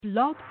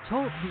Blog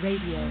Talk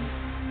Radio.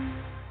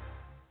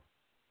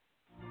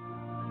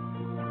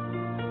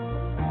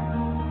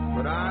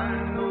 But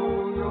I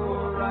know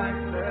you're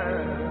right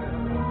there,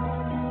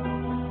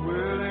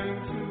 willing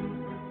to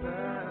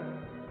prepare.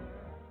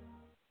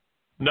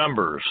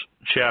 Numbers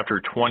chapter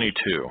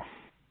 22.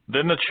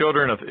 Then the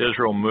children of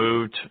Israel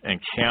moved and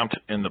camped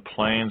in the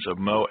plains of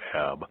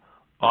Moab,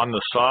 on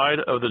the side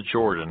of the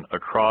Jordan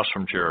across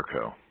from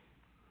Jericho.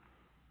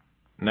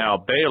 Now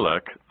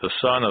Balak, the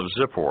son of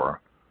Zippor,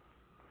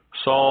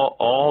 saw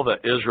all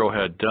that Israel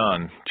had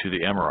done to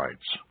the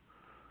Amorites.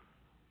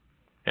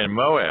 And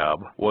Moab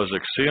was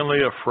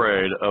exceedingly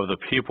afraid of the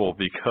people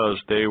because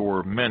they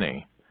were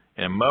many,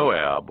 and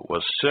Moab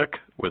was sick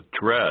with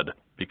dread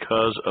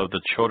because of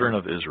the children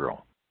of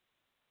Israel.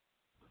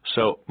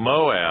 So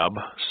Moab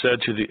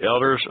said to the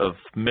elders of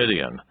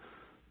Midian,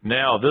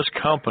 "Now this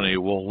company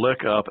will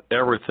lick up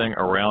everything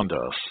around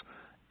us,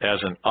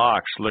 as an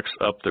ox licks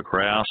up the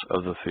grass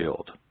of the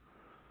field."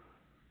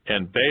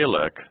 And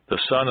Balak, the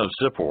son of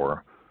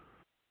Zippor,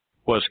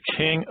 was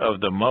king of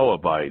the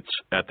Moabites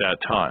at that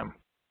time.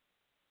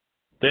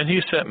 Then he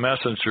sent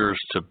messengers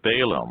to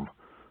Balaam,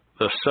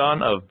 the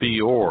son of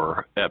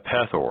Beor at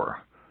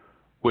Pethor,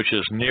 which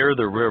is near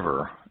the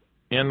river,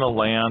 in the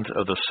land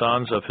of the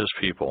sons of his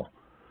people,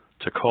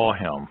 to call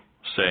him,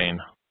 saying,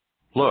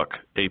 "Look,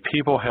 a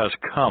people has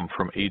come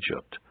from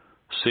Egypt.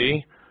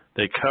 See,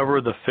 they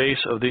cover the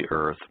face of the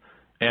earth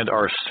and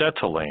are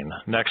settling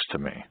next to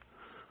me.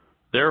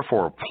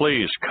 Therefore,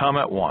 please come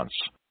at once.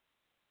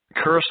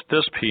 Curse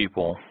this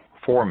people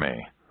for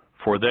me,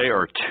 for they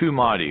are too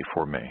mighty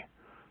for me.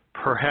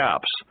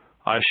 Perhaps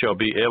I shall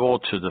be able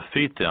to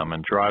defeat them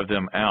and drive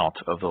them out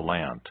of the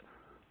land.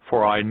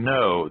 For I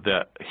know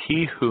that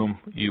he whom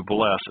you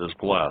bless is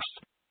blessed,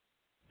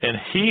 and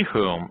he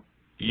whom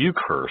you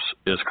curse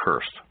is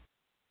cursed."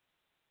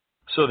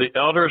 So the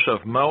elders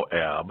of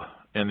Moab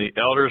and the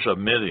elders of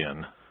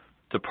Midian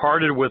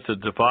departed with the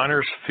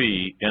diviner's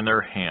fee in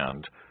their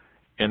hand,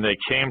 and they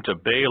came to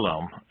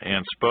Balaam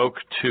and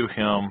spoke to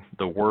him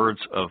the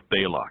words of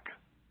Balak.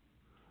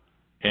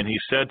 And he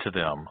said to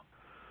them,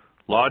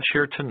 "Lodge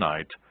here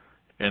tonight,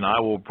 and I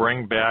will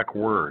bring back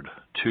word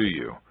to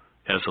you,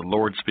 as the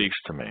Lord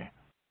speaks to me."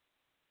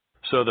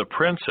 So the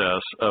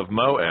princess of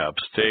Moab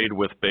stayed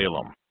with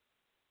Balaam.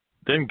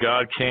 Then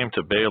God came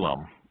to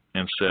Balaam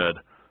and said,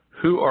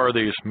 "Who are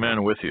these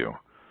men with you?"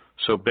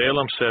 So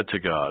Balaam said to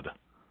God,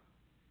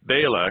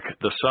 "Balak,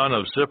 the son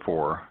of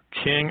Zippor,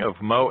 king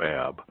of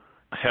Moab,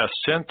 has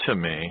sent to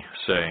me,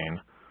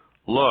 saying,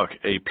 'Look,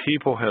 a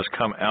people has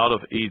come out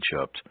of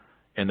Egypt,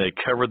 and they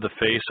covered the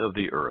face of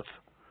the earth.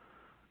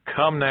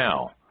 Come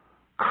now,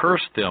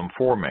 curse them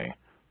for me.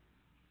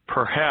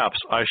 Perhaps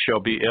I shall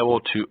be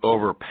able to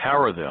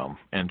overpower them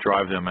and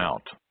drive them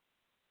out.'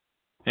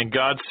 And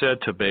God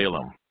said to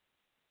Balaam,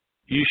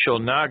 'You shall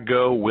not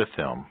go with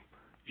them.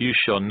 You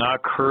shall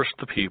not curse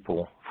the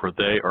people, for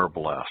they are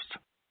blessed.'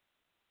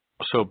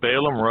 So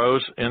Balaam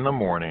rose in the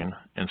morning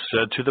and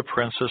said to the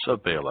princess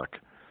of Balak,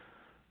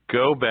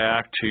 'Go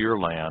back to your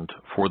land,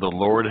 for the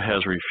Lord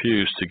has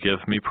refused to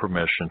give me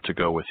permission to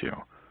go with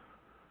you.'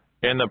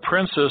 And the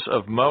princess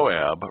of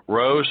Moab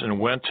rose and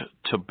went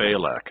to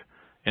Balak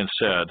and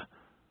said,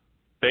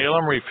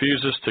 'Balaam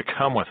refuses to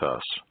come with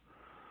us.'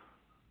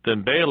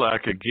 Then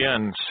Balak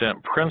again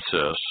sent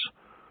princes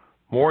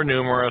more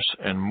numerous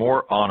and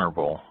more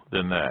honorable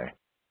than they.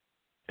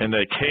 And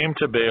they came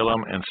to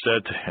Balaam and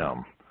said to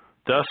him,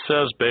 'Thus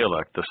says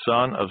Balak, the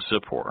son of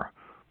Zippor,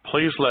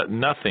 please let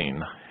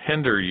nothing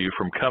hinder you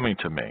from coming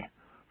to me,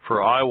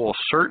 for I will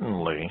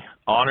certainly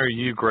honor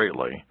you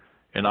greatly,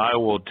 and I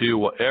will do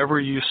whatever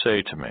you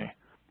say to me.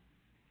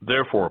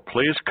 Therefore,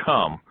 please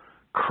come,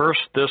 curse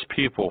this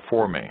people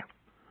for me.'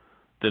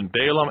 Then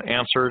Balaam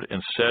answered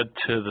and said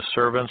to the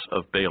servants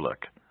of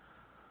Balak,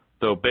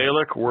 'Though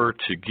Balak were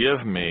to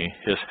give me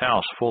his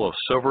house full of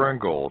silver and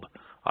gold,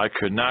 I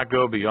could not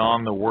go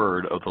beyond the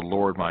word of the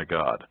Lord my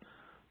God,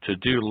 to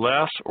do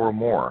less or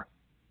more.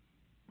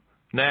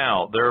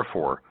 Now,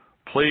 therefore,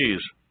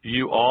 please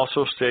you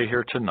also stay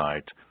here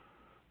tonight,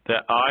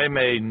 that I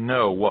may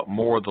know what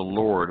more the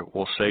Lord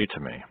will say to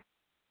me.'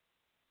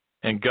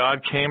 And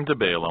God came to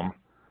Balaam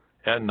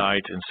at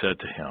night and said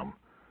to him,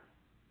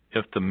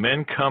 'If the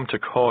men come to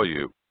call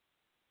you,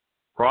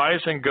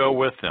 rise and go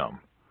with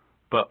them,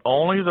 but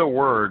only the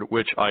word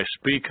which I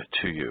speak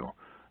to you,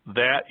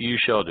 that you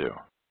shall do.'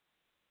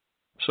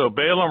 So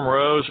Balaam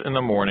rose in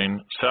the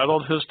morning,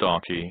 saddled his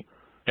donkey,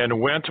 and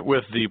went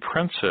with the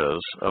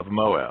princes of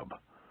Moab.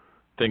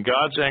 Then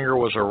God's anger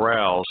was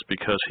aroused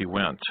because he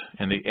went,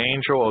 and the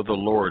angel of the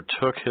Lord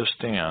took his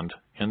stand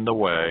in the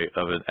way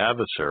of an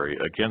adversary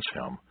against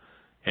him,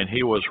 and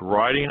he was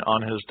riding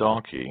on his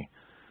donkey,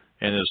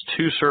 and his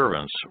two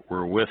servants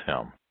were with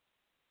him.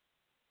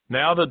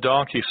 Now the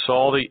donkey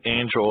saw the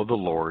angel of the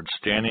Lord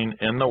standing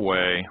in the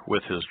way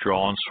with his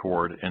drawn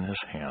sword in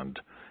his hand,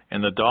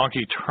 and the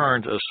donkey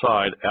turned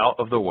aside out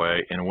of the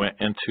way and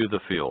went into the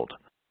field.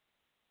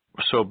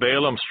 So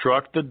Balaam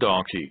struck the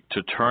donkey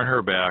to turn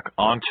her back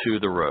onto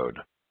the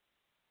road.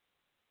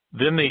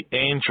 Then the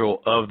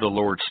angel of the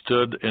Lord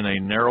stood in a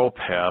narrow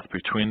path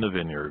between the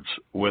vineyards,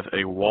 with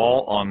a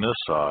wall on this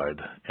side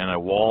and a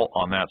wall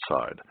on that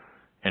side.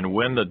 And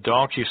when the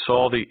donkey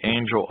saw the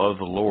angel of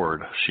the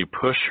Lord, she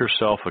pushed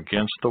herself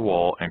against the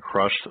wall and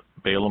crushed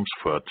Balaam's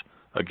foot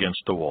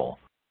against the wall.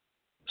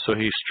 So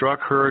he struck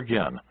her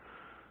again.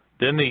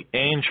 Then the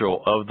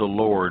angel of the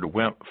Lord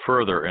went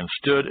further and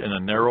stood in a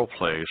narrow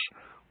place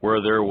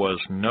where there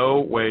was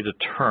no way to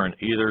turn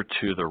either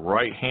to the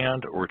right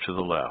hand or to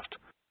the left.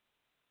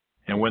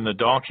 And when the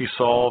donkey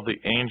saw the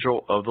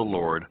angel of the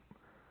Lord,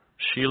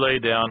 she lay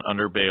down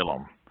under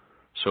Balaam.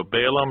 So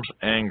Balaam's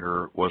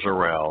anger was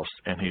aroused,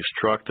 and he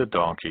struck the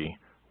donkey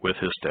with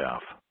his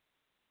staff.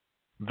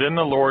 Then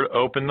the Lord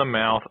opened the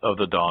mouth of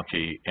the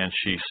donkey, and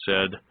she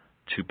said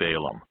to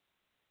Balaam,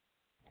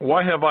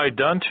 "What have I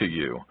done to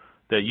you,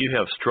 that you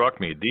have struck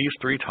me these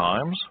 3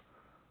 times?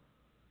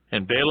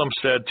 And Balaam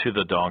said to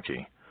the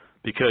donkey,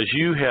 "Because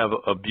you have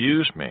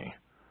abused me,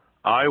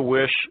 I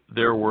wish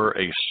there were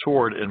a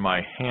sword in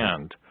my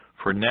hand,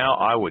 for now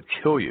I would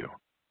kill you."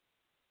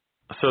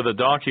 So the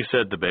donkey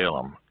said to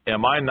Balaam,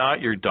 "Am I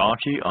not your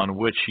donkey on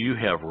which you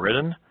have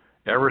ridden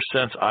ever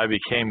since I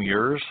became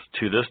yours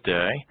to this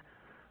day?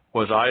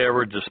 Was I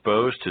ever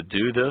disposed to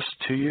do this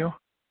to you?"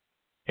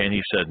 And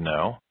he said,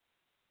 "No."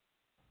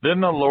 Then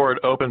the Lord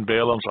opened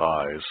Balaam's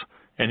eyes,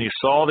 and he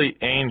saw the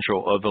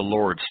angel of the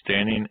Lord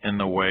standing in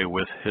the way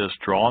with his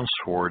drawn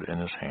sword in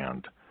his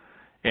hand.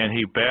 And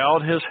he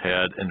bowed his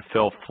head and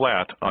fell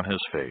flat on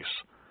his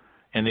face.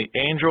 And the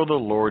angel of the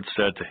Lord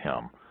said to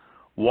him,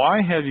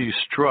 "Why have you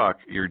struck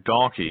your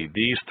donkey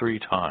these 3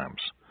 times?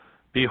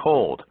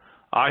 Behold,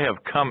 I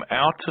have come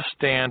out to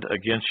stand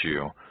against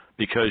you,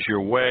 because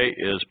your way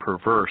is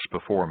perverse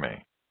before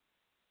me.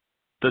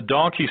 The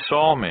donkey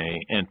saw me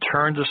and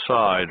turned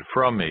aside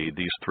from me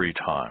these 3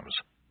 times.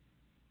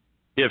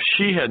 If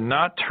she had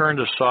not turned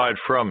aside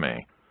from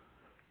me,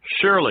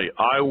 surely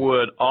I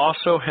would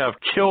also have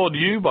killed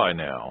you by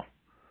now,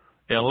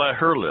 and let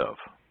her live."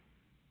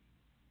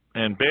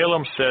 And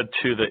Balaam said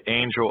to the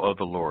angel of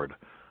the Lord,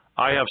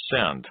 "I have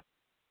sinned,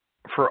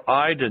 for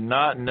I did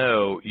not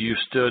know you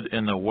stood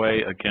in the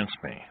way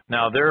against me.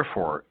 Now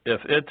therefore,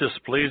 if it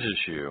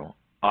displeases you,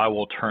 I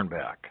will turn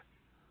back."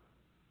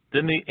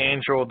 Then the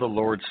angel of the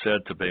Lord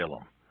said to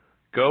Balaam,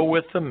 "Go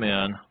with the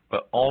men,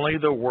 but only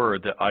the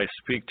word that I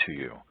speak to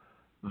you,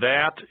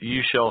 that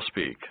you shall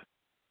speak."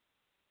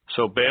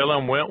 So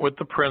Balaam went with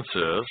the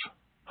princes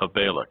of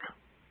Balak.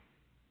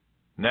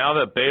 Now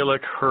that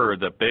Balak heard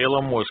that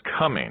Balaam was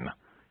coming,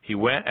 he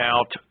went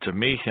out to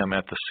meet him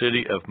at the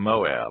city of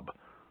Moab,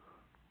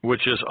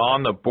 which is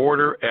on the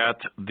border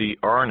at the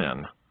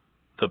Arnon,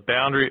 the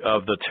boundary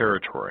of the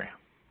territory.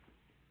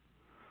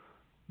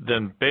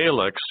 Then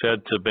Balak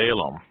said to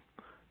Balaam,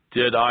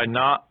 "Did I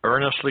not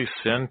earnestly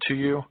send to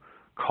you,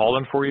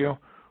 calling for you?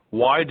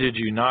 Why did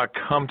you not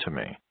come to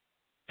me?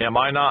 Am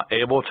I not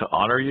able to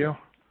honor you?"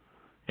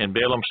 And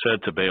Balaam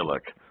said to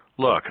Balak,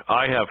 "Look,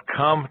 I have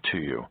come to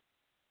you.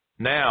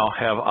 Now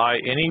have I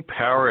any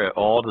power at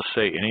all to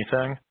say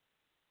anything?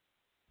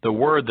 The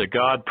word that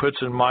God puts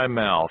in my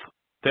mouth,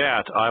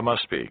 that I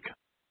must speak."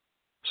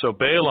 So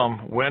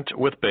Balaam went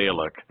with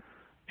Balak,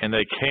 and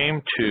they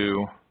came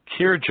to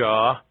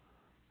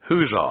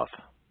Kirjah-Huzoth.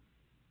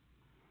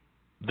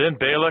 Then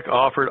Balak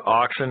offered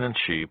oxen and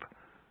sheep,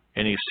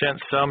 and he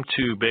sent some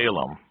to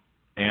Balaam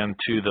and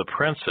to the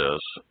princes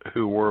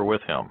who were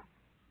with him.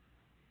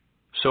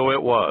 So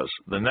it was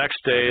the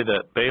next day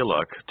that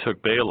Balak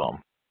took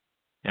Balaam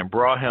and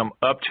brought him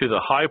up to the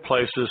high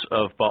places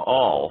of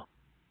Baal,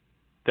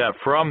 that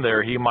from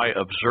there he might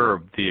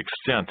observe the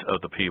extent of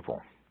the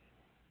people.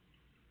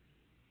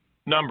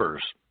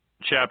 Numbers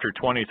chapter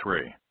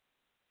 23.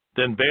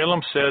 Then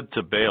Balaam said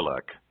to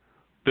Balak,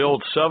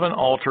 "Build 7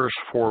 altars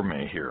for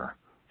me here,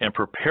 and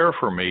prepare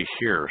for me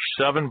here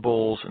 7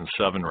 bulls and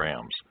 7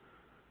 rams."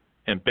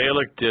 And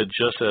Balak did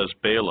just as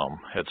Balaam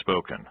had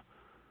spoken.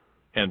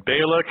 And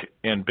Balak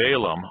and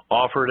Balaam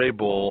offered a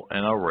bull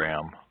and a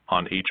ram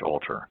on each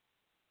altar.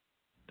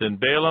 Then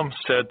Balaam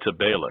said to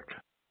Balak,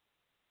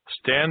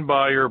 "Stand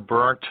by your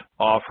burnt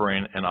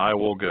offering, and I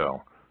will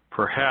go.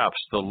 Perhaps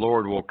the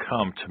Lord will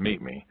come to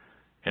meet me,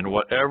 and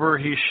whatever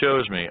he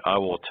shows me I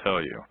will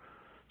tell you."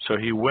 So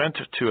he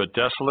went to a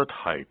desolate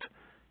height,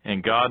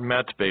 and God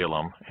met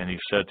Balaam, and he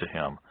said to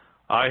him,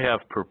 "I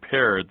have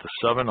prepared the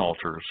 7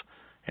 altars,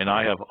 and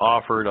I have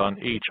offered on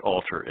each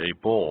altar a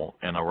bull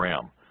and a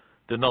ram."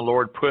 Then the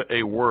Lord put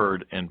a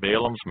word in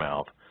Balaam's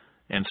mouth,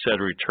 and said,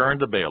 "Return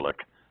to Balak,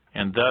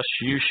 and thus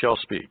you shall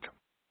speak."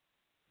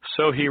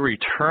 So he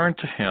returned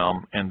to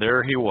him, and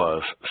there he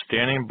was,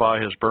 standing by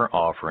his burnt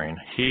offering,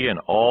 he and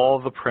all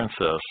the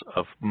princes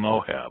of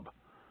Moab.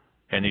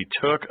 And he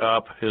took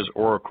up his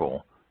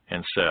oracle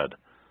and said,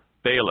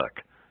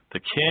 "Balak,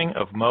 the king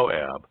of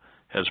Moab,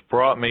 has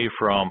brought me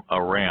from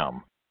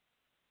Aram,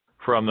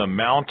 from the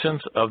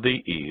mountains of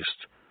the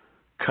east.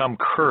 Come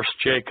curse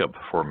Jacob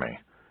for me,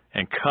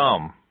 and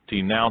come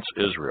denounce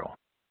Israel.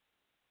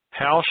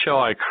 How shall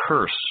I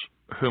curse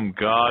whom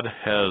God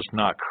has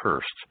not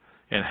cursed?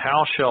 And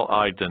how shall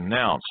I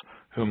denounce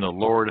whom the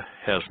Lord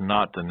has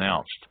not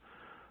denounced.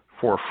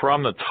 For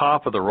from the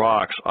top of the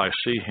rocks I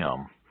see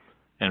him,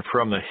 and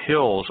from the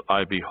hills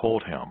I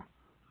behold him.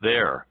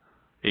 There,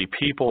 a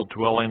people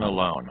dwelling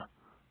alone,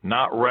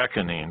 not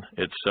reckoning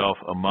itself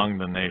among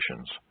the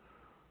nations.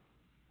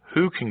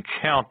 Who can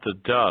count the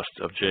dust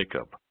of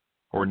Jacob,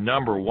 or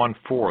number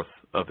 1/4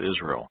 of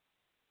Israel?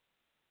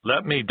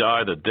 Let me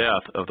die the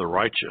death of the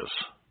righteous,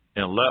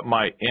 and let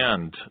my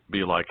end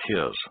be like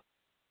his.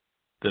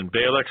 Then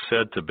Balak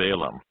said to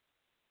Balaam,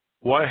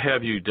 What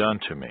have you done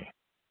to me?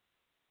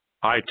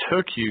 I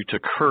took you to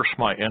curse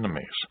my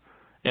enemies,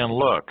 and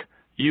look,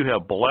 you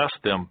have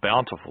blessed them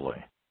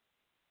bountifully.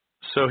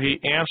 So he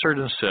answered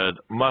and said,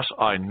 Must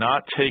I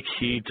not take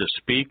heed to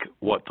speak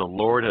what the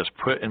Lord has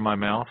put in my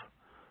mouth?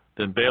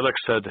 Then Balak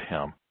said to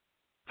him,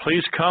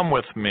 Please come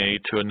with me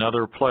to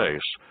another place,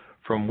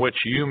 from which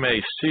you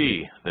may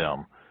see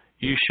them.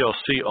 You shall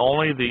see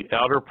only the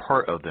outer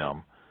part of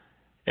them,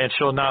 and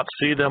shall not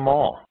see them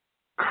all.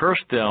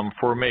 Curse them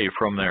for me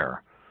from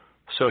there.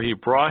 So he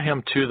brought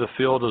him to the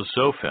field of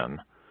Zophim,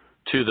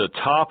 to the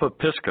top of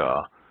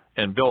Pisgah,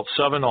 and built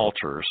 7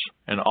 altars,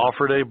 and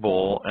offered a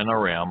bull and a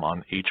ram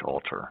on each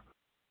altar.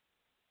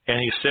 And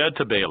he said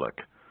to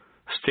Balak,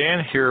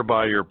 Stand here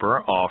by your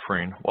burnt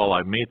offering while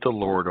I meet the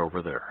Lord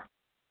over there.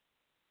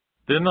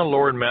 Then the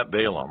Lord met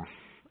Balaam,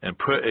 and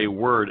put a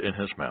word in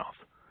his mouth,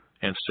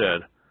 and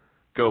said,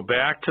 Go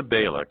back to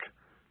Balak,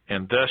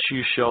 and thus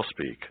you shall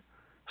speak.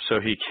 So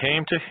he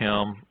came to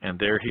him, and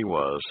there he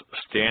was,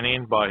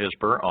 standing by his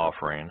burnt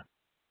offering.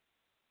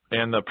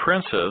 And the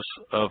princes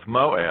of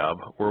Moab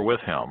were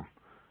with him.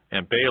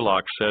 And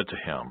Balak said to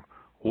him,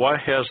 What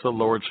has the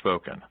Lord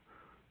spoken?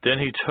 Then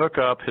he took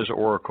up his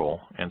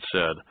oracle and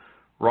said,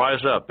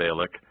 Rise up,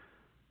 Balak,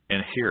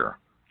 and hear.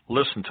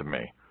 Listen to me,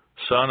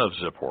 son of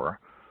Zippor.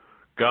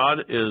 God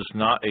is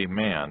not a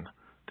man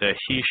that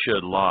he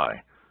should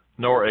lie,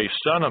 nor a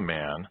son of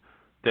man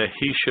that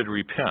he should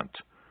repent.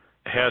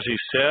 Has he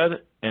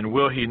said, and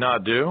will he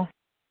not do?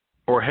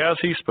 Or has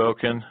he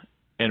spoken,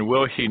 and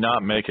will he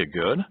not make it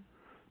good?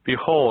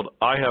 Behold,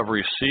 I have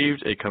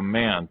received a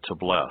command to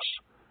bless.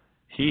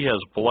 He has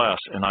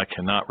blessed, and I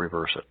cannot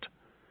reverse it.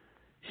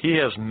 He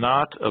has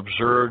not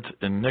observed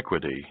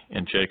iniquity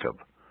in Jacob,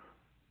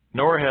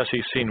 nor has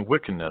he seen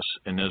wickedness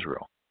in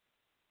Israel.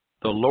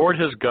 The Lord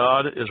his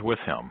God is with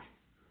him,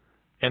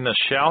 and the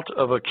shout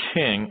of a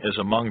king is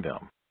among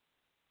them.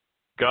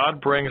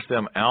 God brings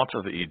them out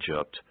of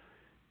Egypt.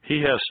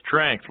 He has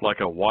strength like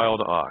a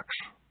wild ox.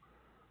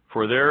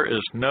 For there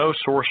is no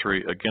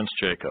sorcery against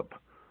Jacob,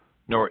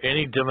 nor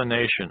any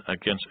divination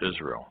against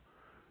Israel.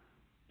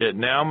 It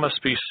now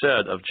must be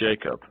said of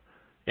Jacob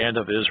and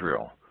of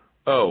Israel,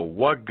 Oh,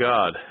 what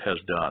God has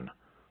done!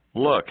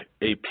 Look,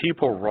 a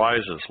people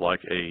rises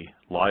like a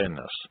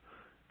lioness,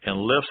 and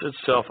lifts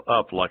itself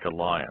up like a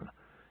lion.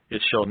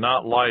 It shall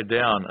not lie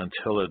down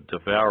until it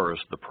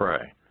devours the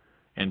prey,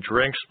 and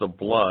drinks the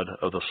blood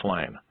of the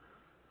slain.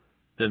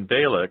 Then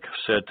Balak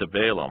said to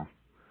Balaam,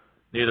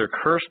 Neither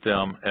curse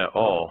them at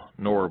all,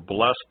 nor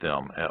bless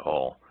them at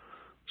all.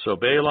 So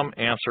Balaam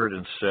answered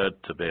and said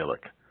to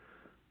Balak,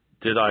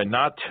 Did I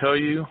not tell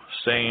you,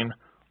 saying,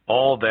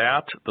 All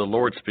that the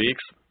Lord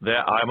speaks,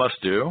 that I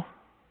must do?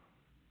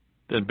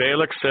 Then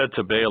Balak said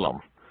to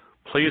Balaam,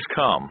 Please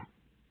come,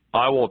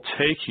 I will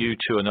take you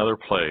to another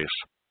place.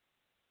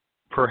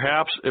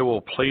 Perhaps it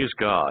will please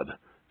God,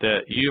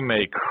 that you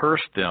may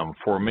curse them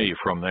for me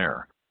from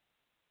there.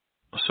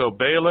 So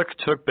Balak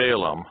took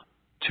Balaam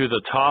to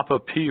the top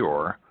of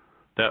Peor,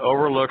 that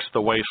overlooks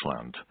the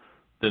wasteland.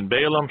 Then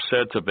Balaam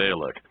said to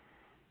Balak,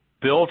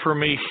 Build for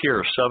me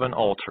here 7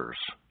 altars,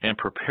 and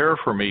prepare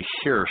for me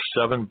here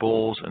 7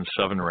 bulls and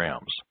 7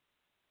 rams.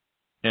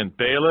 And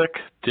Balak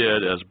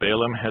did as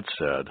Balaam had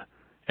said,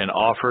 and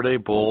offered a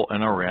bull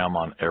and a ram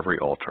on every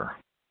altar.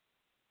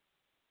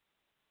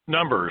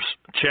 Numbers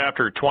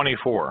chapter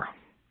 24.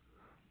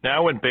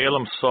 Now when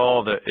Balaam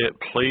saw that it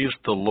pleased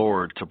the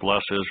Lord to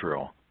bless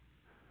Israel,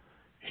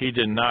 he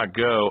did not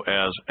go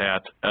as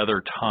at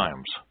other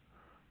times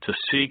to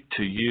seek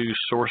to use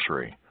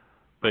sorcery,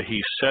 but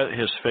he set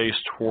his face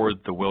toward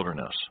the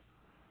wilderness.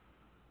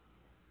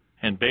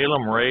 And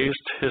Balaam raised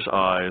his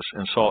eyes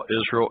and saw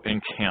Israel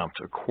encamped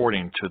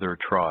according to their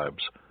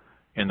tribes,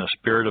 and the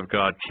Spirit of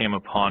God came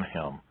upon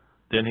him.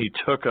 Then he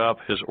took up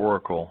his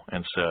oracle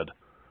and said,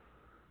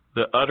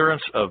 The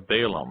utterance of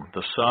Balaam,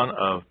 the son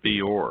of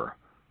Beor,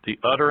 the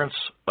utterance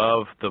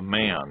of the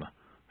man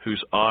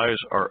whose eyes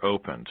are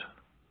opened,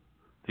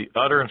 the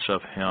utterance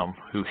of him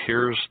who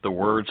hears the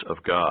words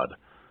of God,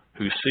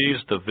 who sees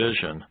the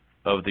vision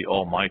of the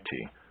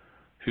Almighty,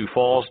 who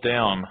falls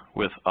down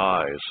with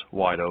eyes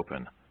wide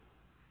open.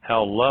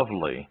 How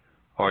lovely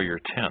are your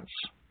tents,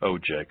 O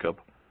Jacob,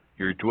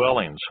 your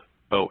dwellings,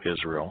 O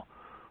Israel,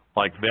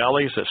 like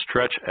valleys that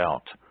stretch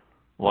out,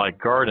 like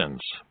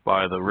gardens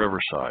by the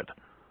riverside,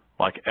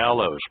 like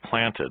aloes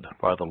planted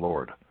by the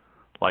Lord,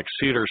 like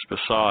cedars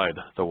beside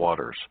the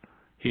waters.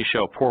 He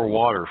shall pour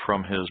water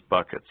from his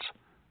buckets,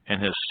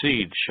 and his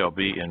seed shall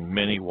be in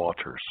many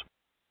waters.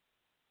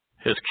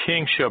 His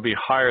king shall be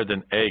higher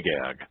than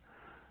Agag,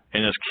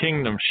 and his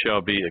kingdom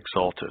shall be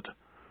exalted.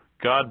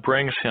 God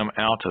brings him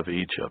out of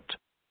Egypt.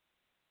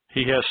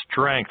 He has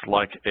strength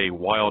like a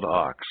wild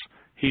ox.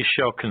 He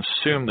shall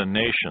consume the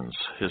nations,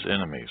 his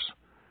enemies.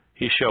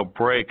 He shall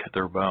break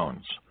their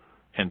bones,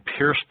 and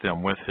pierce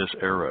them with his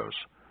arrows.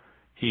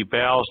 He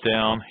bows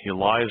down, he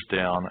lies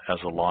down as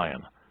a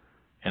lion,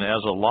 and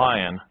as a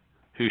lion,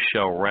 who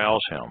shall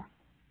rouse him?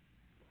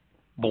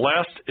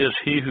 Blessed is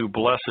he who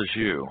blesses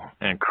you,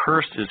 and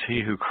cursed is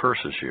he who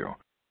curses you.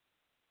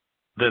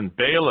 Then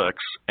Balak's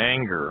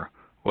anger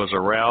was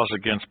aroused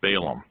against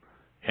Balaam,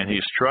 and he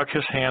struck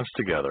his hands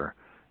together,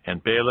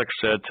 and Balak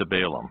said to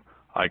Balaam,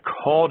 I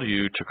called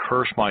you to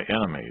curse my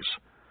enemies,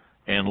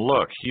 and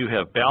look, you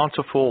have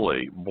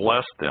bountifully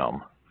blessed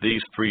them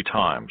these 3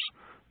 times.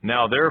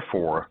 Now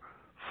therefore,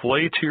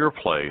 flee to your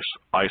place.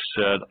 I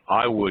said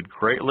I would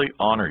greatly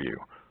honor you,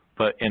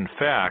 but in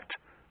fact,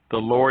 the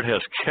Lord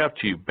has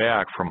kept you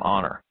back from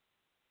honor.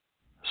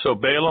 So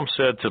Balaam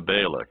said to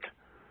Balak,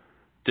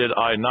 Did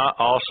I not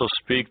also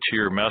speak to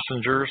your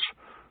messengers,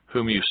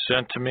 whom you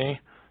sent to me,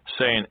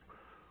 saying,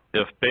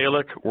 If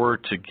Balak were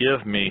to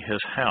give me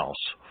his house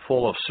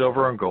full of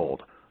silver and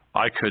gold,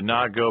 I could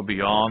not go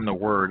beyond the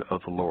word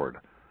of the Lord,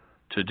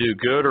 to do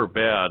good or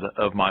bad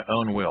of my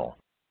own will.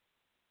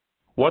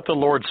 What the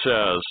Lord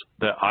says,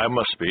 that I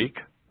must speak?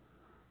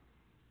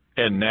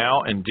 And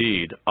now,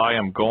 indeed, I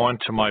am going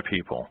to my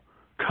people.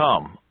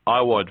 Come,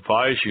 I will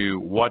advise you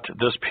what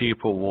this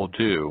people will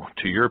do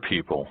to your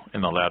people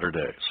in the latter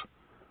days.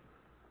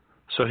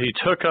 So he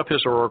took up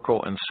his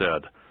oracle and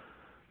said,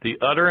 The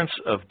utterance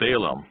of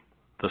Balaam,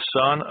 the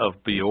son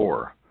of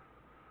Beor,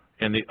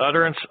 and the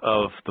utterance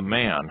of the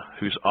man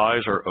whose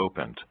eyes are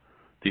opened,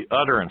 the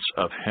utterance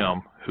of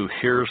him who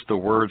hears the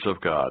words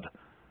of God,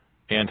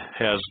 and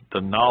has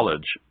the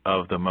knowledge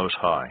of the Most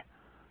High,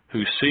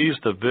 who sees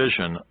the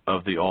vision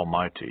of the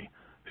Almighty,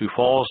 who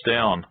falls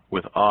down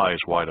with eyes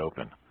wide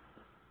open.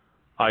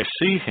 I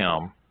see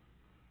him,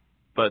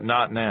 but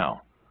not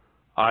now.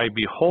 I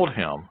behold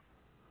him,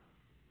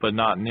 but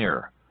not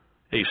near.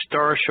 A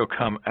star shall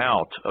come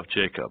out of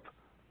Jacob.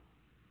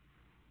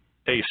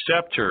 A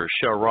scepter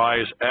shall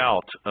rise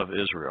out of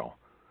Israel,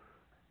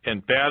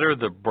 and batter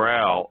the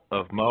brow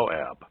of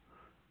Moab,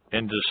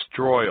 and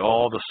destroy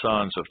all the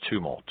sons of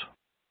tumult.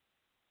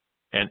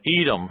 And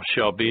Edom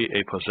shall be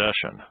a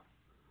possession.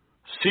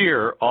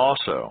 Seir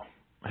also,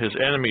 his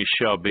enemies,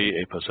 shall be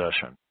a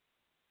possession.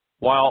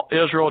 While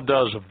Israel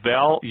does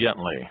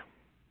valiantly,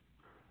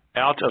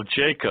 out of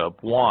Jacob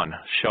one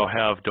shall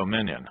have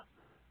dominion,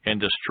 and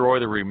destroy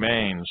the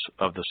remains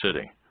of the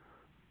city.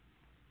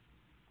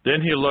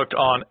 Then he looked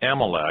on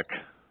Amalek,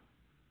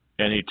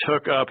 and he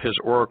took up his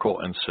oracle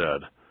and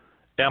said,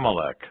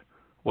 Amalek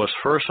was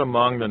first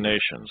among the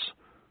nations,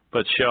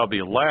 but shall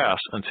be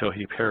last until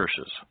he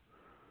perishes.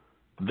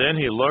 Then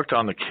he looked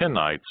on the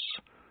Kenites,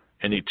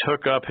 and he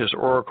took up his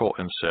oracle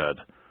and said,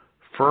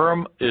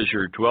 Firm is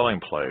your dwelling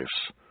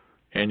place,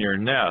 and your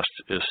nest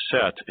is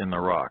set in the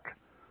rock.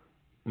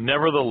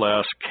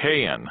 Nevertheless,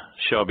 Cain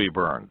shall be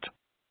burned.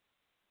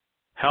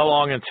 How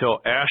long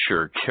until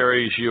Asher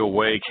carries you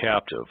away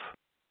captive?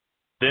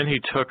 Then he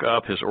took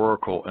up his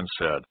oracle and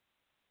said,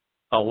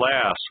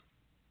 Alas,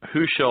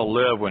 who shall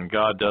live when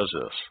God does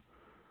this?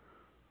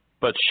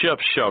 But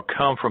ships shall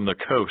come from the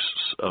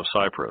coasts of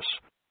Cyprus.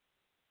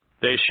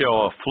 They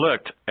shall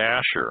afflict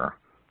Asher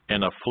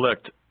and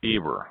afflict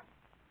Eber,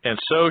 and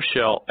so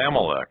shall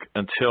Amalek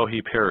until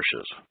he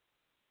perishes.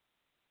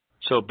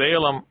 So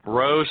Balaam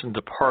rose and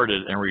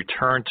departed and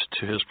returned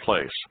to his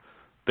place.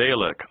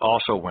 Balak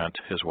also went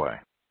his way.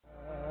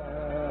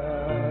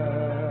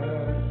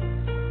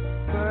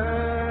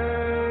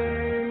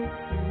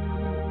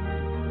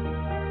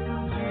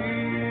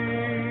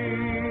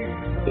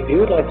 If you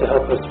would like to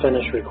help us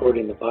finish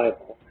recording the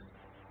Bible,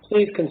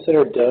 please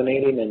consider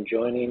donating and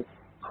joining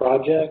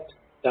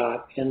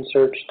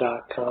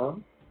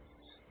project.nsearch.com.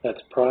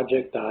 That's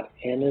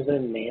project.n as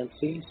in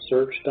Nancy,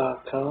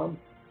 search.com,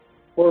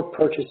 or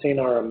purchasing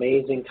our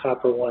amazing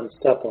Copper One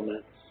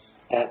supplement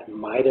at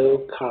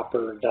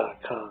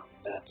mitocopper.com.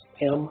 That's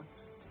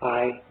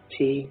M-I-T-O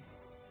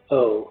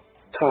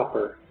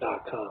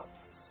copper.com.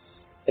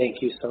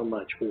 Thank you so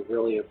much. We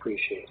really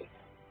appreciate it.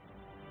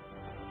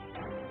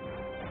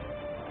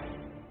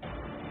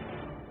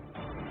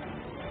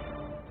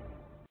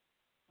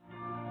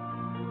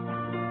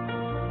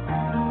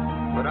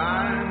 But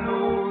I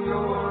know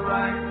you're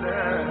right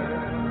there,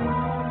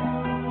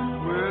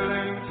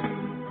 willing to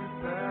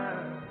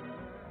prepare.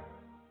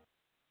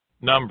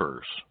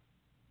 Numbers,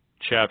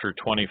 chapter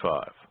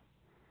 25.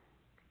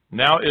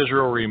 Now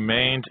Israel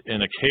remained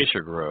in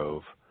Acacia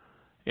Grove,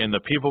 and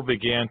the people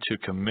began to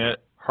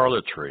commit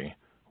harlotry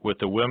with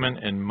the women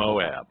in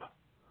Moab.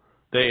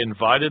 They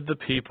invited the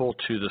people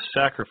to the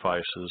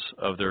sacrifices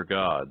of their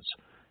gods,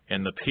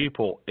 and the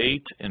people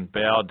ate and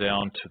bowed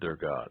down to their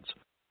gods.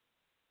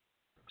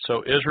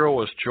 So Israel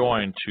was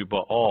joined to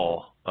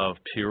Baal of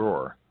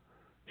Peor,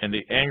 and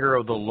the anger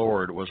of the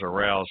Lord was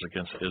aroused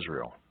against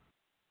Israel.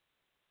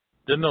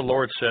 Then the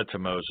Lord said to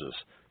Moses,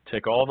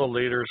 Take all the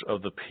leaders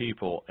of the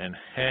people and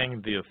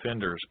hang the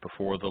offenders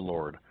before the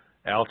Lord,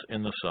 out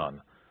in the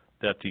sun,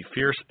 that the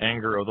fierce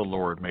anger of the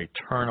Lord may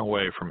turn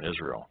away from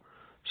Israel.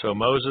 So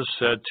Moses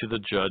said to the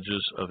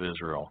judges of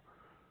Israel,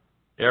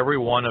 every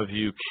one of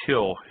you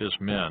kill his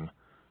men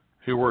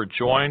who were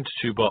joined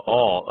to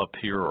Baal of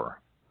Peor.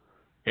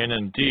 And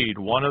indeed,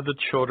 one of the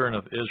children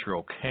of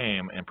Israel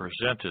came and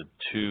presented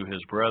to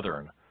his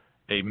brethren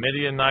a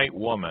Midianite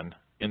woman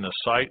in the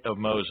sight of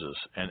Moses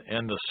and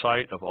in the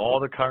sight of all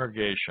the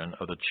congregation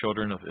of the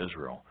children of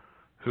Israel,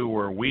 who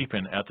were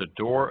weeping at the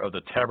door of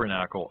the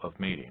tabernacle of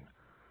meeting.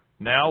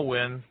 Now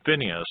when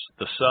Phinehas,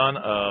 the son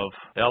of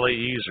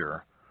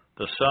Eleazar,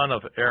 the son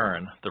of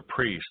Aaron the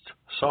priest,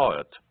 saw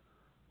it,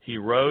 he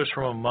rose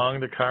from among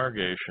the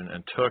congregation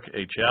and took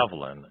a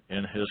javelin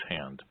in his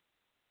hand.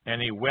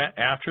 And he went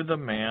after the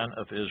man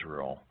of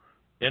Israel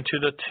into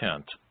the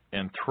tent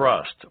and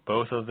thrust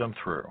both of them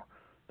through,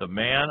 the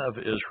man of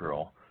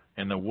Israel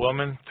and the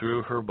woman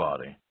through her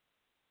body.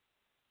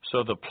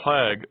 So the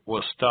plague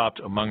was stopped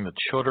among the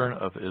children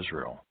of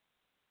Israel.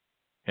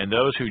 And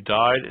those who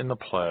died in the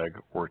plague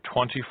were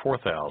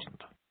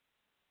 24,000.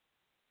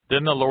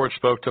 Then the Lord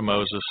spoke to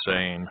Moses,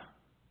 saying,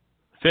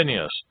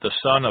 Phinehas, the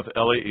son of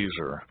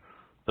Eleazar,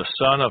 the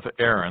son of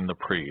Aaron the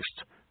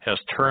priest, has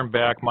turned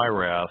back my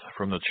wrath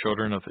from the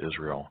children of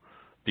Israel,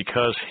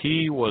 because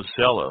he was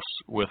zealous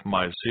with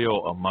my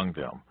zeal among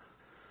them,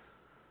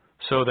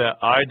 so that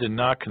I did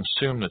not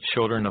consume the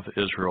children of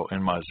Israel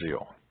in my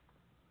zeal.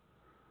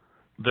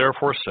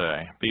 Therefore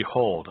say,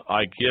 behold,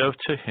 I give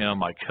to him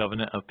my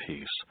covenant of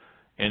peace,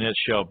 and it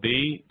shall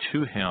be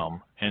to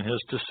him and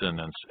his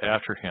descendants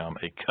after him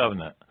a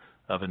covenant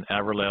of an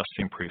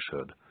everlasting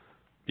priesthood,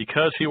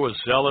 because he was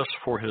zealous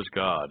for his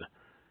God,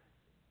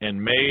 and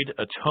made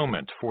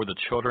atonement for the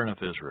children of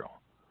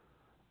Israel.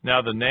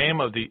 Now the name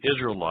of the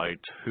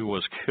Israelite who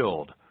was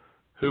killed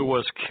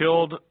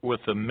with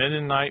the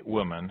Midianite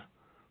woman,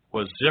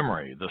 was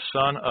Zimri, the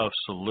son of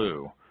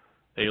Salu,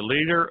 a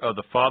leader of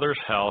the father's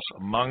house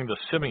among the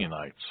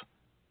Simeonites.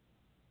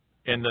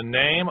 And the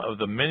name of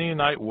the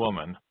Midianite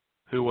woman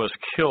who was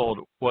killed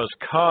was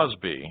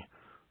Cosbi,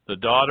 the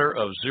daughter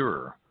of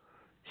Zur.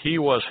 He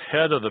was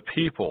head of the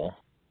people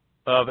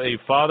of a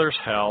father's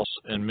house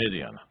in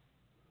Midian.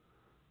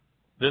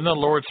 Then the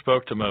Lord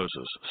spoke to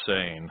Moses,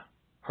 saying,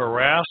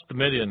 harass the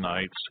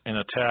Midianites and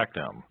attack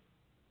them,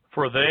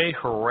 for they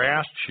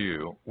harassed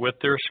you with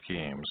their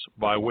schemes,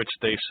 by which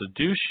they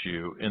seduced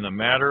you in the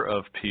matter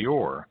of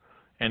Peor,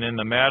 and in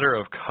the matter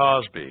of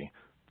Cosbi,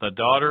 the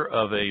daughter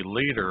of a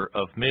leader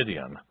of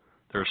Midian,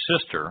 their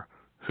sister,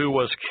 who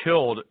was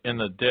killed in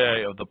the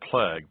day of the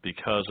plague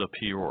because of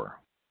Peor.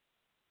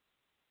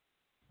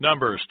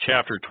 Numbers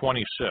chapter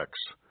 26.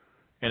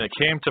 And it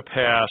came to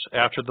pass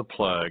after the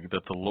plague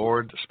that the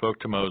Lord spoke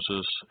to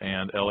Moses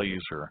and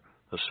Eleazar,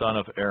 the son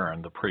of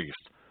Aaron the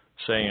priest,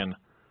 saying,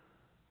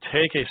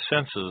 take a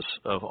census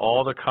of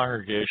all the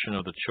congregation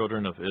of the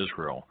children of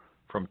Israel,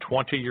 from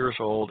 20 years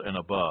old and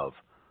above,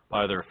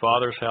 by their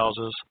fathers'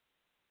 houses,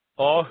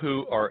 all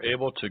who are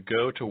able to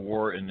go to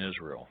war in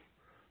Israel.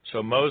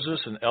 So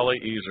Moses and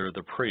Eleazar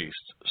the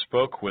priest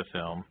spoke with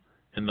them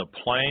in the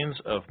plains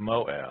of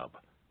Moab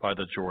by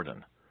the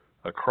Jordan,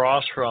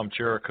 across from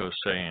Jericho,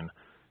 saying,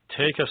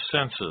 take a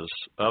census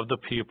of the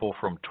people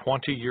from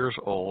 20 years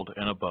old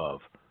and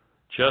above,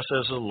 just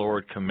as the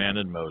Lord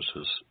commanded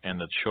Moses and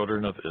the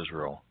children of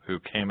Israel who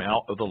came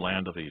out of the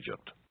land of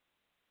Egypt.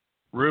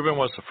 Reuben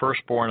was the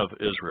firstborn of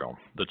Israel.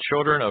 The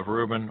children of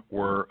Reuben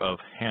were of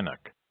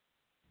Hanok,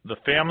 the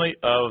family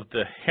of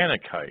the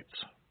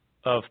Hanokites,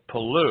 of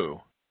Palu,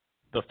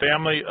 the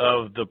family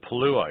of the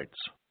Paluites,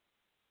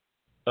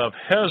 of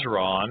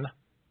Hezron,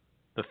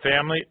 the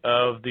family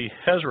of the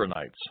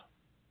Hezronites,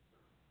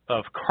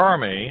 of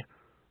Carmi,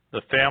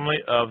 the family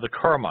of the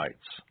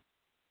Carmites.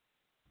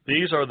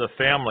 These are the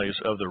families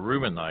of the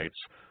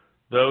Reubenites.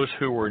 Those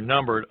who were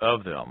numbered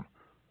of them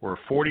were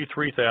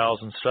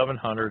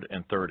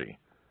 43,730.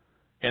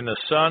 And the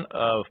son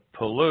of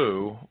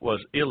Palu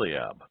was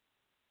Eliab.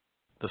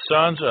 The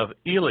sons of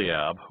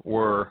Eliab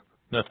were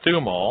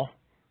Nethumal,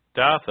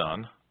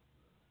 Dathan,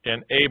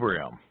 and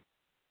Abiram.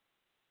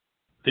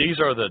 These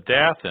are the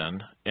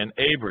Dathan and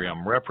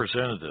Abiram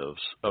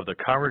representatives of the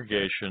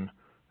congregation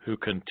who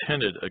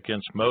contended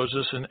against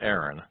Moses and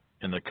Aaron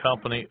in the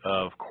company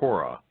of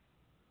Korah.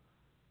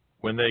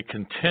 When they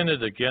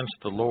contended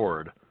against the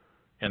Lord,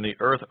 and the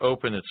earth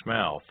opened its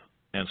mouth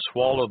and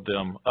swallowed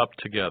them up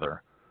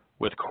together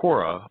with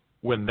Korah,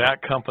 when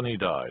that company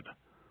died.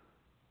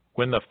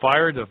 When the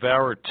fire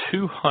devoured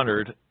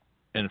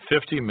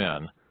 250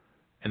 men,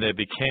 and they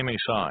became a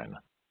sign.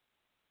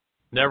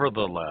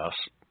 Nevertheless,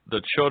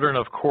 the children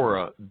of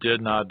Korah did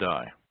not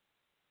die.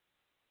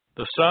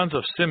 The sons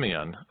of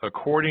Simeon,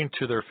 according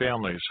to their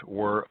families,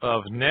 were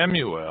of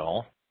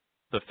Nemuel,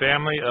 the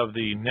family of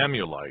the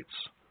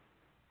Nemuelites,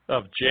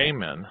 of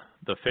Jamin,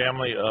 the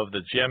family of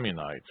the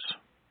Jamunites,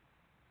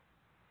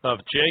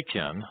 of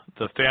Jachin,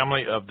 the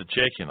family of the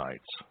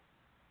Jachinites,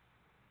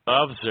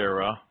 of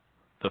Zerah,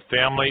 the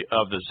family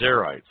of the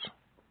Zerites,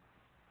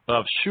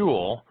 of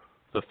Shual,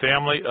 the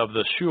family of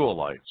the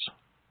Shualites.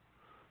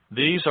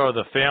 These are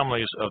the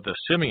families of the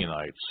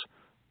Simeonites.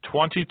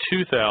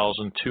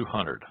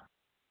 22,200.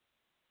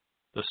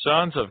 The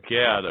sons of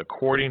Gad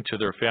according to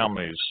their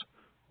families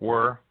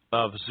were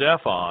of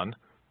Zephon,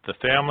 the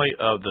family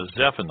of the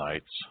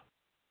Zephonites,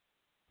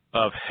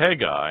 of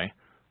Haggai,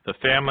 the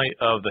family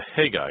of the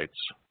Haggites,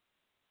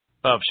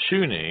 of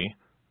Shuni,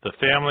 the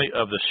family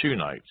of the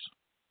Shunites,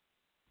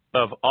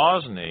 of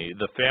Ozni,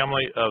 the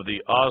family of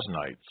the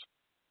Oznites,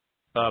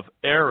 of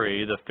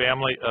Eri, the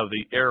family of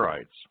the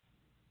Erites,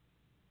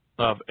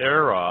 of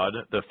Arod,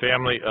 the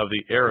family of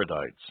the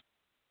Arodites,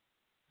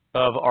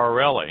 of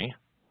Areli,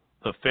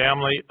 the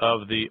family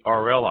of the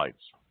Arelites.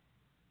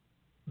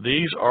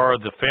 These are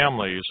the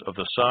families of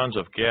the sons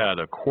of Gad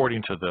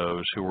according to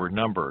those who were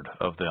numbered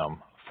of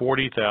them,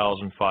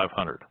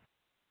 40,500.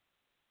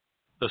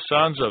 The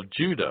sons of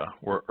Judah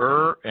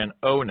were and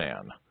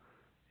Onan,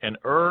 and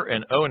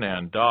and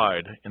Onan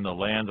died in the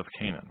land of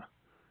Canaan.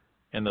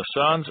 And the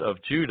sons of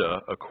Judah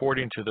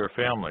according to their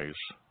families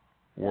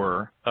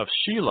were of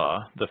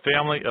Shelah, the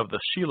family of the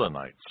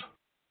Shelanites,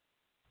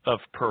 of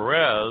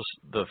Perez,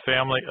 the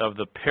family of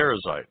the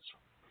Perizzites,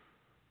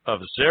 of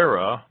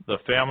Zerah, the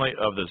family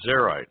of the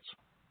Zerites.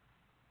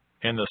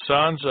 And the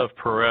sons of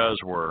Perez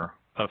were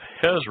of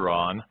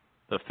Hezron,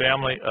 the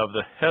family of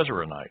the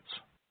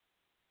Hezronites,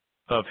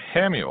 of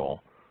Hamuel,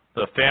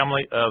 the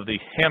family of the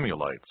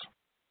Hamuelites.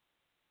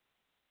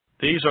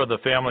 These are the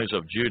families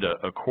of Judah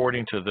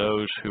according to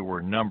those who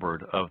were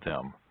numbered of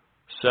them,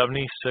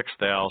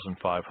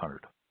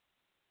 76,500.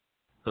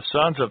 The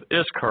sons of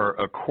Issachar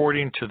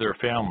according to their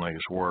families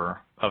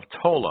were of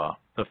Tola,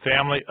 the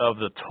family of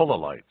the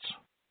Tolalites,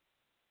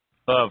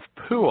 of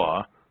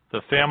Puah,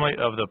 the family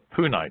of the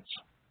Punites,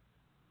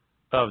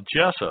 of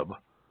Jesub,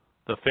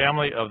 the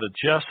family of the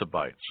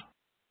Jesubites,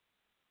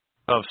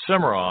 of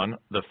Cimeron,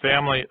 the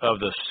family of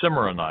the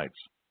Cimeronites.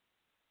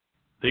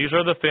 These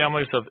are the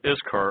families of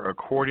Issachar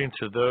according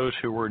to those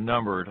who were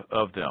numbered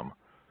of them,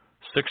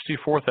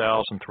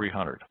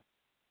 64,300.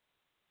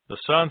 The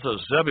sons of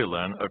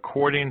Zebulun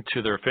according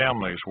to their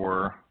families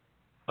were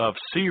of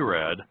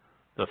Sered,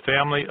 the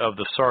family of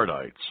the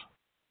Sardites,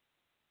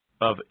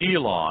 of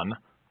Elon,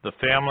 the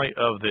family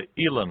of the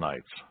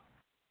Elonites,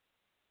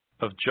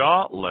 of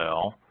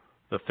Jalel,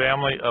 the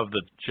family of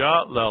the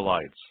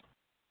Jalelites.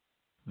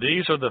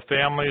 These are the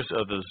families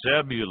of the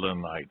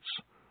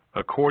Zebulunites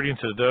according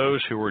to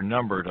those who were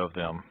numbered of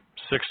them,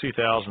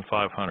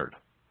 60,500.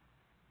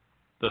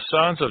 The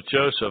sons of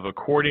Joseph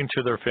according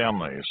to their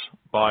families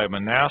by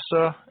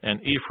Manasseh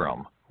and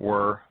Ephraim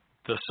were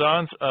the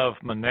sons of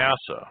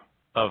Manasseh,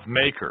 of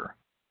Machir,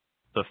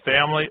 the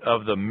family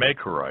of the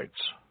Machirites,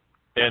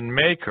 and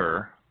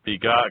Machir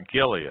begot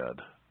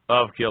Gilead,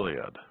 of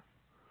Gilead,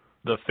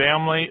 the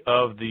family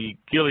of the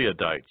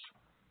Gileadites.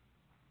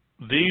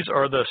 These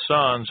are the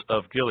sons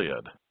of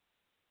Gilead,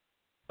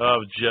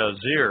 of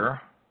Jazer,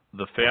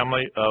 the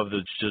family of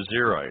the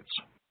Jazerites,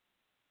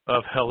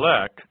 of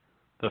Helek,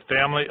 the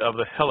family of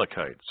the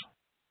Helekites,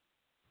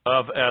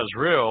 of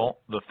Azriel,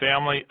 the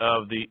family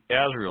of the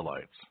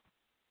Azrielites,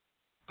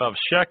 of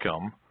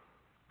Shechem,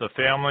 the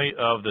family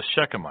of the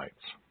Shechemites,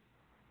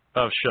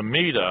 of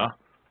Shemitah,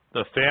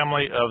 the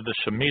family of the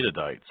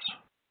Shemitadites,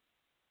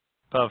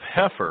 of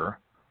Hepher,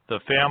 the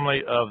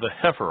family of the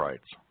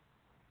Hepherites.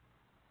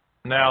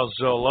 Now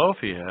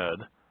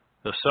Zelophehad,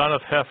 the son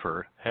of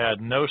Hepher,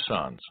 had no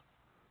sons,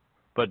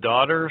 but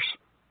daughters,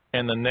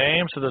 and the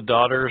names of the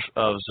daughters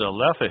of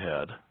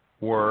Zelophehad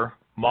were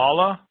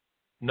Mahlah,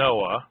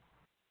 Noah,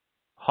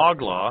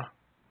 Hoglah,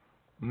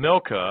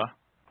 Milcah,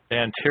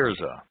 and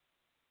Tirzah.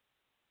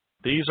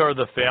 These are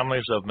the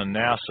families of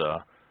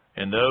Manasseh,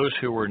 and those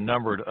who were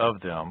numbered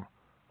of them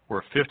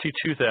were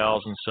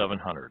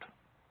 52,700.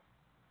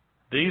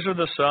 These are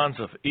the sons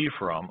of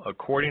Ephraim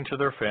according to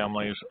their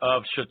families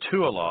of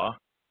Shetuelah,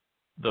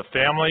 the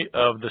family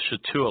of the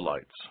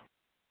Shetuelites,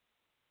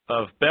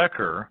 of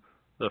Becher,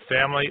 the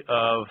family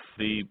of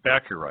the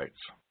Becherites,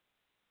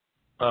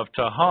 of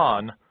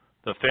Tahan,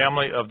 the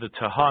family of the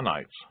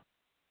Tahanites.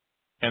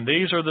 And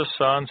these are the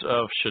sons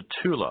of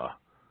Shetulah,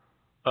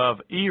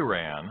 of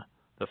Eran,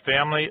 the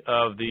family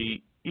of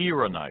the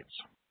Eranites.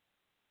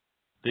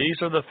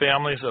 These are the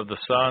families of the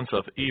sons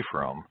of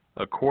Ephraim,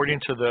 according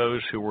to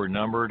those who were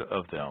numbered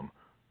of them,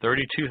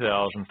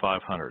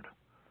 32,500.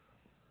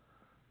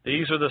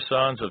 These are the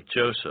sons of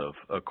Joseph,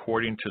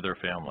 according to their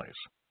families.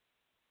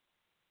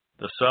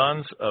 The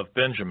sons of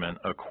Benjamin,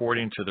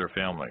 according to their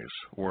families,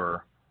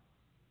 were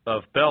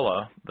of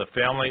Bela, the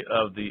family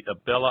of the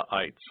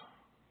Abelaites,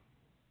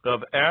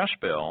 of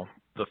Ashbel,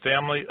 the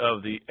family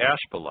of the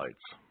Ashbelites,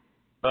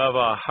 of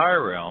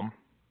Ahiram,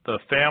 the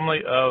family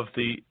of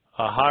the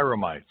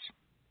Ahiramites,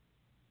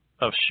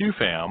 of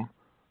Shupham,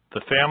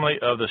 the family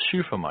of the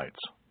Shuphamites,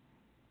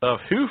 of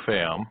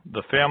Hupham,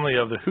 the family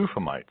of the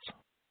Huphamites.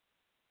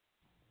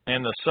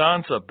 And the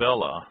sons of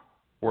Bela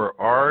were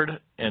Ard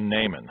and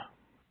Naaman,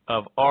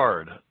 of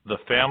Ard, the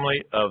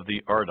family of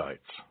the Ardites,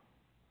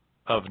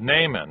 of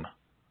Naaman,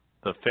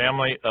 the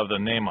family of the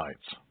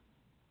Naamites.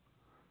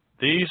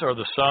 These are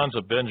the sons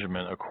of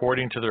Benjamin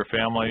according to their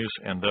families,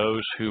 and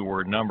those who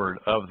were numbered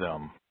of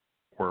them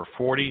were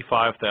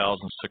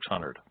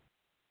 45,600.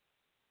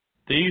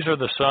 These are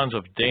the sons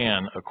of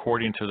Dan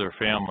according to their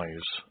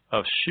families.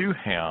 Of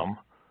Shuham,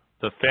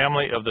 the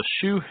family of the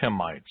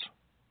Shuhamites.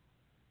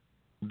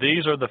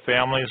 These are the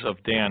families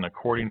of Dan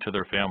according to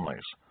their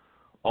families.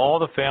 All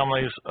the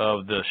families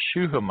of the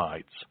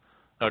Shuhamites,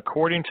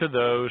 according to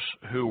those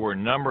who were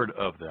numbered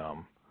of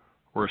them,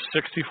 were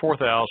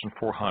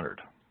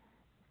 64,400.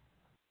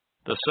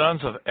 The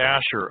sons of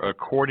Asher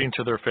according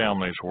to their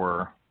families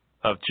were,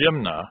 of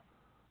Jimnah,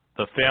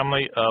 the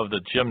family of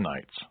the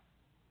Jimnites.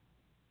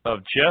 Of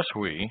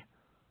Jesui,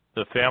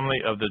 the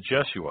family of the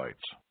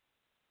Jesuites.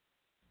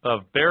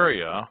 Of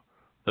Beriah,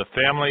 the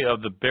family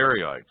of the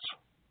Beriites.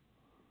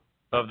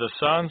 Of the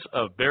sons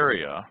of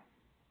Beriah,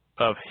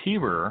 of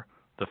Heber,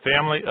 the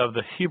family of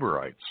the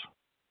Heberites.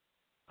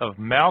 Of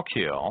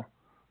Malchiel,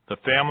 the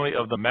family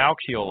of the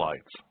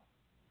Malchielites.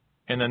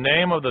 And the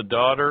name of the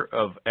daughter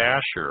of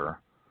Asher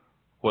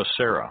was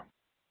Sarah.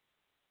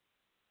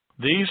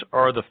 These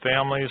are the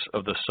families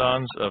of the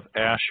sons of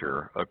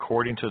Asher,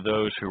 according to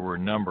those who were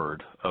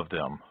numbered of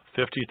them,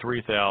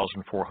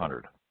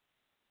 53,400.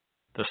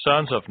 The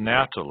sons of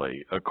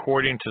Naphtali,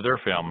 according to their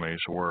families,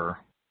 were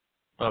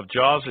of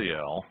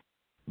Jahziel,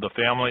 the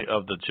family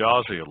of the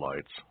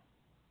Jahzielites.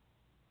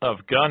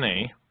 Of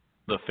Guni,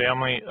 the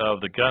family of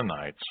the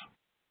Gunites.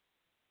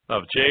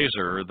 Of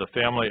Jazer, the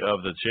family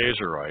of the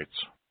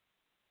Jazerites.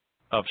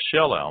 Of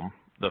Shelem,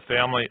 the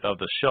family of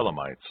the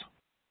Shelemites.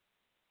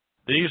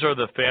 These are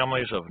the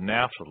families of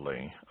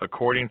Naphtali,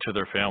 according to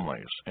their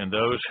families, and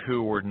those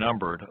who were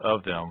numbered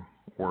of them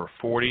were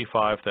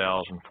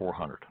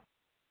 45,400.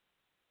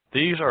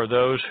 These are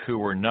those who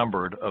were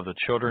numbered of the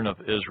children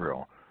of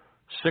Israel,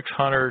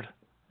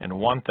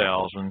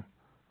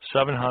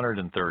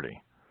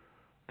 601,730.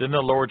 Then the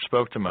Lord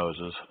spoke to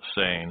Moses,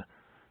 saying,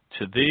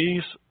 To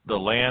these the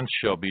land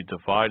shall be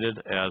divided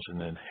as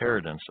an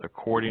inheritance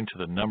according to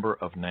the number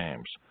of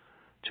names.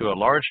 To a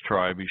large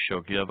tribe you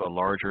shall give a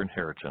larger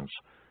inheritance,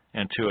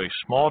 and to a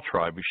small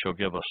tribe you shall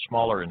give a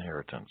smaller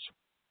inheritance.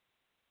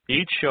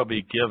 Each shall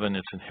be given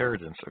its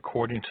inheritance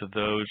according to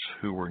those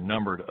who were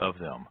numbered of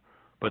them,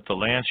 but the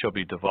land shall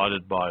be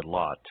divided by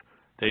lot.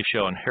 They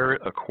shall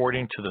inherit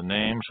according to the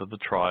names of the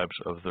tribes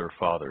of their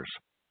fathers.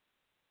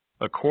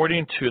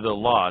 According to the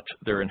lot,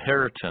 their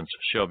inheritance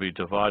shall be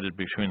divided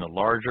between the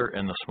larger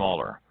and the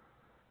smaller.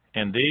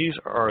 And these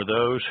are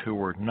those who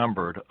were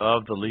numbered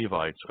of the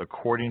Levites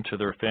according to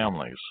their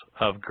families.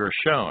 Of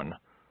Gershon,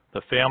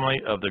 the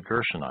family of the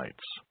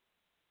Gershonites.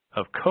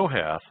 Of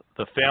Kohath,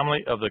 the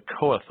family of the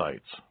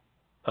Kohathites.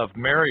 Of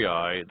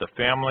Merari, the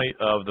family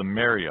of the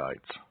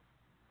Merarites.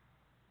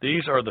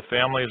 These are the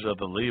families of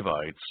the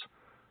Levites,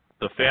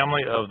 the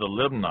family of the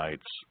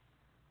Libnites,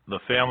 the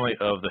family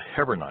of the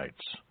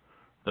Hebronites,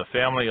 the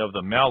family of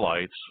the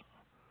Malites,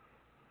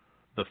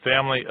 the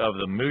family of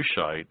the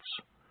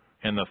Mushites,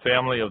 and the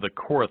family of the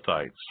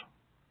Korathites.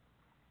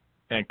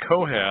 And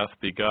Kohath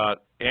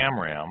begot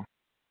Amram.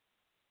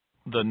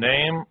 The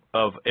name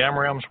of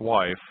Amram's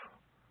wife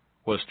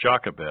was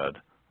Jochebed,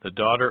 the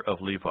daughter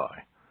of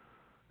Levi,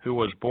 who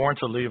was born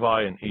to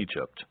Levi in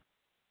Egypt.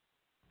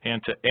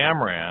 And to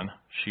Amram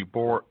she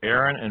bore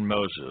Aaron and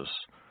Moses,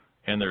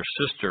 and their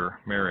sister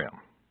Miriam.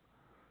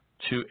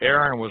 To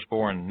Aaron was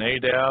born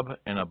Nadab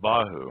and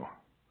Abihu,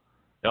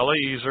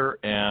 Eleazar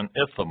and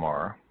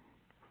Ithamar.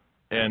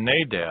 And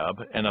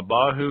Nadab and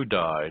Abihu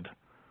died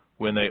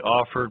when they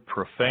offered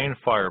profane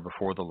fire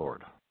before the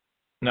Lord.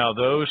 Now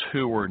those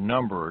who were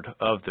numbered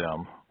of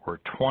them were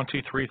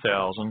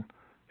 23,000,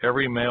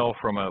 every male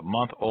from a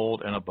month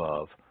old and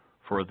above,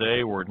 for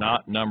they were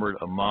not numbered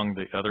among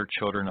the other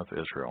children of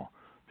Israel,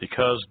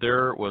 because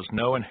there was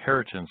no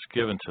inheritance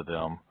given to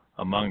them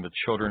among the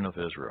children of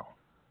Israel.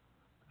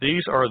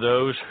 These are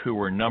those who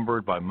were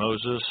numbered by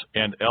Moses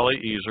and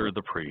Eleazar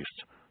the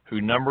priest,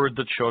 who numbered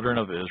the children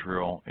of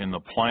Israel in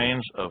the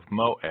plains of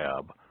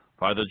Moab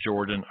by the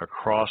Jordan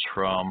across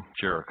from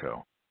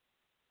Jericho.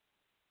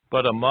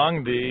 But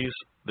among these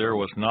there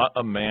was not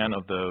a man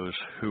of those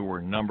who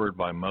were numbered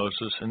by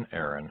Moses and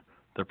Aaron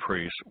the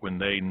priest when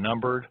they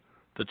numbered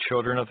the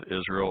children of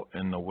Israel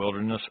in the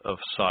wilderness of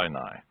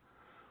Sinai.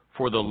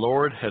 For the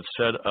Lord had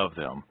said of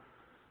them,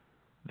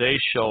 They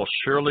shall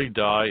surely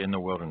die in the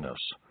wilderness.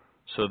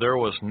 So there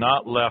was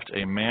not left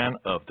a man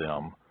of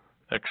them,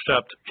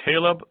 except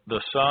Caleb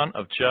the son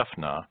of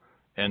Jephunneh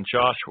and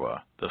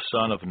Joshua the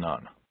son of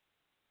Nun.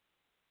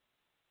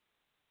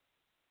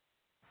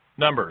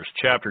 Numbers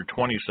chapter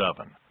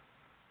 27.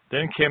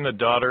 Then came the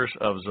daughters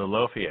of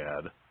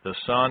Zelophehad, the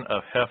son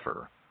of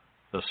Hepher,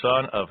 the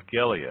son of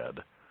Gilead,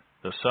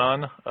 the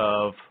son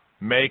of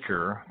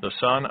Machir, the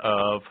son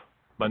of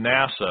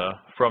Manasseh,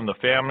 from the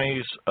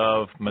families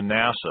of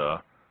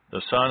Manasseh,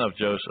 the son of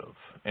Joseph.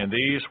 And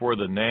these were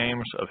the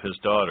names of his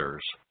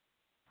daughters: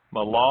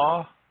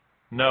 Mahlah,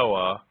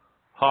 Noah,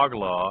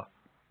 Hoglah,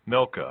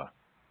 Milcah,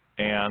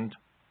 and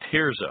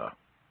Tirzah.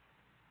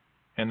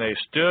 And they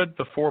stood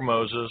before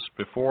Moses,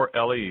 before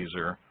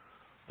Eleazar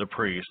the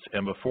priest,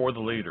 and before the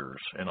leaders,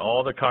 and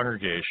all the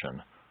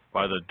congregation,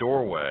 by the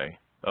doorway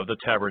of the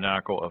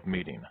tabernacle of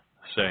meeting,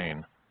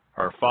 saying,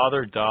 Our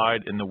father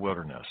died in the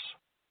wilderness.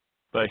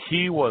 But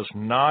he was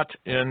not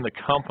in the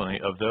company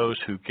of those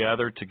who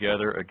gathered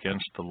together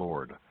against the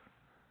Lord,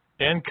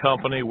 in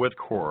company with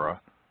Korah,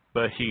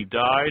 but he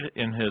died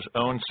in his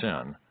own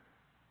sin,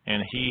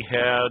 and he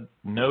had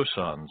no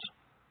sons.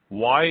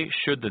 Why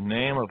should the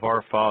name of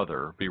our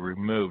father be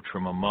removed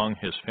from among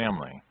his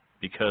family,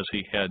 because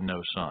he had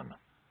no son?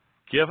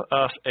 Give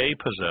us a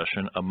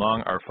possession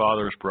among our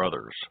father's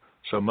brothers.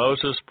 So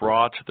Moses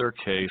brought their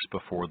case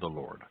before the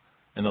Lord.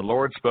 And the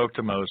Lord spoke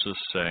to Moses,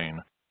 saying,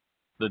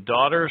 The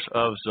daughters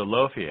of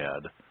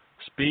Zelophehad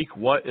speak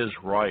what is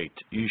right.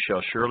 You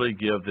shall surely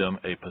give them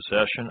a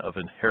possession of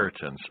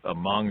inheritance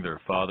among their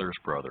father's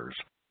brothers,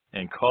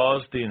 and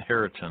cause the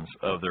inheritance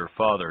of their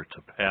father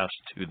to pass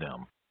to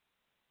them.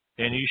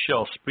 And ye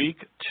shall speak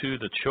to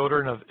the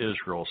children of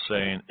Israel,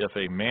 saying, If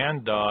a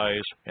man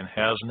dies and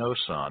has no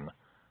son,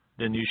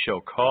 then ye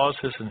shall cause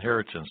his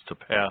inheritance to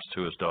pass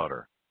to his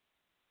daughter.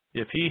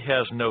 If he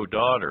has no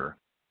daughter,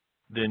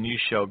 then ye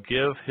shall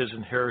give his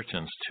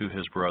inheritance to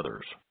his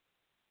brothers.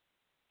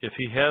 If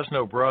he has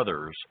no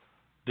brothers,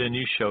 then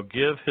ye shall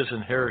give his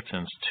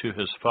inheritance to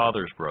his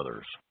father's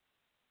brothers.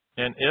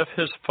 And if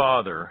his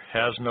father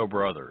has no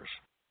brothers,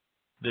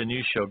 then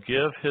ye shall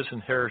give his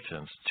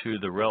inheritance to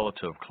the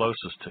relative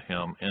closest to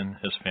him in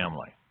his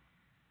family,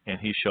 and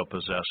he shall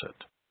possess it.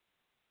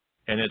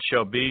 And it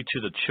shall be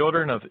to the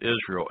children of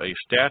Israel a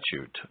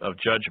statute of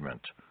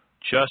judgment,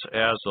 just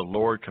as the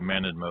Lord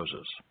commanded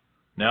Moses.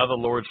 Now the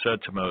Lord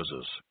said to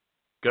Moses,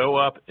 Go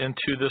up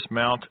into this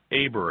Mount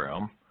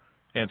Abiram,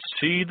 and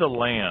see the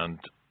land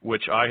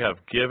which I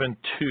have given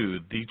to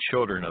the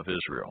children of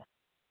Israel.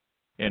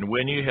 And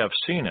when you have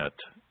seen it,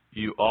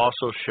 you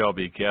also shall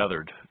be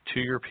gathered to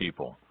your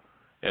people,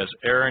 as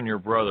Aaron your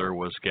brother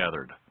was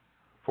gathered.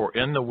 For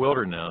in the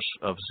wilderness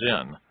of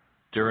Zin,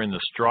 during the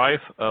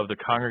strife of the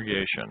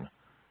congregation,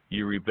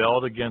 you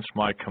rebelled against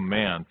my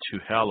command to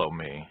hallow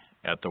me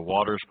at the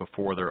waters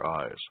before their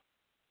eyes.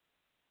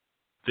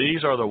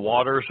 These are the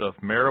waters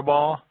of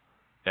Meribah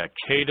at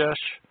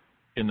Kadesh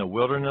in the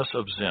wilderness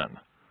of Zin.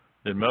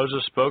 Then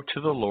Moses spoke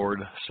to the Lord,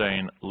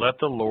 saying, Let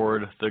the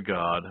Lord, the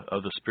God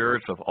of the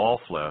spirits of all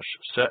flesh,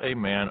 set a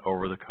man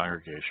over the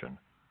congregation,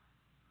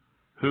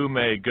 who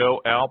may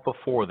go out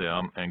before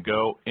them and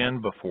go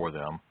in before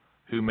them,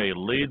 who may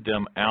lead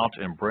them out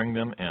and bring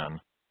them in,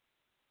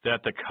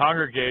 that the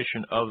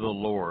congregation of the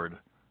Lord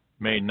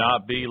may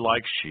not be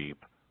like sheep,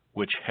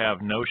 which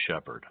have no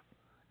shepherd.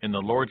 And the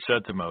Lord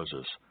said to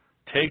Moses,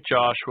 Take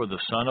Joshua the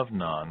son of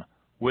Nun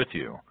with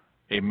you,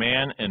 a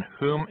man in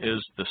whom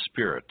is the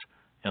Spirit,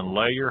 and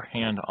lay your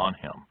hand on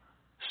him.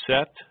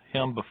 Set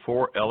him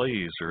before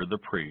Eleazar the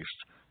priest,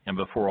 and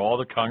before all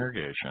the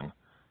congregation,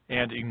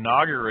 and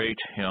inaugurate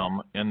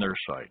him in their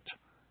sight.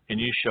 And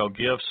ye shall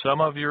give some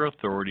of your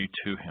authority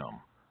to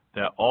him,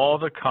 that all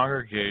the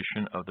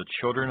congregation of the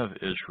children of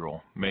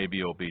Israel may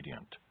be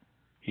obedient.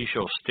 He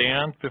shall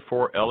stand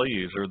before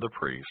Eleazar the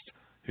priest,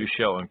 who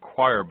shall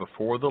inquire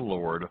before the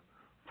Lord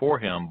for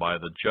him by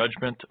the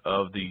judgment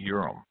of the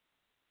Urim.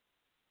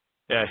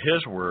 At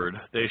his word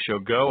they shall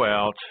go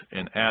out,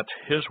 and at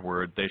his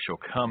word they shall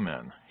come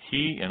in,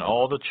 he and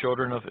all the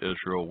children of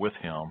Israel with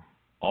him,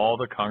 all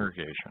the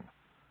congregation.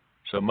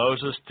 So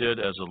Moses did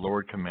as the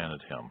Lord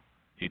commanded him.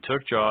 He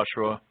took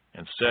Joshua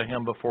and set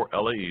him before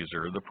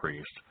Eleazar the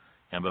priest,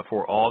 and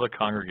before all the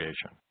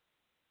congregation.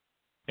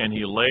 And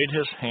he laid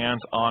his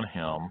hands on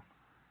him,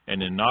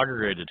 and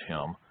inaugurated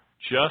him,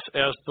 just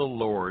as the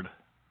Lord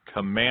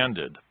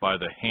commanded by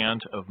the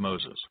hand of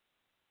Moses.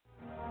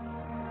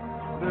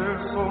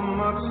 There's so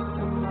much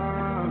to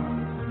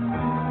learn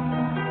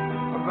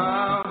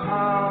about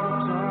how to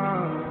turn.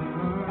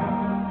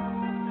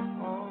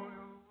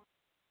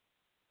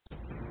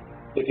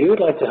 If you would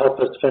like to help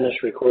us finish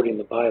recording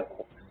the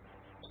Bible,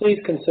 please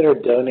consider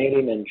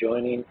donating and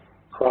joining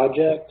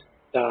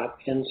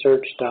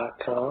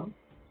project.nsearch.com.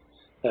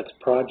 That's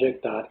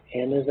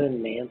project.n as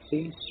in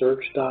Nancy,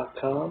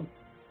 search.com,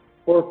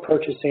 or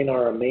purchasing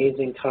our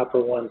amazing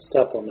Copper One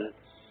supplement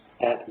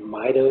at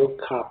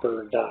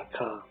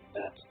mitocopper.com.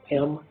 That's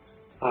M-I-T-O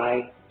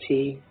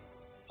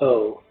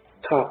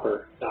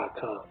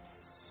copper.com.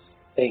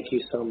 Thank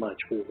you so much.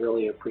 We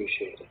really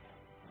appreciate it.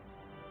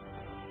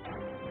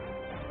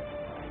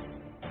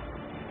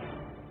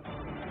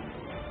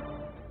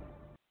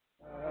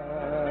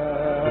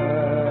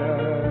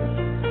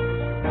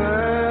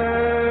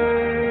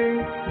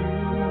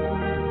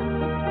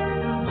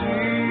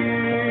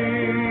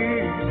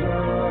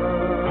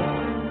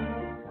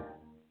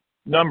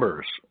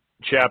 Numbers,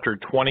 chapter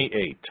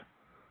 28.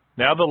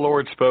 Now the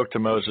Lord spoke to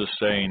Moses,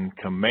 saying,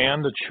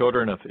 Command the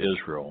children of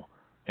Israel,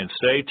 and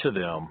say to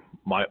them,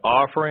 My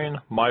offering,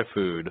 my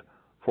food,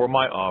 for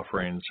my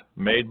offerings,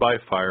 made by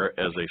fire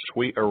as a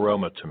sweet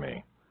aroma to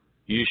me,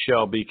 ye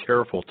shall be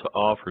careful to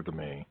offer to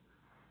me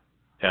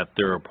at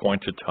their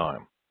appointed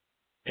time.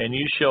 And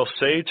ye shall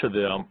say to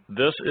them,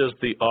 This is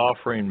the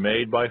offering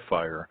made by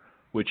fire,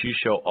 which ye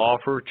shall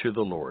offer to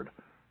the Lord,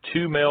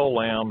 2 male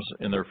lambs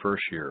in their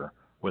first year,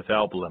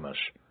 without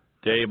blemish,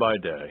 day by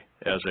day,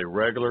 as a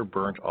regular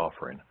burnt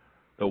offering.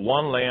 The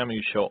one lamb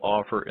you shall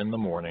offer in the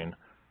morning,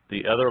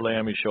 The other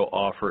lamb you shall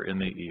offer in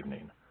the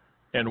evening.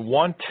 And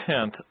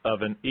 1/10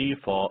 of an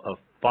ephah of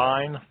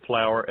fine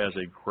flour as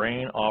a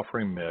grain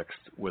offering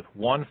mixed with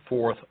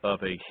 1/4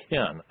 of a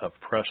hin of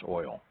pressed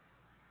oil.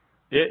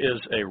 It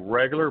is a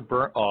regular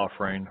burnt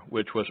offering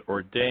which was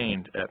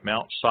ordained at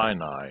Mount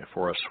Sinai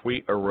for a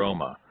sweet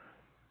aroma,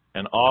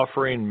 an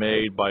offering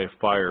made by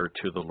fire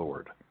to the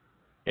Lord.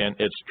 And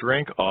its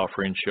drink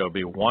offering shall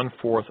be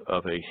 1/4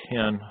 of a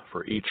hin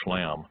for each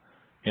lamb.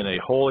 In a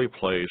holy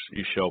place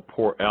you shall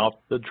pour out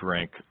the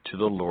drink to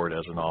the Lord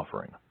as an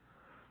offering.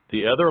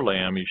 The other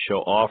lamb you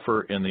shall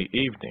offer in the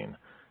evening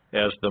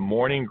as the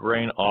morning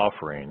grain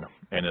offering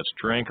and its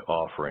drink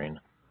offering.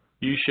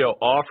 You shall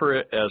offer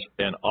it as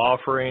an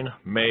offering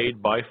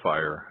made by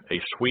fire,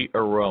 a sweet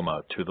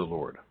aroma to the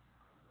Lord.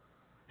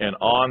 And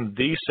on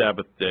the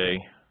Sabbath day,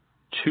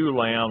 2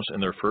 lambs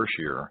in their first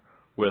year,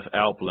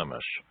 without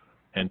blemish,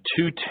 and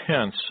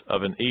 2/10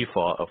 of an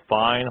ephah of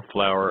fine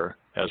flour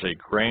as a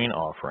grain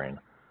offering,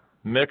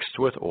 mixed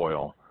with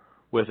oil,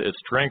 with its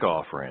drink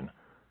offering.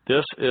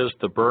 This is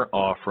the burnt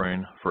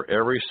offering for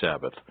every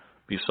Sabbath,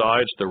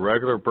 besides the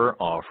regular burnt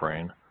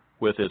offering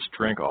with its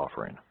drink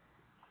offering.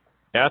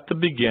 At the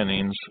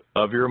beginnings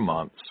of your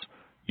months,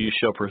 you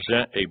shall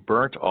present a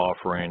burnt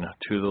offering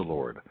to the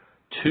Lord,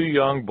 2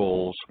 young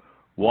bulls,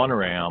 1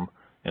 ram,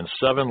 and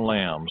 7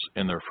 lambs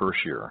in their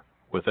first year,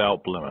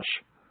 without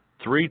blemish.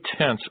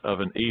 3/10 of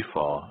an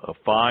ephah of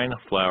fine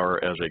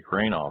flour as a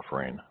grain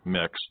offering,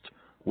 mixed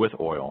with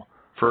oil.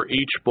 For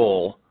each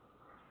bull,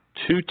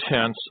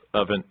 2/10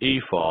 of an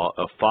ephah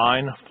of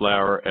fine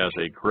flour as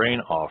a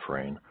grain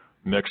offering,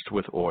 mixed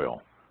with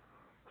oil.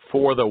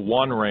 For the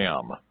 1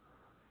 ram,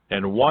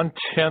 and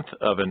 1/10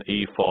 of an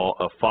ephah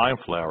of fine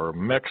flour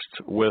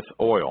mixed with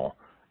oil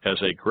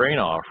as a grain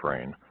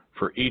offering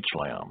for each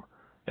lamb,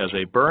 as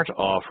a burnt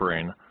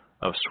offering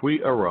of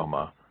sweet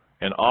aroma,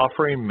 an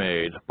offering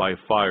made by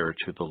fire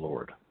to the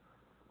Lord.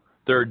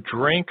 Their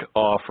drink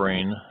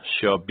offering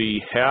shall be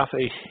 1/2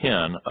 a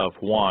hin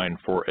of wine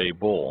for a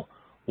bull,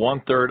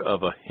 1/3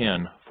 of a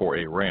hin for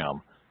a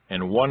ram,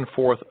 and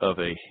 1/4 of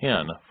a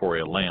hin for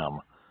a lamb.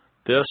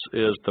 This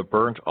is the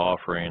burnt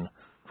offering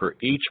for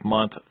each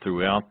month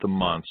throughout the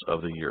months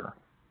of the year.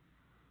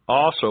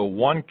 Also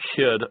 1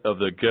 kid of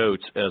the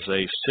goats as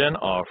a sin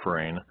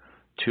offering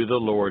to the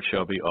Lord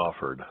shall be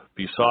offered,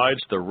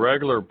 besides the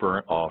regular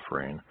burnt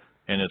offering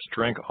and its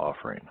drink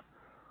offering.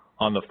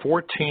 On the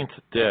 14th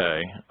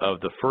day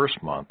of the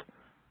first month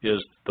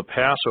is the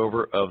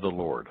Passover of the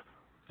Lord,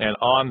 and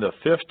on the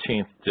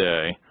 15th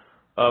day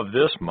of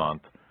this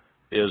month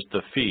is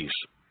the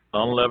feast.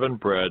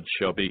 Unleavened bread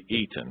shall be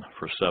eaten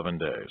for 7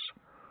 days.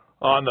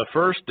 On the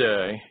first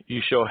day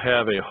you shall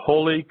have a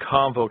holy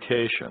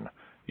convocation.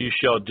 You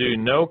shall do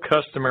no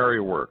customary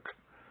work,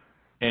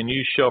 and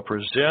you shall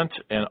present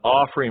an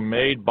offering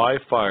made by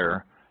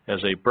fire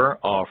as a burnt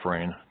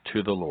offering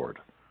to the Lord.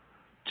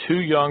 2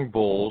 young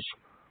bulls,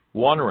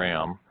 1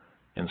 ram,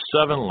 and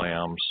 7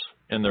 lambs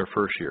in their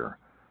first year.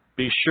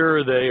 Be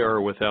sure they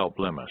are without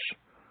blemish.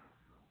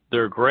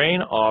 Their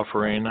grain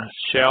offering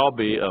shall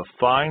be of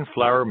fine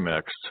flour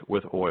mixed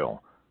with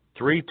oil.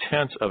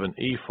 3/10 of an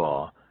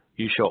ephah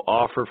you shall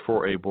offer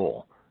for a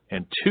bull,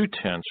 and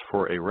 2/10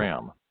 for a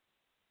ram.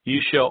 You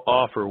shall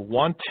offer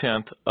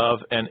 1/10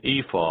 of an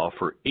ephah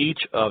for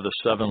each of the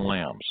 7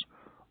 lambs.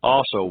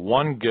 Also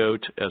 1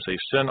 goat as a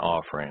sin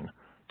offering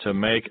to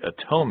make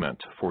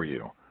atonement for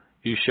you.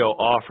 You shall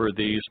offer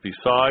these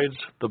besides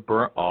the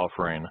burnt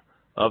offering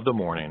of the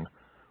morning,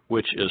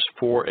 which is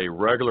for a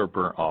regular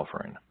burnt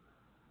offering.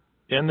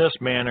 In this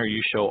manner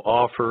you shall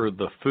offer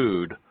the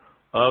food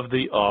of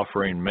the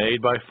offering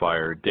made by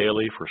fire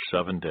daily for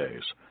 7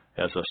 days,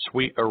 as a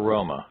sweet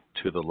aroma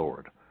to the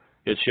Lord.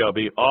 It shall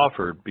be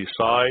offered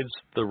besides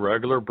the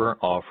regular burnt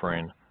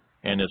offering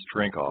and its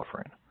drink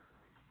offering.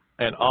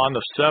 And on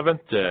the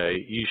 7th day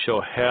you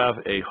shall have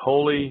a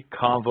holy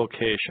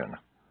convocation.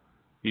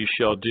 You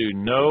shall do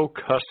no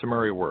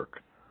customary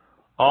work.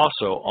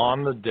 Also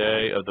on the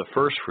day of the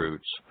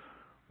firstfruits,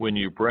 when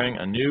you bring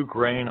a new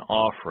grain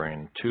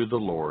offering to the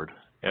Lord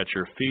at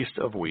your Feast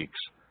of Weeks,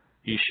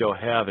 you shall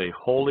have a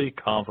holy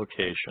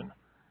convocation.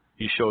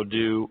 You shall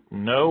do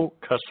no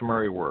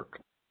customary work.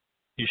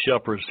 You shall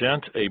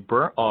present a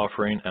burnt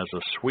offering as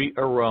a sweet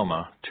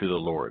aroma to the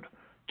Lord,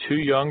 2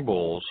 young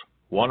bulls,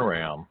 1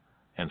 ram,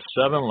 and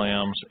 7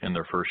 lambs in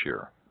their first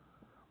year,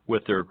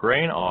 with their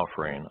grain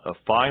offering of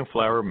fine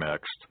flour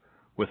mixed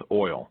with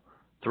oil,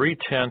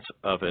 3/10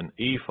 of an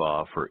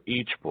ephah for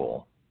each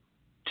bull,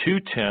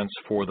 2/10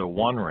 for the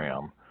 1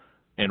 ram,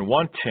 and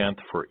 1/10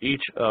 for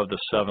each of the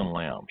 7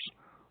 lambs.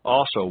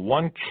 Also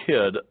 1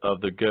 kid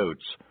of the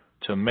goats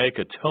to make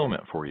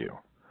atonement for you.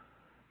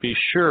 Be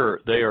sure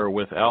they are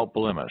without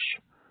blemish.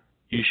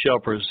 You shall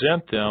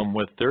present them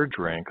with their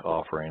drink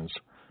offerings,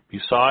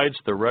 besides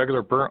the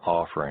regular burnt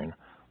offering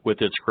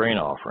with its grain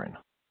offering.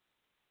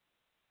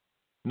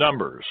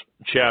 Numbers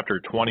chapter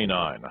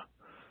 29.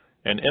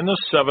 And in the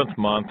 7th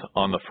month,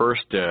 on the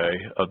first day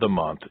of the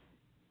month,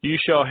 you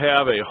shall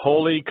have a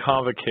holy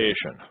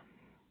convocation.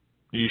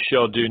 You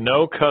shall do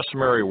no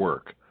customary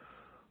work.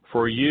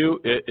 For you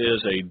it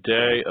is a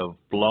day of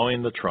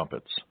blowing the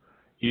trumpets.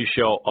 You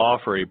shall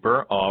offer a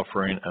burnt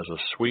offering as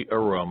a sweet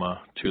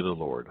aroma to the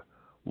Lord,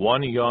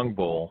 1 young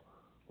bull,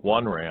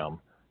 1 ram,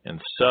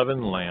 and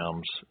 7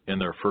 lambs in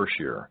their first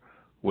year,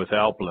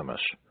 without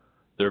blemish.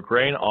 Their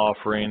grain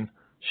offering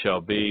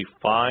shall be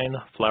fine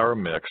flour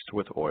mixed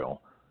with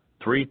oil,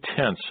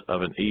 3/10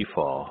 of an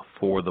ephah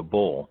for the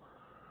bull,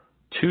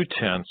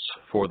 2/10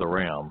 for the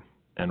ram,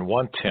 and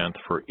 1/10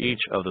 for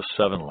each of the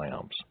 7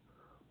 lambs.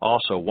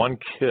 Also 1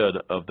 kid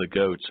of the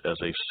goats as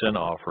a sin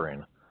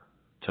offering,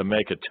 to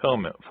make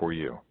atonement for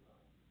you.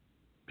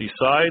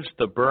 Besides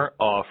the burnt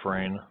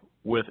offering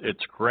with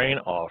its grain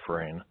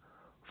offering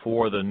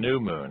for the new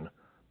moon,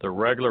 the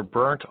regular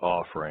burnt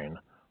offering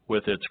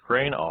with its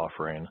grain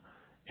offering,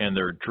 and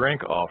their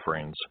drink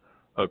offerings,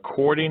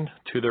 according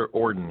to their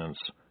ordinance,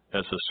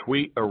 as a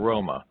sweet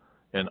aroma,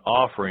 an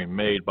offering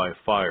made by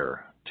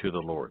fire to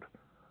the Lord.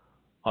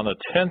 On the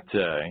 10th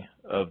day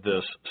of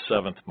this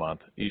 7th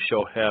month, ye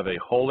shall have a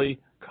holy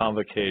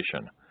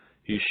convocation.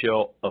 Ye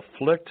shall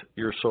afflict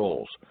your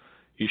souls.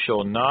 Ye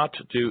shall not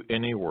do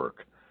any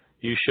work.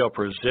 Ye shall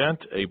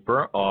present a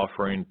burnt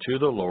offering to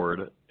the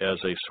Lord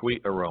as a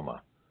sweet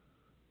aroma.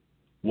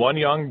 1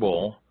 young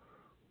bull,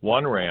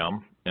 1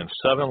 ram, and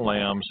 7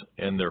 lambs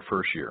in their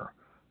first year.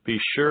 Be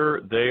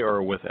sure they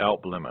are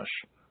without blemish.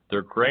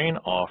 Their grain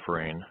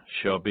offering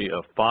shall be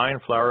of fine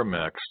flour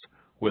mixed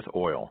with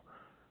oil,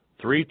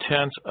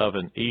 3/10 of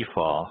an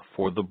ephah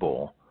for the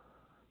bull,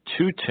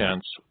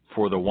 2/10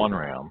 for the 1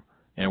 ram,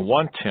 and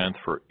 1/10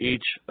 for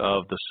each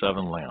of the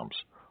 7 lambs.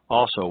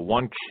 Also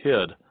 1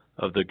 kid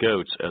of the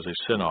goats as a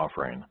sin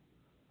offering.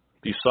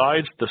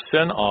 Besides the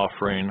sin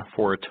offering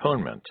for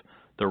atonement,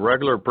 the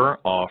regular burnt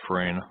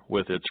offering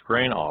with its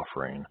grain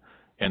offering,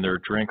 and their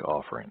drink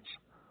offerings.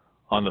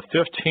 On the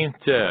 15th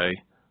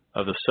day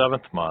of the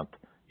 7th month,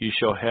 ye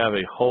shall have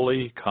a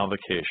holy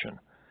convocation.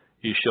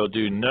 Ye shall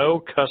do no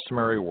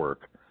customary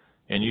work,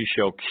 and ye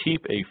shall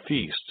keep a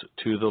feast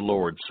to the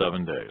Lord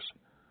 7 days.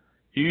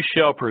 Ye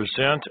shall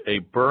present a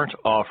burnt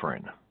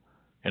offering,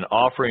 an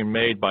offering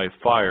made by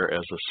fire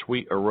as a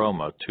sweet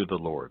aroma to the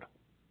Lord.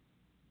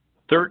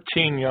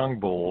 13 young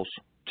bulls,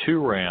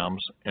 2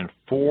 rams, and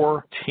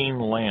 14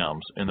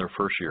 lambs in their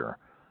first year.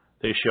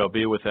 They shall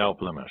be without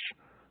blemish.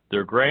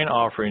 Their grain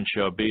offering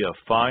shall be of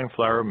fine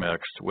flour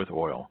mixed with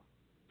oil,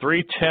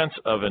 3/10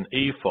 of an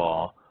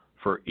ephah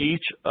for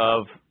each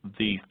of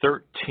the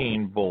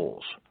 13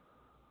 bulls,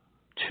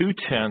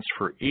 2/10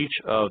 for each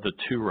of the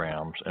 2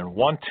 rams, and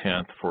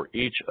 1/10 for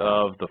each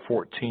of the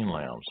 14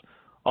 lambs.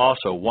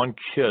 Also 1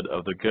 kid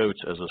of the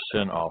goats as a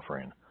sin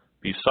offering,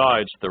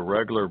 besides the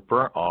regular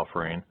burnt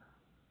offering,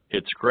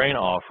 its grain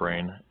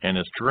offering, and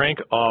its drink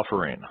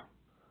offering.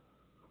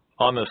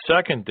 On the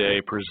 2nd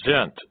day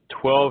present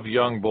 12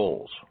 young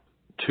bulls,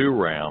 2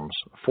 rams,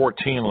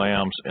 14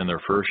 lambs in their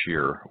first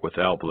year,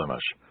 without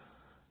blemish,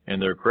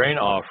 and their grain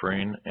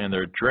offering and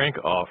their drink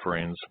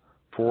offerings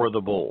for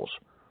the bulls,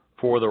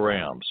 for the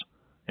rams,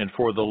 and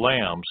for the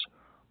lambs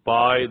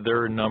by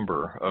their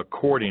number,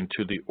 according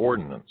to the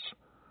ordinance.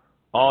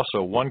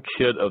 Also 1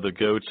 kid of the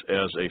goats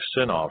as a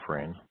sin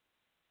offering,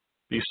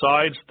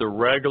 besides the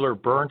regular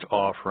burnt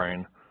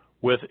offering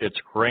with its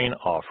grain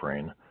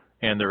offering,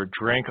 and their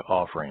drink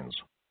offerings.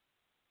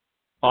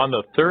 On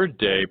the 3rd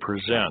day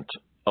present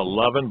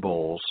 11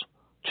 bulls,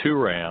 2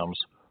 rams,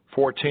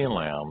 14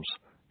 lambs,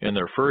 in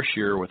their first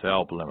year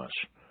without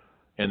blemish,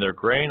 and their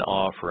grain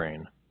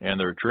offering and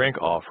their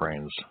drink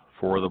offerings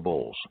for the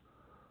bulls,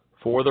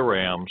 for the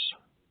rams,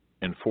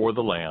 and for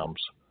the lambs,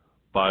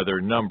 by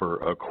their number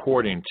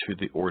according to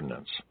the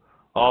ordinance.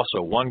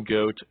 Also 1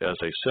 goat as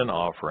a sin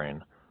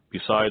offering,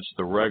 besides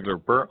the regular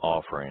burnt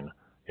offering,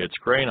 its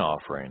grain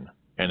offering,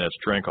 and its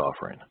drink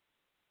offering.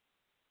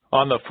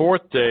 On the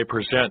 4th day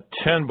present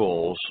 10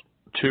 bulls,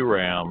 2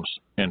 rams,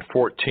 and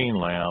 14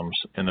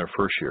 lambs in their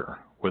first year,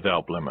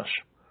 without blemish,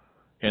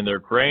 and their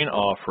grain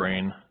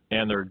offering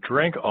and their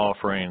drink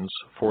offerings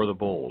for the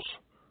bulls,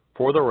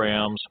 for the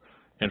rams,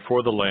 and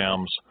for the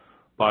lambs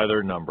by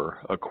their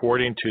number,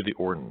 according to the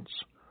ordinance.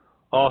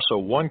 Also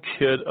 1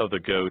 kid of the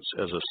goats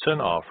as a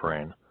sin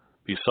offering,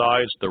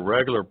 besides the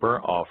regular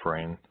burnt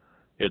offering,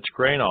 its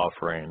grain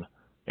offering,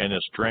 and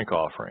its drink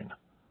offering.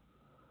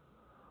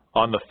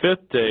 On the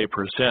 5th day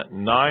present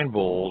 9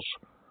 bulls,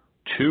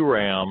 2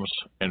 rams,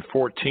 and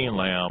 14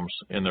 lambs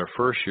in their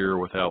first year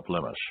without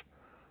blemish,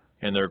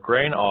 and their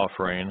grain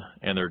offering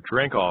and their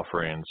drink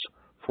offerings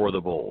for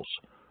the bulls,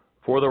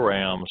 for the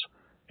rams,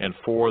 and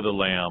for the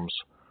lambs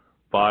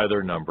by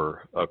their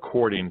number,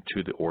 according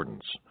to the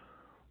ordinance.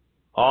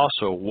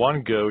 Also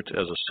 1 goat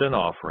as a sin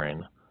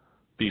offering,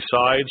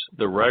 besides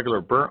the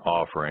regular burnt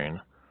offering,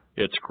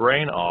 its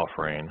grain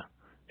offering,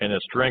 and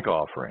its drink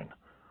offering.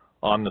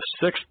 On the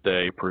 6th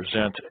day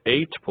present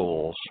 8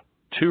 bulls,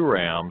 2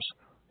 rams,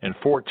 and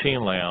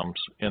 14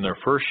 lambs in their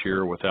first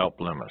year without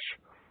blemish,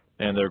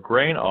 and their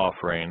grain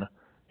offering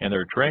and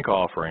their drink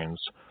offerings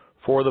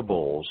for the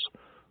bulls,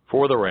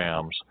 for the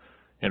rams,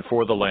 and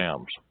for the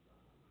lambs,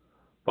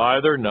 by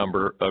their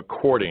number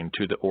according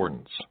to the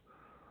ordinance.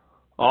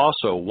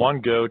 Also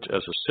 1 goat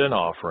as a sin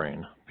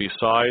offering,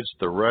 besides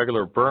the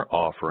regular burnt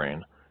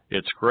offering,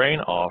 its grain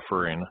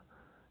offering,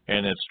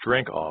 and its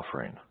drink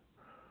offering.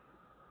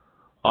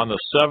 On the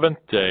 7th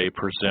day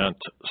present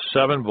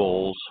 7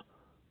 bulls,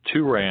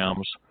 2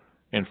 rams,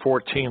 and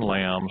 14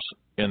 lambs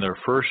in their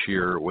first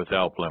year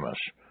without blemish,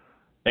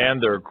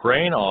 and their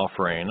grain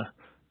offering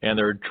and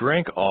their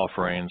drink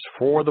offerings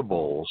for the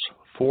bulls,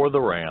 for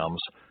the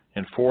rams,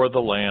 and for the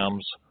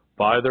lambs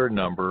by their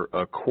number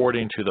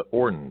according to the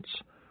ordinance.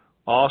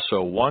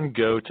 Also 1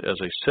 goat as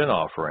a sin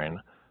offering,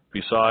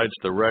 besides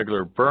the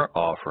regular burnt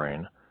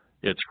offering,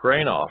 its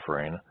grain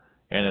offering,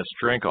 and its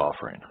drink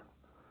offering.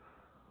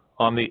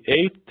 On the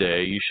 8th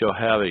day you shall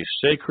have a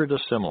sacred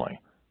assembly.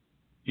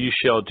 You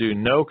shall do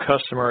no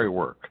customary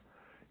work.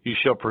 You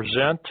shall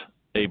present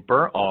a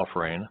burnt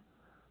offering,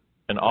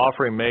 an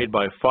offering made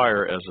by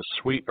fire as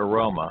a sweet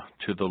aroma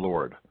to the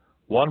Lord.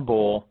 1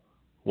 bull,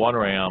 1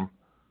 ram,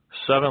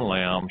 7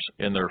 lambs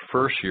in their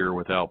first year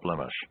without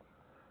blemish.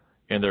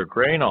 And their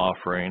grain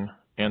offering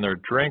and their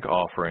drink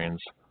offerings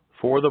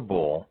for the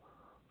bull,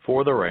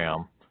 for the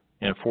ram,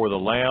 and for the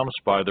lambs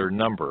by their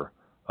number,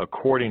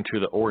 according to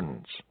the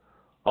ordinance.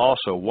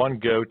 Also 1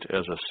 goat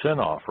as a sin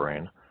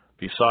offering,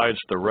 besides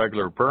the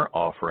regular burnt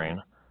offering,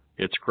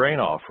 its grain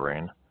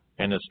offering,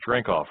 and its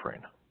drink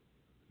offering.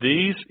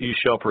 These you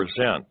shall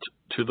present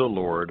to the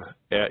Lord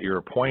at your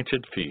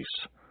appointed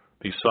feasts,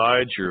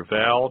 besides your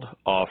vowed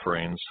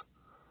offerings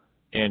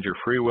and your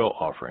freewill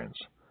offerings,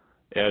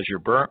 as your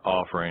burnt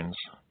offerings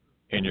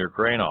and your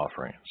grain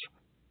offerings,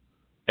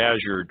 as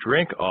your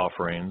drink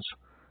offerings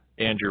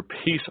and your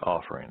peace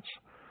offerings.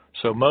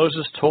 So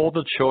Moses told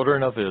the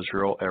children of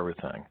Israel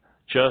everything,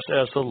 just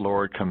as the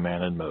Lord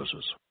commanded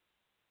Moses.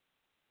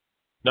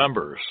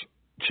 Numbers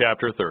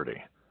chapter 30.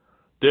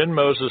 Then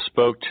Moses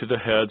spoke to the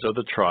heads of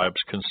the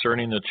tribes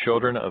concerning the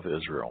children of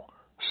Israel,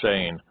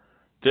 saying,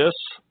 This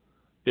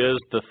is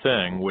the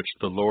thing which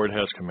the Lord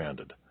has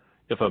commanded.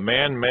 If a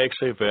man makes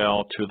a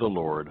vow to the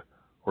Lord,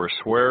 or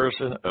swears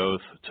an oath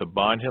to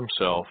bind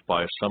himself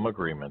by some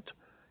agreement,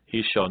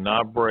 he shall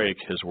not break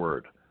his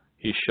word.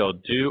 He shall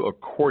do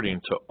according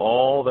to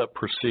all that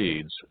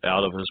proceeds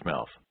out of his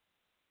mouth.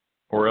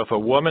 Or if a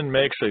woman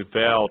makes a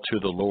vow to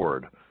the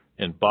Lord,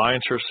 and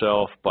binds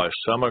herself by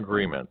some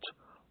agreement,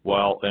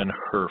 while in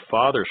her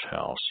father's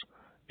house,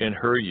 in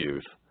her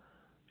youth,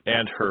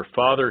 and her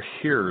father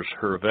hears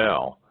her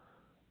vow,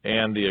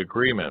 and the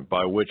agreement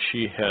by which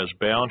she has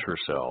bound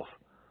herself,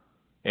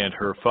 and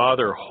her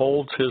father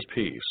holds his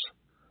peace,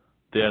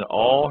 then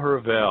all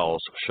her vows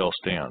shall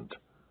stand,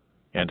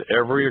 and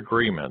every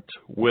agreement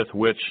with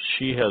which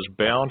she has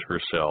bound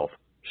herself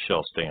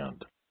shall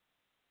stand.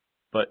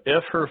 But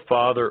if her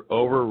father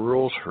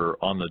overrules her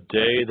on the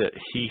day that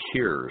he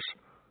hears,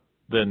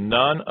 then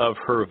none of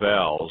her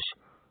vows,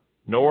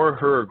 nor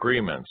her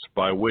agreements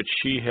by which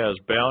she has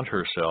bound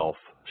herself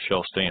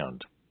shall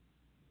stand.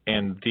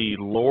 And the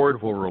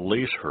Lord will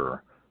release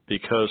her,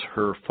 because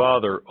her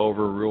father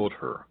overruled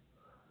her.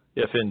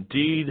 If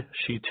indeed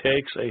she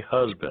takes a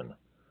husband,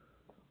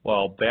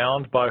 while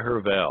bound by her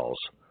vows,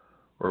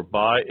 or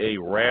by a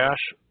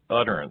rash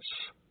utterance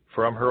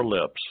from her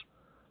lips,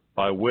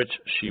 by which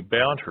she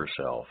bound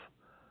herself,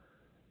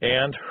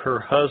 and her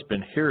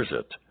husband hears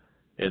it,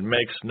 and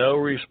makes no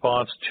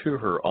response to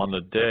her on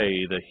the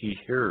day that he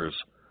hears,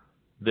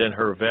 then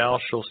her vow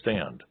shall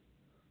stand,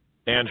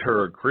 and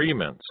her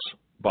agreements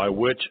by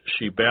which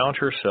she bound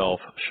herself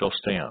shall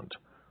stand.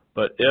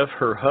 But if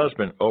her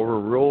husband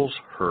overrules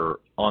her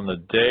on the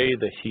day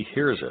that he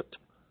hears it,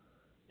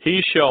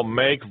 he shall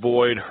make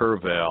void her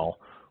vow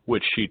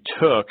which she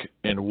took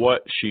in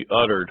what she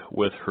uttered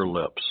with her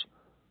lips,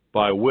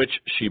 by which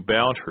she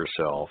bound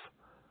herself,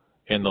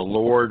 and the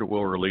Lord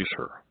will release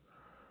her.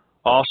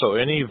 Also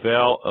any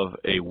vow of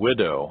a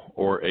widow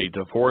or a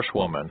divorced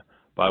woman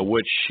by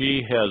which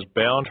she has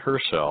bound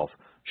herself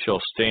shall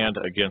stand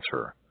against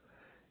her.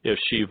 If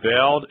she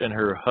vowed in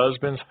her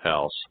husband's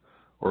house,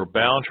 or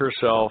bound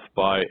herself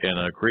by an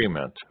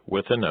agreement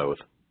with an oath,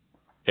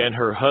 and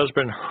her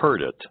husband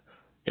heard it,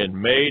 and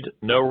made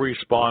no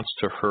response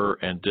to her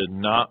and did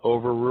not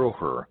overrule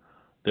her,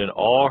 then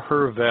all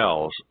her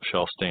vows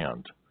shall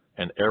stand,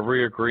 and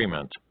every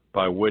agreement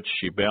by which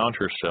she bound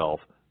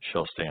herself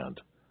shall stand.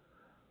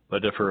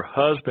 But if her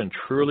husband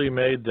truly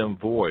made them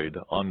void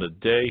on the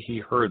day he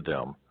heard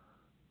them,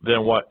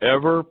 then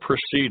whatever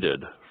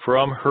proceeded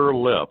from her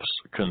lips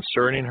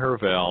concerning her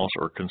vows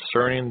or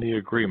concerning the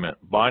agreement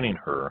binding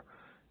her,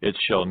 it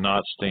shall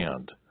not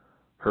stand.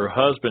 Her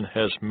husband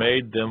has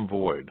made them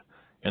void,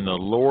 and the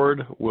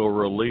Lord will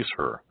release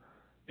her,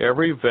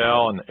 every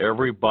vow and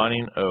every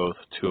binding oath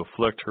to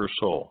afflict her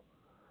soul.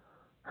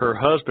 Her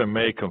husband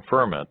may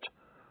confirm it,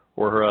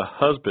 or her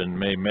husband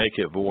may make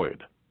it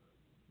void.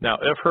 Now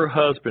if her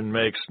husband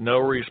makes no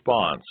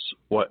response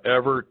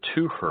whatever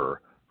to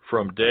her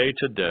from day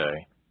to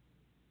day,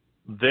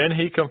 then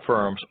he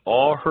confirms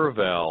all her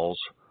vows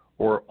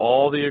or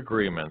all the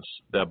agreements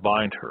that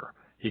bind her.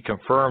 He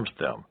confirms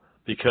them,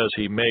 because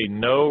he made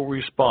no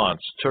response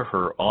to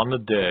her on the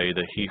day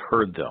that he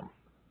heard them.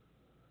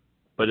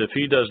 But if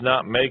he does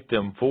not make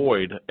them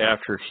void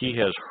after he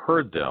has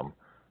heard them,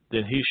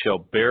 then he shall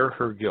bear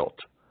her guilt.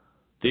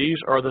 These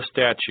are the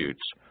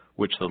statutes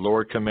which the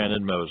Lord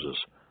commanded Moses,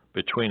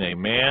 between a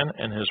man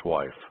and his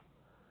wife,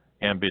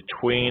 and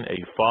between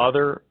a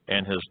father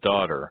and his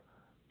daughter,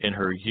 in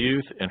her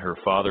youth in her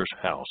father's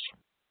house.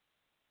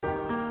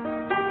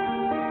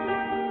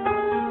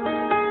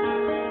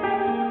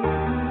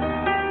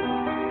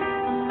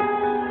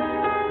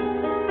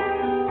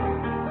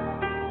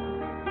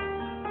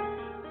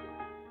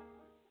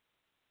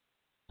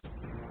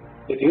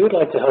 If you would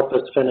like to help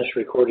us finish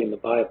recording the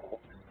Bible,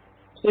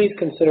 please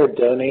consider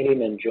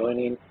donating and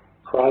joining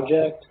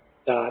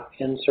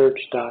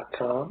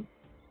project.nsearch.com.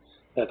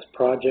 That's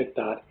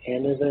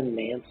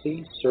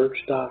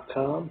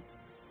project.n-as-in-Nancy-search.com,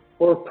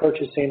 or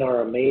purchasing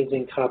our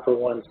amazing Copper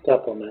One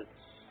supplement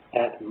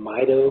at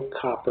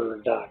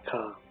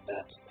mitocopper.com.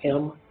 That's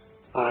M-I-T-O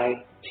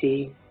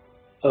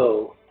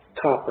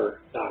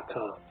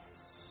copper.com.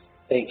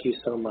 Thank you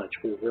so much.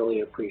 We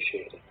really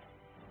appreciate it.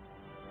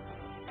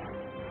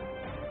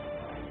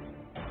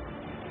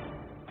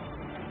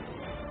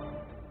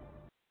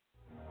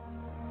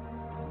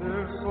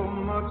 There's so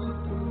much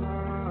to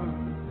learn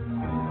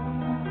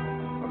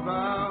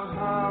about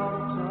how to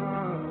turn.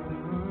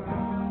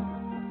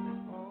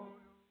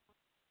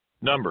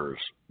 Numbers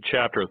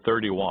chapter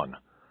 31.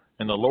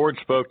 And the Lord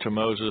spoke to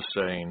Moses,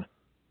 saying,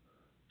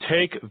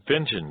 Take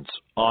vengeance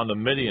on the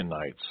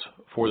Midianites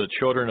for the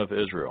children of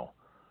Israel.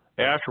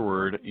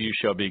 Afterward you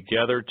shall be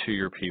gathered to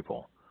your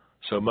people.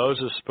 So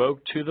Moses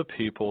spoke to the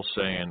people,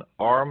 saying,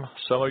 Arm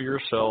some of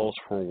yourselves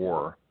for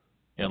war,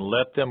 and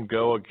let them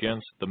go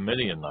against the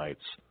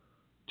Midianites,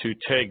 to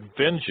take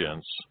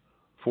vengeance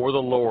for the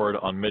Lord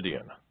on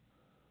Midian.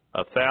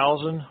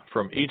 1,000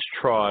 from each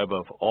tribe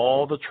of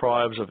all the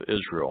tribes of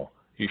Israel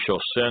you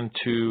shall send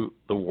to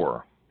the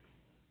war.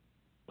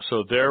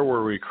 So there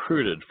were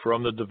recruited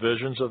from the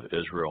divisions of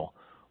Israel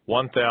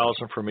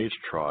 1,000 from each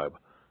tribe,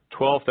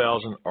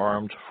 12,000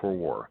 armed for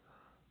war.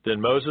 Then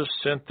Moses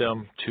sent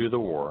them to the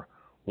war,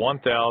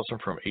 1,000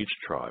 from each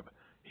tribe.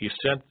 He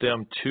sent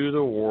them to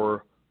the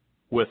war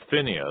with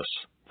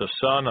Phinehas, the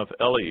son of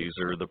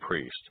Eleazar the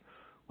priest,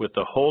 with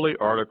the holy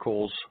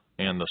articles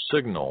and the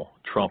signal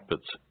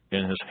trumpets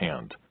in his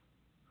hand.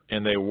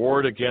 And they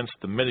warred against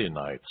the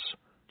Midianites,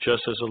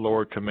 just as the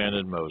Lord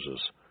commanded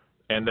Moses.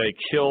 And they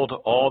killed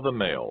all the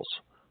males.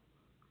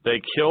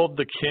 They killed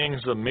the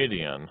kings of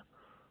Midian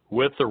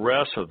with the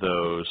rest of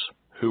those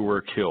who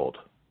were killed: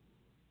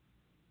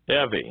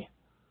 Evi,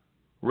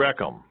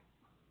 Rechem,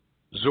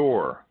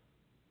 Zor,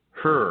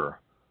 Hur,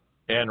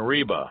 and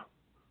Reba,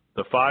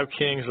 the 5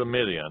 kings of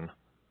Midian.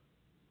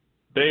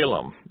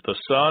 Balaam, the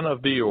son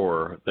of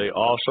Beor, they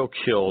also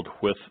killed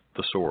with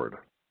the sword.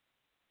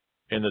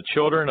 And the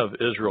children of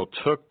Israel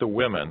took the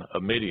women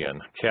of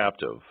Midian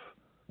captive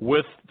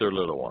with their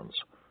little ones,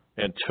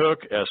 and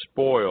took as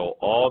spoil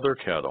all their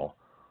cattle,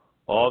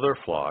 all their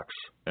flocks,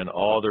 and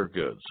all their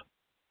goods.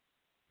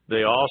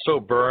 They also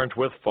burned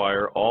with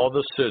fire all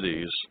the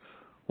cities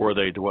where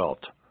they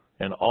dwelt,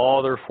 and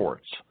all their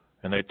forts,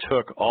 and they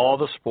took all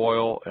the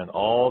spoil and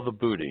all the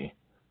booty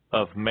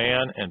of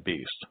man and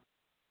beast.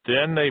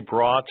 Then they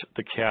brought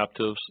the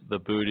captives, the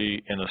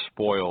booty, and the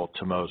spoil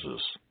to Moses,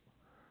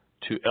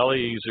 to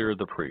Eleazar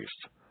the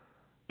priest,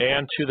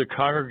 and to the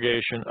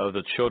congregation of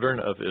the children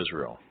of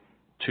Israel,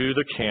 to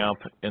the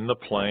camp in the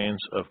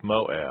plains of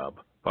Moab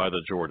by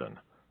the Jordan,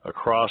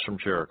 across from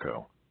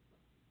Jericho.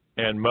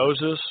 And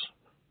Moses,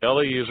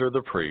 Eleazar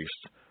the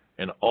priest,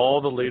 and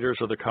all the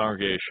leaders of the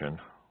congregation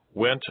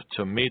went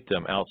to meet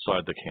them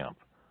outside the camp.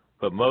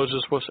 But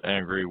Moses was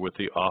angry with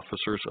the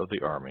officers of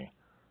the army,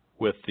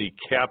 with the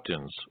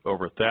captains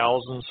over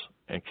thousands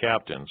and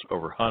captains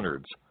over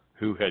hundreds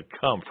who had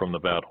come from the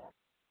battle.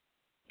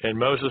 And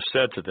Moses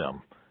said to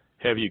them,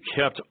 Have you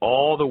kept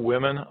all the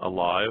women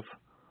alive?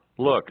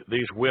 Look,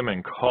 these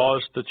women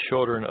caused the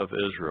children of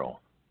Israel,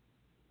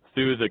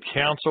 through the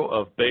counsel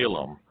of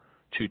Balaam,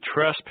 to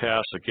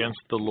trespass against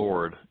the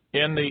Lord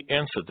in the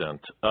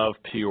incident of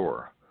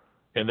Peor.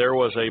 And there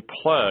was a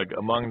plague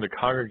among the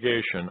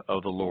congregation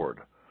of the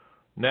Lord.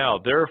 Now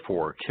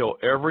therefore kill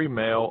every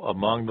male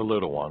among the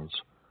little ones,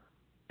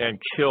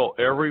 and kill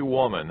every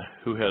woman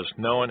who has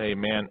known a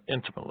man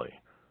intimately.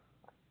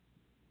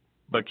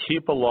 But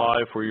keep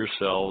alive for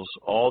yourselves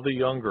all the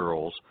young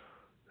girls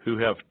who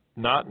have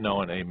not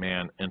known a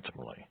man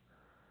intimately.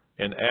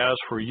 And as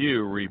for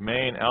you,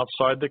 remain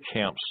outside the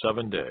camp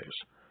 7 days.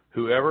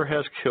 Whoever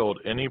has killed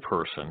any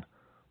person,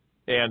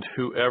 and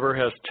whoever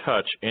has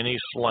touched any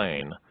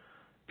slain,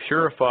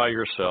 purify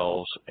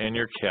yourselves and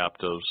your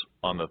captives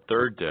on the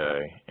 3rd day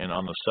and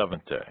on the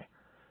 7th day.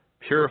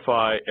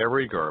 Purify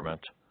every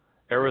garment,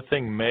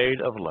 everything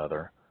made of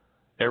leather,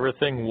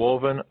 everything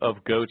woven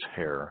of goat's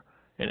hair,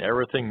 and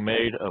everything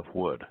made of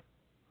wood.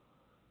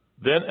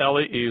 Then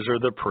Eleazar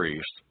the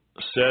priest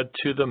said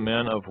to the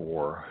men of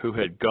war who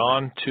had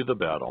gone to the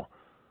battle,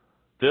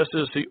 This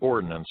is the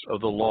ordinance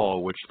of the law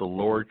which the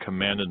Lord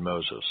commanded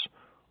Moses.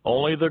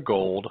 Only the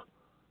gold,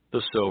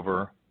 the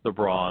silver, the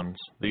bronze,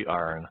 the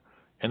iron,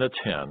 and the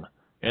tin,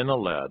 and the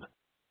lead,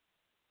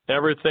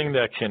 Everything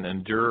that can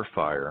endure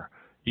fire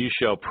you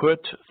shall put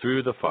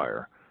through the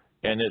fire,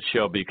 and it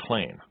shall be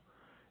clean,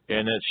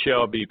 and it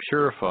shall be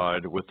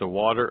purified with the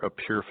water of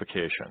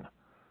purification.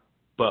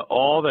 But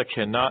all that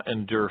cannot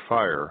endure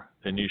fire,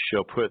 then you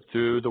shall put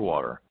through the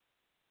water.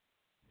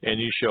 And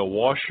you shall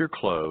wash your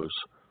clothes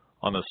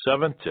on the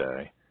seventh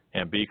day,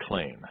 and be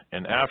clean,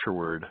 and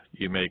afterward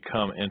you may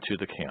come into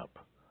the camp.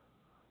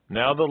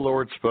 Now the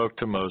Lord spoke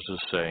to Moses,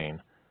 saying,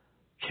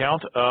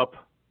 Count up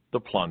the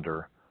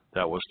plunder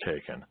that was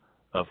taken,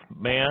 of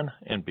man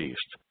and beast.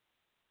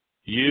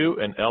 You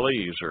and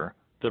Eleazar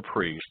the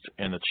priest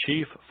and the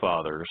chief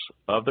fathers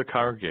of the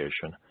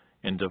congregation,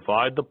 and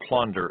divide the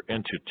plunder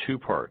into 2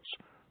 parts,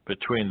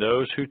 between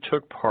those who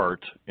took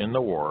part in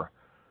the war,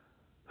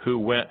 who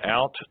went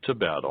out to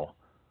battle,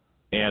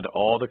 and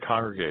all the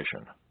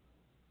congregation.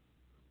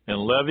 And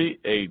levy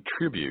a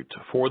tribute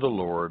for the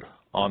Lord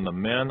on the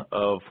men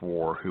of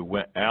war who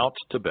went out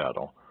to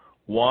battle,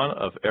 1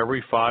 of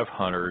every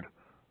 500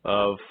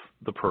 of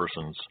the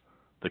persons,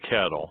 the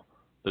cattle,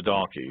 the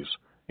donkeys,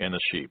 and the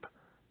sheep.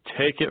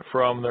 Take it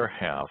from their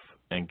half,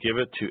 and give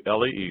it to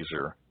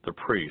Eleazar the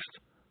priest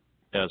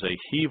as a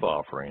heave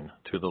offering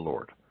to the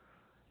Lord.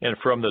 And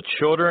from the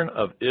children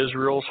of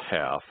Israel's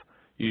half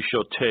you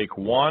shall take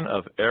 1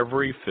 of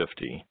every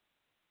 50,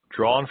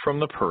 drawn from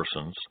the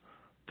persons,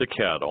 the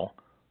cattle,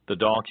 the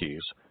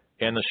donkeys,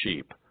 and the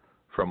sheep,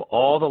 from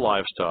all the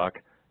livestock,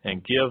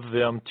 and give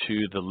them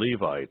to the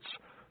Levites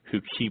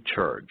who keep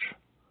charge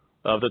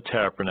of the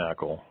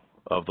tabernacle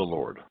of the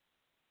Lord.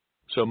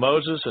 So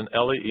Moses and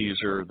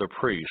Eleazar the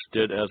priest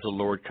did as the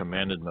Lord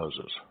commanded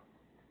Moses.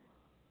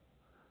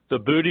 The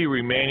booty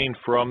remaining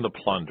from the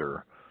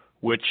plunder,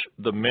 which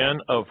the men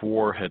of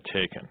war had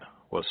taken,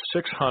 was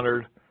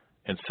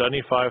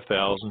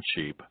 675,000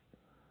 sheep,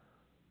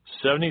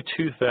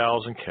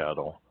 72,000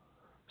 cattle,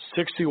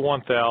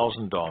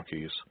 61,000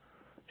 donkeys,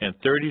 and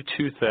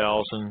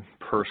 32,000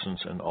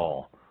 persons in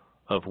all,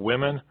 of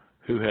women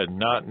who had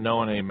not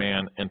known a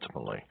man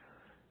intimately.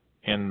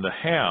 And the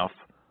half,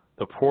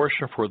 the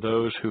portion for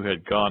those who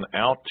had gone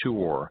out to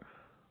war,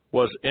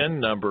 was in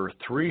number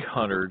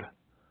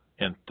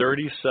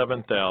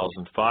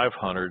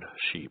 337,500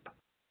 sheep.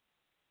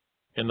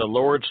 And the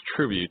Lord's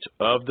tribute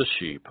of the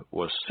sheep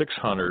was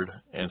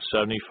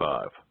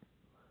 675.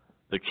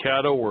 The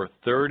cattle were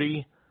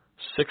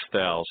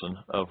 36,000,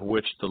 of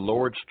which the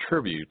Lord's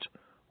tribute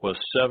was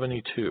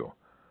 72.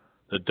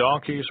 The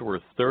donkeys were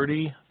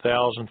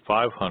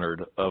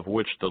 30,500, of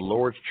which the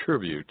Lord's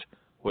tribute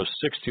was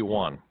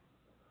 61.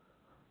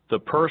 The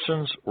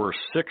persons were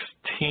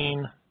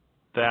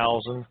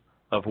 16,000,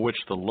 of which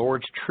the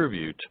Lord's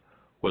tribute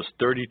was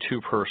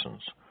 32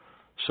 persons.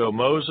 So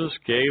Moses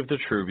gave the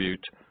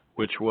tribute,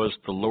 which was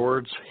the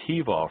Lord's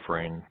heave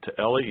offering, to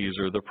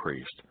Eleazar the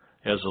priest,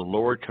 as the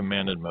Lord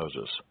commanded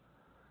Moses.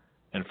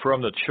 And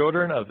from the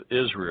children of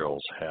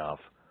Israel's half,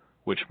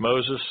 which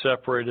Moses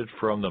separated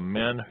from the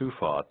men who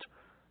fought,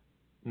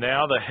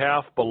 now the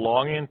half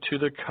belonging to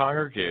the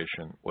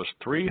congregation was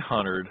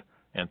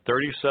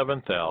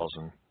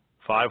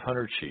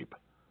 337,500 sheep,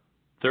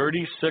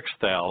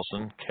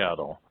 36,000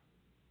 cattle,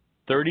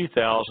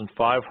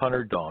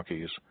 30,500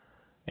 donkeys,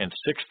 and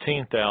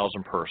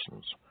 16,000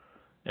 persons.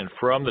 And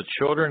from the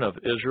children of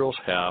Israel's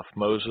half,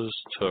 Moses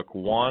took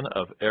 1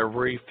 of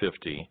every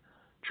 50,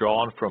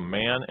 drawn from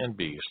man and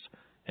beast,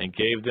 and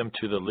gave them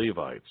to the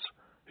Levites,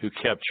 who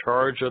kept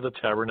charge of the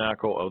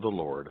tabernacle of the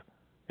Lord,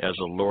 as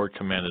the Lord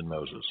commanded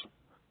Moses.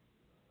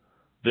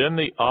 Then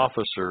the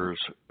officers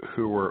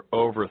who were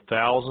over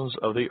thousands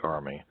of the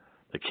army,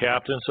 the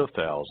captains of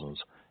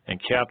thousands, and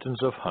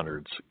captains of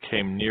hundreds,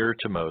 came near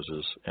to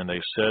Moses, and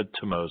they said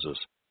to Moses,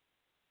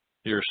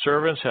 Your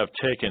servants have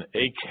taken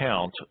a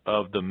count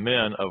of the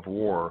men of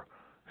war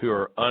who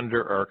are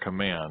under our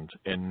command,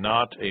 and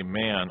not a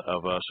man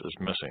of us is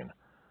missing.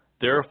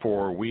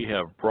 Therefore we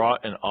have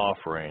brought an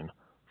offering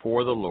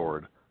for the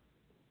Lord,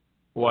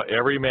 what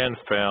every man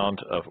found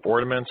of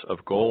ornaments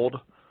of gold,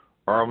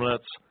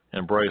 armlets,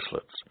 and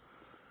bracelets,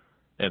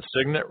 and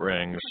signet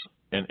rings,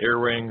 and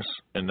earrings,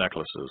 and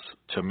necklaces,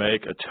 to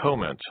make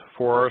atonement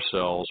for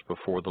ourselves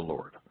before the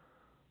Lord.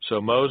 So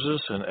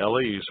Moses and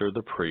Eleazar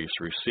the priest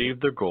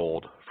received the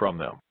gold from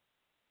them.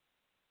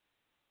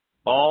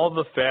 All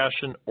the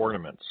fashion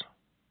ornaments,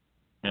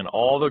 and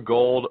all the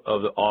gold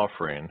of the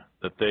offering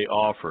that they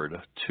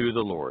offered to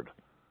the Lord,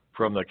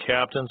 from the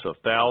captains of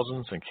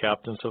thousands and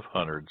captains of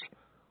hundreds,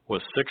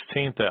 was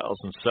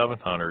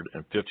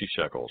 16,750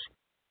 shekels.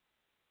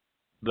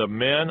 The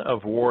men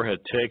of war had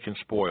taken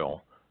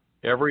spoil,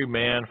 every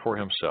man for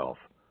himself.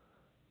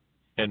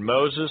 And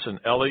Moses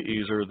and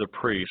Eleazar the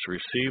priest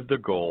received the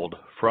gold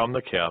from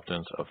the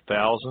captains of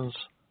thousands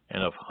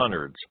and of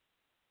hundreds,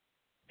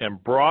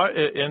 and brought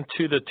it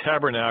into the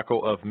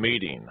tabernacle of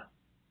meeting,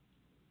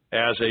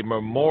 as a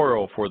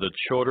memorial for the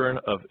children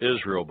of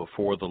Israel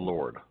before the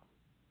Lord.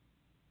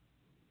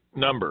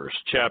 Numbers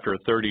chapter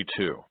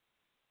 32.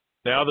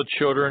 Now the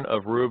children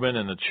of Reuben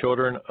and the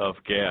children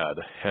of Gad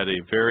had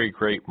a very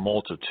great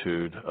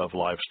multitude of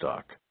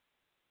livestock.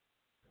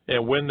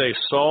 And when they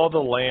saw the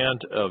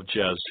land of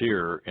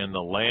Jazer and the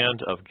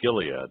land of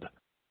Gilead,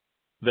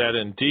 that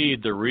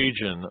indeed the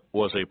region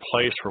was a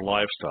place for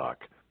livestock,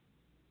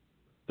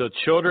 the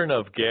children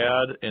of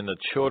Gad and the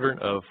children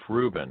of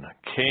Reuben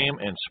came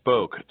and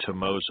spoke to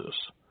Moses,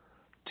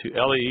 to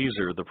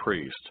Eleazar the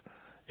priest,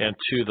 and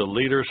to the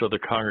leaders of the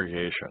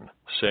congregation,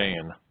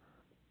 saying,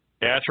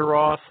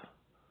 Ataroth,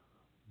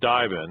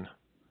 Dibon,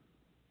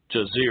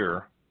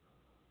 Jazer,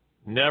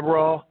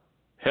 Nebrah,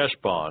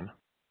 Heshbon,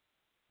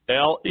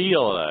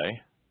 El-Eleh,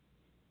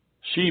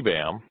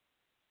 Shebam,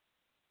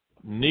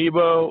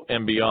 Nebo,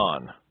 and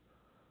beyond,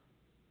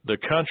 the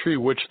country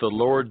which the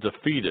Lord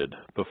defeated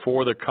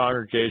before the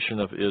congregation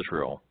of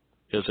Israel,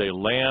 is a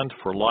land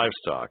for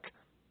livestock,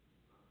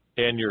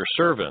 and your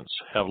servants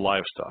have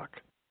livestock.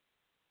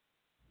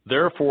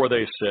 Therefore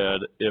they said,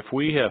 If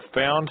we have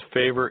found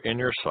favor in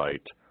your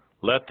sight,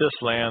 let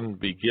this land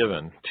be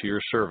given to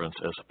your servants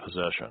as a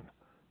possession.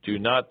 Do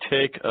not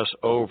take us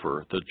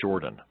over the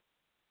Jordan.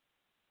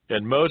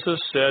 And Moses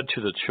said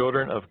to the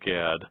children of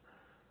Gad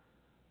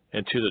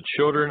and to the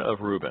children of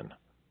Reuben,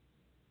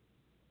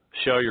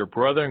 Shall your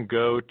brethren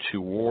go to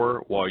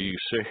war while you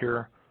sit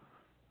here?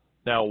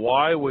 Now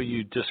why will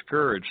you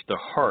discourage the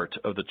heart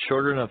of the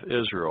children of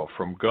Israel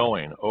from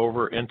going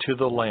over into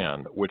the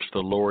land which the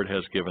Lord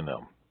has given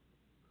them?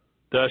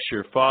 Thus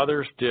your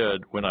fathers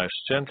did when I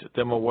sent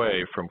them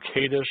away from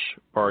Kadesh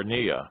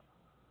Barnea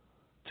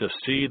to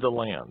see the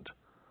land.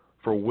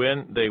 For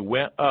when they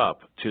went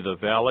up to the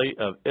valley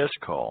of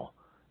Eshcol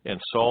and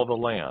saw the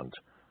land,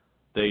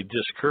 they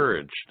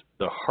discouraged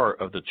the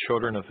heart of the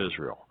children of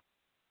Israel,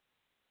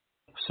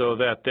 so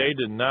that they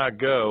did not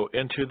go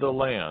into the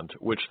land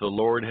which the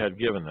Lord had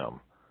given them.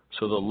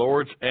 So the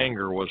Lord's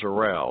anger was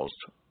aroused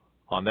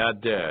on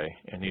that day,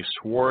 and he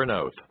swore an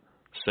oath,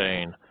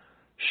 saying,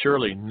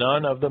 Surely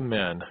none of the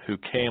men who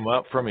came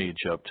up from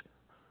Egypt,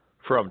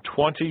 from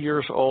 20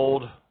 years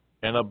old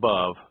and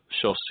above,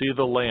 shall see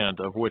the land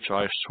of which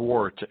I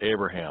swore to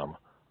Abraham,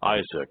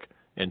 Isaac,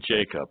 and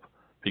Jacob,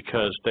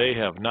 because they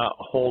have not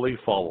wholly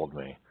followed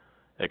me,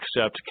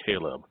 except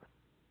Caleb,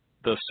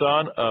 the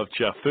son of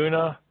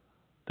Jephunneh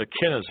the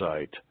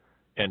Kenizzite,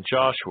 and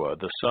Joshua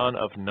the son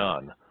of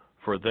Nun,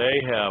 for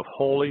they have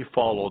wholly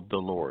followed the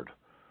Lord.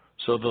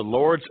 So the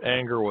Lord's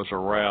anger was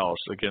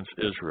aroused against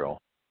Israel,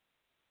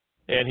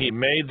 and he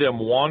made them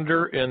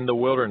wander in the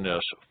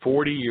wilderness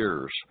 40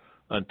 years,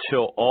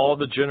 until all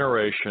the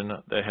generation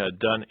that had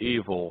done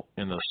evil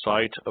in the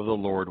sight of the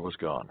Lord was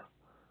gone.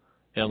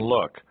 And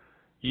look,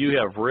 you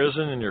have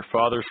risen in your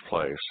father's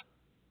place,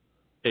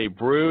 a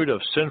brood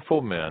of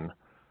sinful men,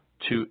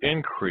 to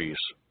increase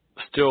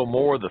still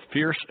more the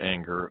fierce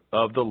anger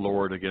of the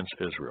Lord against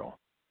Israel.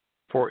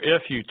 For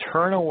if you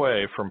turn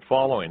away from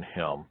following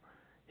him,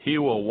 he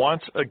will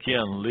once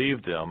again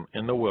leave them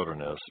in the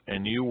wilderness,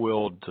 and you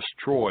will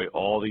destroy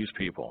all these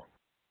people.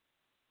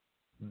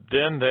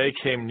 Then they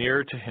came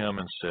near to him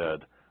and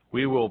said,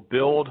 We will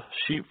build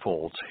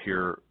sheepfolds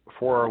here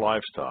for our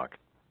livestock,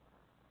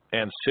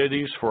 and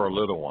cities for our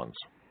little ones.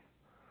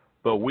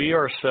 But we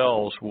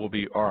ourselves will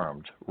be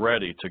armed,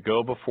 ready to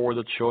go before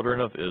the children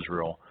of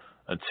Israel,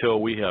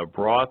 until we have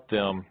brought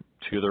them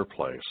to their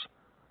place,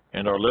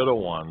 and our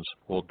little ones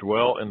will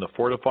dwell in the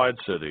fortified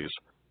cities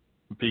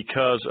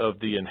because of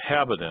the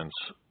inhabitants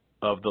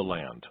of the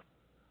land.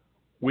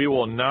 We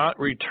will not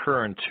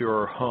return to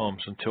our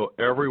homes until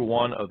every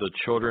one of the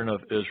children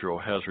of Israel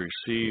has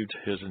received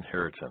his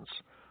inheritance,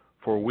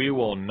 for we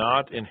will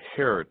not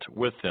inherit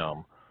with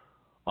them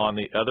on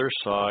the other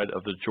side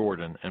of the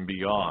Jordan and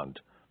beyond,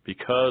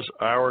 because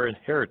our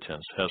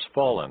inheritance has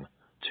fallen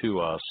to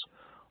us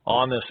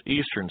on this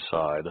eastern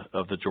side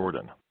of the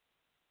Jordan.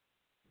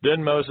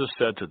 Then Moses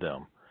said to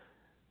them,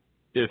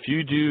 If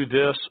you do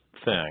this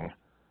thing,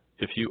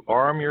 if you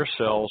arm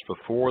yourselves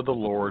before the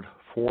Lord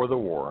for the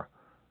war,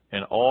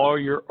 and all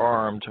your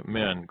armed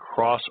men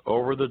cross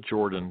over the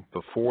Jordan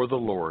before the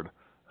Lord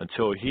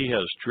until he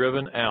has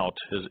driven out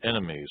his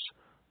enemies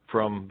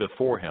from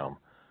before him,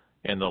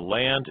 and the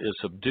land is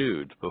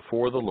subdued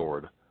before the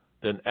Lord,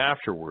 then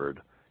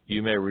afterward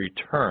you may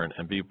return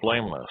and be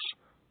blameless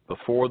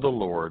before the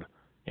Lord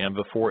and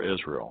before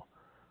Israel,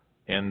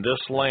 and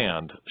this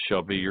land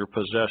shall be your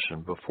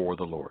possession before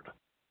the Lord.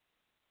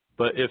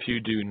 But if you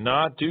do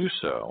not do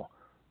so,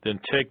 then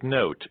take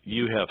note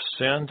you have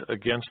sinned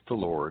against the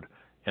Lord,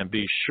 and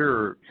be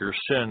sure your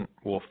sin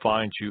will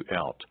find you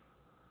out.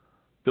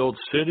 Build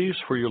cities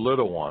for your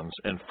little ones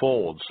and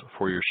folds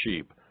for your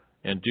sheep,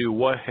 and do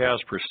what has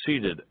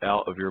proceeded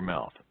out of your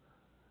mouth.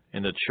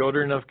 And the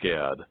children of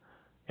Gad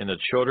and the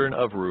children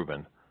of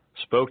Reuben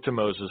spoke to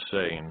Moses,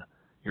 saying,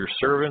 Your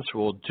servants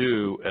will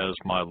do as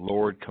my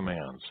Lord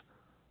commands.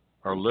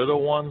 Our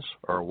little ones,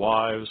 our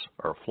wives,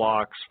 our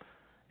flocks,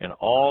 and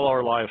all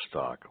our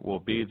livestock will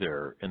be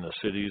there in the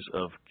cities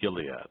of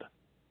Gilead.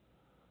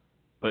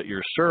 But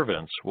your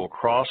servants will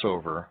cross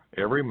over,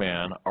 every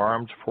man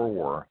armed for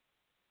war,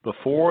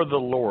 before the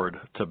Lord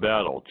to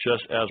battle,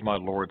 just as my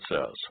Lord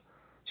says.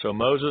 So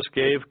Moses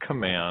gave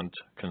command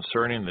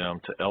concerning them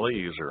to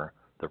Eleazar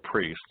the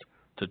priest,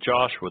 to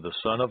Joshua the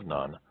son of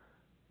Nun,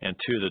 and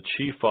to the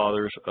chief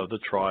fathers of the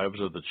tribes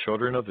of the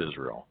children of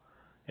Israel.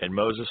 And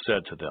Moses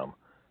said to them,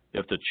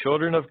 If the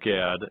children of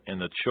Gad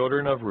and the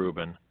children of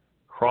Reuben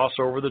cross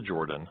over the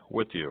Jordan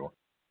with you,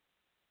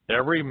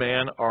 every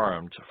man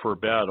armed for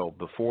battle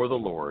before the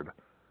Lord,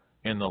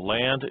 and the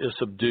land is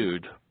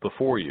subdued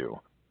before you,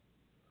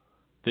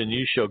 then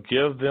you shall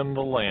give them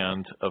the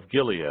land of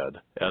Gilead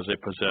as a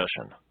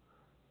possession.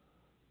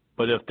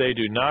 But if they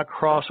do not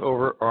cross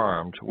over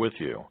armed with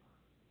you,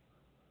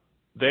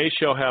 they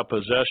shall have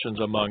possessions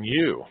among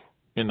you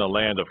in the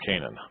land of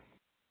Canaan.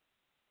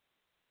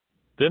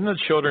 Then the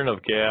children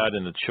of Gad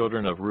and the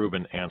children of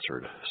Reuben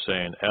answered,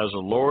 saying, As the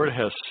Lord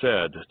has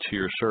said to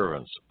your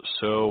servants,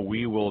 so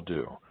we will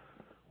do.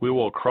 We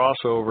will cross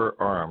over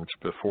armed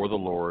before the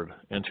Lord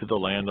into the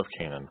land of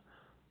Canaan,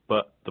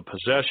 but the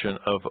possession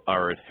of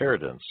our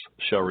inheritance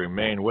shall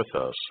remain with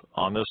us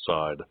on this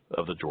side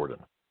of the Jordan.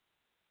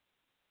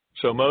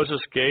 So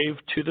Moses gave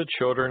to the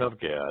children of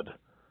Gad,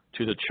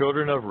 to the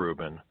children of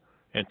Reuben,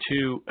 and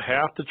to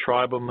half the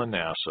tribe of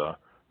Manasseh,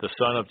 the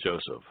son of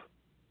Joseph,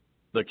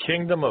 the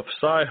kingdom of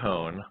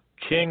Sihon,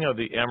 king of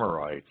the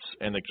Amorites,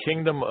 and the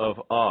kingdom of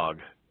Og,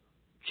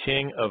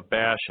 king of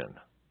Bashan,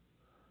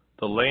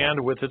 the land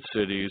with its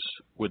cities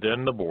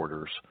within the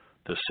borders,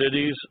 the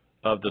cities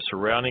of the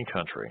surrounding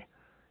country.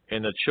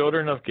 And the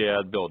children of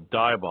Gad built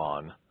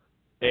Dibon,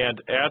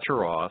 and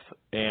Ataroth,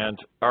 and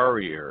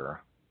Aroer,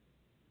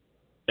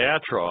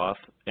 Atroth,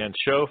 and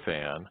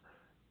Shophan,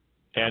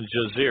 and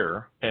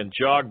Jazer, and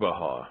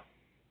Jogbehah,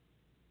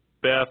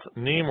 Beth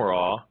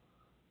Nimrah,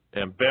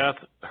 and Beth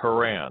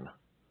Haran,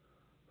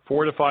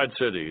 fortified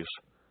cities,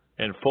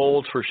 and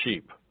folds for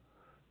sheep.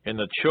 And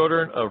the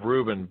children of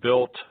Reuben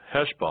built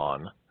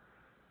Heshbon,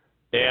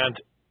 and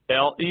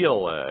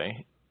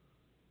Elealeh,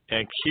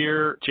 and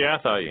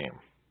Kirjathaim,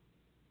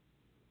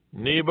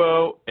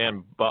 Nebo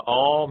and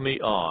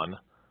Baal-Meon,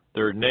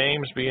 their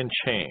names being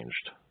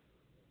changed,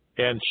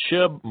 and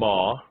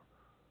Shibmah,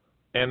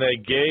 and they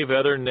gave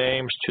other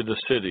names to the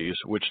cities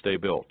which they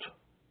built.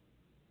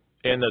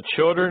 And the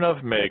children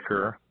of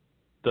Machir,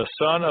 the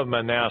son of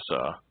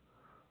Manasseh,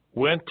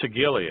 went to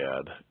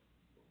Gilead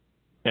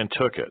and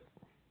took it,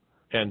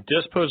 and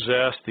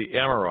dispossessed the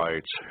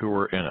Amorites who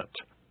were in it.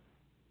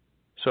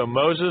 So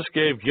Moses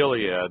gave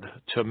Gilead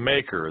to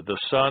Machir, the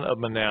son of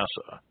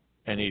Manasseh,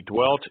 and he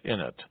dwelt in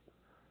it.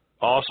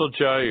 Also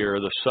Jair,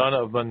 the son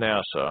of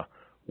Manasseh,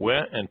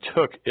 went and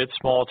took its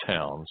small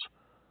towns,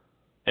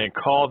 and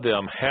called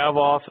them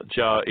Havoth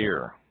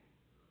Jair.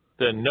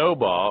 Then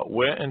Nobah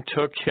went and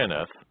took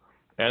Kenneth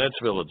and its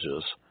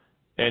villages,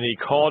 and he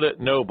called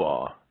it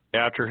Nobah,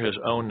 after his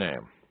own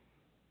name.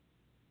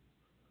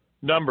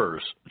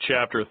 Numbers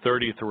chapter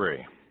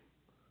 33.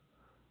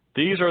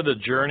 These are the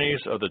journeys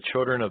of the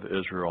children of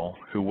Israel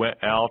who went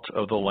out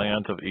of the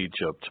land of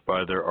Egypt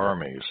by their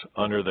armies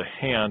under the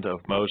hand of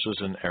Moses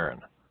and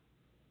Aaron.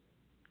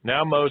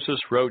 Now Moses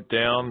wrote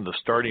down the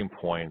starting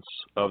points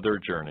of their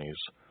journeys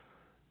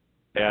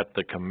at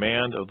the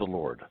command of the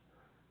Lord,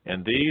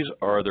 and these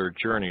are their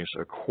journeys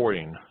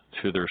according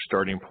to their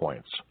starting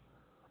points.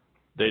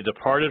 They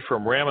departed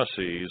from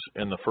Ramesses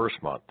in the first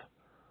month.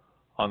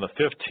 On the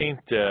 15th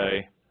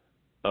day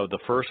of the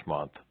first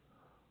month,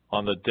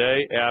 on the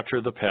day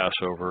after the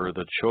Passover,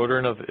 the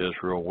children of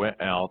Israel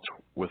went out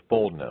with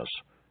boldness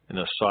in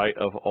the sight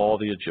of all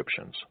the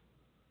Egyptians.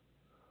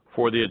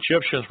 For the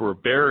Egyptians were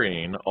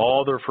burying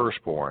all their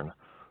firstborn,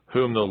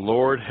 whom the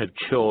Lord had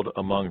killed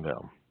among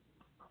them.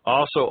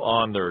 Also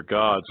on their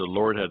gods the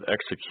Lord had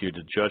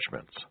executed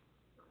judgments.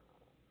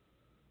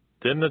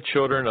 Then the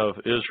children of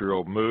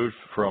Israel moved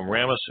from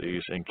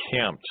Ramesses and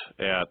camped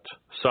at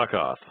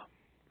Succoth.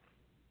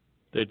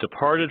 They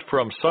departed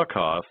from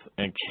Succoth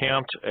and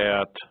camped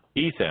at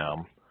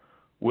Etham,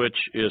 which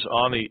is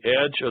on the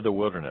edge of the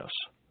wilderness.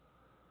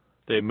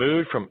 They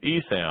moved from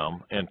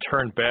Etham and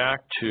turned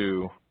back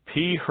to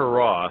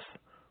Pi-Haroth,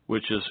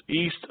 which is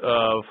east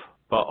of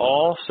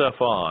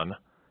Baal-Zephon,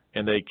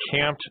 and they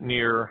camped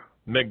near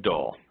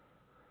Migdol.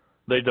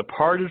 They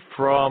departed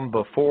from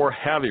before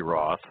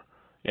Haviroth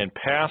and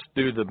passed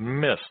through the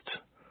midst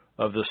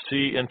of the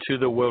sea into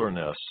the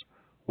wilderness,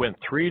 went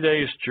 3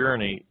 days'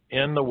 journey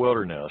in the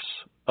wilderness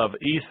of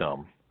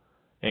Etham,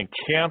 and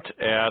camped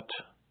at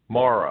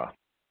Marah.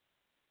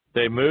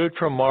 They moved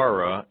from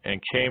Marah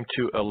and came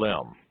to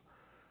Elim.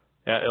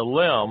 At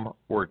Elim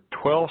were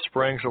 12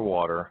 springs of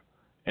water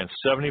and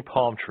 70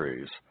 palm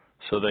trees,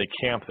 so they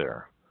camped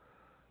there.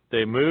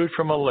 They moved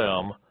from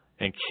Elim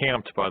and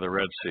camped by the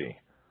Red Sea.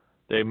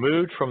 They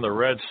moved from the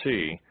Red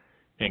Sea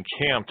and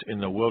camped in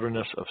the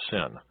wilderness of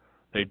Sin.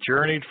 They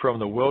journeyed from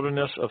the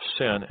wilderness of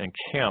Sin and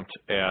camped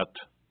at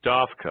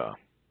Dophkah.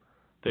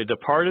 They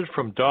departed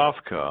from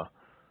Dophkah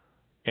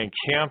and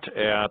camped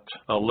at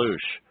Alush.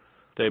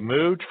 They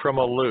moved from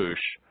Alush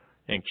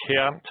and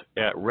camped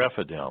at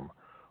Rephidim,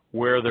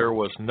 where there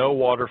was no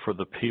water for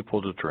the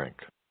people to drink.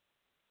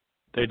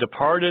 They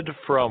departed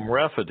from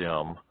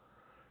Rephidim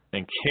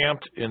and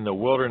camped in the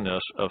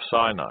wilderness of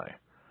Sinai.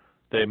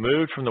 They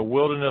moved from the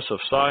wilderness of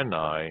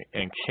Sinai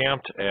and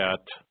camped at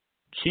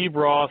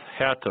Kibroth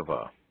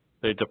Hattaavah.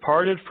 They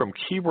departed from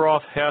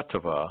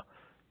Kibroth-Hattaavah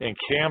and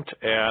camped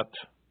at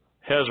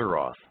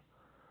Hazeroth.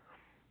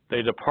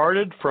 They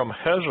departed from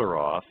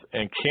Hazeroth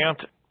and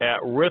camped at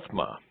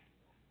Rithmah.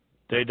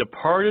 They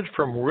departed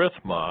from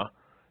Rithmah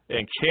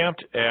and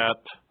camped at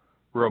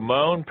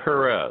Ramon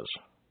Perez.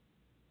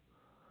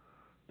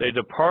 They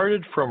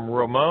departed from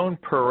Ramon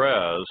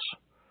Perez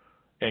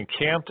and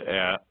camped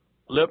at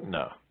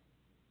Libnah.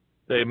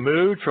 They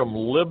moved from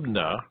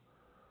Libnah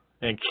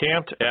and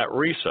camped at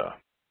Risa.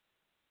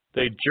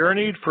 They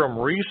journeyed from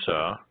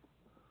Risa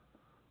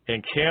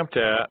and camped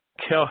at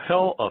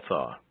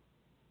Kelhelatha.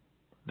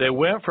 They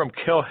went from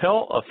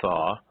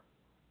Kelhelatha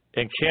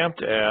and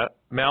camped at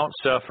Mount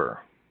Sephir.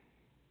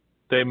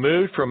 They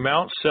moved from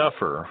Mount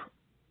Sephir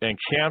and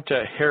camped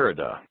at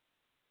Heridah.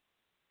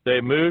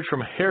 They moved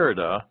from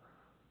Heridah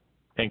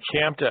and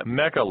camped at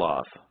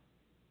Mechaloth.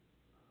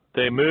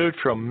 They moved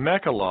from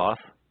Mechaloth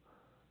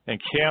and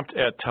camped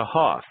at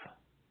Tahath.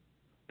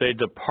 They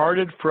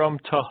departed from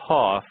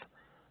Tahath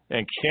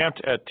and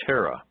camped at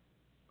Terah.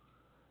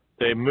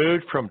 They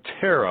moved from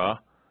Terah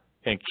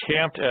and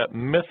camped at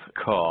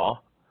Mithkal.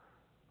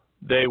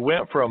 They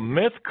went from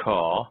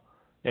Mithkal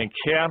and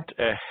camped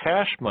at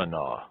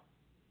Hashmanah.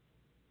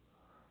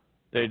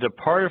 They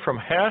departed from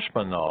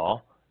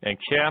Hashmanah and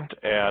camped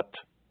at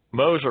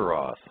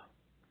Moseroth.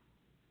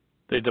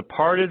 They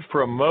departed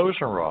from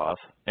Moseroth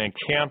and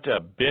camped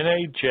at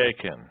Bene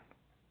Jakin.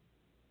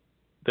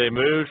 They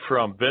moved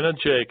from Bene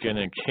Jakin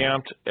and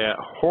camped at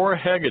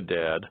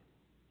Hor-Hagadad.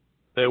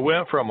 They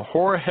went from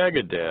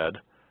Hor-Hagadad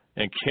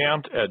and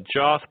camped at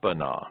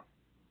Jothbanah.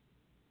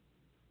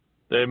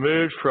 They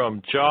moved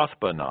from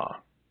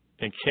Jothbanah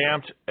and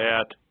camped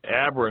at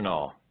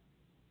Abranal.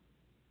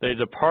 They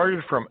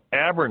departed from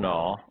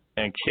Abranal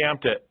and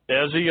camped at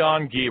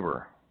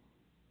Ezion-Geber.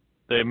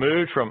 They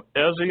moved from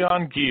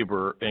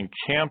Ezion-Geber and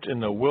camped in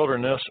the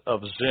wilderness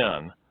of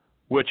Zin,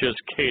 which is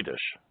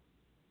Kadesh.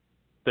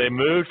 They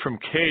moved from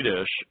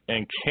Kadesh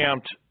and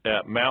camped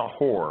at Mount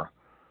Hor,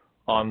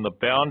 on the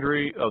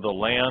boundary of the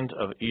land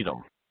of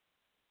Edom.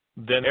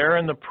 Then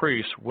Aaron the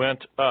priest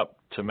went up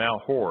to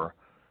Mount Hor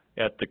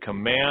at the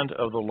command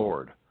of the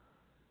Lord,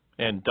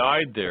 and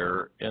died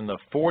there in the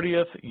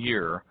 40th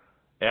year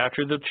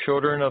after the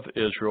children of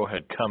Israel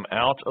had come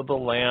out of the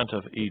land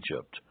of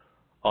Egypt.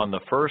 On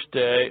the first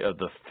day of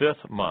the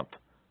 5th month,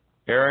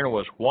 Aaron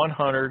was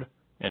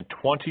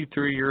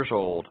 123 years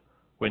old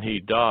when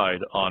he died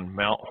on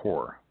Mount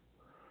Hor.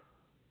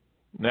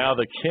 Now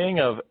the king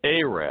of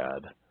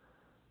Arad,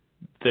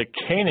 the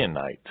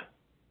Canaanite,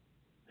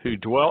 who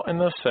dwelt in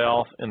the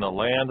south in the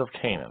land of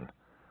Canaan,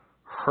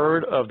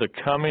 heard of the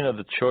coming of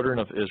the children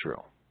of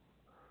Israel.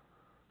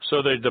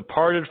 So they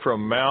departed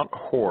from Mount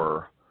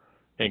Hor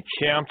and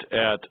camped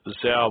at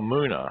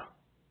Zalmunna.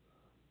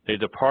 They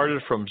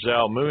departed from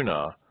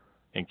Zalmunna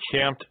and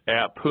camped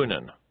at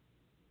Punan.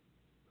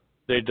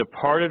 They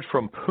departed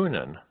from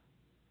Punan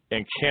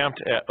and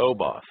camped at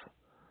Oboth.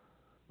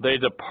 They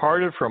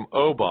departed from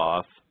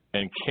Oboth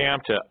and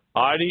camped at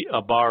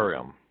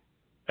Idi-Abarim,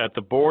 at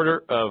the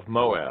border of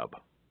Moab.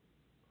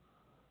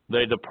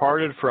 They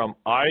departed from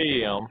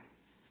Iam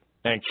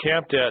and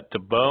camped at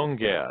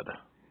Dibon-Gad.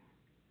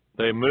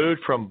 They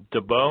moved from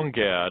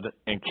Dibon-Gad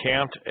and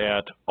camped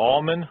at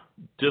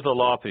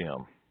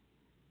Almon-Dithalopium.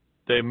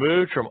 They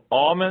moved from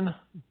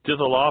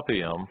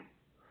Almon-Dithalopium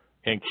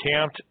and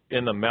camped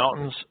in the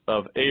mountains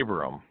of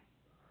Abiram,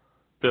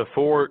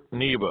 before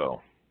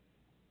Nebo.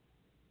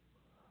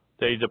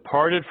 They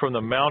departed from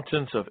the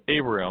mountains of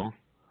Abiram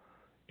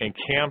and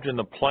camped in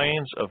the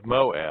plains of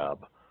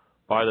Moab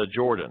by the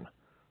Jordan,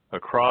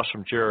 across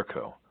from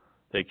Jericho.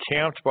 They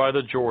camped by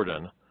the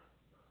Jordan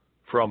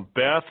from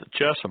Beth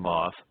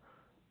Jesimoth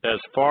as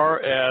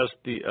far as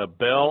the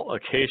Abel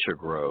Acacia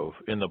Grove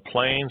in the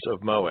plains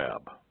of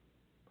Moab.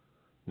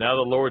 Now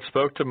the Lord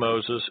spoke to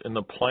Moses in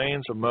the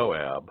plains of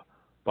Moab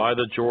by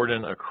the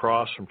Jordan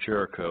across from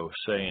Jericho,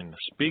 saying,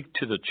 Speak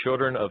to the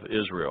children of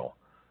Israel,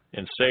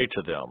 and say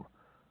to them,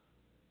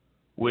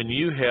 When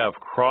you have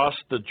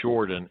crossed the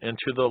Jordan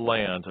into the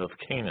land of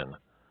Canaan,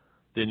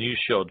 then you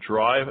shall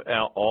drive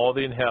out all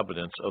the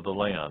inhabitants of the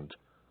land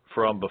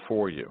from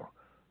before you.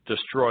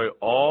 Destroy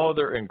all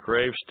their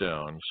engraved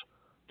stones,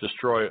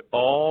 destroy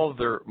all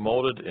their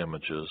molded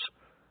images,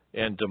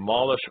 and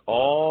demolish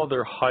all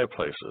their high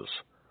places.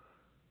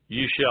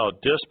 You shall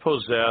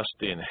dispossess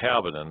the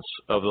inhabitants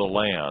of the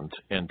land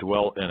and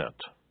dwell in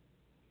it.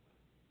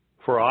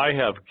 For I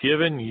have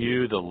given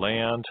you the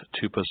land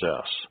to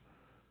possess,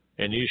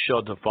 and you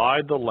shall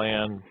divide the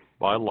land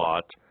by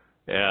lot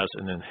as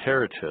an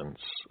inheritance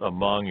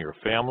among your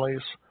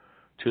families.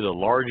 To the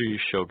larger you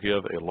shall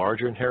give a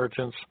larger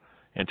inheritance,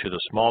 and to the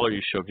smaller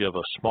you shall give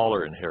a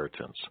smaller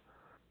inheritance.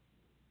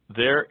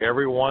 There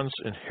everyone's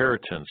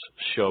inheritance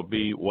shall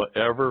be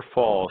whatever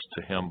falls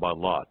to him by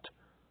lot.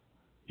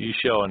 You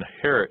shall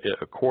inherit it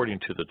according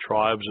to the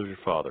tribes of your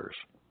fathers.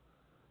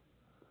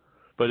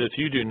 But if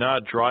you do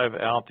not drive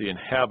out the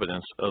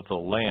inhabitants of the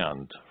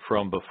land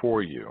from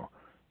before you,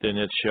 then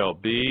it shall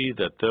be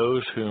that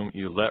those whom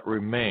you let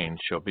remain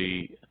shall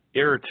be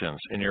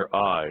irritants in your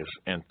eyes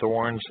and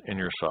thorns in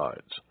your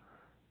sides.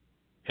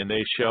 and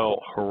they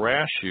shall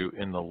harass you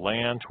in the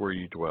land where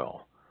you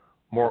dwell.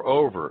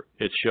 Moreover,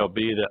 it shall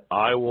be that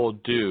I will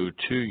do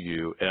to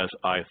you as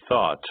I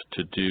thought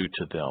to do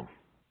to them.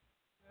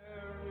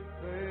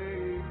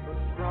 But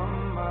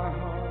from my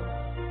heart,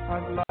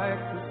 I'd like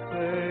to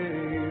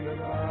say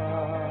that I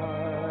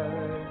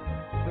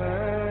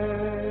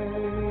thank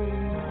you.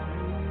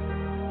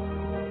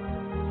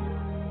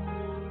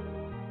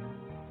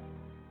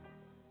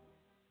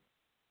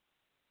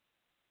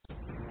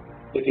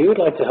 If you would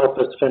like to help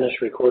us finish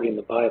recording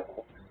the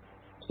Bible,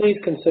 please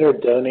consider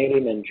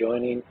donating and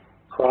joining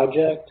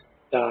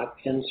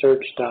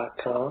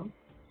project.nsearch.com.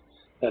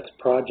 That's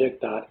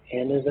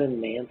project.n as in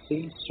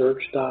Nancy,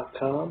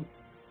 search.com,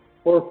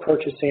 or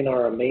purchasing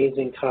our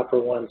amazing Copper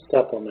One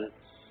supplement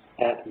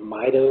at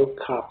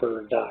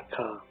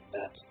mitocopper.com.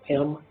 That's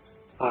M-I-T-O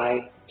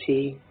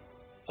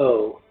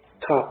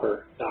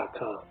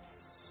copper.com.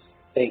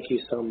 Thank you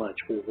so much.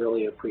 We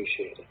really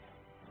appreciate it.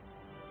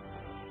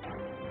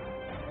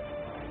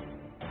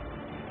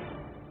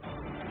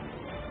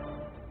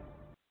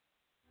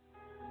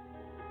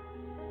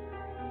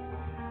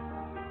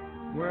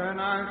 When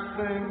I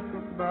think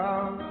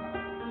about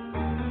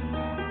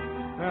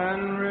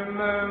and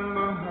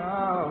remember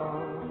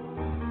how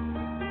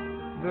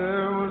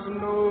there was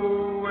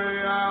no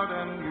way out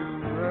and you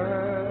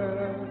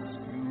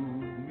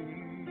rescued me.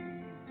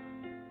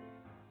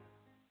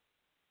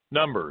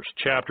 Numbers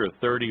chapter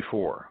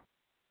 34.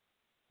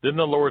 Then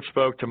the Lord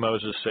spoke to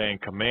Moses, saying,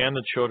 Command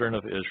the children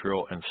of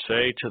Israel, and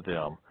say to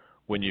them,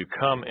 When you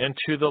come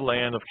into the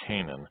land of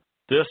Canaan,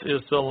 this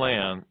is the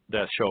land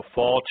that shall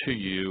fall to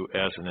you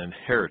as an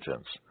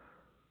inheritance,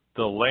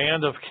 the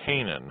land of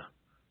Canaan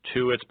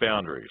to its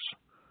boundaries.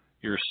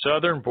 Your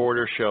southern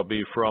border shall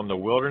be from the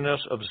wilderness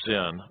of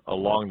Zin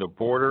along the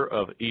border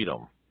of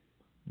Edom.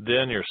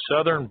 Then your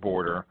southern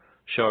border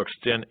shall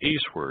extend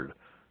eastward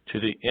to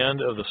the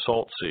end of the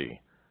Salt Sea.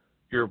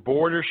 Your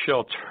border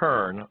shall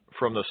turn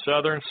from the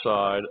southern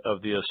side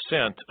of the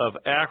ascent of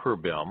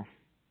Akrabim,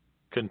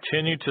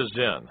 continue to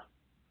Zin,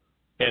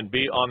 and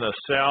be on the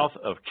south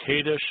of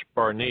Kadesh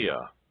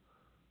Barnea.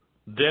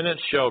 Then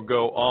it shall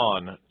go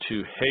on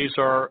to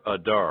Hazar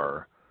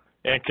Adar,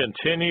 and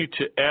continue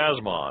to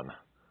Asmon.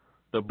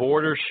 The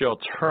border shall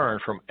turn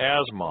from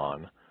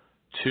Asmon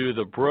to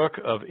the brook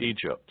of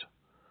Egypt,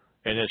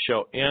 and it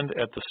shall end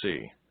at the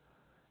sea.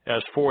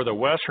 As for the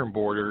western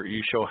border,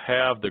 you shall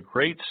have the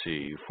great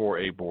sea for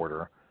a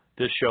border.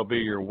 This shall be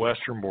your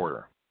western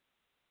border,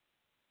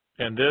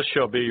 and this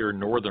shall be your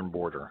northern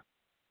border.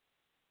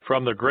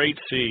 From the great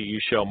sea you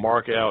shall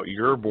mark out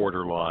your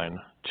borderline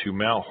to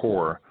Mount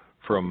Hor.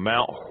 From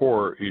Mount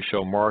Hor you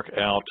shall mark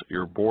out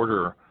your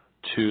border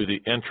to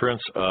the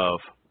entrance of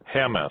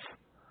Hamath.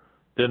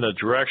 Then the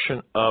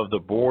direction of the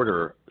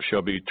border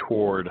shall be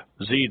toward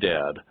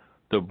Zedad.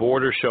 The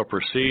border shall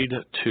proceed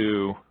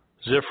to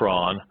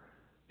Ziphron,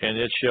 and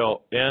it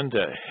shall end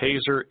at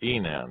Hazar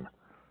Enan.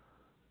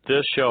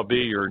 This shall be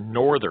your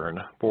northern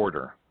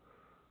border.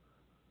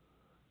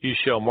 You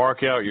shall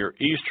mark out your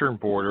eastern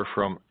border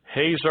from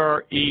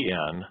Hazar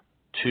En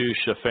to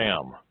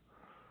Shepham.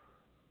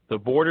 The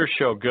border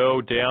shall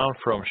go down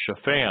from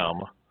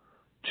Shepham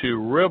to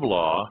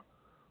Riblah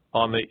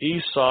on the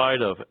east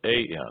side of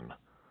An.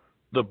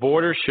 The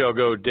border shall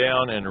go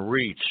down and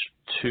reach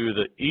to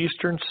the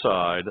eastern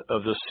side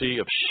of the Sea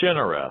of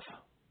Shinnereth.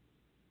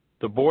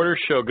 The border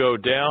shall go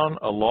down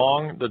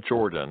along the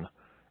Jordan,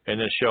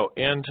 and it shall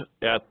end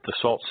at the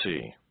Salt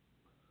Sea.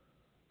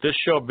 This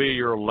shall be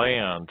your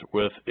land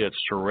with its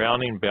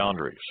surrounding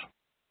boundaries.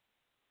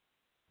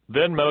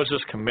 Then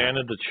Moses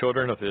commanded the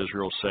children of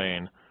Israel,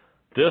 saying,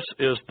 This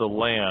is the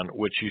land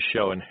which you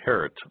shall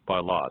inherit by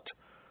lot,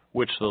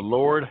 which the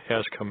Lord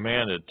has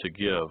commanded to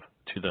give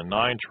to the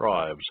 9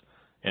 tribes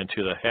and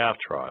to the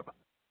half-tribe.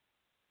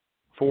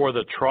 For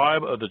the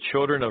tribe of the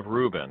children of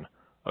Reuben,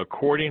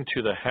 according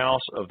to the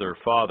house of their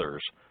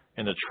fathers,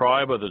 and the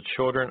tribe of the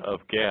children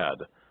of Gad,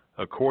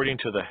 according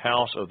to the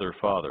house of their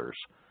fathers,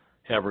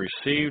 have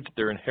received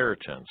their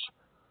inheritance.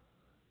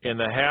 And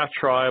the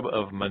half-tribe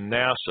of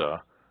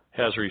Manasseh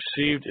has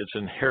received its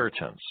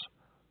inheritance.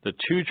 The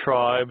 2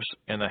 tribes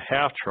and the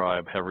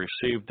half-tribe have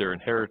received their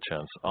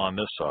inheritance on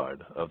this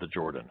side of the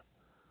Jordan,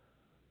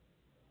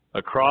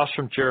 across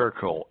from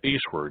Jericho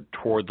eastward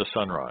toward the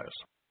sunrise.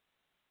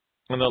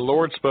 And the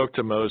Lord spoke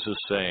to Moses,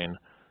 saying,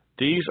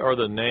 These are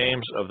the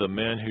names of the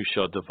men who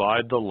shall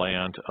divide the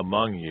land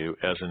among you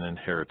as an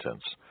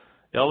inheritance: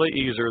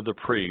 Eleazar the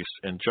priest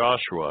and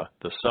Joshua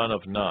the son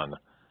of Nun.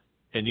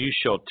 And you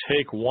shall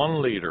take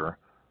 1 leader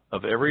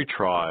of every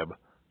tribe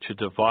to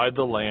divide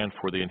the land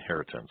for the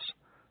inheritance.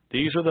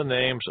 These are the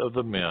names of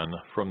the men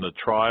from the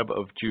tribe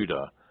of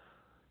Judah: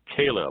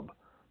 Caleb,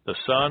 the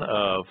son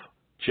of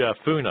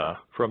Jephunneh,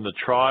 from the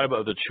tribe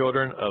of the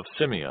children of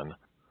Simeon;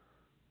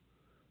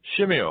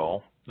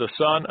 Shemuel, the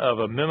son of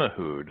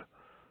Ammihud,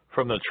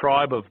 from the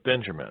tribe of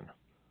Benjamin;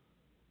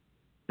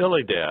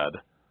 Elidad,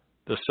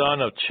 the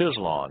son of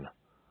Chislon,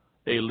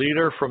 a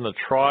leader from the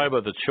tribe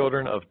of the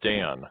children of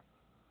Dan;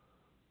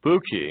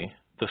 Buki,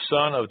 the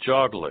son of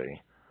Jogli,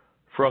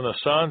 from the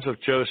sons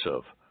of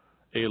Joseph;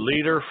 a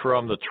leader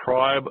from the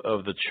tribe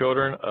of the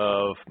children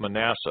of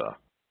Manasseh,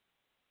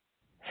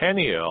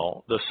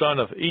 Haniel, the son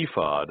of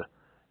Ephod,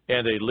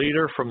 and a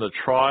leader from the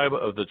tribe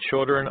of the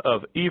children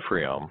of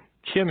Ephraim,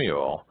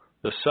 Kemuel,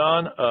 the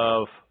son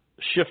of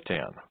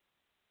Shiftan,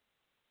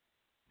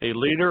 a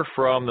leader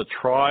from the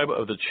tribe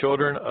of the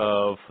children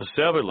of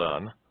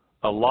Zebulun,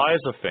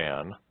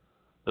 Elizaphan,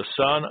 the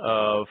son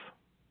of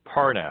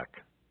Parnak,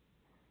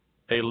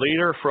 a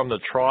leader from the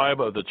tribe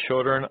of the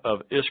children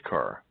of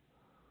Issachar,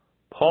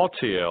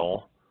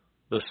 Paltiel,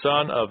 the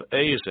son of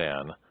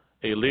Azan,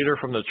 a leader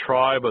from the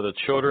tribe of the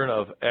children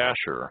of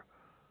Asher,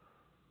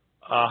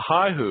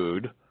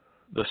 Ahihud,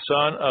 the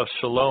son of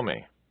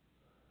Shalomi,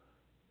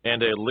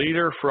 and a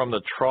leader from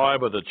the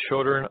tribe of the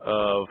children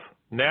of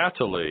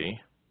Naphtali,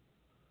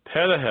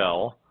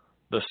 Pedahel,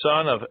 the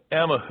son of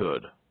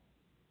Ammihud.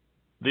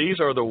 These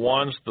are the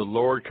ones the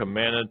Lord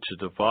commanded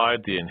to divide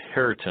the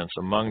inheritance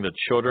among the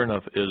children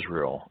of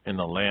Israel in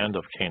the land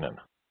of Canaan.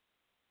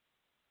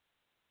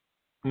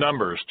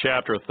 Numbers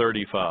chapter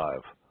 35.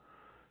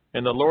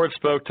 And the Lord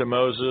spoke to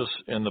Moses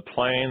in the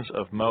plains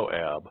of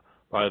Moab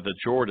by the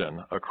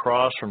Jordan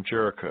across from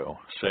Jericho,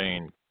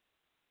 saying,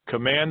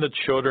 Command the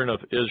children of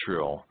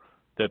Israel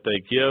that they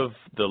give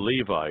the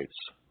Levites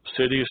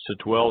cities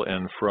to dwell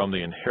in from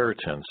the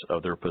inheritance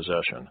of their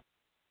possession.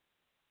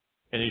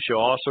 And he shall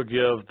also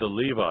give the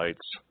Levites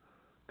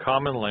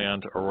common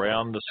land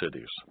around the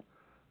cities.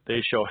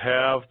 They shall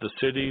have the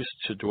cities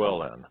to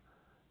dwell in,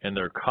 and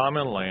their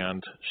common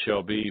land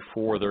shall be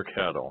for their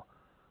cattle,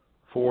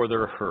 for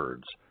their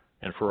herds,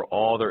 and for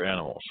all their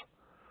animals.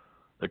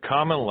 The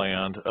common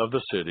land of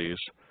the cities,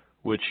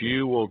 which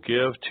you will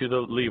give to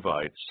the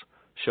Levites,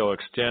 shall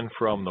extend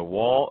from the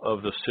wall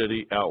of the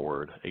city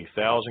outward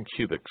 1,000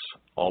 cubits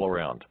all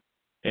around.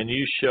 And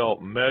you shall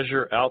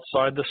measure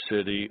outside the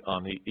city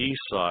on the east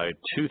side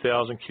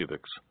 2,000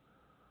 cubits,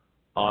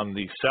 on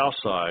the south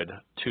side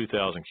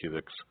 2,000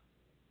 cubits,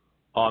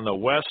 on the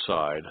west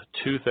side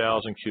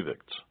 2,000 cubits,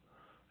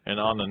 and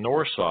on the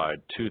north side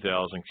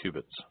 2,000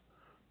 cubits.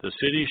 The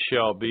city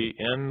shall be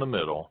in the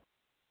middle.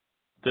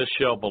 This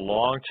shall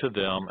belong to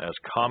them as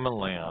common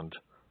land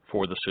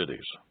for the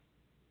cities.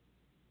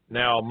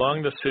 Now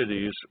among the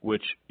cities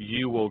which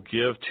you will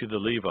give to the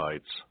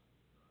Levites,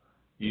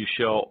 you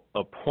shall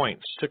appoint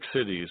 6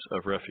 cities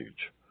of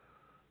refuge,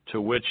 to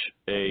which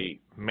a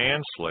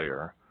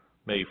manslayer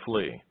may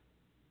flee.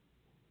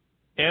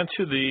 And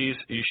to these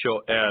you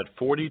shall add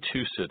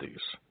 42 cities.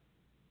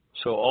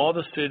 So all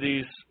the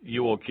cities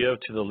you will give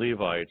to the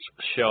Levites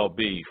shall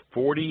be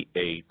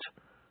 48.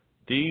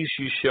 These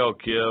you shall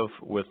give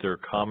with their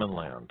common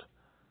land.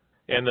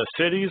 And the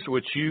cities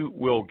which you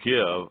will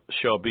give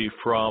shall be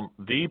from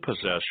the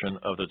possession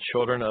of the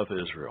children of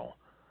Israel.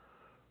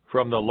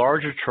 From the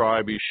larger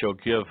tribe you shall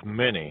give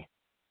many.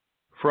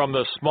 From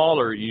the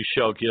smaller you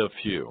shall give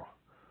few.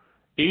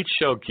 Each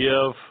shall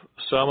give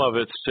some of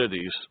its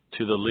cities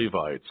to the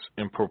Levites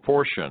in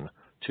proportion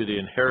to the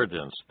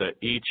inheritance that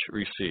each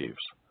receives.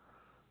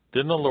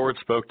 Then the Lord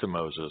spoke to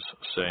Moses,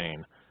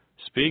 saying,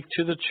 Speak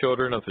to the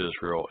children of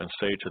Israel and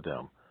say to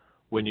them,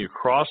 When you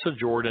cross the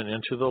Jordan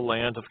into the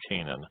land of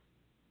Canaan,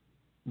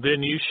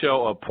 then you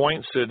shall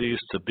appoint cities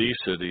to be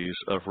cities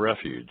of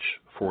refuge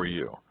for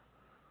you,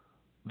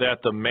 that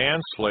the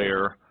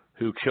manslayer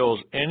who kills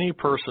any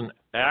person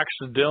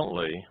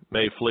accidentally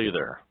may flee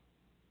there.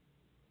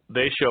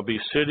 They shall be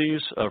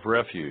cities of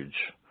refuge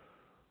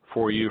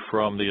for you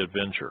from the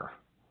avenger,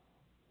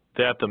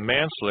 that the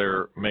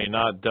manslayer may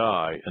not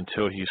die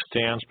until he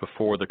stands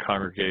before the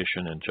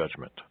congregation in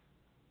judgment.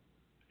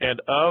 And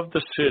of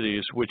the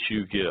cities which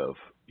you give,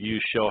 you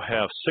shall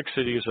have 6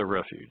 cities of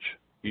refuge.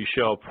 You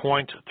shall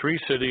appoint 3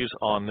 cities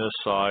on this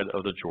side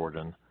of the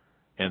Jordan,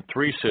 and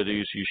 3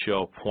 cities you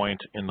shall appoint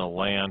in the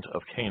land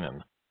of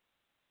Canaan,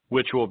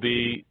 which will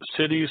be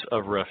cities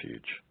of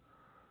refuge.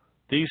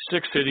 These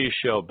 6 cities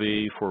shall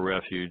be for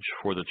refuge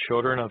for the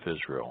children of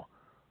Israel,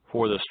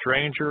 for the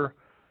stranger,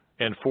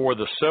 and for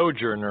the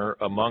sojourner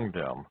among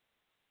them,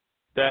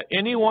 that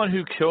anyone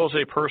who kills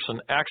a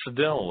person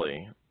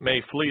accidentally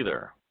may flee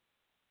there.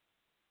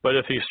 But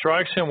if he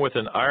strikes him with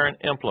an iron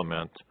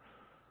implement,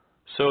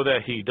 so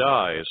that he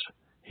dies,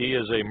 he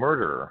is a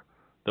murderer.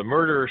 The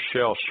murderer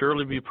shall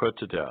surely be put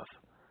to death.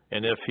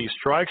 And if he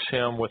strikes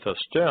him with a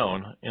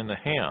stone in the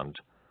hand,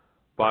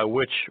 by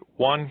which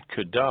one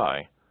could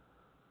die,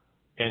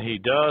 and he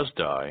does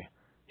die,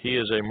 he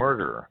is a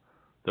murderer.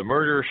 The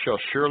murderer shall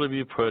surely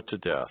be put to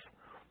death.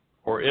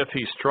 Or if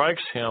he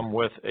strikes him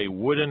with a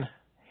wooden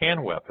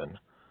hand weapon,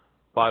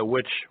 by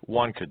which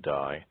one could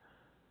die,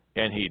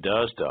 and he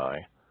does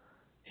die,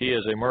 he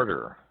is a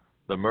murderer.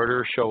 The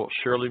murderer shall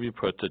surely be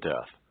put to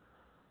death.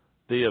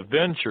 The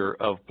avenger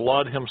of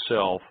blood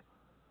himself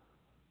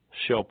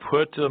shall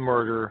put the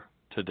murderer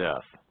to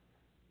death.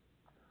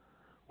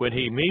 When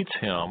he meets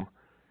him,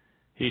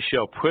 he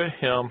shall put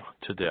him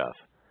to death.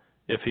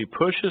 If he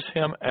pushes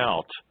him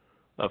out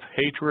of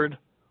hatred,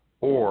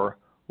 or,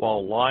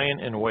 while lying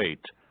in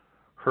wait,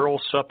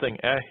 hurls something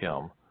at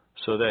him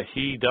so that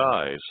he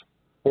dies,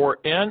 or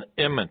in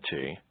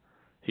enmity,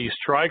 he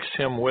strikes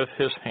him with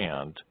his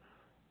hand,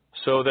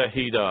 so that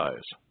he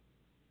dies.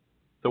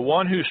 The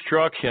one who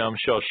struck him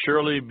shall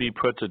surely be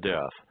put to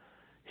death.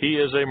 He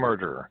is a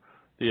murderer.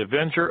 The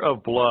avenger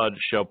of blood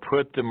shall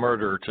put the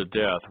murderer to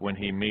death when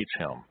he meets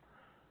him.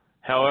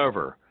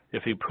 However,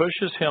 if he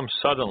pushes him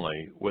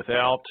suddenly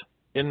without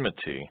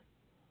enmity,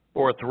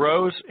 or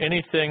throws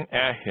anything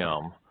at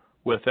him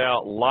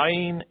without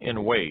lying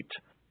in wait,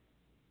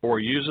 or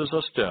uses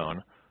a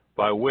stone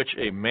by which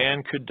a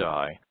man could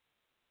die,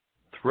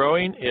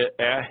 throwing it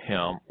at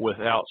him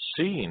without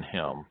seeing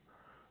him,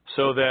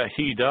 so that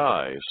he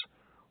dies,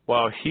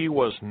 while he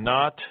was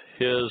not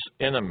his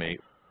enemy,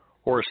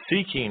 or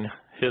seeking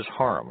his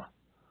harm,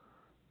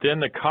 then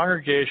the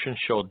congregation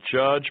shall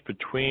judge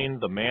between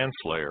the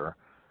manslayer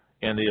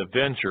and the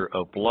avenger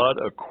of blood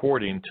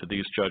according to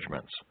these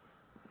judgments.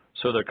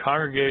 So the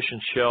congregation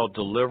shall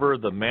deliver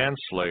the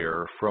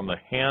manslayer from the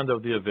hand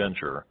of the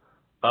avenger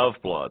of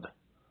blood,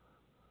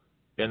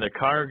 and the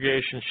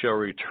congregation shall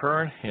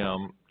return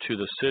him to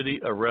the city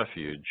of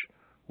refuge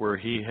where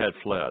he had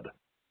fled.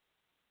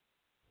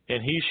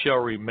 And he shall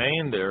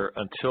remain there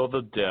until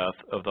the death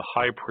of the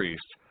high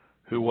priest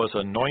who was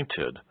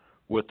anointed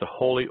with the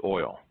holy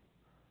oil.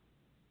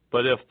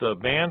 But if the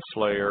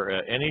manslayer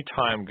at any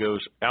time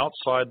goes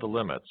outside the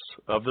limits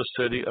of the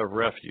city of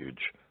refuge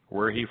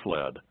where he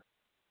fled,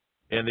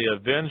 and the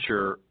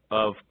avenger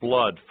of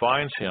blood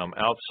finds him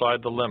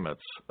outside the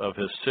limits of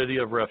his city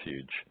of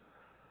refuge,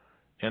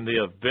 and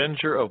the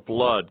avenger of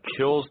blood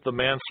kills the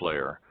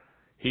manslayer,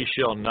 he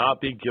shall not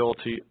be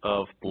guilty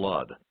of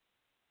blood,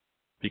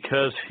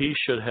 because he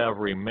should have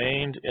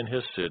remained in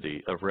his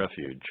city of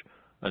refuge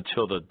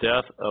until the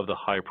death of the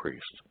high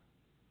priest.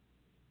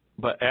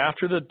 But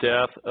after the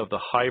death of the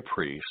high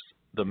priest,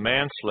 the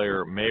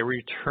manslayer may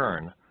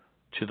return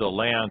to the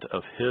land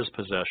of his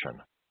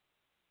possession.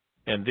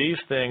 And these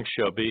things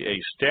shall be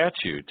a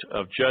statute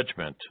of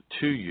judgment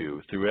to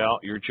you throughout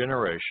your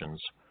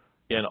generations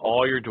in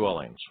all your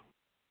dwellings.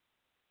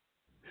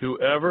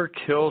 Whoever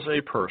kills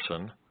a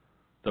person,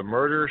 the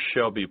murderer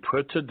shall be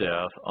put to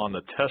death on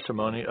the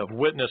testimony of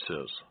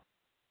witnesses.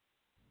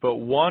 But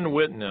one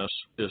witness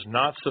is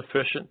not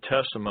sufficient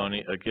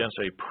testimony against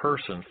a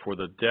person for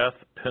the death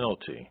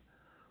penalty.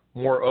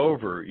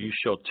 Moreover, you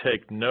shall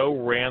take no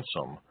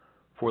ransom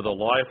for the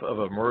life of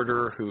a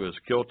murderer who is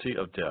guilty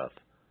of death,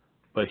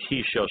 but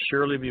he shall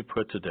surely be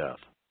put to death.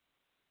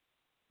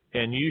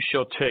 And you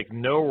shall take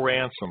no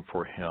ransom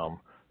for him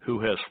who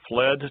has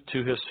fled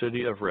to his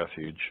city of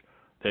refuge,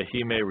 that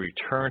he may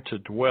return to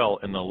dwell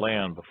in the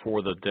land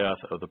before the death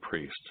of the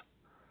priest.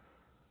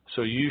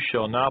 So you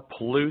shall not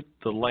pollute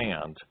the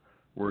land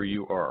where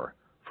you are,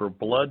 for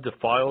blood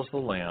defiles the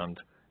land,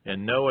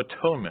 and no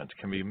atonement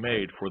can be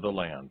made for the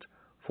land,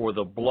 for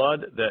the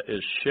blood that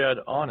is shed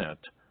on it,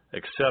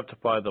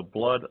 except by the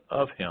blood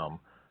of him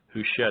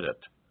who shed it.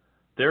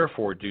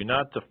 Therefore do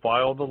not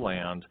defile the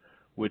land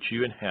which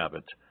you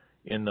inhabit,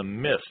 in the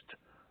midst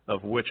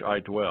of which I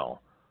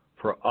dwell.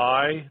 For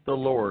I, the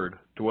Lord,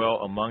 dwell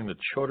among the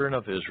children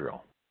of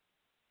Israel.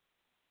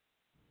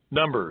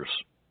 Numbers,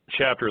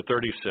 chapter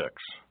 36.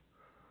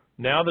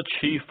 Now the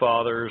chief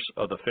fathers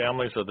of the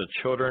families of the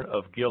children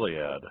of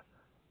Gilead,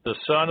 the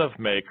son of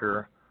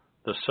Machir,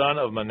 the son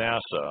of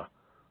Manasseh,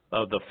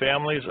 of the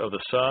families of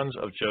the sons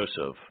of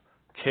Joseph,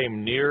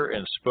 came near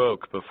and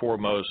spoke before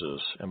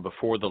Moses and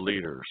before the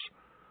leaders,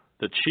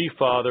 the chief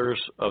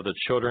fathers of the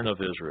children of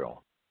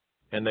Israel.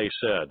 And they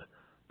said,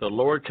 The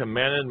Lord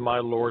commanded my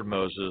lord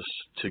Moses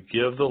to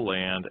give the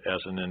land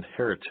as an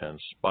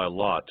inheritance by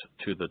lot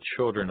to the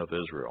children of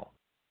Israel.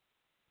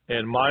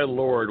 And my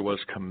Lord was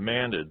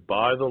commanded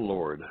by the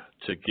Lord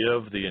to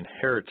give the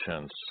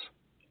inheritance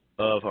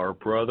of our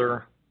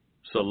brother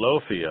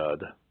Zelophehad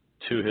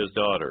to his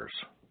daughters.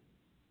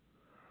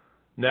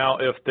 Now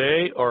if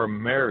they are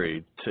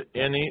married to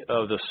any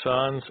of the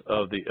sons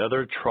of the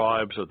other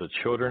tribes of the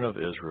children of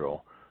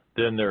Israel,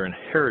 then their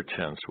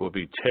inheritance will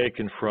be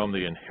taken from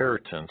the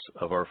inheritance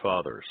of our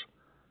fathers,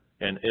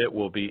 and it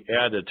will be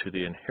added to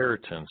the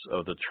inheritance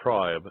of the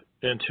tribe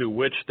into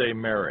which they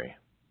marry.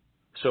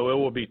 So it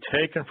will be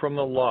taken from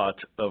the lot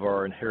of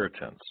our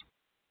inheritance.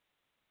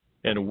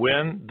 And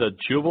when the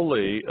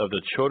Jubilee of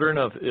the children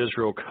of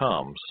Israel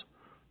comes,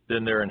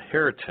 then their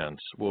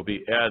inheritance will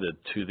be added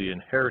to the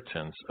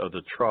inheritance of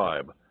the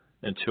tribe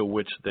into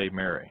which they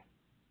marry.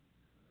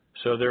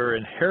 So their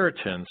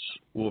inheritance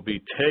will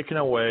be taken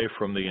away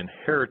from the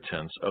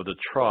inheritance of the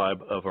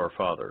tribe of our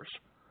fathers.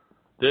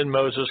 Then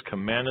Moses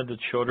commanded the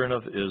children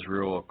of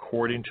Israel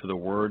according to the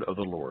word of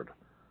the Lord,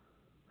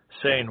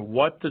 saying,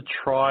 What the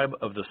tribe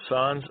of the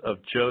sons of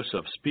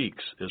Joseph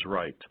speaks is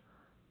right.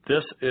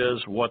 This is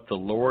what the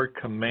Lord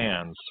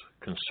commands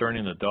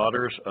concerning the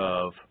daughters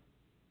of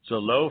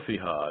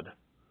Zelophehad,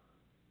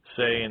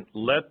 saying,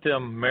 Let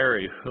them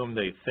marry whom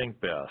they think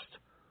best,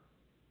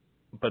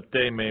 but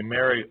they may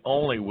marry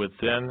only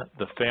within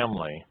the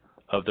family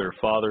of their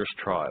father's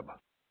tribe.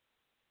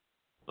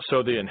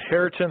 So the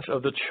inheritance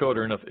of the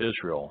children of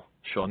Israel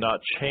shall not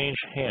change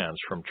hands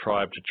from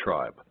tribe to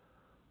tribe.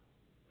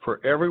 For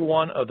every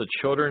one of the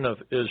children of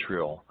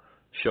Israel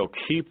shall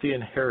keep the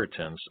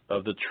inheritance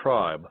of the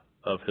tribe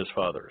of his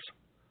fathers.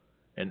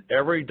 and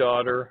every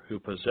daughter who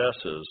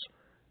possesses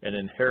an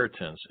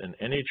inheritance in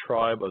any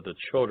tribe of the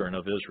children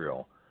of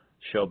Israel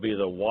shall be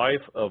the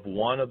wife of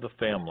one of the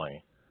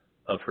family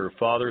of her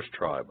father's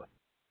tribe,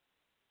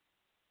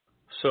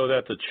 so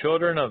that the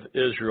children of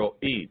Israel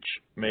each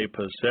may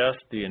possess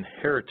the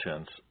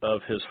inheritance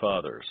of his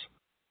fathers.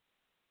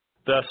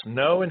 Thus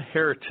no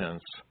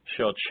inheritance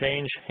shall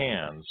change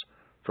hands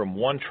from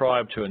one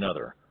tribe to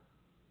another,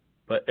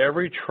 but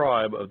every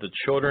tribe of the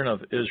children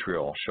of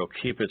Israel shall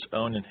keep its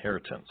own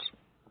inheritance.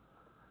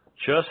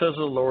 Just as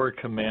the Lord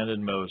commanded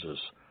Moses,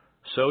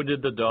 so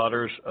did the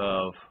daughters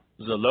of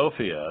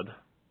Zelophehad,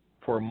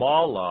 for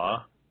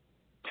Mahlah,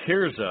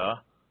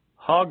 Tirzah,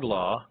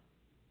 Hoglah,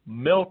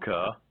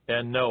 Milcah,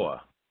 and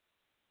Noah.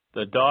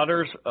 The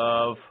daughters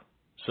of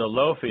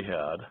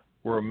Zelophehad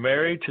were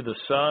married to the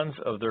sons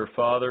of their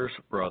father's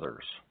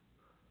brothers.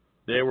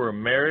 They were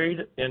married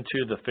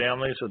into the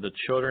families of the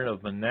children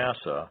of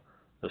Manasseh,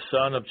 the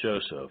son of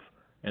Joseph,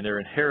 and their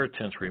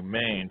inheritance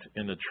remained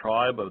in the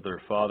tribe of their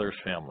father's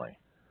family.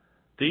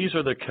 These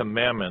are the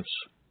commandments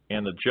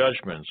and the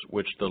judgments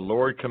which the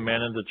Lord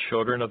commanded the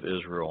children of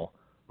Israel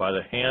by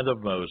the hand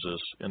of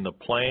Moses in the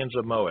plains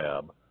of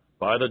Moab,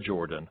 by the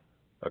Jordan,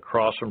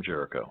 across from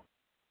Jericho.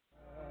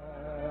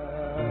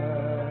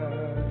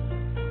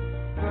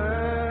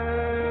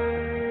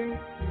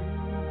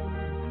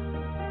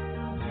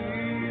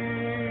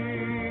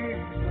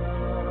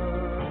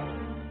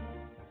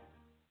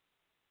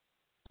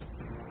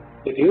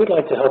 If you would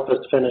like to help us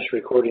finish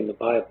recording the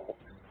Bible,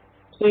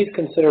 please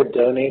consider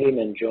donating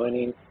and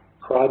joining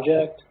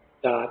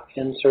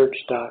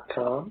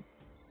project.nsearch.com.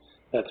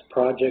 That's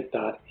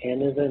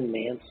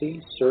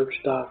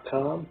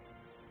project.n-as-in-Nancy-search.com,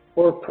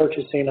 or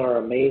purchasing our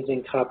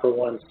amazing Copper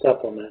One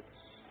supplement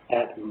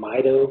at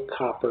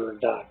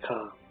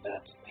mitocopper.com.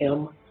 That's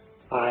M-I-T-O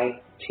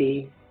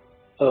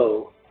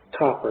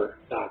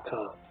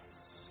copper.com.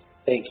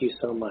 Thank you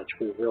so much.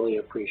 We really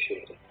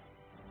appreciate it.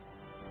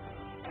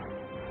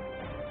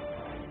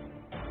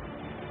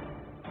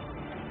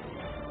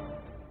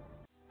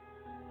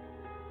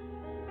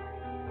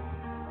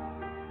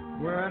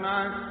 When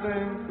I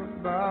think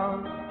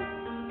about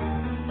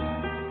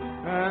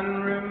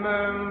and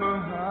remember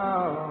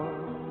how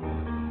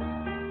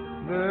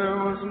there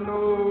was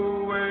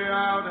no way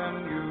out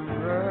and you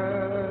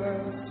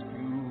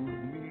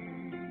rescued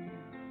me.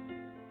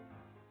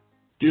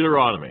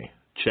 Deuteronomy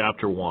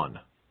chapter 1.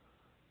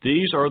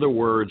 These are the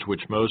words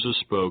which Moses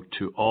spoke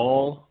to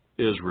all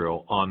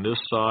Israel on this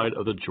side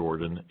of the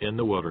Jordan in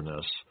the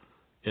wilderness,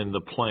 in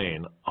the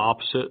plain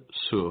opposite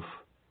Suf,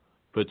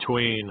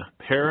 between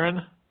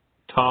Paran,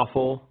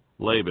 Tophel,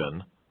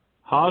 Laban,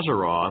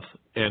 Hazeroth,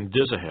 and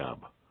Dizahab.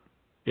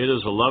 It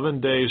is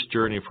 11 days'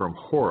 journey from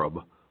Horeb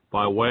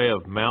by way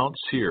of Mount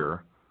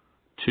Seir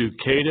to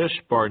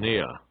Kadesh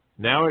Barnea.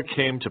 Now it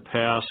came to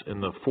pass in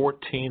the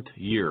 14th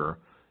year,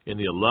 in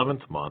the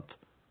 11th month,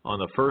 on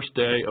the first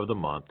day of the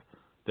month,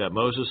 that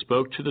Moses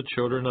spoke to the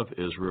children of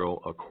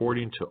Israel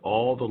according to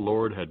all the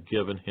Lord had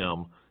given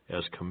him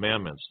as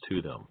commandments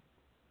to them.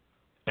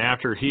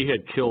 After he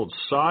had killed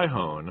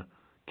Sihon,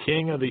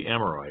 king of the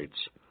Amorites,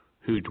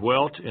 who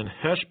dwelt in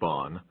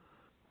Heshbon,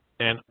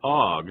 and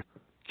Og,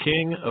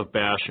 king of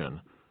Bashan,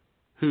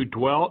 who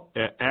dwelt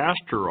at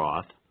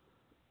Ashtaroth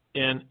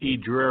in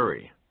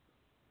Edrei.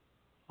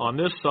 On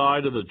this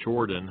side of the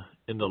Jordan,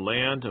 in the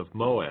land of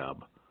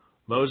Moab,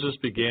 Moses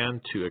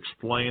began to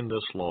explain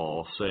this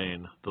law,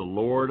 saying, The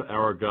Lord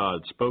our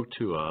God spoke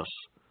to us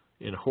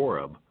in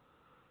Horeb,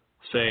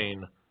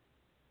 saying,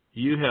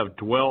 You have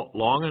dwelt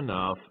long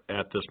enough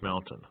at this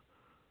mountain.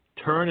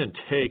 Turn and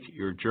take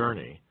your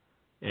journey,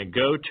 and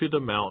go to the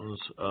mountains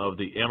of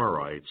the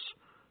Amorites,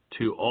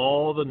 to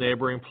all the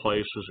neighboring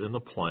places in the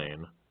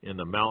plain, in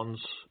the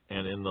mountains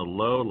and in the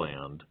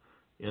lowland,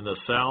 in the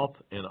south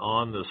and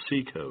on the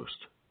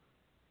seacoast,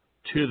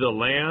 to the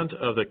land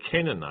of the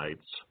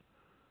Canaanites,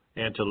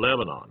 and to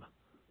Lebanon,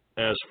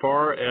 as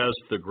far as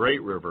the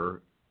great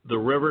river, the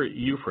river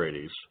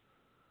Euphrates.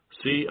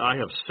 See, I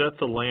have set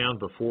the land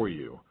before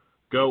you.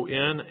 Go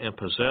in and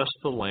possess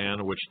the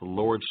land which the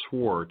Lord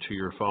swore to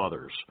your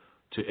fathers,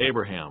 to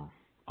Abraham,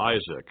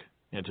 Isaac,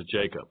 and to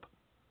Jacob,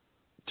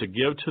 to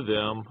give to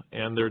them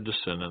and their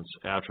descendants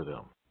after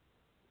them.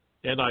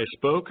 And I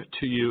spoke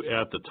to you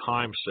at the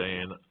time,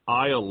 saying,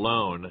 I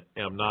alone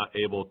am not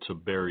able to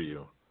bear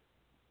you.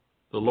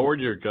 The Lord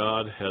your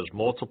God has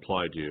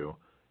multiplied you,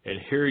 and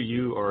here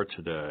you are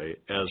today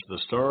as the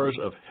stars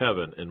of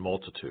heaven in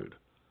multitude.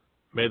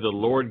 May the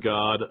Lord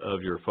God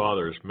of your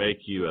fathers make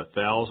you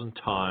 1,000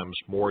 times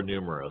more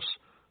numerous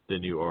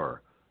than you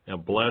are,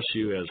 and bless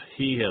you as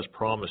he has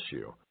promised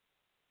you.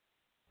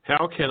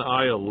 How can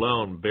I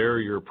alone bear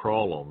your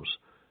problems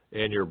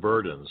and your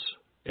burdens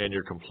and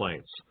your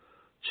complaints?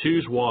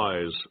 Choose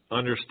wise,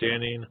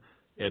 understanding,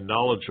 and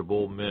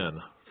knowledgeable men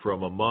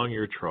from among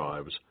your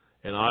tribes,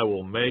 and I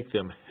will make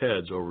them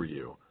heads over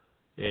you.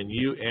 And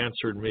you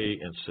answered me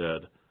and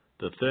said,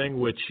 The thing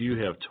which you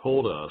have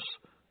told us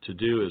to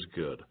do is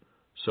good.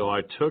 So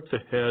I took the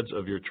heads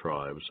of your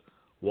tribes,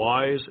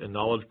 wise and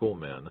knowledgeable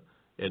men,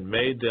 and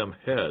made them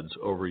heads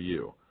over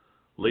you.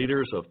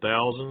 leaders of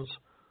thousands,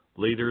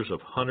 leaders of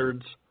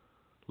hundreds,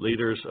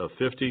 leaders of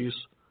 50s,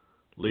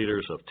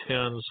 leaders of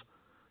tens,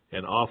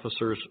 and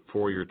officers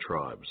for your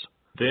tribes.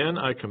 Then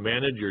I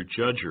commanded your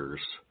judges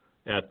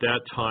at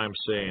that time,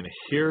 saying,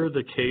 hear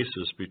the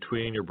cases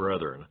between your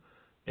brethren,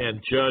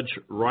 and judge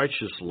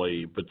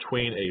righteously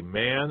between a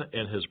man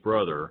and his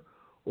brother,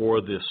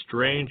 or the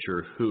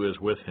stranger who is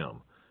with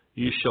him.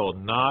 You shall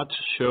not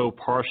show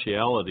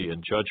partiality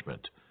in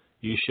judgment.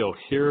 You shall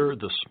hear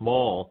the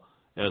small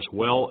as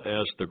well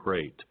as the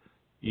great.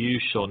 You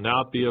shall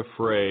not be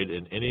afraid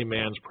in any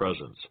man's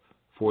presence,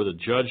 for the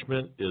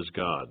judgment is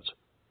God's.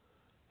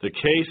 The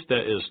case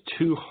that is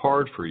too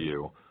hard for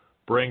you,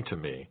 bring to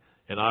me,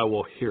 and I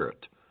will hear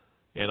it.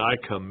 And I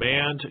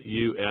command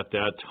you at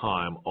that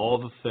time all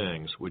the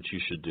things which you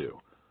should do.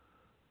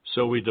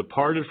 So we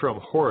departed from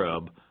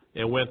Horeb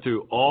and went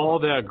through all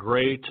that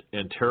great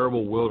and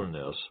terrible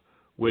wilderness,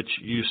 which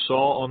you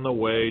saw on the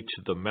way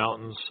to the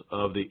mountains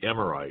of the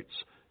Amorites,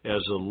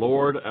 as the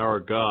Lord our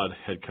God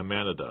had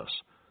commanded us.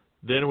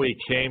 Then we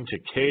came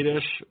to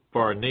Kadesh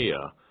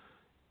Barnea,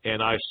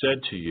 and I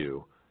said to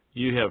you,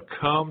 you have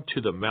come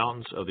to the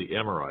mountains of the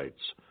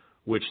Amorites,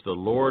 which the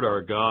Lord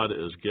our God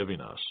is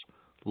giving us.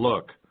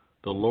 Look,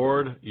 the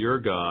Lord your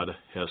God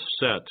has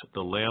set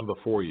the land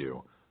before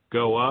you.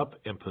 Go up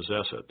and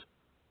possess it.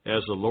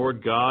 As the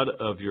Lord God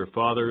of your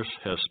fathers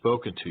has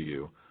spoken to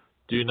you,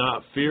 do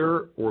not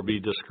fear or be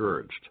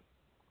discouraged.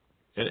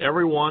 And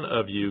every one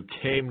of you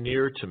came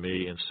near to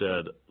me and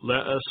said,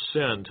 let us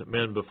send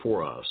men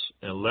before us,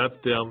 and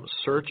let them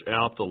search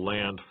out the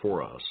land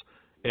for us,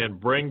 and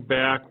bring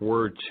back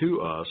word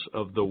to us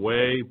of the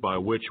way by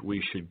which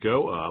we should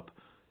go up,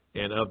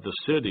 and of the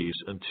cities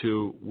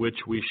into which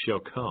we shall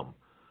come.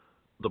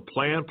 The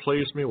plan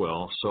pleased me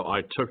well, so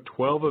I took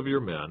 12 of your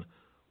men,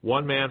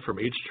 1 man from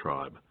each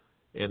tribe,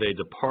 and they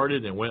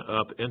departed and went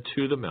up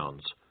into the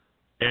mountains,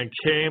 and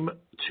came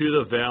to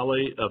the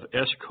valley of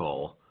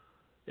Eshcol,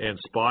 and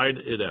spied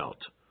it out.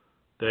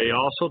 They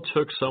also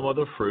took some of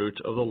the fruit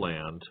of the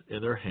land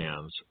in their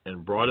hands,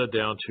 and brought it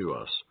down to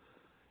us.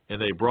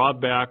 And they brought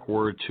back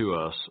word to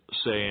us,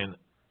 saying,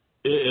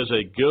 it is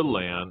a good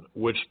land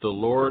which the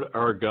Lord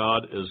our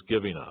God is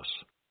giving us.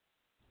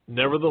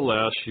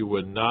 Nevertheless, you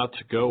would not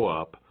go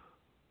up,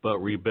 but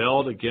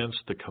rebelled against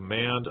the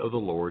command of the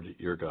Lord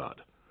your God.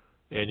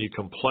 And you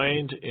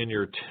complained in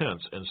your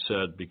tents and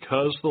said,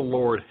 because the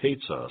Lord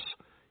hates us,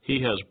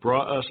 he has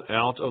brought us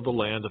out of the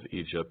land of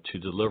Egypt to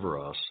deliver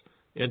us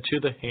into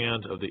the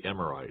hand of the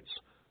Amorites,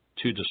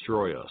 to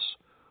destroy us.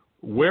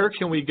 Where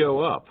can we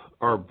go up?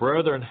 Our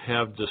brethren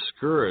have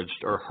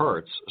discouraged our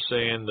hearts,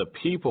 saying, the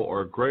people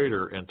are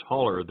greater and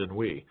taller than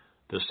we.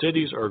 The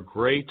cities are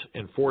great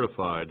and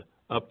fortified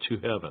up to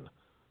heaven.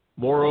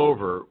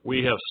 Moreover,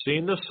 we have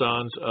seen the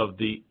sons of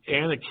the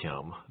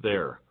Anakim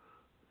there.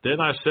 Then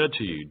I said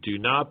to you, do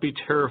not be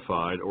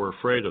terrified or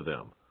afraid of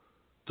them.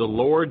 The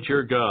Lord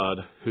your God,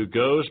 who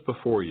goes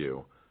before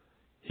you,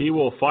 he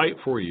will fight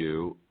for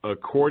you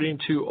according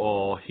to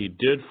all he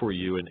did for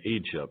you in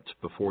Egypt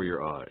before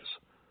your eyes.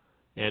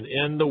 And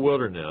in the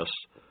wilderness,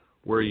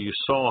 where you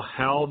saw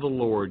how the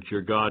Lord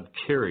your God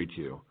carried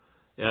you,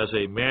 as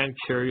a man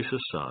carries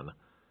his son,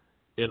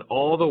 in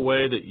all the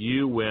way that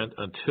you went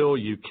until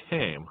you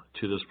came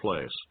to this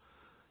place.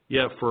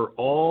 Yet for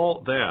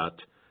all that,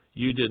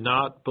 you did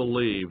not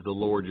believe the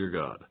Lord your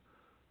God,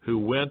 who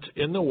went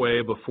in the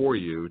way before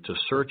you to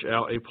search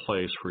out a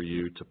place for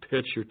you to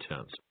pitch your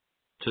tents,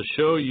 to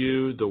show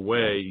you the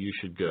way you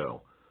should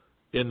go,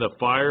 in the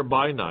fire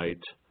by night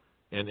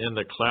and in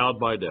the cloud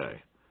by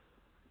day.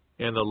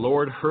 And the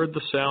Lord heard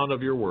the sound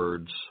of your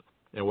words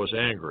and was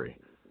angry,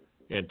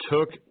 and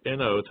took an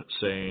oath,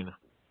 saying,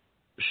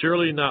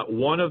 surely not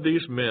one of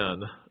these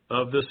men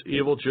of this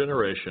evil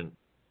generation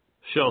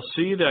shall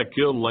see that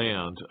good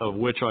land of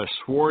which I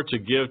swore to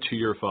give to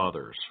your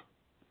fathers.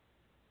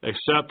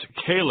 Except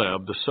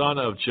Caleb, the son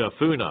of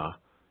Jephunneh,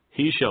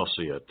 he shall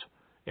see it,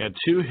 and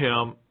to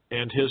him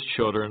and his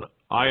children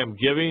I am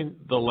giving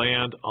the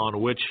land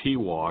on which he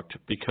walked,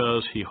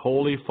 because he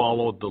wholly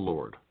followed the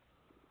Lord.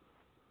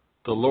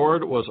 The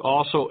Lord was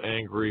also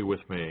angry with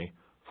me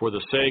for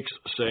the sakes,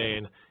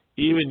 saying,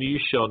 even you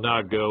shall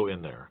not go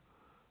in there.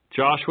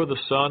 Joshua the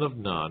son of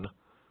Nun,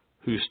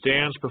 who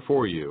stands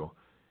before you,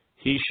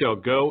 he shall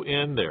go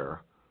in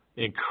there.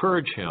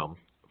 Encourage him,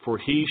 for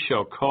he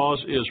shall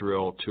cause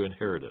Israel to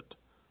inherit it.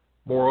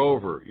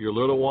 Moreover, your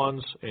little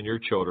ones and your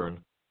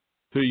children,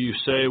 who you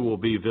say will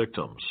be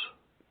victims,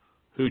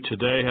 who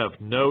today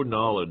have no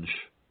knowledge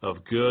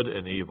of good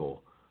and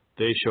evil,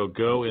 they shall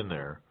go in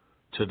there.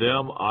 To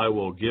them I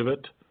will give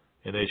it,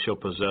 and they shall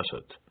possess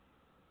it.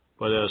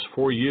 But as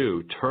for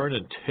you, turn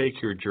and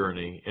take your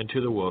journey into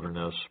the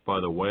wilderness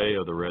by the way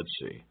of the Red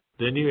Sea.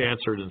 Then you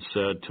answered and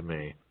said to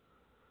me,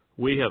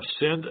 we have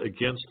sinned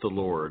against the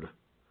Lord.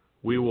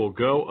 We will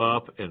go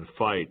up and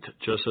fight,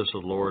 just as the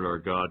Lord our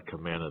God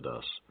commanded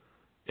us.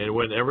 And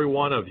when every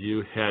one of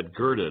you had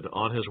girded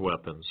on his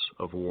weapons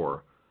of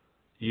war,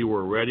 you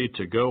were ready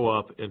to go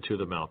up into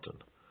the mountain.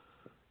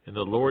 And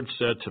the Lord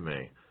said to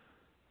me,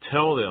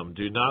 tell them,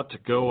 do not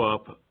go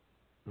up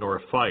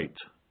nor fight,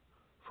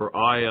 for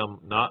I am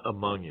not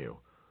among you,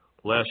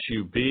 lest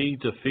you be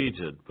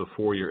defeated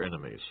before your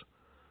enemies.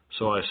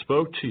 So I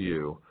spoke to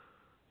you,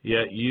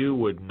 yet you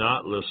would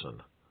not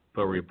listen,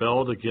 but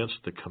rebelled against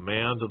the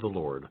command of the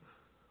Lord,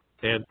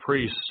 and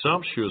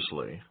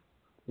presumptuously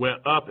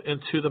went up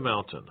into the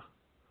mountain.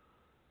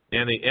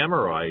 And the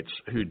Amorites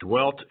who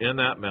dwelt in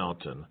that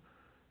mountain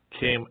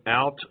came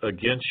out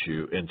against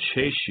you and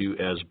chased you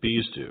as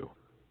bees do,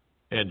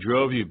 and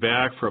drove you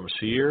back from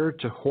Seir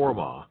to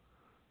Hormah.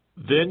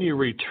 Then you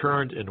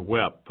returned and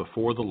wept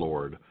before the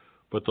Lord,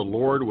 but the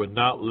Lord would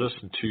not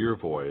listen to your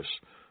voice,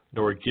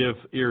 nor give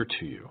ear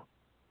to you.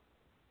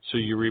 So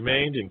you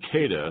remained in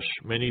Kadesh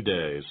many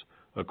days,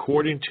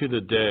 according to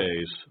the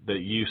days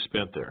that you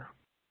spent there.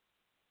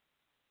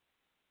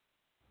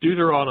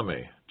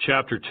 Deuteronomy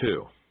chapter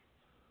 2.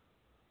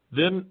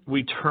 Then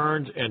we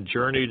turned and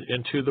journeyed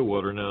into the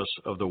wilderness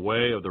of the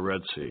way of the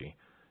Red Sea,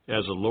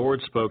 as the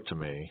Lord spoke to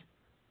me,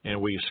 and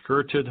we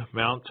skirted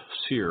Mount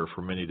Seir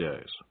for many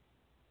days.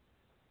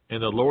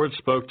 And the Lord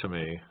spoke to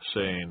me,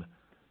 saying,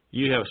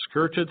 You have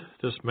skirted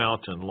this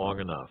mountain long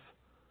enough.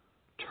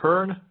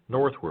 Turn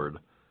northward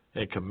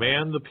and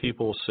command the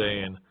people,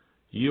 saying,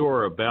 You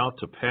are about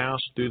to pass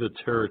through the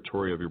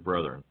territory of your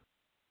brethren,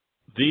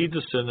 the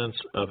descendants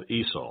of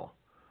Esau,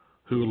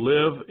 who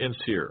live in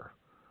Seir,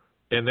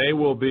 and they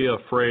will be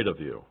afraid of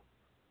you.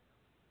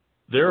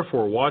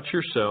 Therefore watch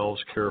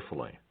yourselves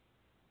carefully.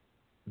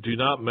 Do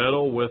not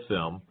meddle with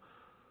them,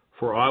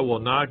 for I will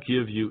not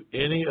give you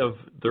any of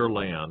their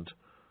land,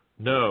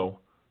 no,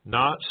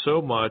 not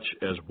so much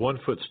as one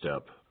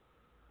footstep,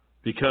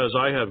 because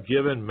I have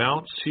given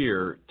Mount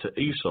Seir to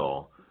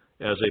Esau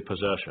as a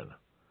possession.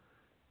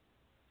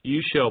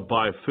 You shall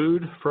buy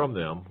food from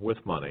them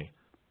with money,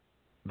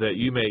 that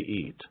you may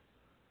eat,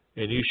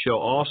 and you shall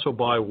also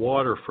buy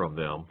water from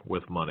them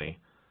with money,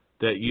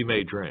 that you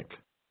may drink.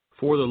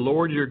 For the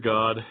Lord your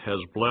God has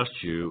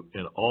blessed you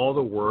in all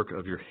the work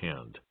of your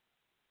hand.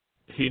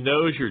 He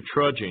knows you're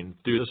trudging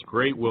through this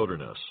great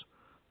wilderness.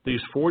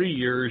 These 40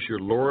 years your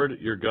Lord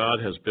your God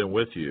has been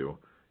with you,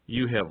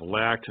 you have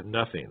lacked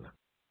nothing.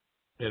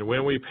 And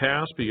when we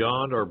pass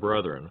beyond our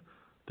brethren,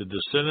 the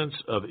descendants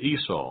of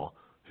Esau,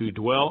 who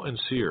dwell in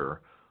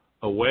Seir,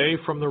 away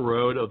from the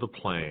road of the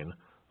plain,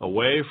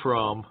 away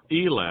from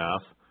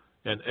Elath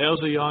and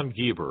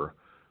Ezion-Geber,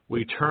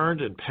 we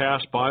turned and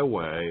passed by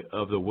way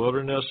of the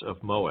wilderness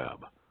of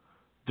Moab.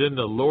 Then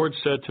the Lord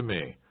said to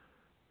me,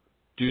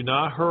 Do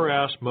not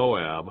harass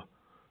Moab,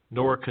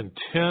 nor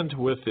contend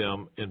with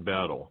them in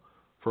battle,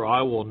 for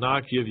I will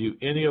not give you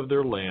any of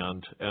their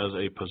land as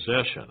a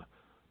possession,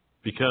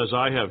 because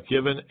I have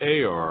given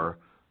Ar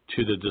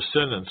to the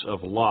descendants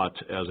of Lot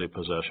as a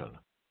possession.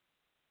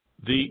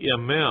 The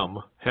Emim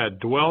had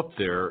dwelt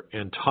there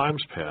in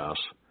times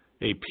past,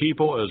 a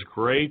people as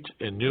great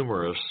and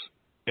numerous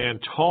and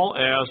tall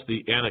as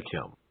the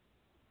Anakim.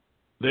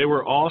 They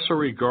were also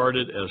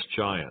regarded as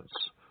giants,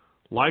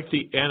 like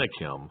the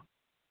Anakim,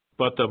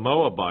 but the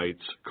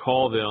Moabites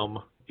call them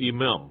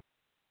Emim.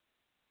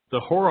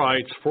 The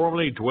Horites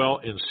formerly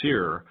dwelt in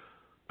Seir,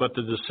 but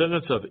the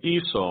descendants of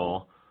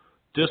Esau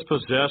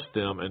dispossessed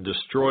them and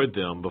destroyed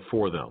them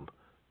before them,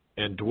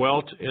 and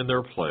dwelt in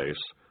their place,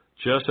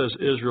 just as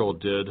Israel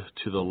did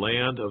to the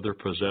land of their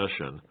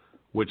possession,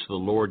 which the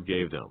Lord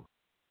gave them.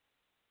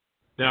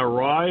 Now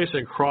rise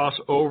and cross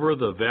over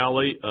the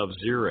valley of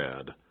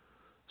Zerad.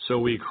 So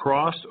we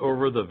crossed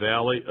over the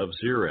valley of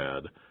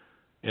Zerad,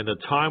 and the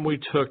time we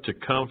took to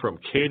come from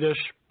Kadesh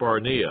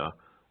Barnea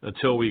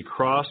until we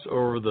crossed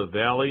over the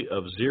valley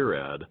of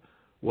Zerad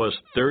was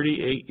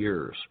 38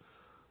 years,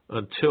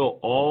 until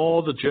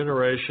all the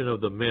generation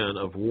of the men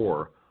of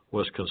war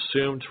was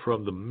consumed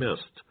from the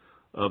midst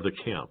of the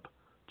camp,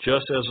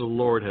 just as the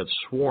Lord had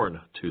sworn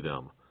to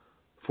them.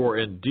 For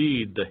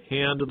indeed the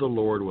hand of the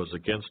Lord was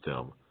against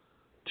them,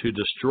 to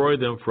destroy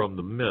them from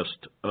the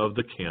midst of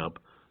the camp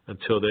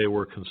until they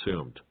were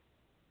consumed.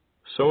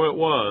 So it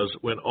was,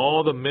 when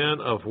all the men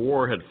of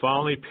war had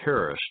finally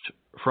perished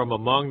from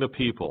among the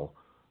people,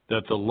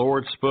 that the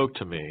Lord spoke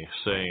to me,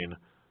 saying,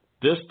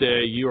 This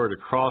day you are to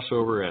cross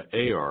over at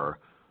Ar,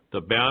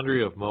 the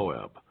boundary of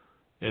Moab,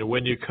 and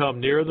when you come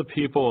near the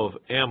people of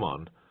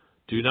Ammon,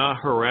 do not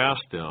harass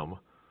them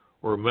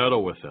or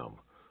meddle with them,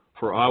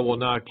 for I will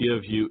not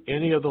give you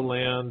any of the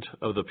land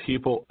of the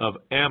people of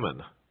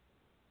Ammon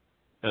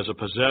as a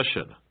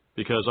possession,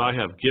 because I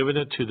have given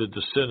it to the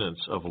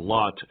descendants of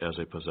Lot as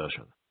a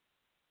possession.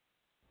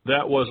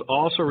 That was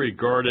also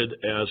regarded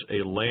as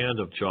a land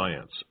of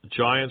giants.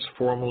 Giants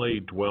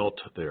formerly dwelt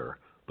there,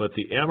 but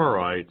the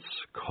Amorites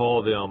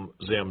call them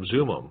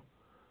Zamzummim,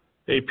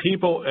 a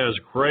people as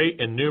great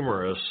and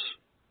numerous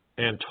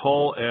and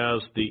tall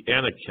as the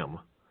Anakim,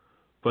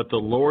 but the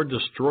Lord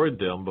destroyed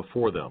them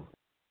before them.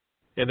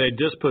 And they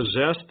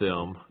dispossessed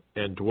them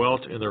and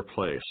dwelt in their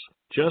place,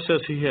 just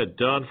as he had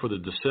done for the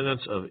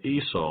descendants of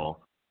Esau,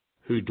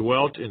 who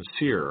dwelt in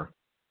Seir,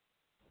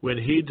 when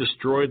he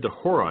destroyed the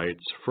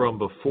Horites from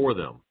before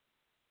them.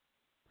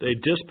 They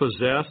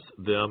dispossessed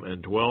them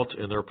and dwelt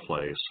in their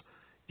place,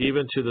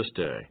 even to this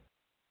day.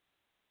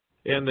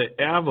 And the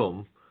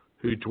Avim,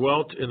 who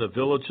dwelt in the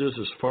villages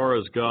as far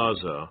as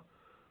Gaza,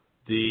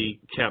 the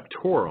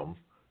Captorim,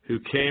 who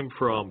came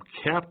from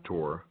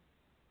Captor,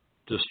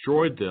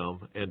 destroyed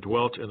them and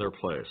dwelt in their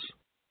place.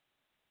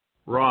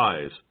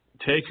 Rise,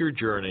 take your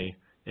journey,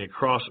 and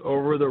cross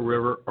over the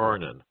river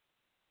Arnon.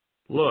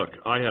 Look,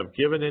 I have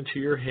given into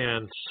your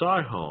hand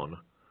Sihon,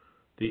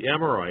 the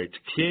Amorite,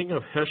 king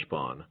of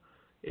Heshbon,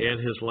 and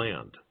his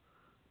land.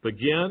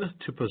 Begin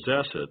to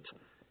possess it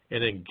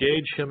and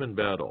engage him in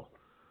battle.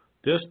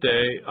 This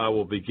day I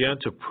will begin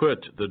to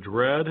put the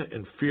dread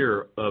and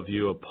fear of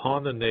you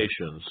upon the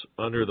nations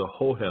under the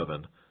whole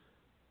heaven,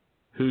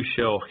 who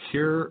shall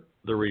hear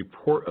the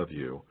report of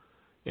you,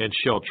 and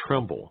shall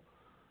tremble,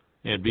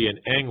 and be in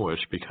anguish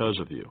because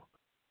of you.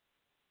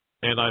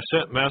 And I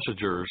sent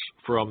messengers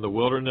from the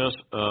wilderness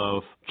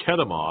of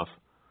Kedemoth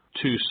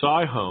to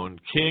Sihon,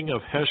 king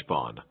of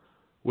Heshbon,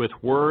 with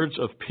words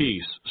of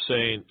peace,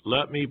 saying,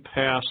 Let me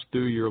pass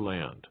through your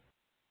land.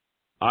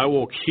 I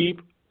will keep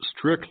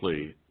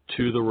strictly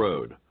to the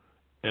road,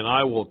 and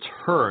I will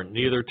turn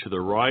neither to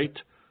the right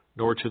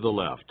nor to the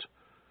left.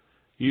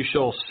 You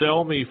shall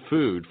sell me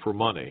food for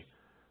money,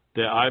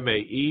 that I may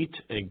eat,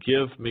 and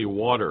give me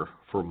water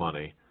for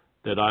money,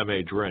 that I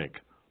may drink.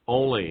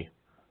 Only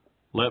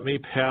let me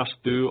pass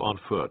through on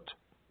foot.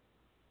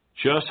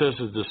 Just as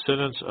the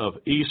descendants of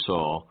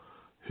Esau,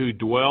 who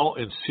dwell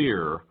in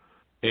Seir,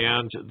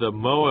 and the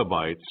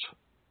Moabites,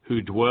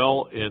 who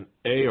dwell in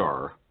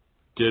Ar,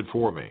 did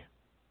for me,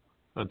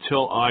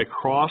 until I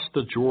cross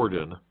the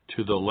Jordan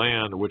to the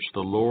land which the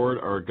Lord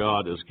our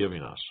God is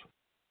giving us.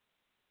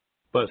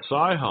 But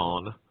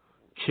Sihon,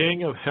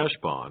 king of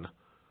Heshbon,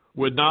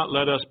 would not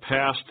let us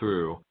pass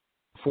through,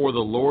 for the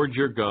Lord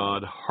your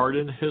God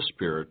hardened his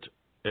spirit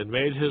and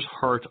made his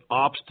heart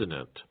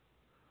obstinate,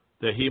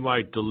 that he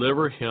might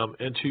deliver him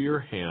into your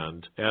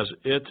hand, as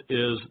it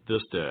is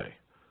this day.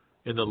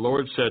 And the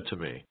Lord said to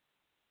me,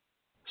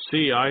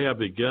 See, I have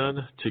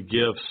begun to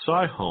give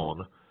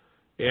Sihon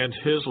and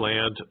his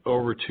land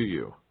over to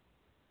you.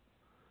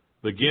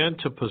 Begin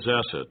to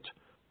possess it,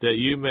 that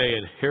you may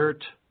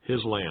inherit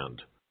his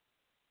land.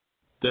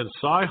 Then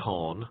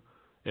Sihon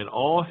and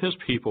all his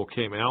people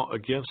came out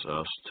against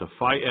us to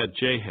fight at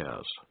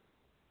Jahaz.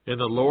 And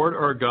the Lord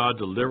our God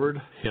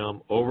delivered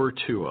him over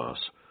to us,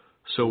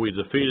 so we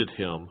defeated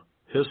him,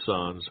 his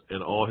sons,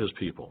 and all his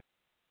people.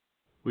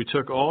 We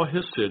took all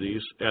his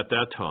cities at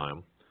that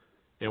time,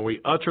 and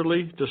we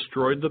utterly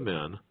destroyed the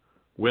men,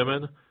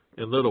 women,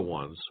 and little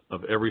ones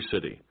of every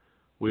city.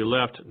 We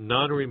left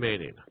none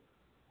remaining.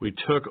 We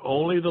took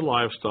only the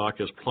livestock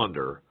as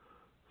plunder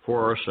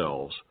for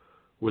ourselves,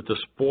 with the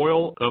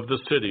spoil of the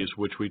cities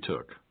which we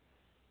took.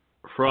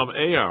 From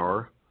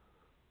Ar,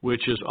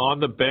 which is on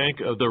the bank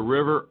of the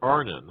river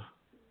Arnon,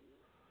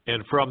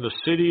 and from the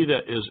city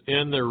that is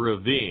in the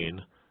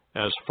ravine,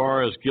 as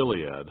far as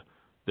Gilead,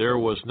 there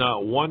was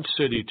not one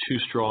city too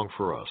strong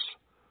for us.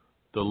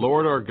 The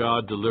Lord our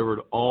God delivered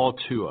all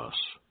to us.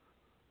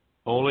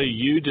 Only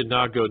you did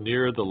not go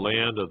near the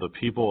land of the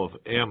people of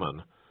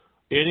Ammon,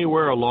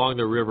 anywhere along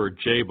the river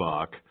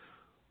Jabbok,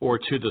 or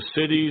to the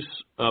cities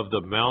of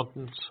the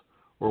mountains,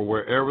 or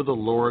wherever the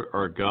Lord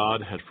our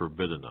God had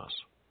forbidden us.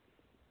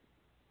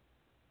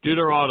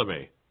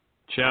 Deuteronomy,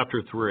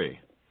 chapter 3.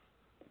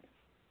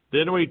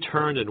 Then we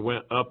turned and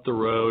went up the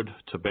road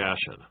to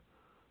Bashan,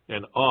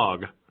 and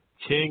Og,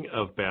 king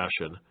of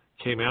Bashan,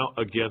 came out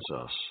against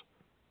us,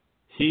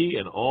 he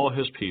and all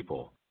his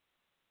people,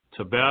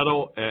 to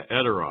battle at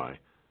Edrei.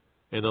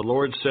 And the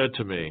Lord said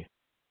to me,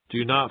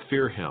 Do not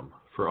fear him,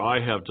 for I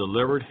have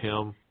delivered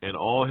him and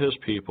all his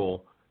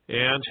people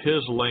and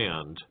his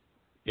land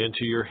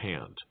into your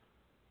hand.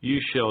 You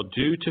shall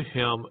do to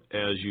him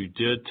as you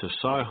did to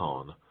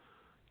Sihon,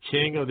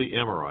 king of the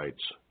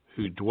Amorites,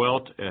 who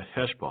dwelt at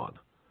Heshbon.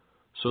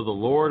 So the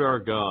Lord our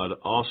God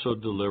also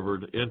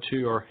delivered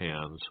into our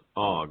hands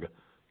Og,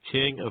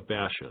 king of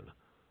Bashan,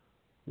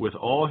 with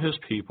all his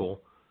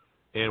people,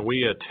 and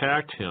we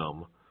attacked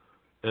him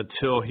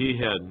until he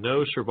had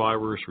no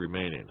survivors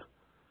remaining.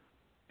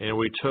 And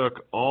we took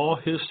all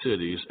his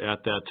cities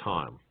at that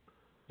time.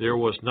 There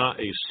was not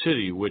a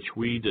city which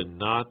we did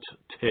not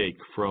take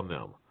from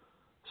them.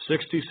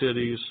 60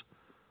 cities,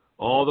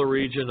 all the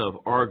region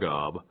of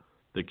Argob,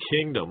 the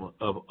kingdom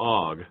of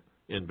Og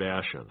in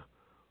Bashan.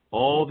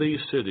 All these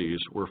cities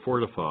were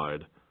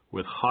fortified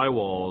with high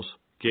walls,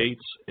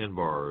 gates, and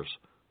bars,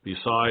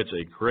 besides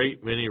a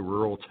great many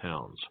rural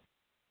towns.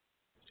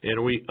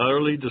 And we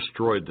utterly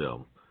destroyed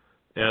them,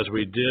 as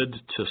we did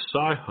to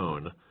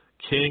Sihon,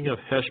 king of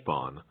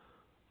Heshbon,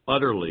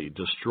 utterly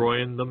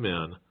destroying the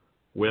men,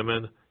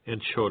 women, and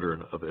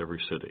children of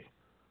every city.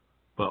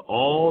 But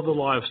all the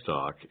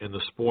livestock and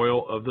the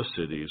spoil of the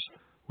cities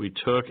we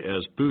took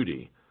as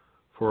booty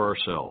for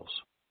ourselves.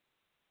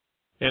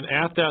 And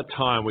at that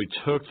time we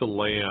took the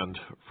land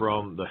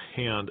from the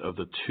hand of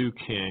the 2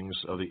 kings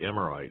of the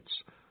Amorites,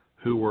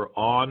 who were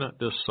on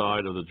this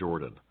side of the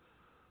Jordan,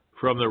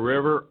 from the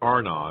river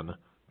Arnon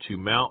to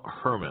Mount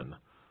Hermon.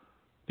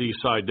 The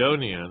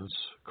Sidonians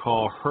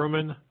call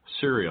Hermon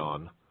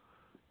Sirion,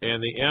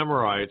 and the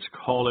Amorites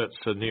call it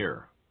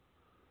Senir.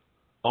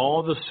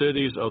 all the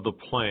cities of the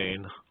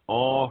plain,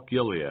 all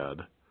Gilead,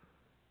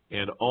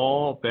 and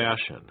all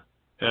Bashan,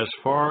 as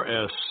far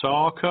as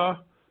Salcah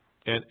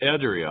and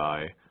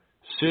Edrei,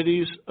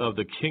 cities of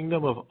the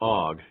kingdom of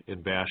Og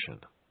in Bashan.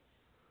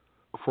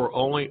 For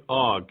only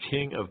Og,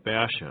 king of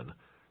Bashan,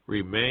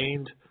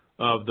 remained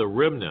of the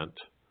remnant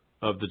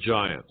of the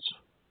giants.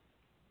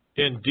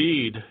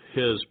 Indeed,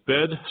 his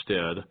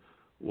bedstead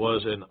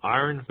was an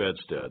iron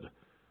bedstead.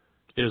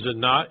 Is it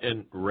not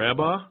in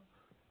Rabbah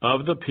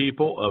of the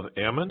people of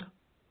Ammon?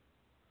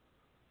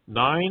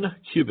 9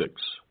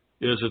 cubits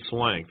is its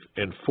length,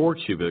 and 4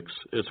 cubits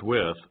its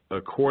width,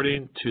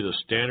 according to the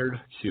standard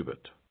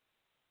cubit.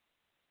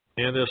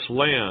 And this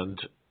land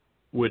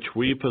which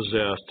we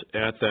possessed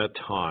at that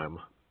time,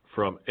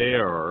 from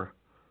Ar,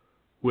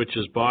 which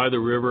is by the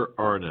river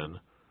Arnon,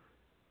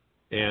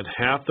 and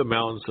half the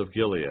mountains of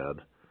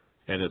Gilead,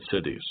 and its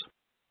cities,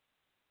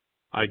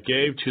 I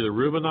gave to the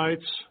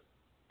Reubenites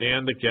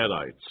and the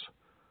Gadites,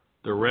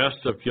 the rest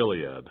of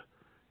Gilead,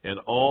 and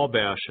all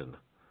Bashan,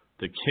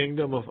 the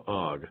kingdom of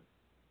Og,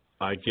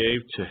 I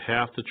gave to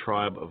half the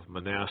tribe of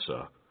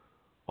Manasseh.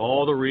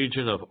 All the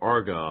region of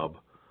Argob,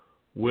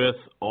 with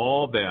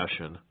all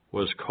Bashan,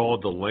 was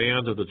called the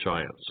land of the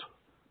giants.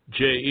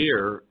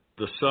 Jair,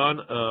 the son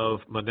of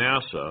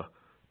Manasseh,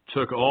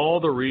 took all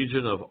the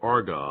region of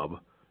Argob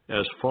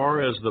as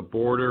far as the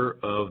border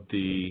of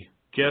the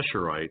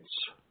Geshurites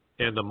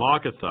and the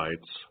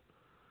Maacathites,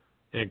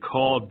 and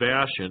called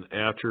Bashan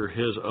after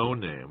his own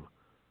name,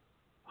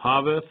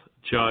 Haveth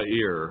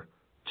Jair,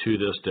 to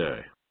this day.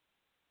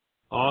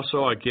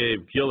 Also I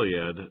gave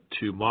Gilead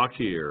to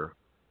Machir,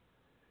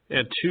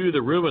 and to the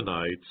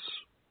Reubenites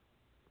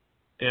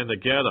and the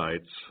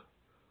Gadites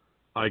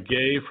I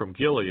gave from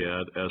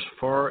Gilead as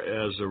far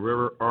as the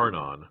river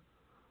Arnon,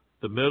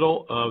 the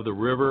middle of the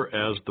river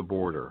as the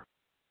border,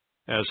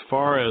 as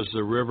far as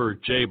the river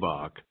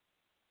Jabbok,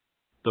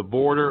 the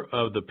border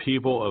of the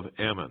people of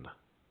Ammon,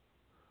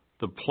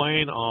 the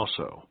plain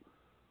also,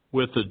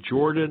 with the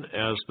Jordan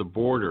as the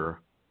border,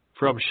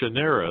 from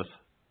Shinnereth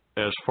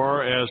as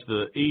far as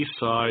the east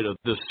side of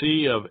the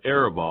sea of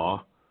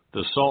Arabah,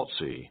 the salt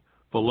sea,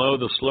 below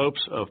the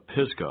slopes of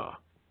Pisgah.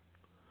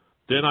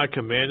 Then I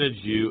commanded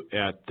you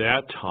at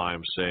that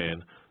time,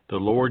 saying, The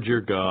Lord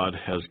your God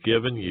has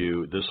given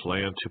you this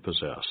land to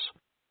possess.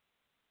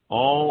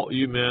 All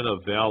you men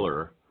of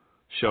valor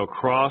shall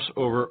cross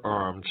over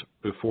armed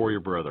before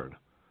your brethren,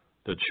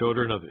 the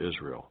children of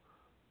Israel.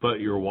 But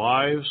your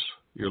wives,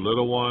 your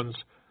little ones,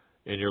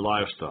 and your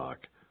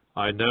livestock,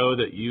 I know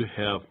that you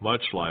have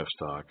much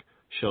livestock,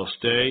 shall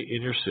stay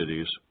in your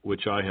cities,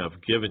 which I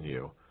have given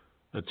you,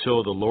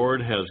 until the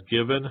Lord has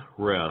given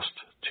rest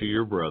to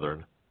your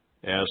brethren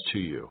as to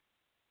you.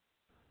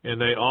 And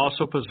they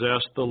also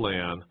possess the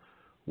land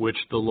which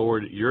the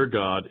Lord your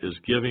God is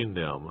giving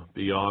them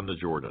beyond the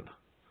Jordan.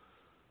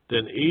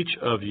 Then each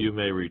of you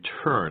may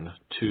return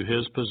to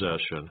his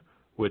possession,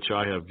 which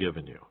I have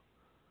given you.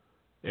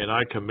 And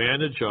I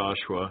commanded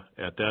Joshua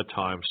at that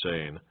time,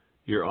 saying,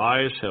 Your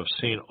eyes have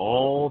seen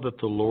all that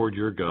the Lord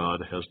your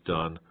God has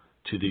done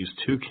to these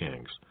 2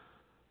 kings.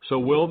 So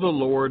will the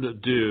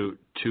Lord do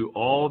to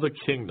all the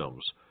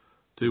kingdoms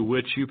through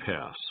which you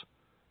pass.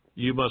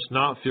 You must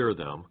not fear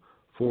them,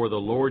 for the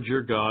Lord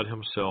your God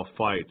himself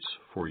fights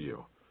for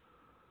you.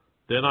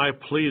 Then I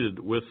pleaded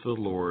with the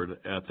Lord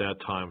at that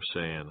time,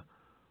 saying,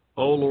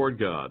 O Lord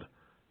God,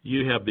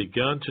 you have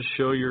begun to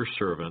show your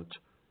servant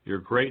your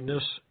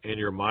greatness and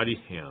your mighty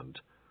hand.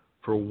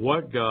 For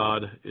what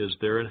God is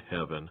there in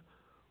heaven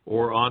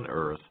or on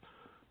earth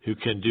who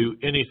can do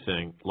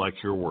anything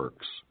like your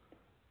works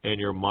and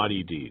your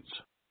mighty deeds?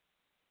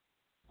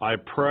 I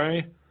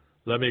pray,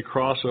 let me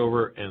cross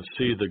over and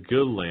see the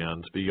good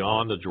land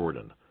beyond the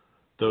Jordan,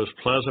 those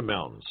pleasant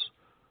mountains,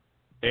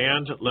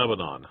 and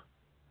Lebanon.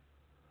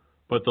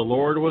 But the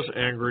Lord was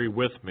angry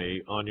with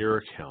me on your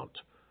account,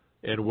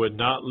 and would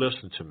not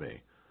listen to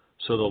me.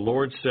 So the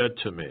Lord said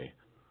to me,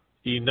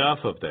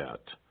 Enough of that.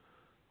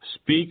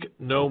 Speak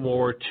no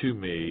more to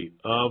me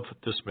of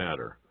this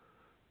matter.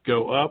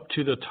 Go up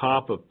to the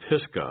top of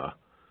Pisgah,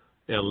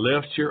 and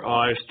lift your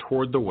eyes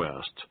toward the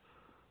west,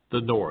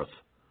 the north,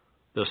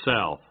 the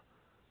south,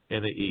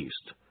 and the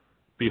east.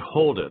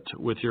 Behold it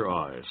with your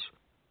eyes,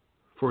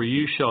 for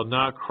you shall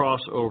not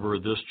cross over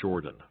this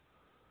Jordan.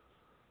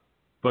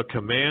 But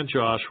command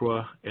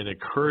Joshua, and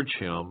encourage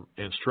him,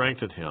 and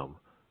strengthen him,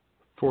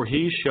 for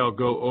he shall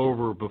go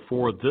over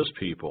before this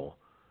people,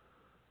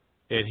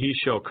 and he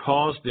shall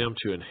cause them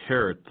to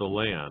inherit the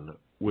land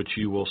which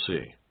you will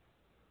see.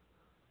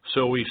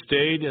 So we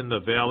stayed in the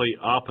valley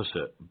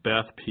opposite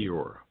Beth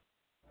Peor.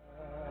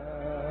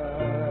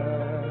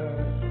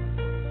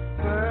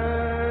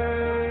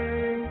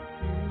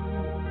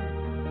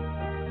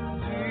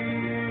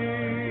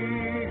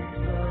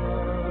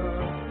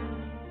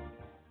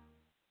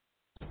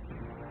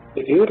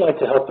 If you would like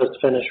to help us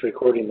finish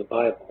recording the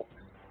Bible,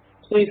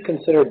 please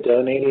consider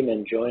donating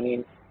and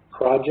joining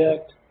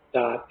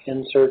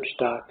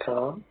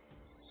project.nsearch.com.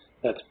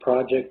 That's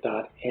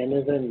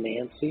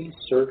project.n-as-in-Nancy,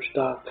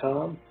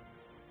 search.com,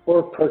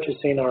 or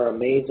purchasing our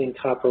amazing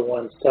Copper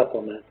One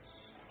supplement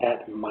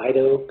at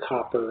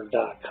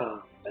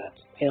mitocopper.com.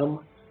 That's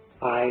M-I-T-O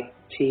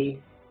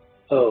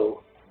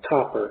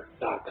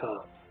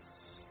copper.com.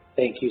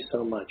 Thank you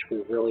so much.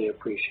 We really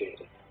appreciate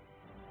it.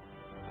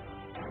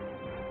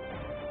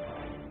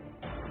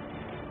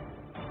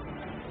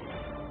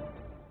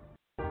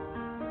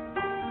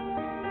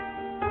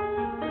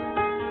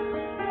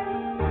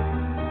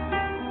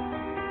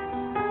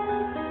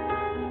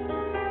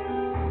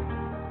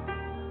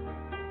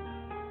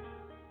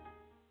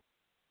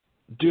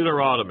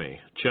 Deuteronomy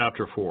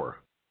chapter 4.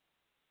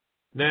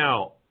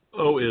 Now,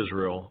 O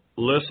Israel,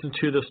 listen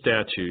to the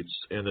statutes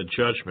and the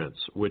judgments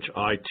which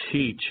I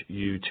teach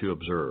you to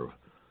observe,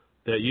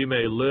 that you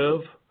may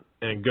live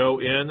and go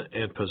in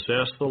and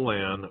possess the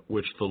land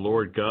which the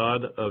Lord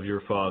God of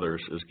your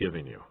fathers is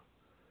giving you.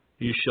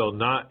 You shall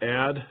not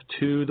add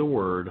to the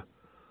word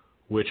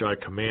which I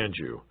command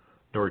you,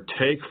 nor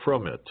take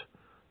from it,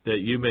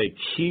 that you may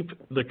keep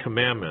the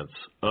commandments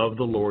of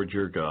the Lord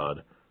your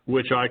God,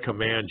 which I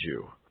command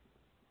you.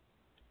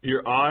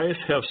 Your eyes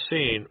have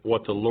seen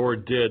what the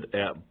Lord did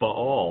at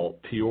Baal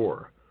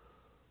Peor.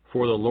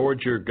 For the Lord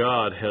your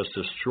God has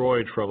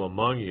destroyed from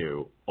among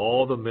you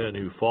all the men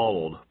who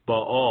followed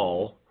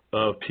Baal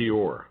of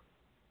Peor.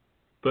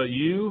 But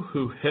you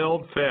who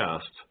held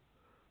fast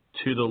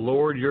to the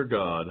Lord your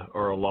God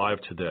are alive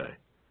today,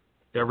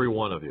 every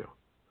one of you.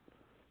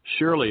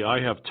 Surely I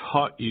have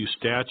taught you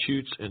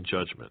statutes and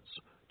judgments,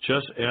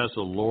 just as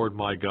the Lord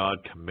my God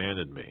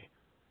commanded me,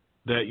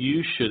 that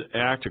you should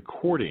act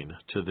according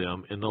to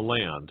them in the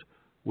land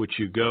which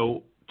you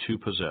go to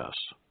possess.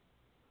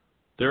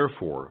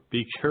 Therefore,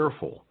 be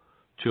careful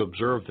to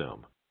observe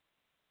them,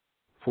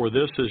 for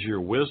this is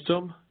your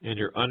wisdom and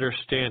your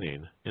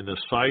understanding in the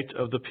sight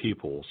of the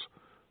peoples,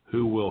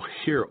 who will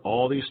hear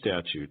all these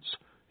statutes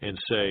and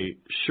say,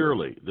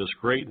 surely this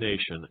great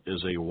nation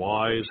is a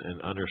wise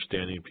and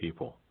understanding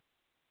people.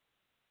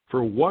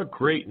 For what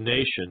great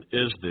nation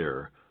is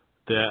there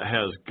that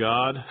has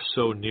God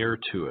so near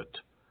to it,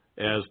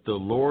 as the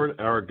Lord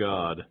our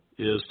God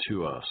is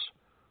to us,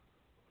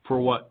 for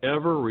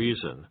whatever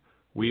reason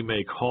we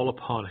may call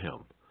upon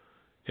him?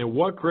 And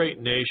what great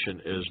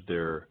nation is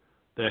there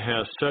that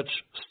has such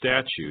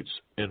statutes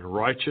and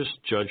righteous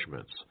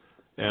judgments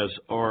as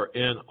are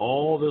in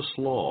all this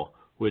law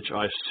which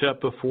I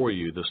set before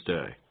you this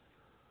day?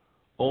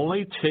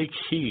 Only take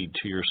heed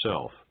to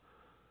yourself,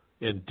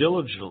 and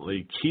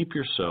diligently keep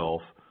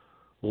yourself,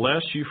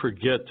 lest you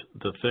forget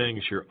the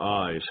things your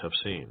eyes have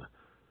seen,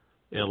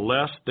 and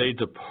lest they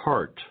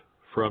depart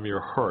from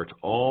your heart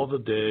all the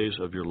days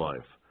of your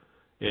life,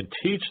 and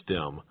teach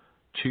them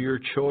to your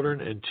children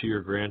and to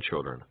your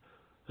grandchildren,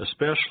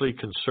 especially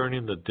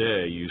concerning the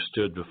day you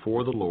stood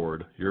before the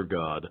Lord your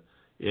God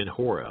in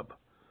Horeb,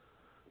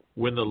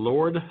 when the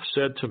Lord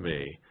said to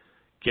me,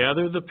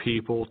 gather the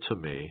people to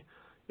me,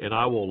 and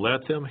I will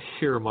let them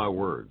hear my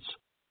words,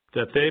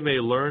 that they may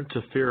learn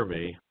to fear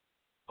me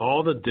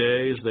all the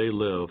days they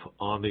live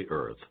on the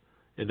earth,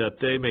 and that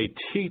they may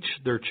teach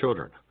their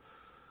children.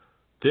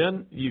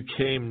 Then you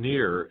came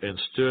near and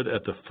stood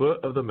at the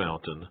foot of the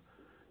mountain,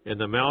 and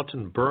the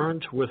mountain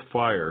burned with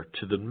fire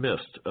to the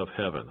midst of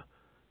heaven,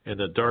 and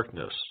the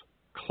darkness,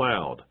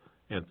 cloud,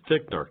 and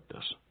thick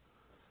darkness.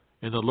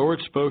 And the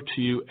Lord spoke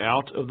to you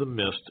out of the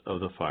midst of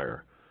the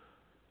fire.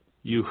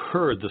 You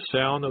heard the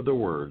sound of the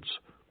words,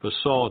 but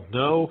saw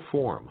no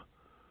form.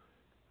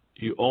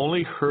 You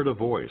only heard a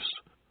voice.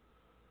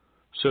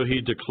 So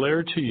he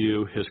declared to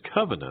you his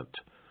covenant,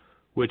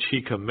 which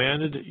he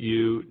commanded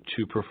you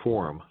to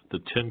perform, the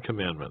 10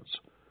 Commandments,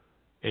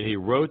 and he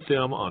wrote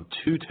them on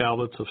 2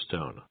 tablets of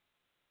stone.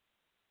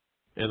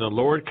 And the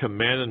Lord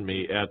commanded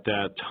me at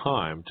that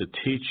time to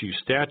teach you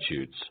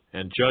statutes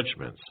and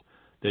judgments,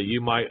 that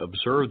you might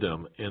observe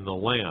them in the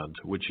land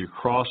which you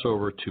cross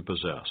over to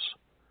possess.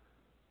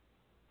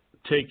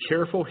 Take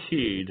careful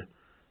heed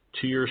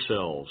to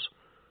yourselves,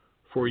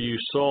 for you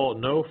saw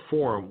no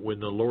form when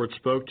the Lord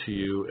spoke to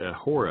you at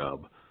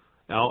Horeb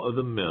out of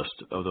the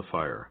midst of the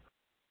fire,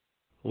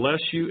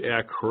 lest you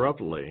act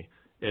corruptly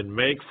and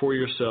make for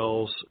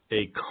yourselves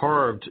a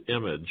carved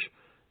image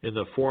in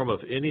the form of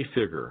any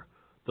figure,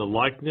 the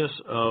likeness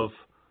of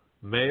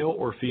male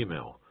or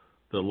female,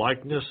 the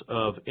likeness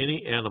of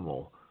any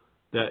animal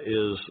that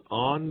is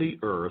on the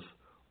earth,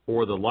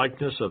 or the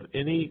likeness of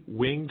any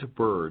winged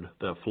bird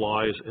that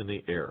flies in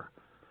the air,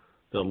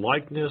 the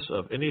likeness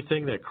of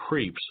anything that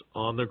creeps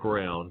on the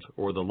ground,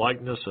 or the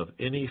likeness of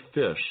any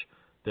fish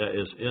that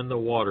is in the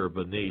water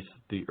beneath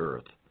the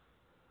earth.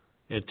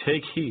 And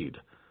take heed,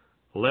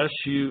 lest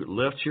you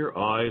lift your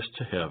eyes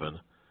to heaven,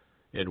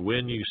 and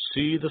when you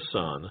see the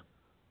sun,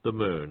 the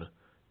moon,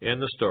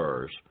 and the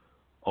stars,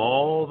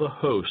 all the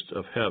host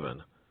of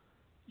heaven,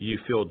 you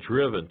feel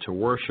driven to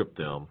worship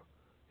them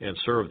and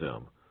serve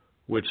them,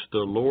 which the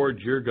Lord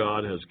your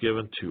God has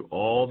given to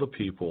all the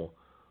people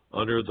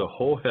under the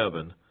whole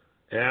heaven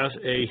as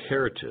a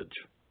heritage.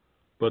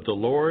 But the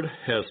Lord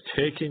has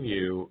taken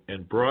you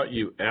and brought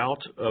you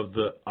out of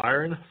the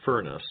iron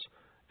furnace,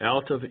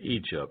 out of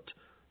Egypt,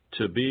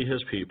 to be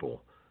his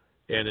people,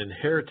 an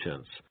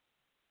inheritance,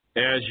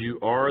 as you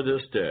are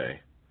this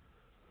day.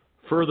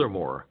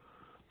 Furthermore,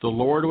 the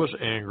Lord was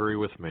angry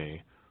with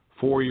me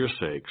for your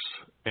sakes,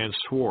 and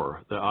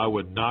swore that I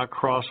would not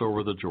cross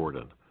over the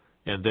Jordan,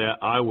 and that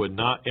I would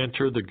not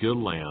enter the good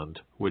land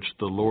which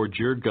the Lord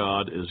your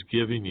God is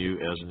giving you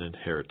as an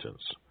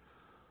inheritance.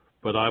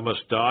 But I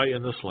must die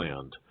in this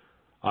land.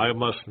 I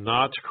must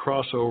not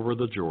cross over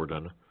the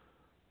Jordan,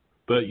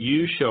 but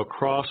you shall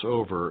cross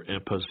over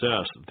and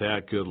possess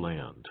that good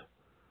land.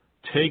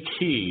 Take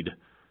heed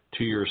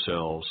to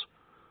yourselves,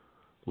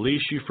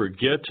 lest you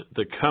forget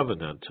the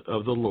covenant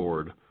of the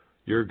Lord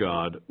your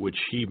God, which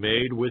he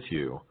made with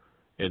you,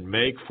 and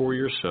make for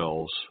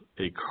yourselves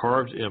a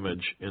carved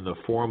image in the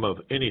form of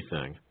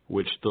anything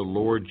which the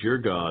Lord your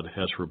God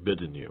has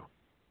forbidden you.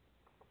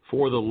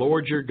 For the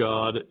Lord your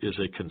God is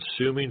a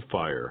consuming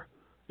fire,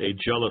 a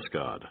jealous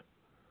God.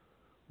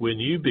 When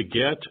you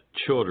beget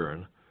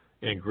children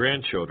and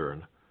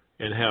grandchildren,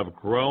 and have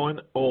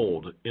grown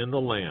old in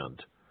the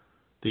land,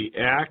 they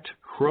act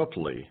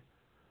corruptly,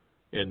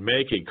 and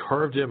make a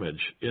carved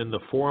image in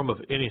the form of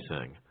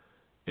anything,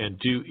 and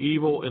do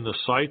evil in the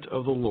sight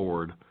of the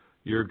Lord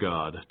your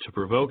God, to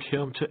provoke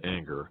him to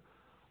anger,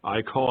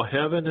 I call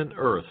heaven and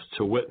earth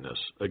to witness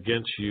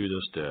against you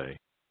this day,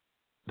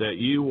 that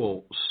you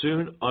will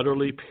soon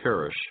utterly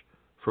perish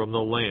from the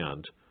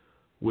land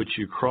which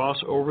you cross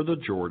over the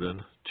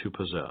Jordan to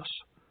possess.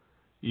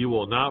 You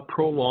will not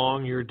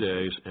prolong your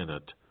days in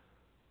it,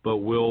 but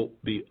will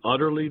be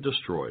utterly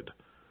destroyed.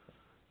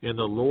 And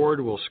the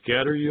Lord will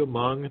scatter you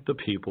among the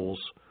peoples,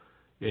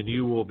 and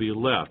you will be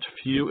left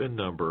few in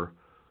number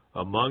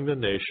among the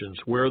nations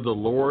where the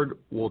Lord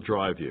will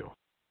drive you.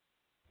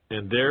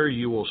 And there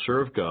you will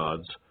serve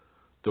gods,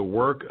 the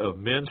work of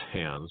men's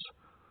hands,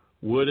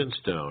 wood and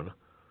stone,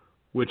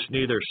 which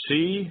neither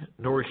see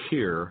nor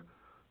hear,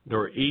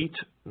 nor eat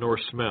nor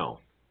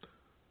smell.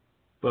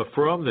 But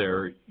from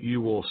there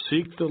you will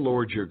seek the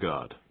Lord your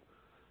God,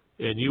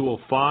 and you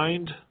will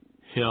find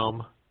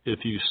him if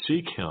you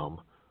seek him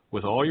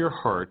with all your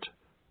heart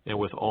and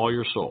with all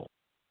your soul.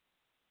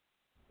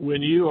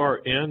 When you are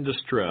in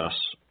distress,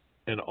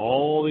 and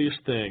all these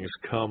things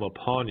come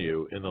upon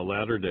you in the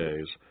latter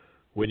days,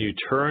 when you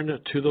turn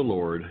to the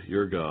Lord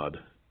your God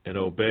and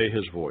obey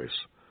his voice.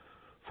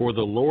 For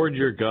the Lord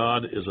your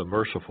God is a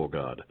merciful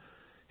God.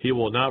 He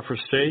will not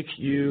forsake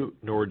you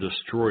nor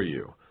destroy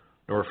you,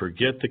 nor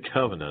forget the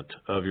covenant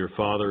of your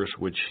fathers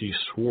which he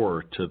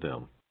swore to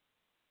them.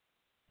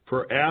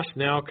 For ask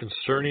now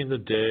concerning the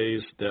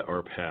days that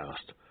are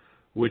past,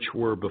 which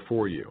were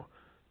before you,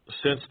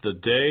 since the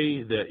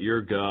day that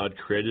your God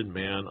created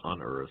man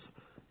on earth,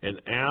 and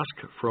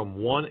ask from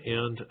one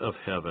end of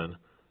heaven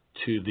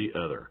to the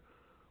other,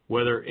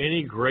 whether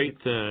any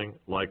great thing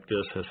like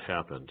this has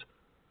happened,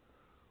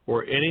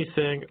 or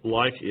anything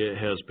like it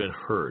has been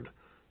heard.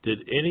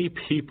 Did any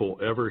people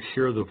ever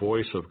hear the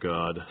voice of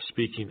God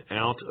speaking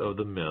out of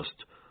the midst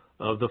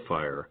of the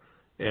fire,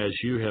 as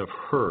you have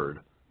heard,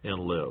 and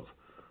live?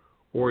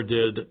 Or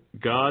did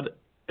God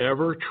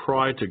ever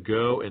try to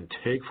go and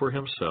take for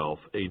himself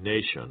a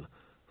nation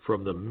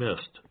from the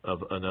midst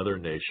of another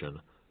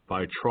nation,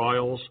 by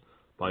trials,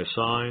 by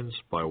signs,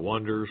 by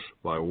wonders,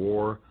 by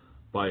war,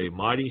 by a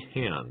mighty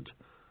hand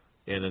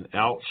and an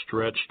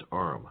outstretched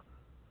arm,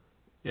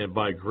 and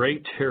by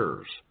great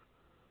terrors,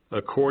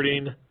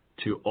 according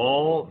to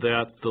all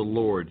that the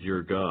Lord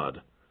your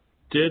God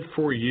did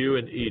for you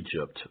in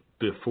Egypt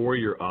before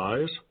your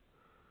eyes?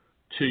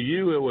 To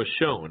you it was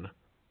shown,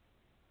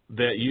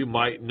 that you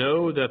might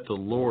know that the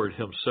Lord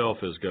himself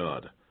is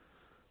God.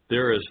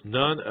 There is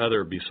none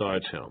other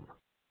besides him.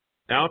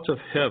 Out of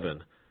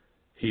heaven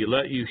he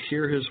let you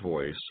hear his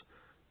voice,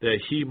 that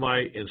he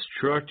might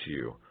instruct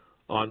you.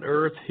 On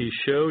earth he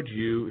showed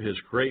you his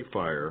great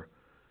fire,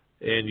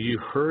 and you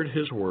heard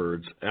his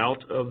words out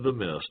of the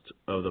midst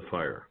of the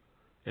fire.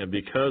 And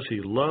because he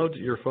loved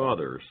your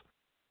fathers,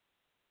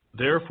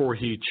 therefore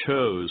he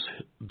chose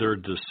their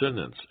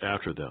descendants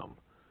after them.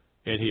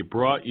 And he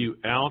brought you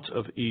out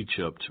of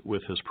Egypt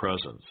with his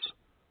presence,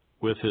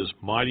 with his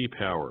mighty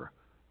power,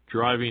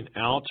 driving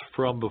out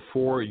from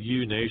before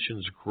you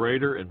nations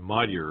greater and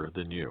mightier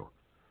than you,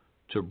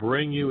 to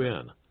bring you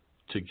in,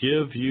 to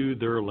give you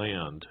their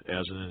land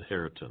as an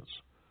inheritance,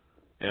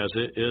 as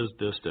it is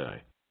this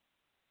day.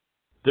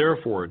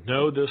 Therefore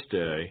know this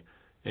day,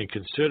 and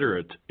consider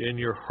it in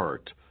your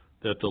heart,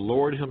 that the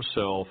Lord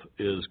himself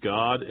is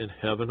God in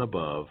heaven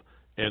above,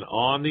 and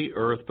on the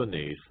earth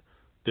beneath.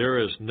 There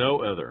is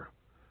no other.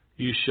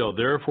 You shall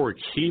therefore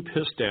keep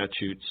his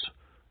statutes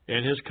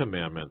and his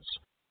commandments,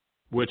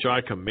 which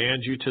I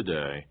command you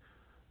today,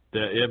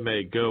 that it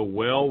may go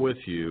well with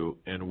you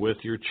and with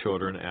your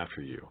children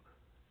after you,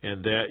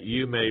 and that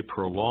you may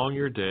prolong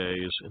your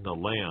days in the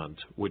land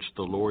which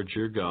the Lord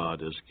your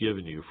God has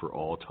given you for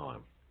all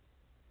time.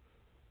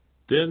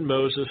 Then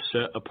Moses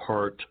set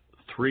apart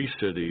 3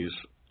 cities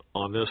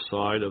on this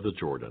side of the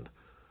Jordan,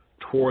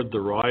 toward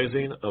the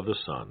rising of the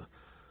sun,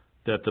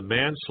 that the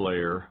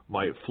manslayer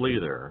might flee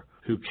there,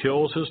 who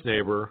kills his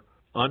neighbor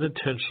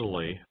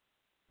unintentionally,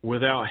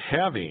 without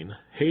having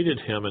hated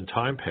him in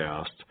time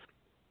past,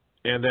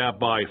 and that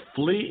by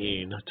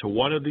fleeing to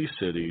one of these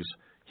cities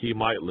he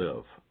might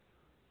live.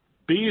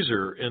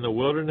 Bezer in the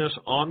wilderness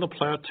on the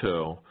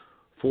plateau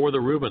for the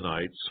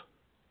Reubenites,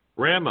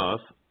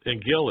 Ramoth in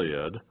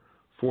Gilead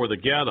for the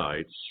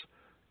Gadites,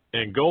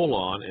 and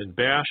Golan in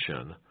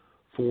Bashan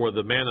for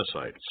the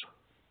Manassites.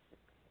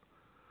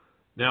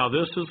 Now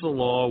this is the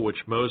law which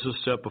Moses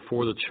set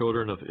before the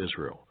children of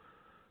Israel.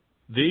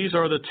 These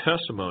are the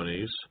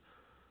testimonies,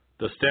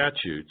 the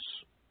statutes,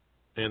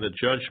 and the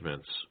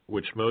judgments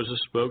which Moses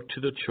spoke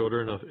to the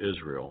children of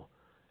Israel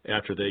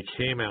after they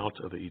came out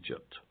of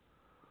Egypt.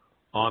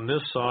 On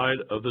this side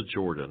of the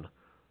Jordan,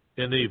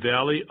 in the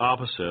valley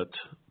opposite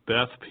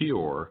Beth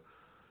Peor,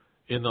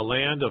 in the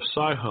land of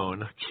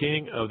Sihon,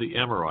 king of the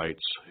Amorites,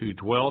 who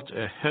dwelt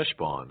at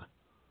Heshbon,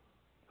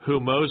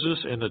 whom Moses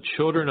and the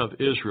children of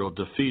Israel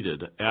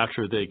defeated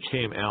after they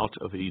came out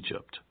of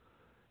Egypt.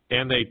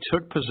 And they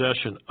took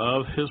possession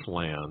of his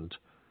land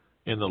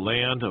in the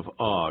land of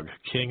Og,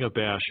 king of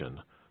Bashan,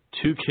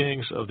 2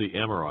 kings of the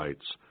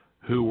Amorites,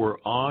 who were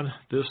on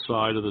this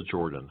side of the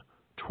Jordan,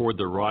 toward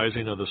the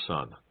rising of the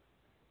sun.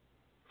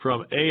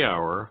 From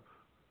Aor,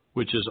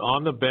 which is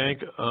on the bank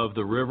of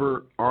the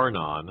river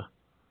Arnon,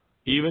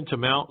 even to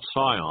Mount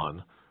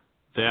Sion,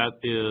 that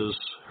is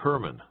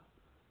Hermon,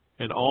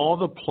 and all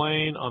the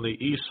plain on the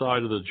east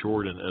side of the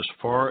Jordan as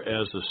far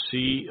as the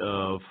sea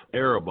of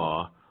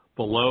Arabah,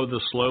 below the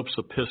slopes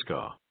of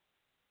Pisgah.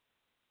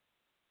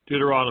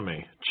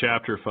 Deuteronomy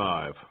chapter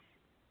 5.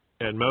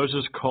 And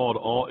Moses called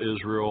all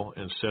Israel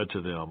and said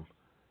to them,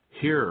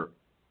 Hear,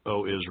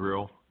 O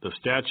Israel, the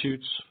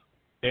statutes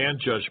and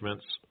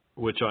judgments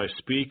which I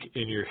speak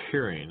in your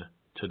hearing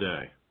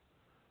today,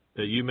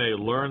 that you may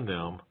learn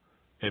them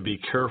and be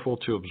careful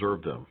to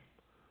observe them.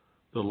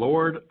 The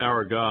Lord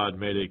our God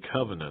made a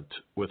covenant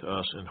with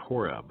us in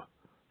Horeb.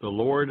 The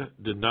Lord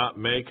did not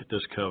make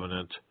this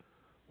covenant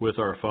with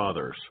our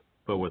fathers,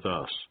 but with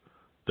us,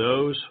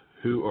 those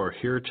who are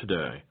here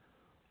today,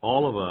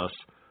 all of us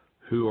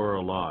who are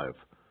alive.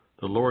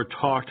 The Lord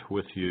talked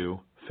with you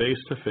face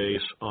to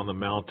face on the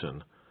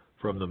mountain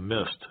from the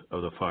midst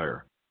of the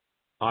fire.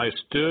 I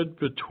stood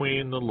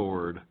between the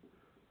Lord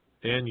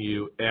and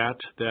you at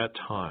that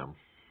time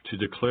to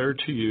declare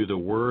to you the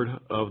word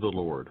of the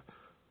Lord.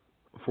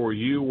 For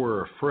you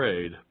were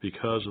afraid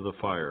because of the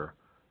fire,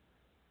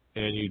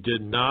 and you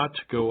did not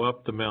go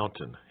up the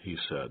mountain, he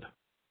said.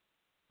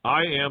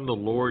 I am the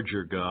Lord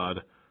your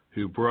God,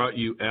 who brought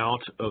you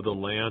out of the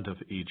land of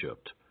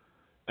Egypt,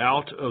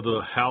 out of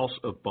the house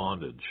of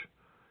bondage.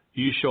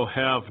 You shall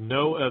have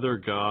no other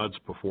gods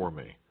before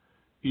me.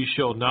 You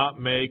shall not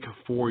make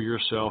for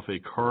yourself a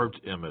carved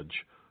image,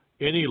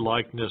 any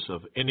likeness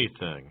of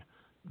anything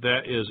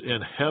that is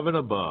in heaven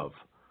above,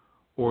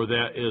 or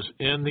that is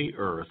in the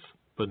earth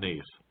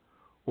beneath,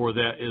 or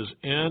that is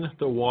in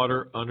the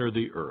water under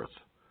the earth.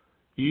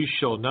 You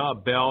shall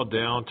not bow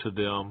down to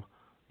them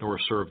nor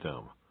serve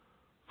them.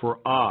 For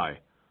I,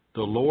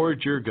 the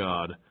Lord your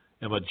God,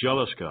 am a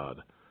jealous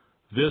God,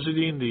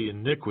 visiting the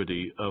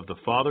iniquity of the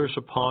fathers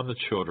upon the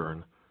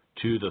children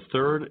to the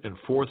 3rd and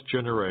 4th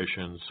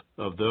generations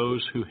of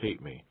those who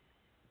hate me,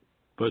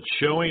 but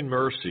showing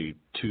mercy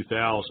to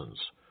thousands,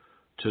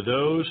 to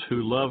those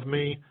who love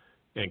me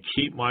and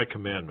keep my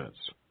commandments.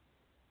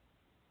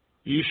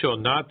 You shall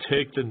not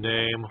take the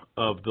name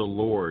of the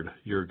Lord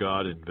your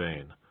God in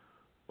vain,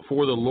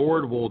 for the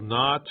Lord will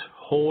not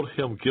hold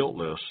him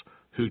guiltless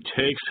who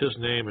takes his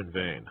name in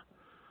vain.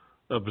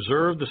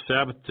 Observe the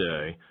Sabbath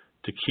day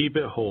to keep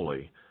it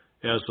holy,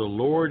 as the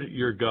Lord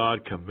your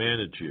God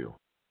commanded you.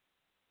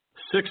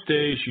 6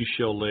 days you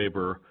shall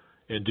labor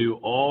and do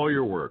all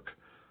your work,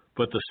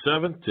 but the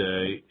 7th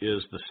day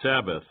is the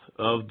Sabbath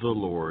of the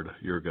Lord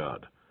your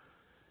God.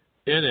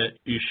 In it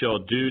you shall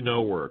do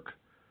no work,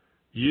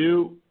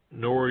 you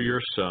nor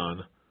your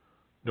son,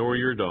 nor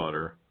your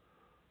daughter,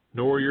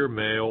 nor your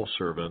male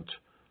servant,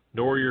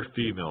 nor your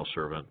female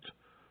servant,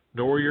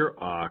 nor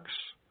your ox,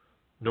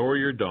 nor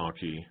your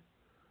donkey,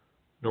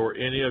 nor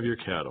any of your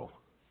cattle,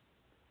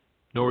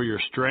 nor your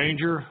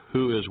stranger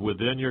who is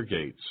within your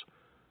gates,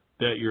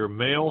 that your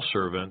male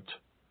servant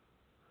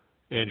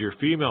and your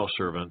female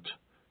servant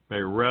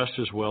may rest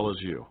as well as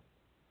you.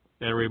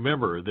 And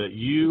remember that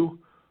you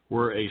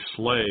were a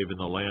slave in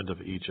the land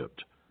of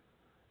Egypt.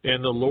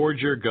 And the Lord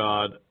your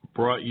God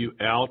brought you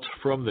out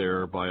from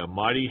there by a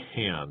mighty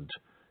hand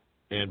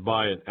and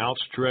by an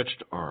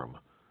outstretched arm.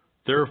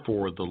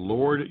 Therefore the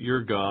Lord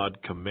your God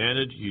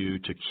commanded you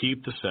to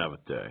keep the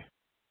Sabbath day.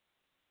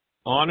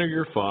 Honor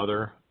your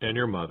father and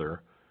your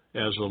mother,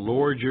 as the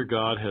Lord your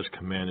God has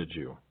commanded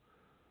you,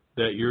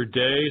 that your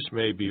days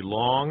may be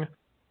long,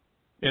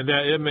 and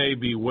that it may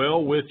be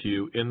well with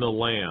you in the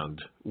land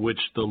which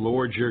the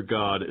Lord your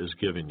God is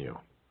giving you.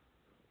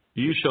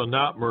 You shall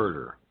not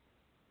murder.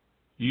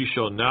 You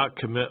shall not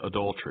commit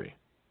adultery.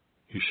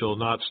 You shall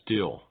not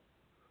steal.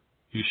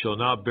 You shall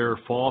not bear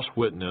false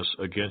witness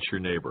against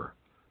your neighbor.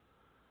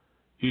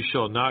 You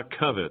shall not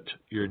covet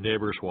your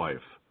neighbor's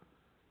wife,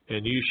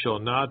 and you shall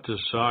not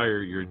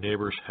desire your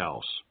neighbor's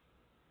house,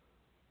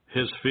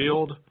 his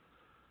field,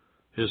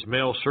 his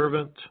male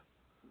servant,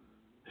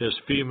 his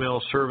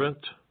female servant,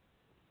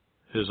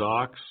 his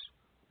ox,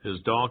 his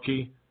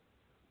donkey,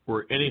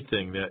 or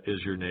anything that is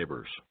your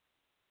neighbor's.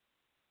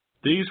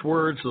 These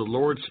words the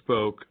Lord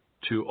spoke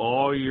to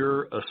all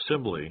your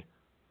assembly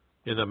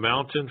in the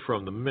mountain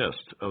from the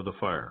midst of the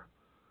fire,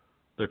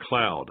 the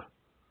cloud,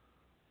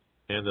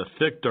 and the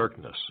thick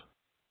darkness,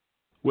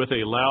 with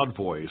a loud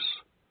voice,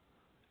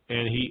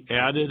 and he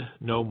added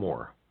no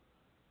more.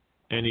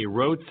 And he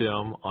wrote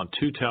them on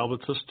 2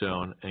 tablets of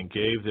stone and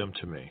gave them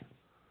to me.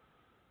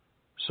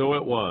 So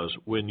it was,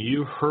 when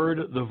you heard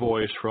the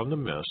voice from the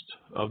midst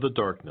of the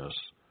darkness,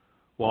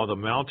 while the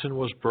mountain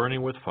was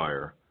burning with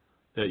fire,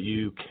 that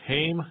you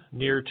came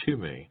near to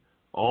me,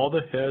 all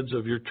the heads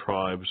of your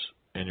tribes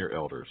and your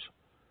elders.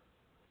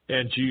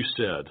 And you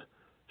said,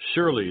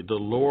 Surely the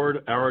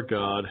Lord our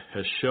God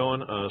has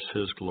shown us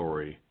his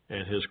glory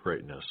and his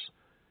greatness,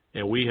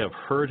 and we have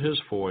heard his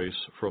voice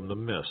from the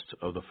midst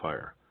of the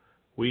fire.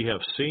 We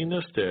have seen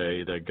this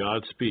day that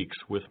God speaks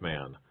with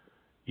man,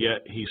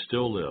 yet he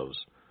still lives.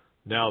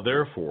 Now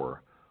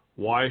therefore,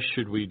 why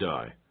should we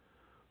die?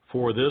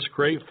 For this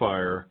great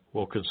fire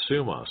will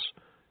consume us.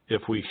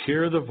 If we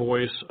hear the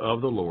voice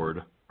of the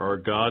Lord our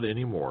God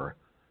any more,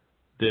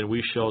 then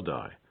we shall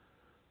die.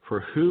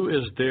 For who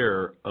is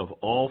there of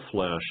all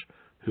flesh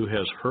who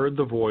has heard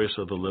the voice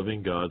of the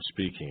living God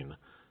speaking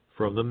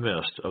from the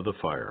midst of the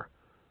fire,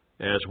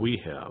 as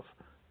we have,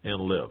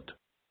 and lived?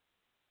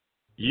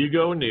 You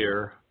go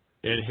near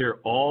and hear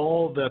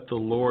all that the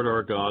Lord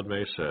our God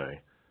may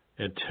say,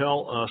 and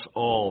tell us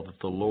all that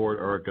the Lord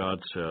our God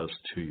says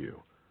to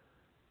you,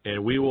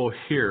 and we will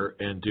hear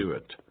and do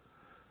it.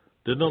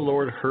 Then the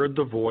Lord heard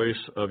the voice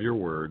of your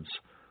words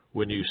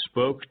when you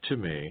spoke to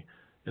me,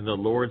 and the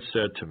Lord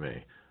said to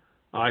me,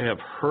 I have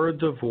heard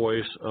the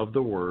voice of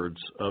the words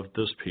of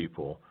this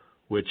people,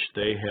 which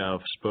they have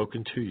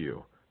spoken to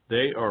you.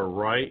 They are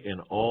right in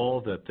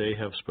all that they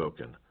have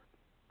spoken.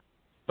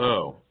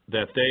 Oh,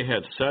 that they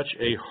had such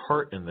a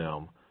heart in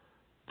them,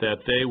 that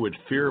they would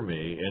fear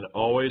me and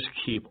always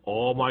keep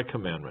all my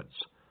commandments,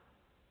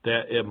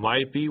 that it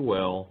might be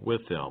well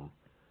with them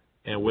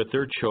and with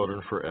their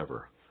children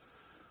forever.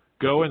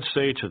 Go and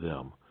say to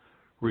them,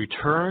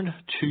 Return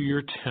to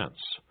your tents.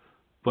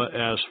 But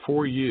as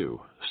for you,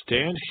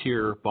 stand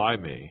here by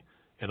me,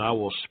 and I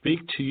will speak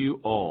to you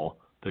all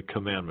the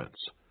commandments,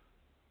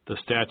 the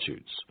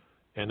statutes,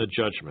 and the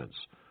judgments,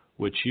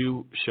 which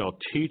you shall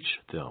teach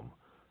them,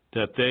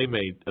 that they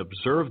may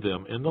observe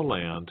them in the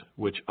land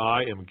which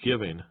I am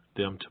giving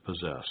them to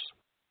possess.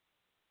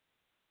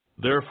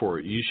 Therefore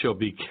you shall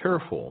be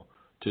careful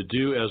to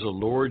do as the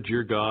Lord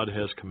your God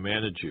has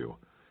commanded you.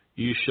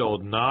 You shall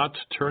not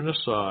turn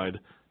aside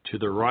to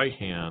the right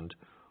hand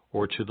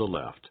or to the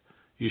left.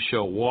 You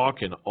shall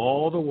walk in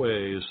all the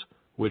ways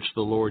which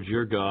the Lord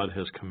your God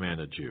has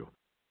commanded you,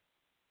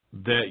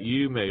 that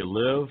you may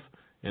live,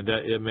 and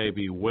that it may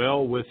be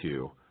well with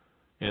you,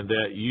 and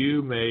that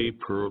you may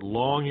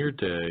prolong your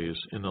days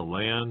in the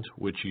land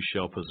which you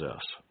shall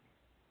possess.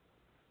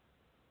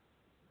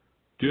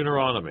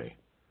 Deuteronomy,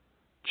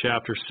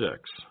 chapter 6.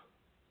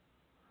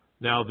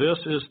 Now this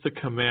is the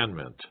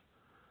commandment,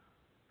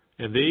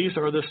 and these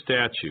are the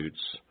statutes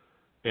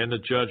and the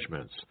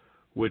judgments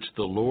which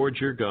the Lord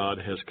your God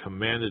has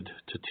commanded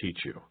to teach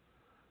you,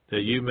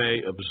 that you may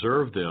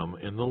observe them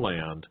in the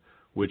land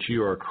which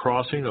you are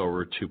crossing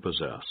over to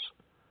possess,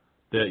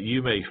 that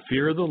you may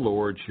fear the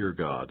Lord your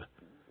God,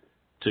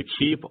 to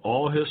keep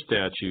all his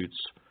statutes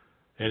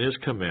and his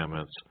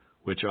commandments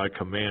which I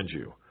command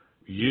you,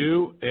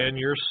 you and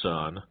your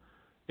son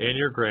and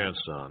your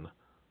grandson,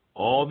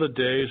 all the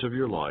days of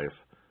your life,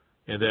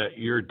 and that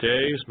your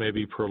days may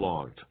be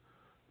prolonged.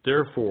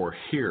 Therefore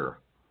hear,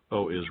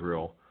 O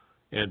Israel,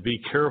 and be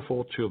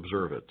careful to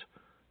observe it,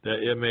 that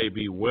it may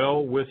be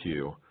well with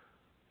you,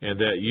 and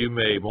that you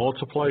may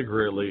multiply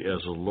greatly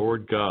as the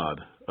Lord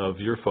God of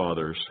your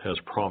fathers has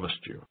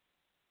promised you,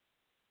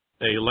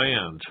 a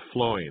land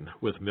flowing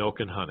with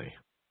milk and honey.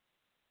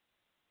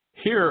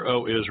 Hear,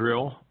 O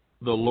Israel,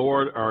 the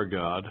Lord our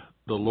God,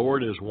 the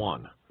Lord is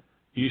one.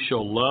 You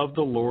shall love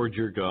the Lord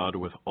your God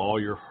with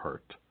all your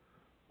heart,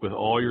 with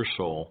all your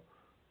soul,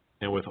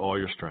 and with all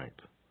your strength.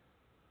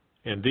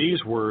 And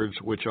these words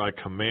which I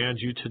command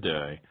you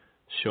today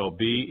shall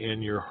be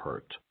in your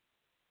heart.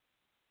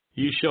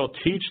 You shall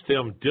teach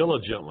them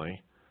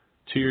diligently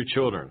to your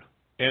children,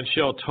 and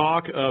shall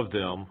talk of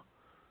them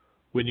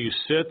when you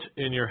sit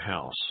in your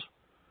house,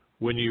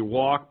 when you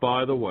walk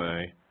by the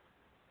way,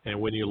 and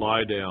when you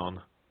lie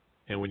down,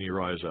 and when you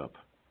rise up.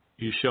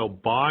 You shall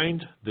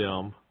bind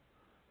them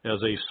as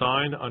a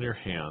sign on your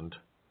hand,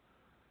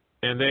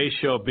 and they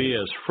shall be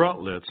as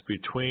frontlets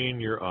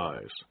between your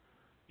eyes.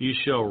 You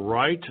shall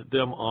write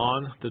them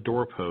on the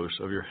doorposts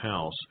of your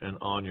house and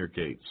on your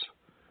gates.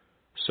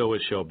 So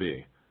it shall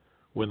be,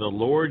 when the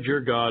Lord your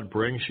God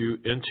brings you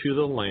into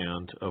the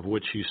land of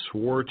which he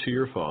swore to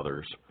your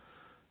fathers,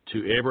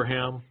 to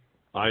Abraham,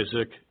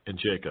 Isaac, and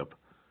Jacob,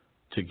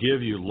 to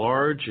give you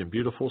large and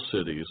beautiful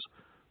cities,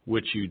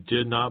 which you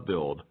did not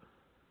build,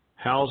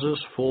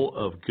 houses full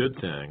of good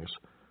things,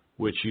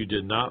 which you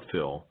did not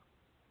fill,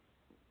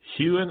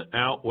 hewn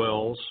out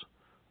wells,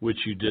 which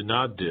you did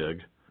not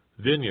dig,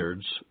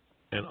 vineyards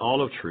and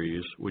olive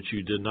trees which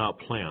you did not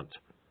plant.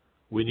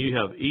 When you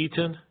have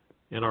eaten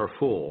and are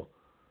full,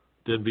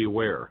 then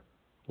beware,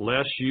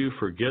 lest you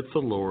forget the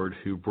Lord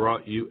who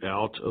brought you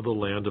out of the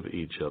land of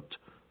Egypt,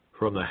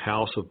 from the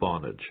house of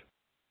bondage.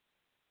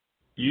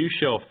 You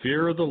shall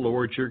fear the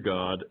Lord your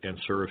God and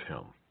serve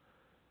him,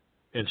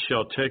 and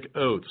shall take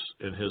oaths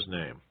in his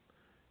name.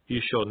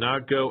 You shall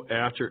not go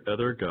after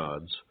other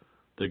gods,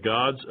 the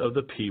gods of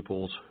the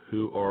peoples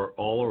who are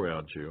all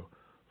around you,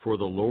 for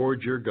the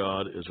Lord your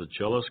God is a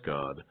jealous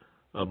God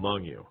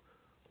among you,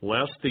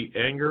 lest the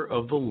anger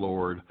of the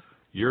Lord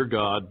your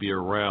God be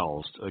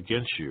aroused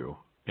against you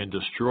and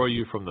destroy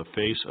you from the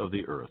face of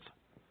the earth.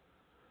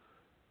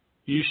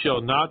 You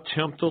shall not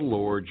tempt the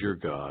Lord your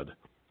God,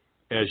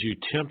 as you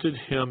tempted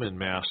him in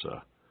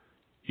Massah.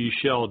 You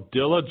shall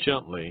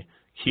diligently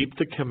keep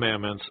the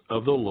commandments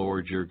of the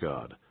Lord your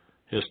God,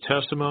 his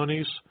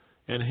testimonies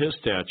and his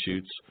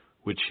statutes,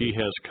 which he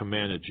has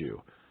commanded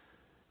you.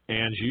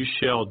 And you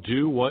shall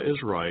do what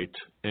is right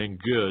and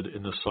good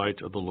in the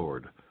sight of the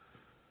Lord,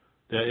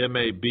 that it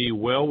may be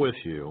well with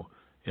you,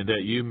 and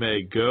that you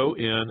may go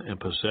in and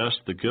possess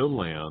the good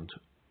land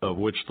of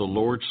which the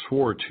Lord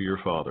swore to your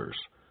fathers,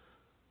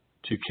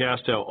 to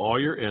cast out all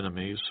your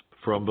enemies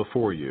from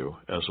before you,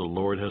 as the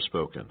Lord has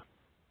spoken.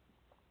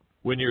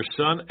 When your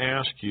son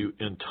asks you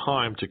in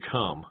time to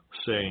come,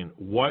 saying,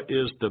 What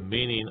is the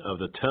meaning of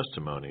the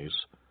testimonies,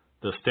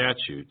 the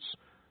statutes,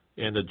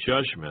 and the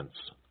judgments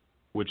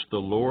which the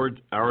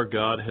Lord our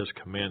God has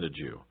commanded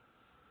you?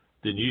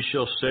 Then you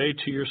shall say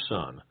to your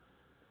son,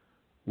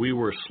 We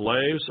were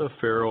slaves of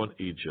Pharaoh in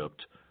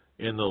Egypt,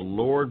 and the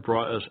Lord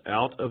brought us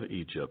out of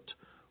Egypt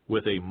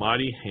with a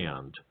mighty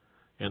hand,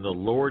 and the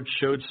Lord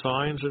showed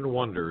signs and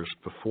wonders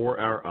before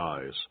our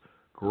eyes,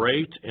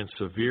 great and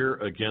severe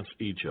against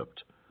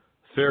Egypt,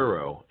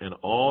 Pharaoh and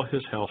all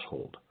his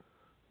household.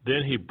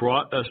 Then he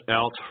brought us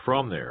out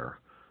from there,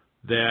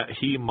 that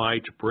he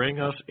might bring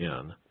us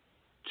in,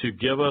 to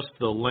give us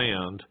the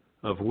land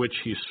of which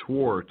he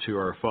swore to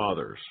our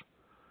fathers.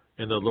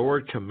 And the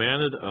Lord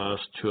commanded us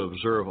to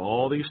observe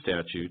all these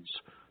statutes,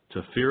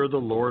 to fear the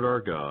Lord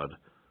our God,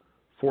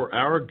 for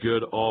our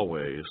good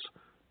always,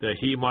 that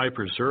he might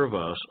preserve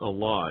us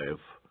alive,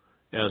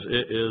 as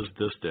it is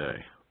this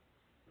day.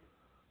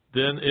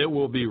 Then it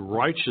will be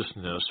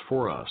righteousness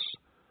for us,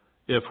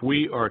 if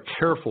we are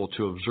careful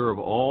to observe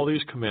all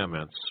these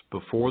commandments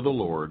before the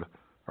Lord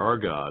our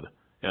God,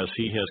 as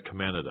he has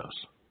commanded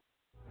us.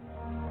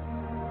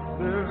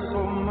 There's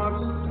so much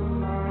to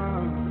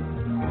learn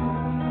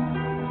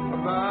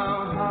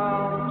about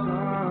how to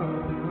turn.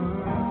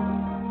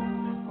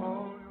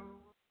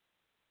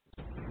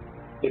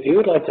 If you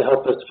would like to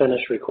help us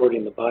finish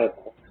recording the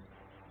Bible,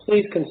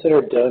 please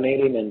consider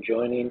donating and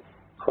joining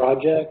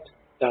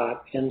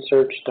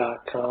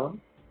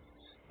project.nsearch.com.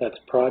 That's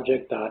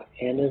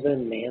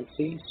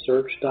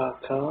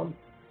project.n-as-in-Nancy-search.com,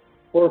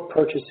 or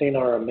purchasing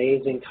our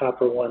amazing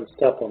Copper One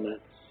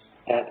supplement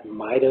at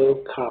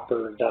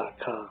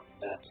mitocopper.com.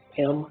 That's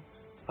M-I-T-O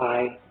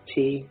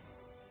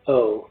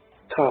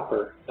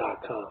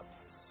copper.com.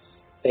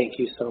 Thank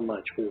you so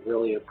much. We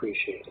really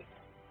appreciate it.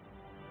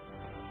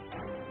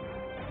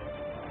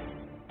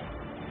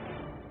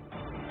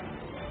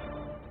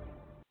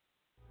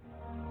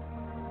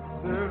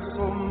 There's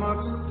so much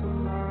to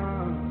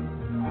learn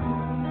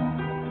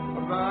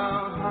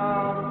about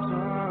how to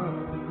turn.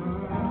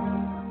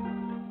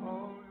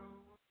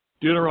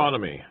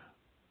 Deuteronomy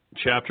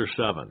chapter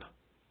 7.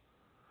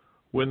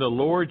 When the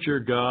Lord your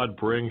God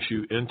brings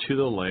you into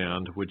the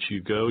land which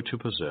you go to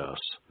possess,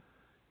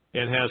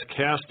 and has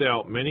cast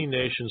out many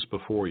nations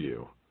before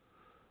you,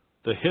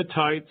 the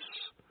Hittites,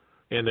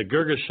 and the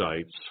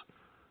Girgashites,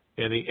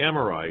 and the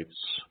Amorites,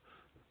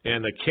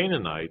 and the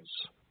Canaanites,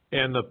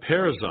 and the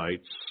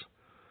Perizzites,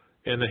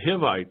 and the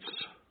Hivites,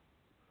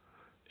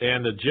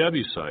 and the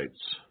Jebusites,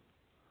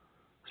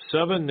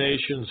 7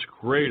 nations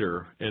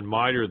greater and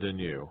mightier than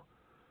you.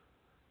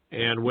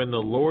 And when the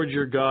Lord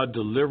your God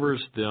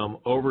delivers them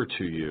over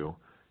to you,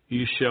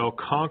 you shall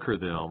conquer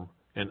them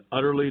and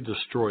utterly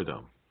destroy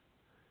them.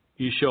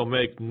 You shall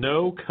make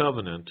no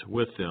covenant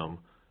with them,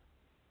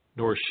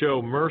 nor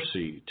show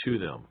mercy to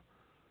them,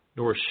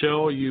 nor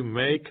shall you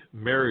make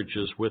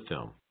marriages with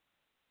them.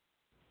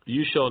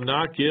 You shall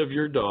not give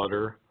your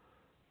daughter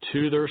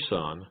to their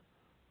son,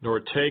 nor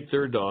take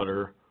their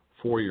daughter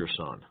for your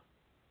son.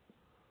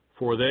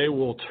 For they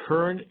will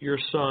turn your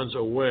sons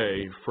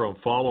away from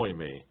following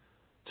me,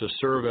 to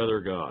serve other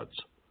gods.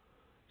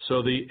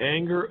 So the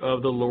anger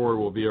of the Lord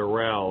will be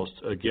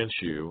aroused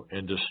against you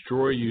and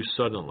destroy you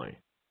suddenly.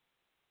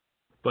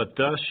 But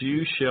thus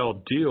you shall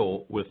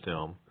deal with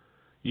them.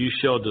 You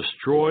shall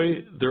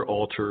destroy their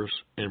altars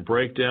and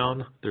break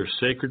down their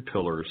sacred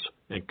pillars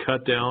and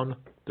cut down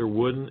their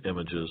wooden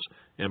images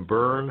and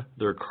burn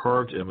their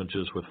carved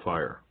images with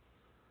fire.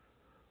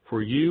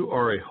 For you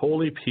are a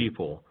holy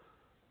people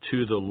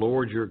to the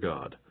Lord your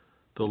God.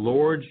 The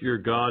Lord your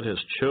God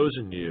has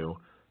chosen you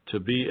to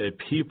be a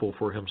people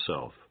for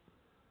himself,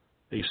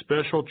 a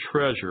special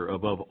treasure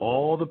above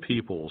all the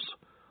peoples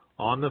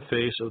on the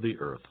face of the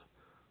earth.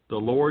 The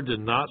Lord did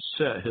not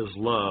set his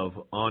love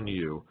on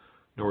you,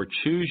 nor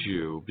choose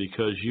you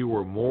because you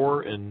were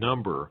more in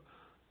number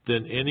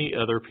than any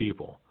other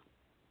people.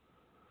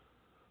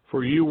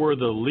 For you were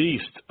the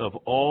least of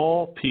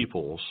all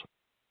peoples,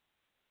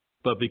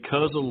 but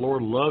because the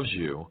Lord loves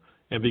you,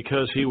 and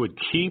because he would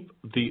keep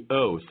the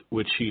oath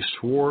which he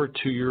swore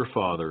to your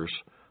fathers,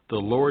 the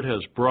Lord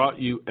has brought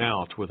you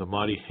out with a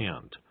mighty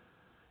hand,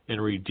 and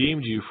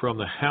redeemed you from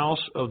the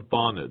house of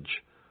bondage,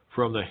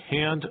 from the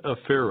hand of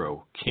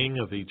Pharaoh, king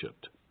of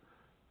Egypt.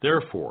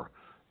 Therefore,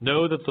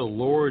 know that the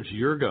Lord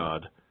your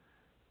God,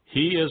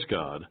 he is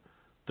God,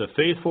 the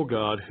faithful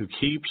God who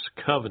keeps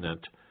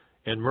covenant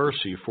and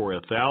mercy for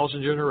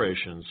 1,000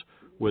 generations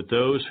with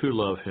those who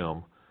love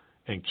him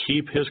and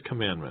keep his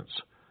commandments.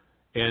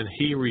 And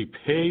he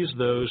repays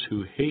those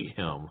who hate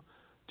him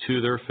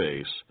to their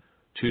face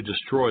to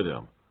destroy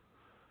them.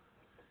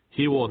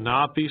 He will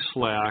not be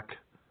slack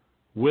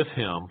with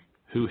him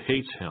who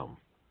hates him.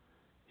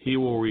 He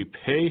will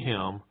repay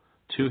him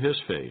to his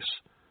face.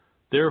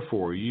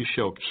 Therefore you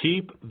shall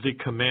keep the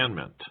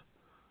commandment,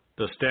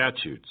 the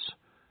statutes,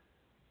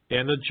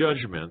 and the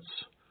judgments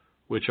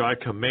which I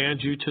command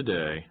you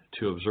today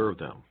to observe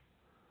them.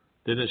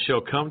 Then it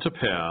shall come to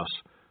pass,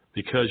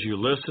 because you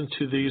listen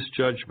to these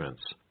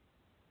judgments,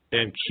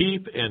 and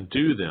keep and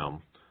do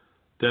them,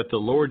 that the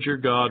Lord your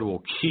God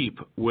will keep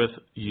with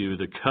you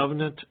the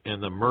covenant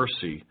and the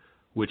mercy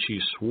which he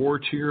swore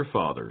to your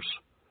fathers.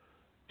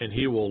 And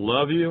he will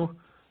love you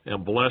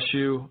and bless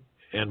you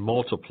and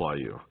multiply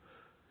you.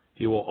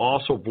 He will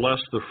also bless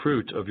the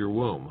fruit of your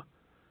womb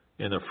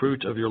and the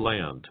fruit of your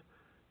land,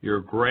 your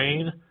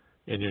grain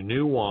and your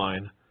new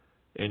wine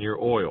and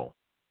your oil,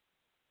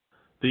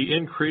 the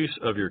increase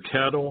of your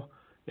cattle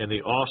and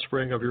the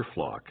offspring of your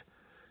flock,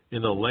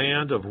 in the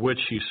land of which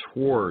he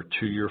swore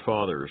to your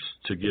fathers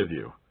to give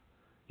you.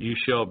 You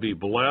shall be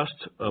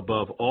blessed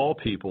above all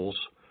peoples.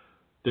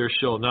 There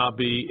shall not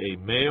be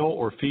a male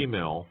or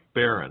female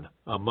barren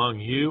among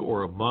you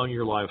or among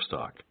your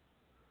livestock.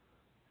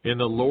 And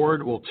the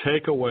Lord will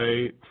take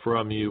away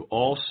from you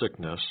all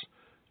sickness,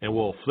 and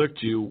will afflict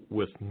you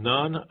with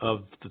none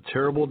of the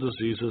terrible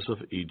diseases of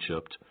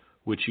Egypt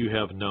which you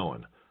have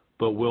known,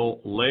 but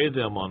will lay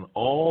them on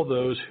all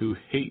those who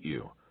hate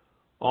you.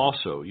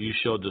 Also you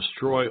shall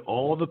destroy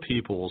all the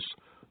peoples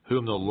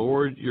whom the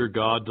Lord your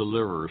God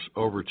delivers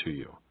over to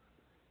you.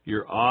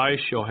 Your eye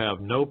shall have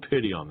no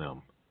pity on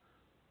them,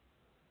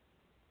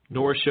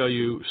 nor shall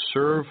you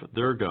serve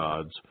their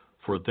gods,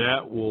 for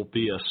that will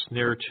be a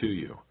snare to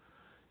you.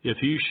 If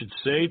you should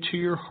say to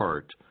your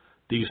heart,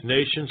 these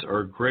nations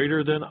are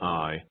greater than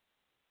I,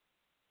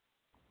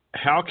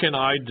 how can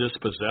I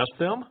dispossess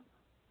them?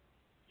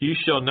 You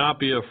shall not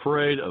be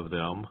afraid of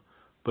them,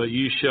 but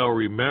you shall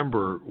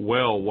remember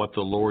well what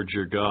the Lord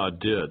your God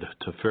did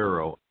to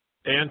Pharaoh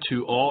and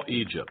to all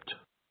Egypt.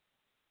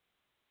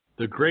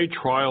 The great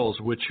trials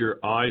which your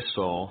eyes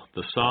saw,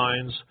 the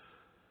signs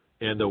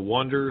and the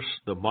wonders,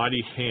 the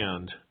mighty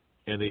hand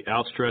and the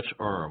outstretched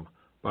arm,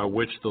 by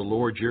which the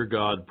Lord your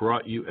God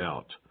brought you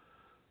out,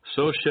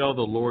 so shall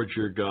the Lord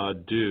your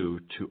God do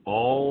to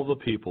all the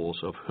peoples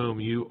of whom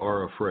you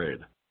are afraid.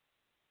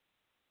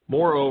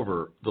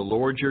 Moreover, the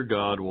Lord your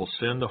God will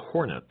send the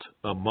hornet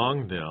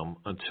among them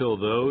until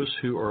those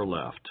who are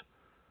left,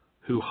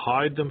 who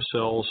hide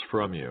themselves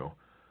from you,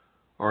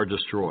 are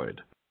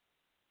destroyed.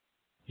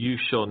 You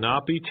shall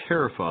not be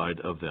terrified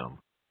of them,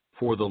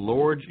 for the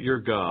Lord your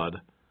God,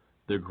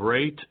 the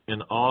great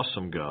and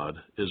awesome God,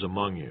 is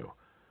among you.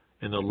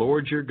 And the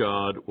Lord your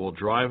God will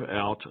drive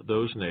out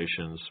those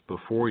nations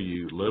before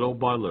you little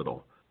by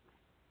little.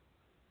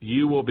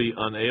 You will be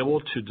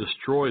unable to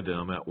destroy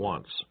them at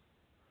once,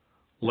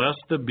 lest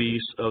the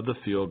beasts of the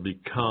field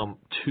become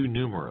too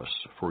numerous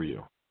for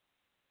you.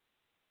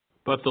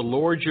 But the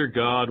Lord your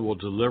God will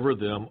deliver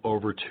them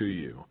over to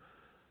you,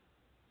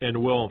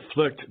 and will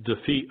inflict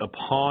defeat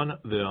upon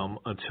them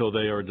until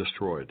they are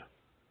destroyed.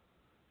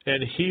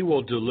 And he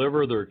will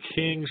deliver their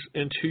kings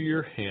into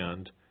your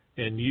hand,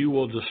 and you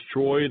will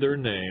destroy their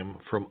name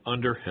from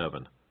under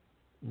heaven.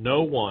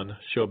 No one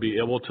shall be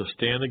able to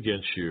stand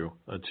against you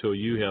until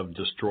you have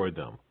destroyed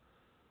them.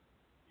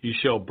 You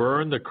shall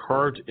burn the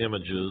carved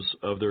images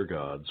of their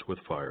gods with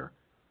fire.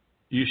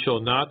 You shall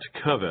not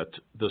covet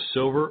the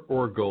silver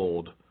or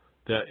gold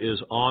that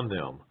is on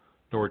them,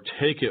 nor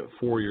take it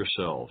for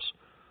yourselves,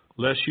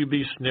 lest you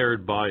be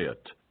snared by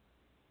it.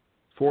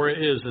 For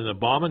it is an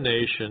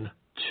abomination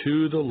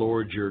to the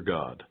Lord your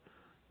God.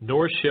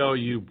 Nor shall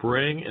you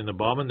bring an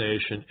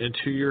abomination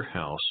into your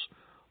house,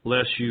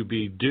 lest you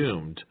be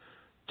doomed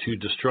to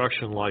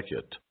destruction like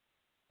it.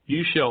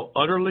 You shall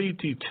utterly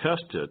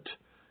detest it,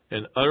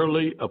 and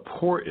utterly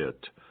abhor it,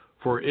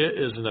 for it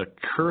is an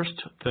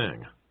accursed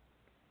thing.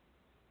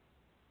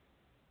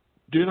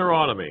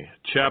 Deuteronomy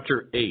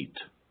chapter 8.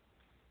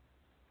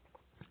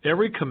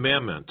 Every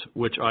commandment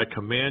which I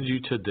command you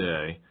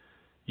today,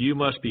 you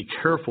must be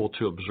careful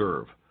to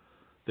observe,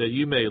 that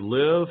you may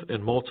live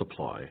and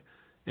multiply,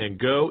 and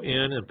go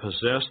in and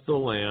possess the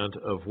land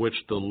of which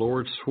the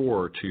Lord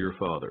swore to your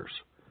fathers.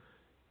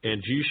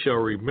 And you shall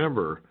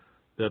remember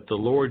that the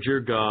Lord your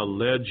God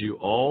led you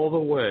all the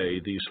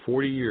way these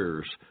 40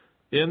 years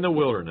in the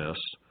wilderness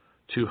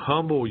to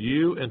humble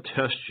you and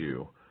test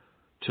you,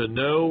 to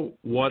know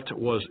what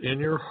was in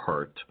your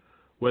heart,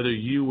 whether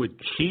you would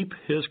keep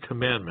his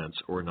commandments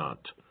or not.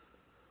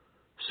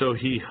 So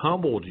he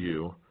humbled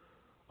you,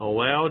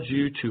 allowed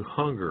you to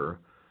hunger,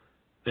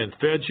 and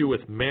fed you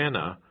with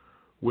manna,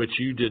 which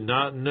you did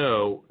not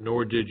know,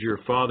 nor did your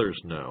fathers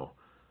know,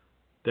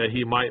 that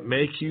he might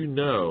make you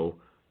know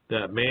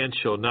that man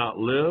shall not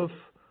live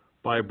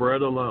by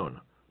bread alone,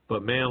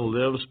 but man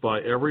lives by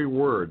every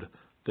word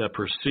that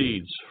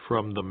proceeds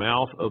from the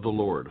mouth of the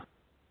Lord.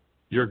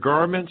 Your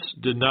garments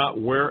did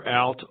not wear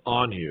out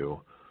on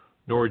you,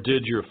 nor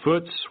did your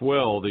foot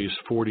swell these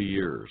 40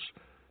 years.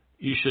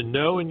 You should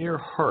know in your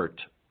heart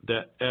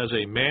that as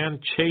a man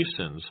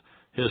chastens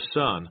his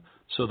son,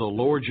 so the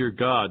Lord your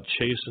God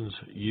chastens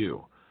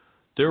you.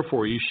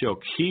 Therefore you shall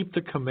keep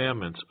the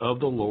commandments of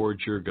the Lord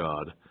your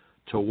God,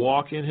 to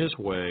walk in his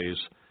ways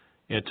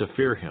and to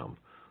fear him.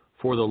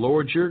 For the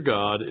Lord your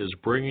God is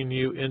bringing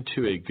you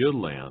into a good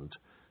land,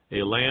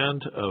 a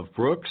land of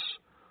brooks,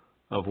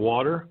 of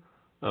water,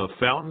 of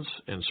fountains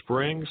and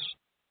springs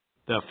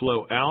that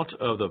flow out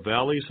of the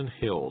valleys and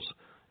hills,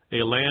 a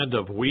land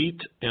of wheat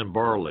and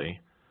barley,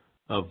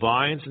 of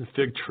vines and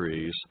fig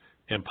trees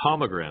and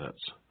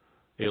pomegranates,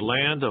 a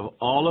land of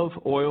olive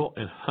oil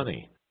and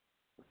honey,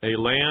 a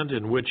land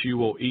in which you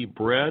will eat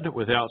bread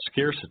without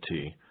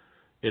scarcity,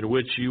 in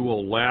which you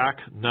will lack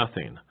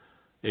nothing,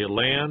 a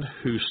land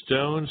whose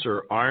stones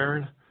are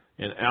iron,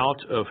 and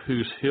out of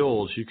whose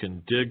hills you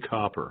can dig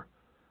copper.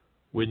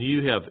 When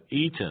you have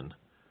eaten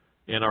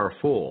and are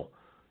full,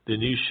 then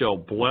you shall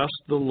bless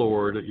the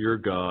Lord your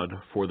God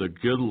for the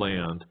good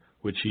land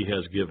which he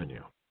has given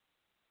you.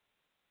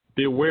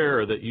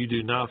 Beware that you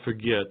do not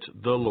forget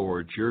the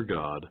Lord your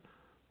God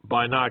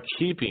by not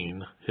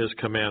keeping his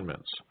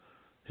commandments,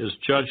 his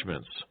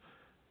judgments,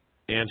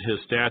 and his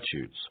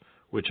statutes,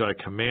 which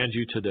I command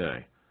you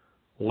today,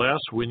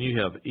 lest when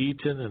you have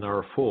eaten and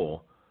are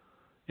full,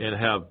 and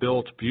have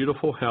built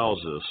beautiful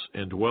houses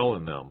and dwell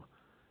in them,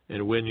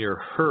 and when your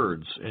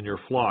herds and your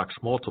flocks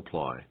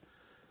multiply,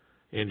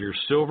 and your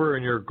silver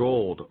and your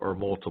gold are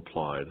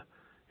multiplied,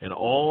 and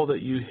all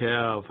that you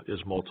have is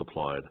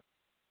multiplied,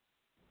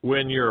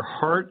 when your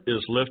heart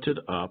is lifted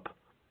up,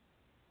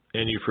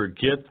 and you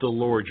forget the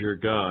Lord your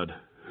God,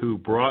 who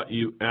brought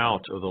you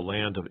out of the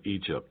land of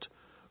Egypt,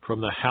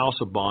 from the house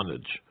of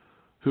bondage,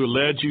 who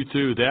led you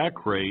through that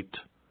great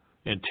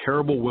and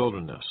terrible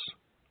wilderness,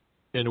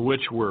 in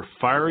which were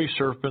fiery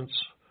serpents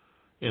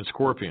and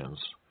scorpions,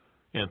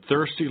 and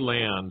thirsty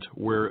land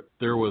where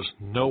there was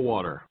no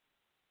water,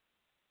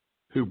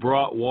 who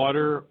brought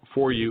water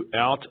for you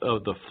out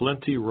of the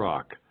flinty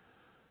rock,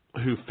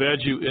 who fed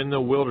you in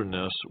the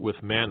wilderness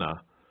with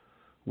manna,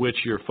 which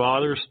your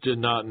fathers did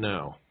not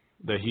know,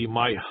 that he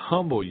might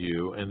humble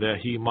you and that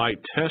he might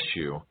test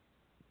you,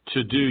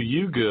 to do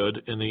you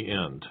good in the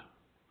end.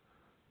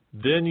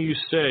 Then you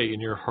say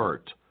in your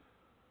heart,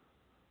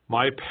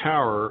 my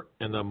power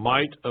and the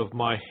might of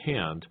my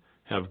hand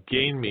have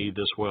gained me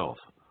this wealth.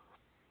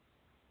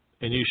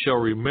 And you shall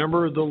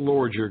remember the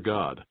Lord your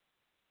God,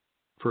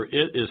 for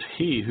it is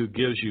he who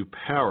gives you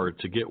power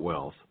to get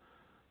wealth,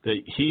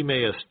 that he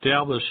may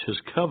establish his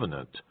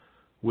covenant,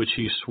 which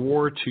he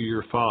swore to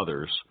your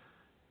fathers,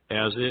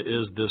 as it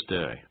is this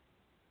day.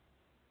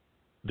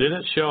 Then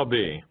it shall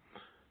be,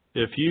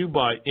 if you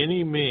by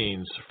any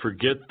means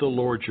forget the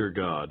Lord your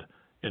God,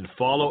 and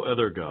follow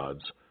other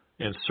gods,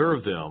 and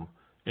serve them,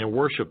 and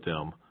worship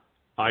them,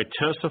 I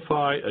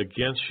testify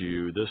against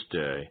you this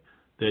day,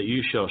 that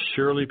you shall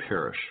surely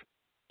perish.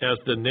 As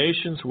the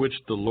nations which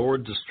the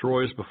Lord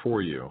destroys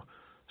before you,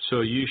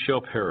 so you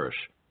shall perish,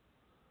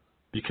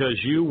 because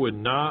you would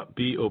not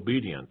be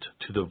obedient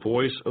to the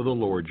voice of the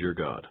Lord your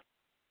God.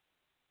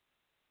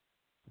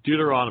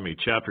 Deuteronomy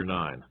chapter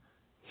 9.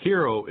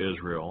 Hear, O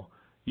Israel,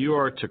 you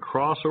are to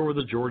cross over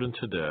the Jordan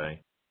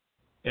today,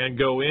 and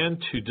go in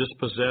to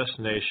dispossess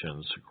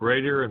nations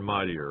greater and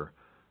mightier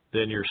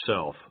than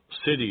yourself,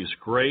 cities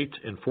great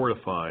and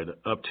fortified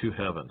up to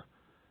heaven,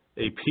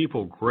 a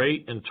people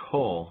great and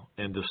tall,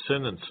 and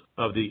descendants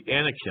of the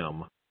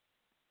Anakim,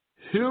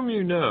 whom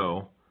you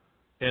know,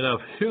 and of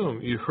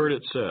whom you heard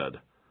it said,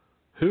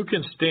 who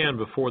can stand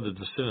before the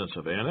descendants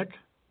of Anak?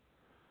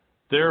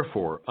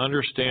 Therefore,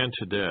 understand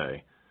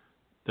today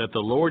that the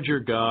Lord your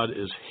God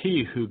is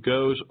he who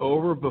goes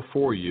over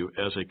before you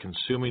as a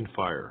consuming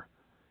fire.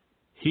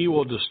 He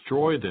will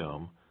destroy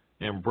them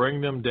and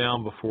bring them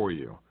down before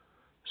you.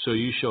 So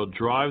you shall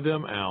drive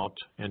them out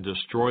and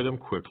destroy them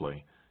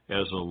quickly,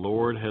 as the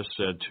Lord has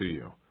said to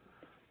you.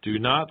 Do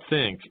not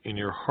think in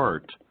your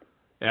heart,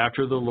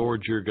 after the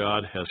Lord your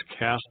God has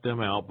cast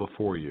them out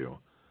before you,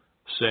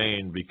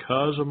 saying,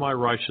 because of my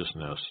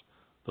righteousness,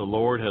 the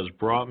Lord has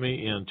brought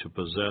me in to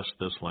possess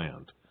this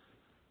land.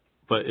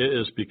 But it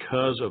is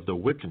because of the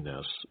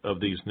wickedness of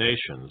these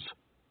nations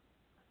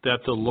that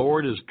the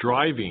Lord is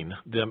driving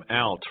them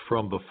out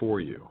from before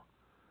you.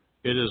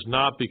 It is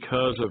not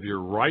because of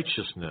your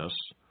righteousness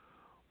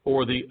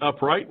or the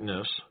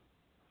uprightness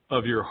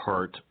of your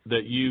heart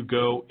that you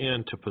go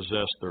in to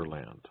possess their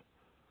land.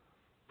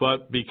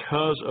 But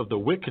because of the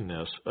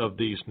wickedness of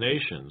these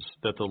nations,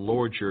 that the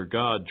Lord your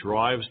God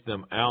drives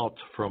them out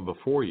from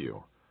before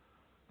you,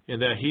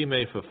 and that he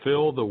may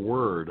fulfill the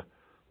word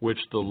which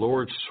the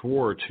Lord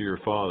swore to your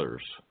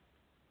fathers,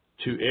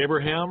 to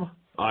Abraham,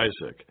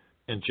 Isaac,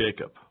 and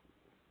Jacob.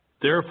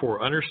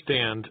 Therefore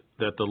understand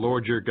that the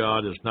Lord your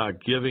God is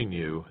not giving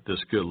you this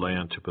good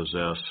land to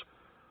possess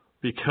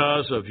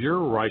because of your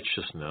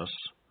righteousness,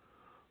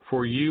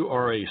 for you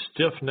are a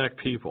stiff-necked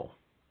people.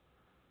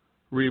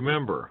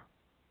 Remember,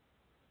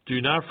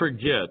 do not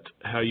forget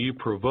how you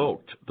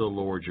provoked the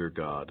Lord your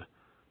God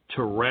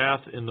to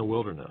wrath in the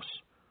wilderness,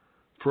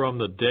 from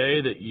the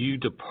day that you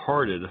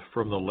departed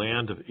from the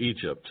land of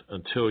Egypt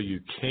until you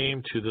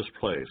came to this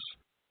place.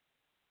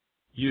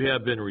 You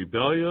have been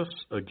rebellious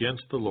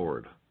against the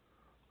Lord.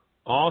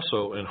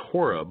 Also in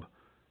Horeb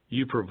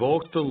you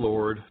provoked the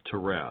Lord to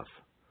wrath,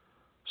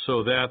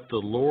 so that the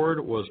Lord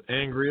was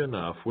angry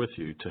enough with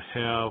you to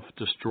have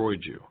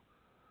destroyed you.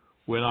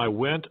 When I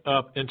went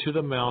up into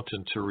the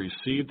mountain to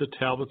receive the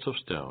tablets of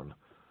stone,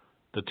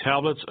 the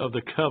tablets of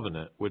the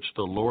covenant which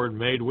the Lord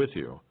made with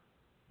you,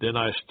 then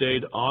I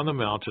stayed on the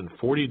mountain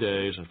 40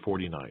 days and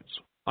 40 nights.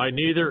 I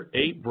neither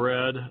ate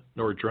bread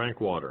nor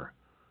drank water.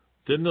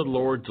 Then the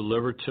Lord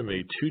delivered to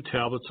me 2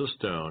 tablets of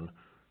stone,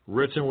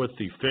 written with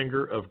the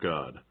finger of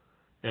God,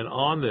 and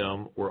on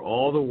them were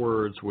all the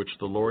words which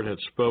the Lord had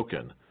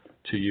spoken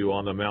to you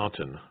on the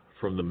mountain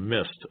from the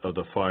midst of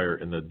the fire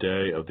in the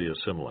day of the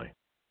assembly.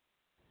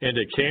 And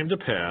it came to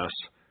pass,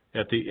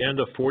 at the end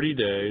of 40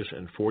 days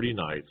and 40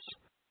 nights,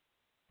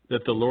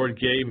 that the Lord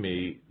gave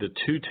me the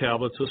 2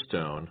 tablets of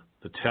stone,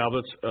 the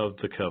tablets of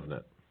the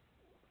covenant.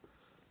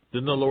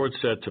 Then the Lord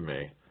said to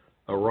me,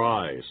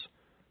 Arise,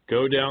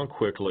 go down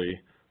quickly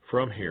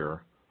from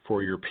here,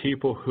 for your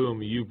people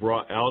whom you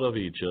brought out of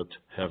Egypt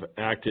have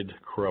acted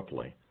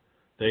corruptly.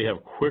 They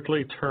have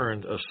quickly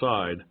turned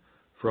aside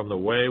from the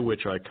way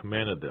which I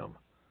commanded them.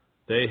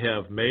 They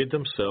have made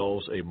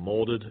themselves a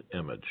molded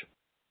image.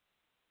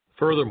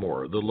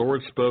 Furthermore, the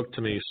Lord spoke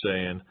to me,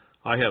 saying,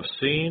 I have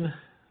seen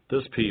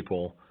this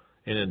people,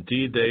 and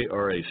indeed they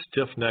are a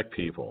stiff-necked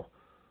people.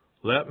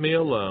 Let me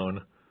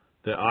alone,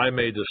 that I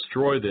may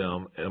destroy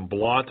them and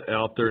blot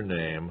out their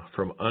name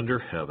from under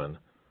heaven,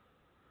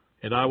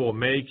 and I will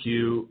make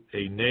you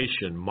a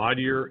nation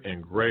mightier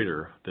and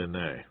greater than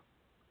they.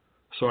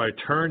 So I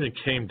turned and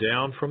came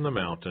down from the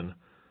mountain,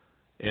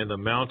 and the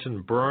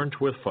mountain burned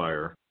with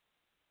fire,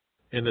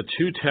 and the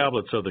 2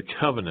 tablets of the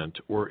covenant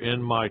were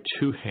in my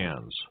 2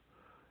 hands.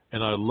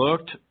 And I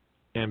looked,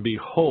 and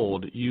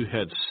behold, you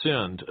had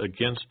sinned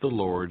against the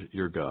Lord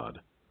your God,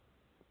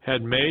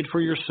 had made for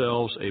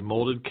yourselves a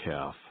molded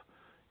calf.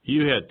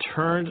 You had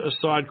turned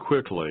aside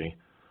quickly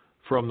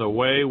from the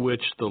way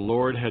which the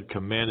Lord had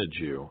commanded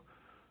you.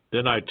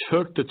 Then I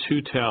took the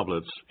 2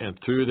 tablets and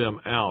threw them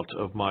out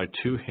of my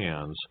 2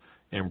 hands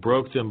and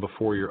broke them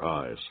before your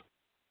eyes.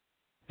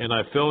 And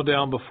I fell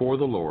down before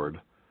the Lord,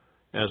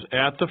 as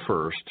at the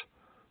first,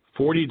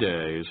 40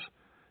 days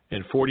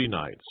and 40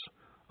 nights.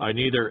 I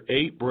neither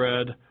ate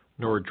bread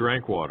nor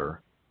drank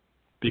water,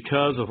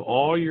 because of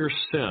all your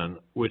sin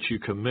which you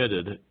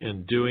committed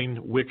in doing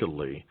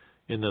wickedly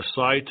in the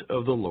sight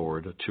of the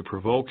Lord to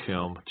provoke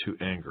him to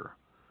anger.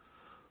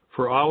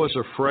 For I was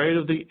afraid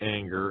of the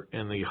anger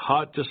and the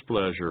hot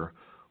displeasure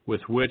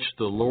with which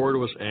the Lord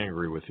was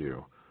angry with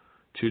you,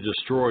 to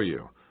destroy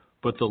you.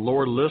 But the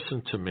Lord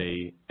listened to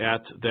me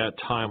at that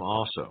time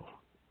also.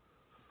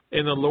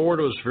 And the Lord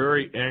was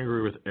very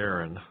angry with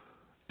Aaron,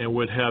 and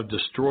would have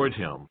destroyed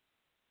him.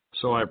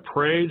 So I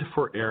prayed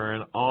for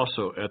Aaron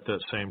also at that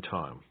same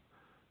time.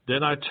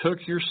 Then I took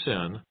your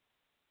sin,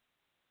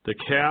 the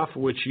calf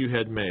which you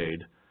had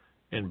made,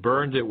 and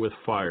burned it with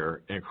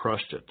fire, and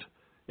crushed it,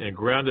 and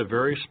ground it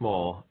very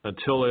small,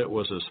 until it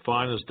was as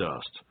fine as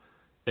dust.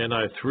 And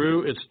I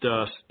threw its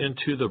dust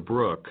into the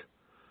brook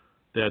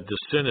that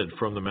descended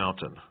from the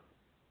mountain.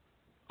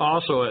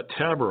 Also at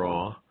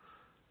Taberah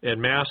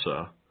and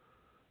Massa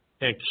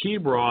and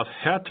Kibroth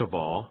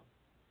Hattaavah,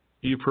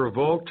 you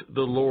provoked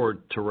the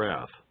Lord to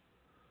wrath.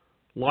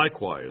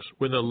 Likewise,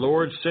 when the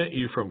Lord sent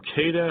you from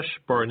Kadesh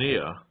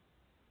Barnea,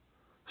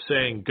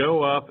 saying,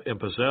 Go up and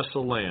possess the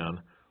land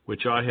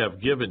which I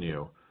have given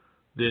you,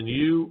 then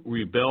you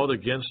rebelled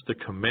against the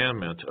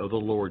commandment of the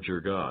Lord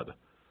your God,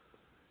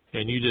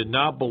 and you did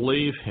not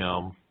believe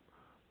him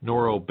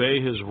nor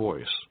obey his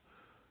voice.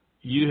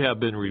 You have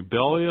been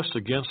rebellious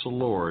against the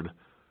Lord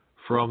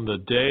from the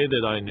day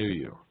that I knew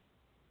you.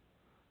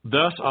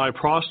 Thus I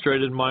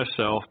prostrated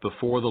myself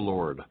before the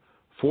Lord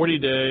 40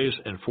 days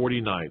and 40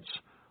 nights.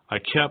 I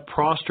kept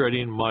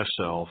prostrating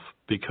myself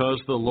because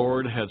the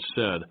Lord had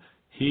said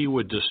he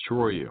would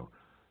destroy you.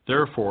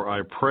 Therefore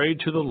I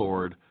prayed to the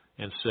Lord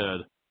and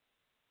said,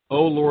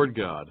 O Lord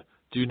God,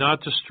 do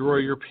not destroy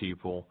your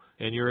people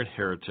and your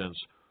inheritance,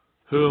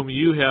 whom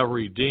you have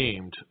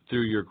redeemed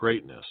through your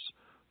greatness,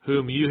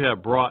 whom you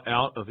have brought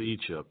out of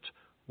Egypt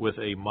with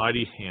a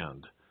mighty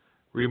hand.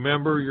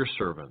 Remember your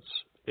servants,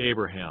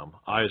 Abraham,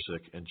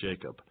 Isaac, and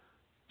Jacob,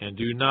 and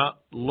do not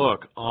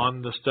look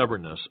on the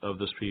stubbornness of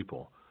this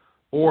people,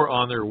 or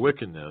on their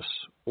wickedness,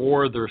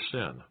 or their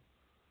sin,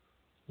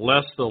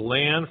 lest the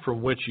land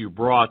from which you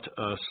brought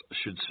us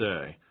should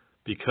say,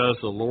 because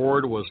the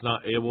Lord was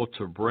not able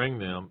to bring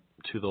them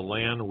to the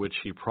land which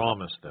he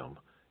promised them,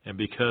 and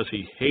because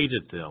he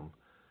hated them,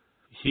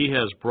 he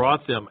has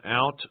brought them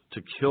out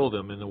to kill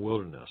them in the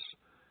wilderness.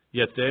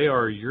 Yet they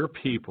are your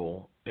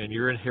people and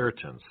your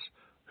inheritance,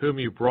 whom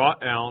you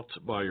brought out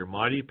by your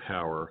mighty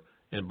power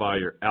and by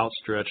your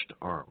outstretched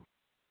arm.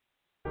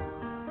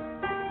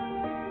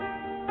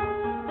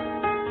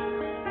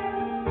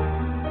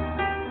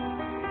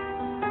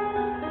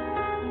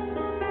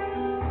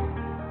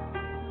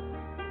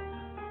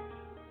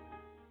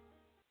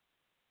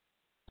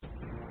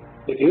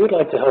 If you would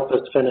like to help us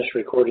finish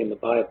recording the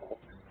Bible,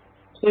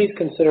 please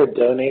consider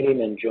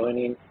donating and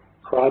joining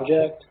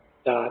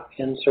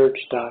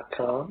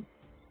project.nsearch.com.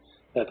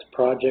 That's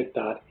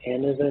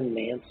project.n as in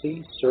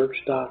Nancy,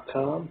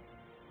 search.com,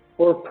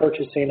 or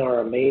purchasing our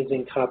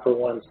amazing Copper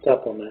One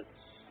supplement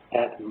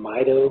at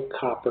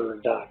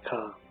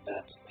mitocopper.com.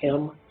 That's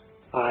M-I-T-O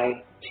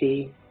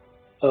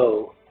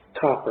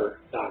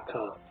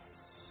copper.com.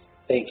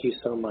 Thank you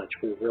so much.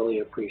 We really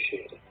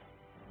appreciate it.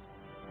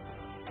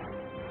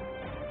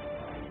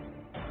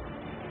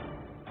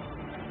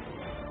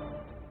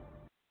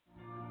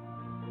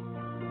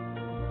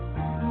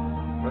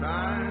 But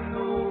I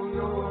know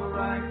you're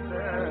right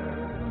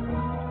there,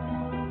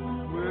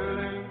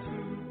 willing to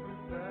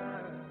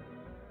prepare.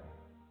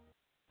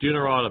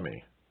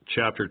 Deuteronomy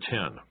chapter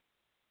 10.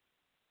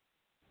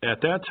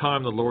 At that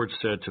time the Lord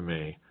said to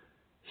me,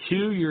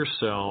 Hew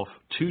yourself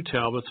 2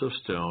 tablets of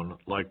stone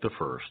like the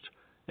first,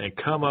 and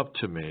come up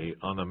to me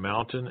on the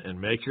mountain and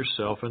make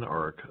yourself an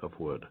ark of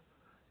wood.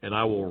 And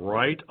I will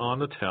write on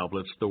the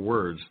tablets the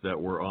words that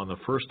were on the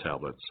first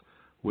tablets,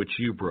 which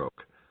you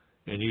broke,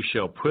 and you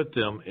shall put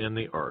them in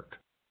the ark.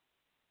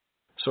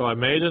 So I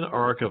made an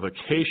ark of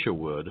acacia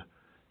wood,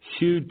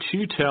 hewed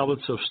 2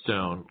 tablets of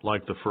stone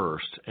like the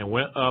first, and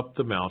went up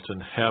the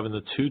mountain having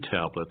the 2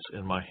 tablets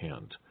in my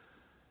hand.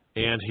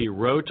 And he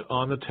wrote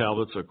on the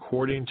tablets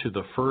according to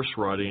the first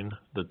writing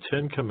the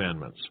 10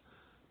 commandments,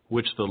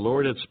 which the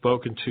Lord had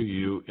spoken to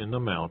you in the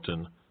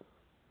mountain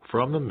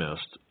from the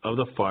midst of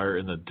the fire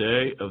in the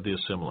day of the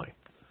assembly.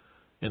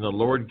 And the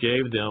Lord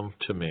gave them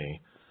to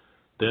me.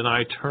 Then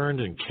I turned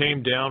and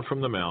came down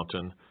from the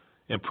mountain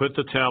and put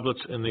the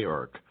tablets in the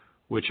ark,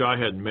 which I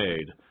had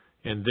made,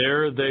 and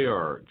there they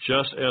are,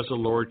 just as the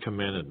Lord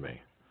commanded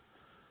me.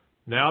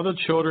 Now the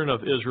children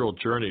of Israel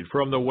journeyed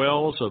from the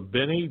wells of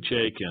Beni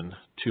Jakin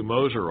to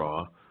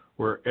Moserah,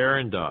 where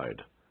Aaron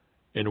died,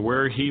 and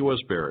where he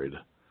was buried.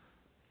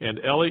 And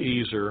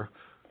Eleazar,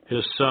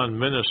 his son,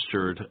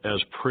 ministered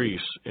as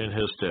priest in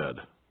his stead.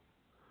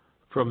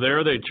 From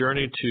there they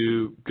journeyed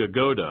to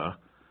Gagoda,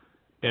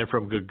 and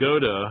from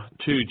Gagoda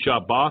to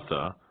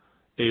Jabbatha,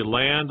 a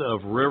land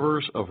of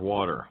rivers of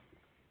water.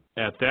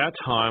 At that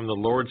time the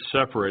Lord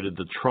separated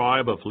the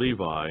tribe of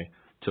Levi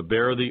to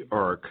bear the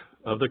ark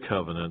of the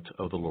covenant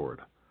of the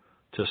Lord,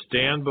 to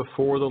stand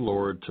before the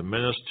Lord to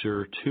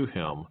minister to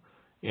him,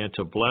 and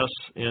to bless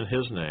in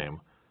his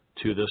name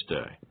to this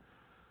day.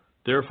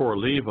 Therefore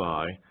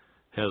Levi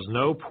has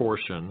no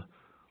portion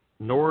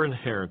nor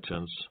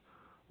inheritance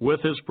with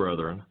his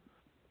brethren.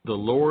 The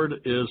Lord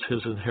is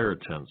his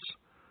inheritance,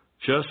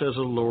 just as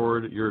the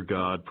Lord your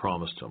God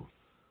promised him.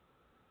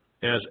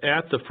 As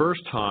at the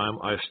first time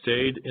I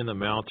stayed in the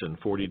mountain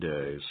 40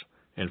 days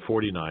and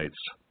 40 nights,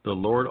 the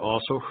Lord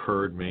also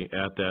heard me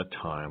at that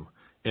time,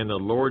 and the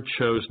Lord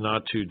chose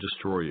not to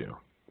destroy you.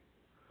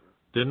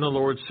 Then the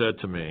Lord said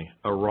to me,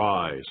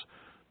 Arise,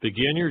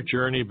 begin your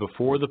journey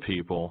before the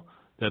people,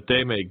 that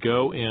they may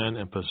go in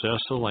and possess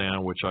the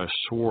land which I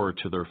swore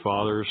to their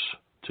fathers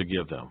to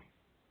give them.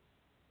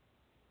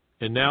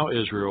 And now,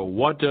 Israel,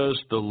 what does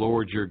the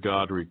Lord your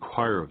God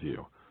require of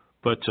you,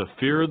 but to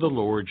fear the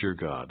Lord your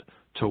God,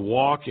 to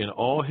walk in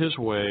all his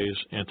ways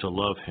and to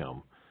love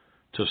him,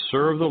 to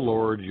serve the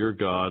Lord your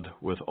God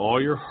with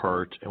all your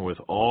heart and with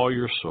all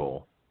your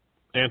soul,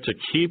 and to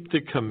keep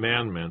the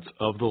commandments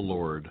of the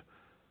Lord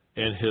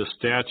and his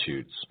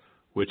statutes,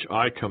 which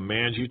I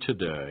command you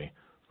today,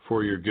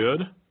 for your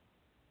good?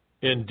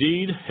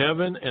 Indeed,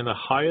 heaven and the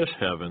highest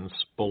heavens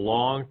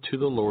belong to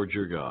the Lord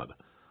your God,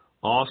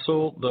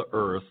 also the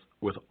earth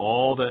with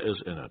all that is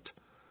in it.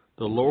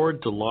 The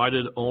Lord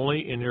delighted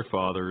only in your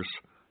fathers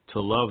to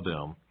love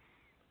them,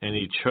 and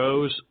he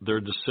chose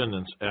their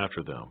descendants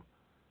after them,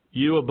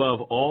 you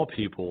above all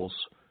peoples,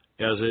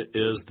 as it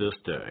is this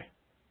day.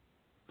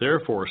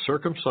 Therefore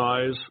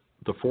circumcise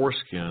the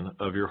foreskin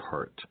of your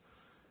heart,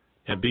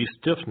 and be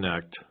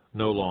stiff-necked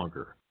no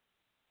longer.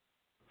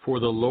 For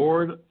the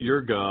Lord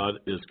your God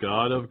is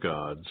God of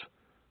gods,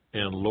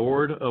 and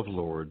Lord of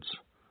lords,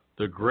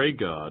 the great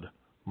God,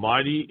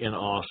 mighty and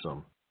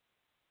awesome,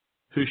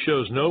 who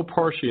shows no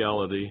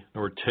partiality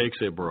nor takes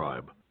a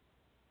bribe.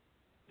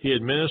 He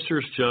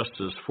administers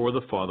justice for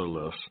the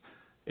fatherless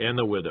and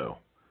the widow,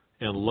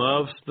 and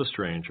loves the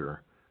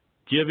stranger,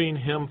 giving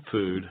him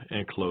food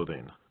and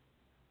clothing.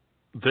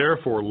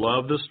 Therefore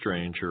love the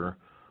stranger,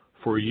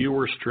 for you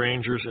were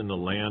strangers in the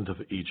land of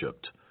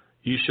Egypt.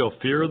 You shall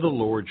fear the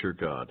Lord your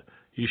God.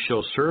 You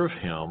shall serve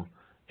him,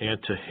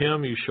 and to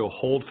him you shall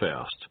hold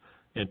fast,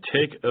 and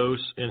take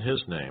oaths in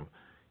his name.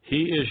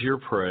 He is your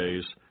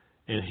praise,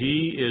 and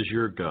he is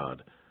your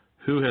God,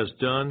 who has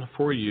done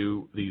for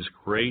you these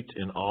great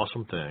and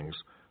awesome things,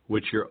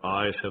 which your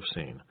eyes have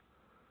seen.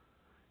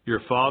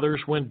 Your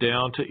fathers went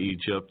down to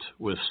Egypt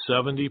with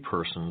 70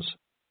 persons,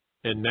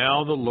 and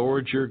now the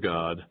Lord your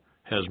God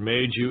has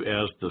made you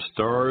as the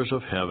stars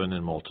of heaven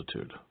in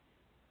multitude.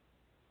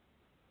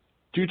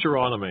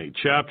 Deuteronomy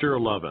chapter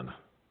 11.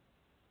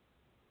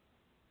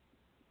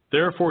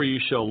 Therefore you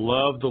shall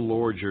love the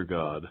Lord your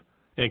God,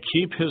 and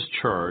keep his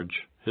charge,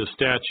 his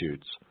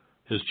statutes,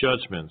 his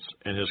judgments,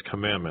 and his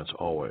commandments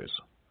always.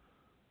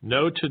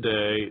 Know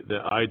today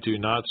that I do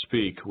not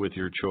speak with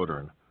your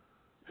children,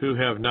 who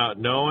have not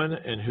known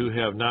and who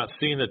have not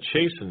seen the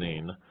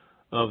chastening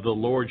of the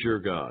Lord your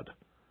God,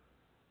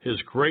 his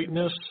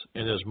greatness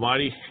and his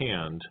mighty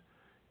hand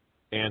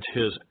and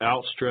his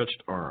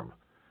outstretched arm,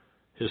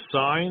 his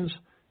signs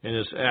and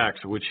his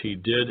acts which he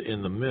did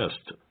in the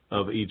midst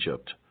of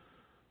Egypt,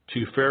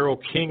 to Pharaoh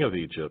king of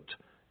Egypt,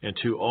 and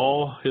to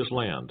all his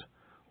land,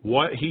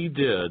 what he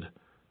did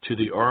to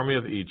the army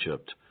of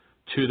Egypt,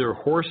 to their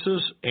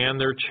horses and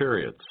their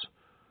chariots,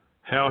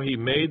 how he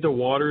made the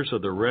waters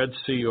of the Red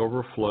Sea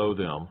overflow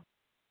them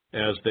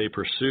as they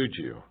pursued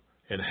you,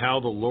 and how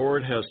the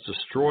Lord has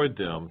destroyed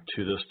them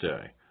to this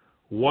day,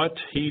 what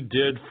he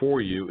did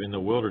for you in the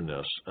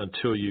wilderness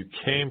until you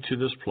came to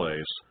this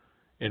place,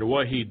 and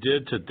what he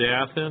did to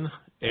Dathan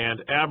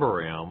and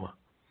Abiram,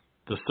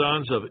 the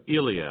sons of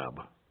Eliab,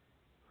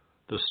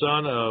 the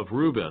son of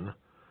Reuben,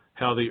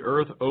 how the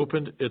earth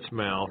opened its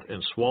mouth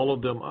and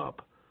swallowed them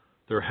up,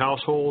 their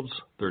households,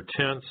 their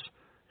tents,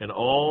 and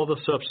all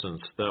the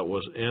substance that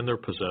was in their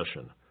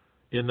possession,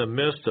 in the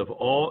midst of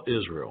all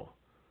Israel.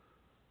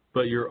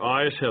 But your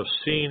eyes have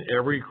seen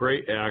every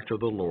great act of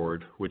the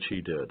Lord which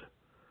he did.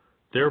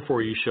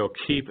 Therefore you shall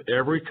keep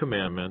every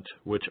commandment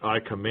which I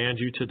command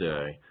you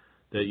today,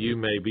 that you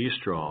may be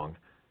strong,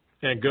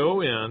 and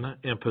go in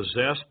and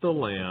possess the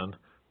land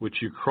which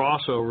you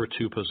cross over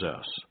to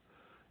possess,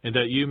 and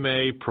that you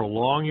may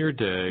prolong your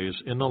days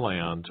in the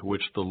land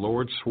which the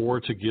Lord swore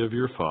to give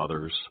your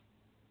fathers,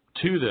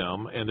 to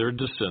them and their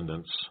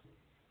descendants,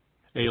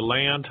 a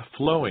land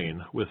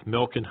flowing with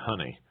milk and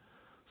honey.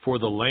 For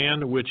the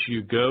land which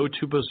you go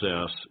to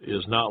possess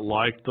is not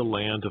like the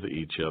land of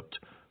Egypt,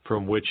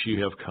 from which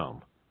you have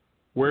come,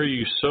 where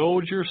you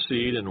sowed your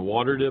seed and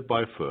watered it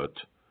by foot,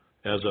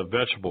 as a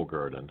vegetable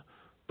garden.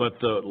 But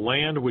the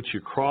land which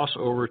you cross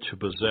over to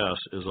possess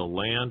is a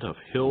land of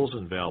hills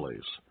and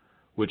valleys,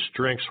 which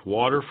drinks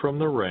water from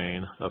the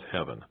rain of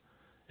heaven,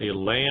 a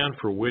land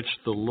for which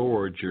the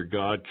Lord your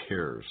God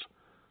cares.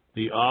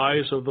 The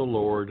eyes of the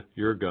Lord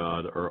your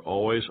God are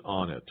always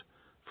on it,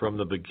 from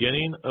the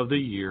beginning of the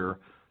year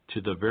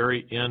to the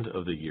very end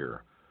of the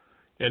year.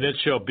 And it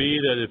shall be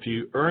that if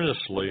you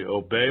earnestly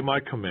obey my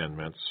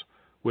commandments,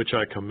 which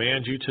I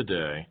command you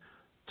today,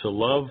 to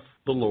love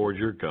the Lord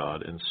your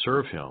God and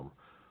serve him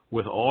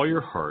with all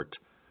your heart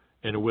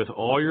and with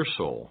all your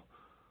soul,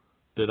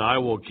 then I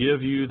will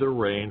give you the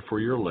rain for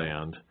your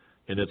land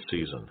in its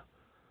season,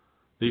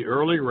 the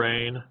early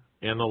rain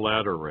and the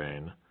latter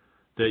rain,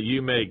 that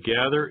you may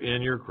gather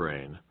in your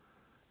grain,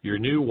 your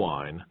new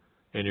wine,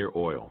 and your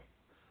oil.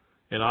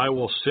 And I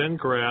will send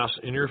grass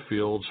in your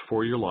fields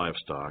for your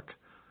livestock,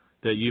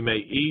 that you may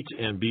eat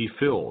and be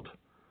filled.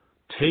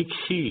 Take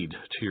heed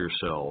to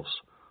yourselves,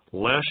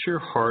 lest your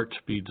heart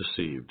be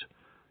deceived,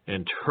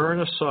 and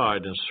turn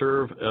aside and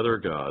serve other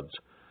gods,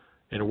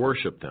 and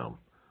worship them,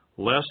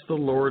 lest the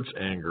Lord's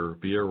anger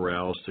be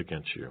aroused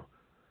against you.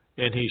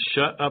 And he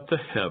shut up the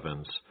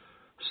heavens,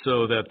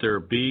 so that there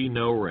be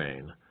no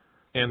rain,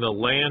 and the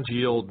land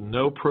yield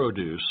no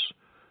produce,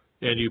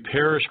 and you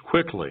perish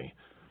quickly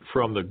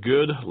from the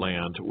good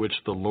land which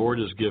the Lord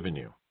has given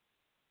you.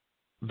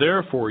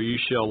 Therefore you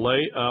shall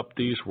lay up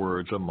these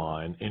words of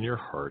mine in your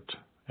heart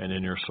and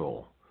in your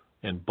soul,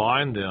 and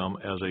bind them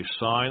as a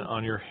sign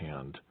on your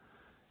hand,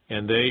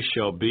 and they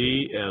shall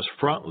be as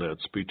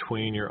frontlets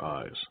between your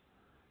eyes.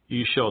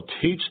 You shall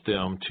teach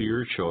them to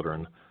your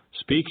children,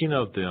 speaking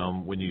of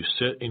them when you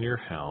sit in your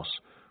house,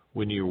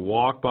 when you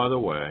walk by the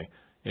way,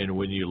 and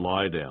when you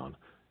lie down,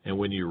 and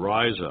when you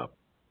rise up.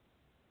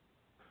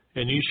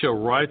 And you shall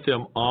write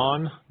them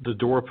on the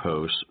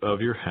doorposts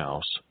of your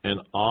house and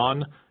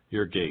on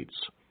your gates,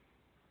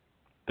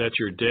 that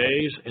your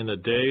days and the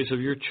days of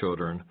your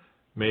children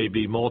may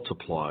be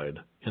multiplied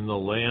in the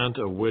land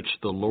of which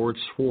the Lord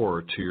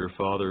swore to your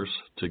fathers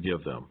to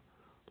give them,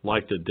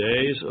 like the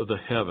days of the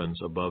heavens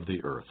above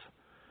the earth.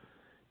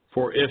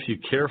 For if you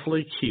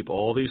carefully keep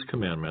all these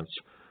commandments,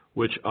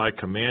 which I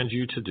command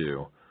you to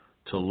do,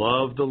 to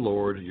love the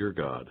Lord your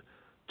God,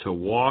 to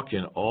walk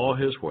in all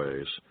his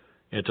ways,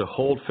 and to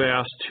hold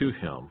fast to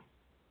him,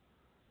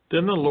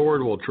 then the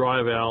Lord will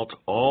drive out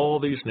all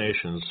these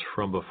nations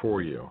from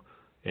before you,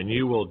 and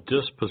you will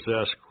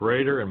dispossess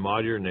greater and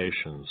mightier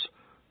nations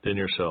than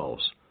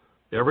yourselves.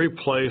 Every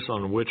place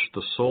on which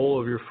the sole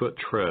of your foot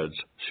treads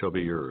shall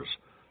be yours.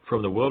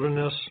 From the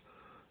wilderness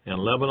and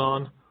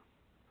Lebanon,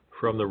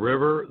 from the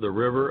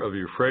river of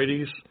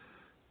Euphrates,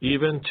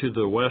 even to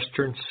the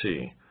western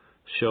sea,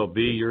 shall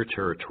be your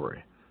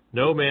territory.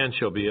 No man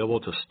shall be able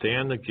to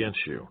stand against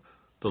you.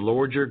 The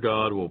Lord your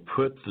God will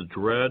put the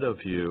dread of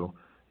you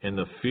and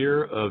the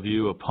fear of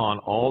you upon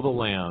all the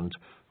land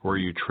where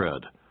you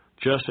tread,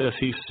 just as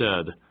he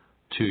said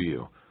to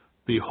you,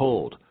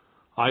 Behold,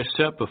 I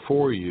set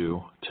before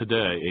you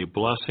today a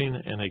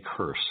blessing and a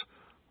curse.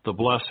 The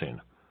blessing,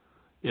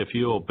 if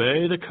you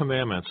obey the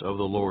commandments of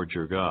the Lord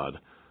your God,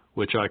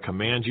 which I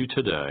command you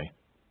today,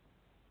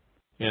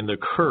 and the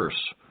curse,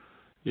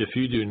 if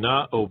you do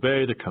not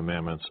obey the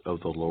commandments of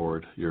the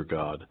Lord your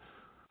God,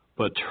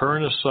 but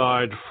turn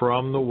aside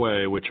from the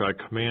way which I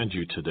command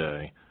you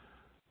today,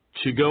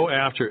 to go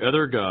after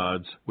other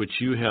gods which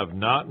you have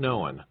not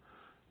known.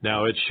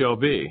 Now it shall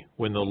be,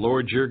 when the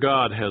Lord your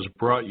God has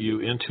brought you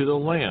into the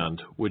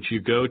land which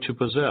you go to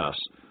possess,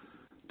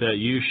 that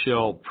you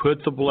shall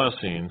put the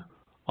blessing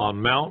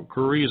on Mount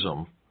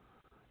Gerizim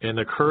and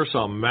the curse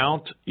on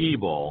Mount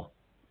Ebal.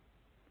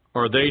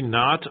 Are they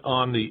not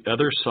on the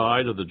other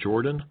side of the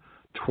Jordan,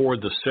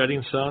 toward the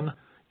setting sun,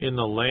 in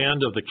the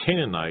land of the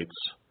Canaanites,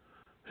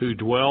 who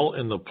dwell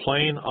in the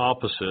plain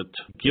opposite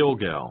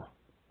Gilgal,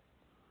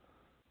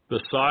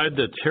 beside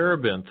the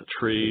terebinth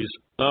trees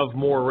of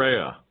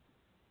Moriah?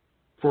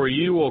 For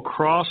you will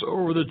cross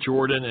over the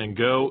Jordan and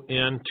go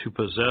in to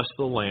possess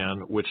the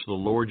land which the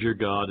Lord your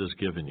God has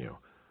given you,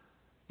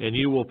 and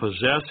you will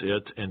possess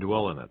it and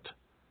dwell in it.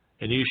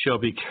 And you shall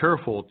be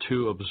careful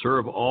to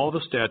observe all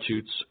the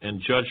statutes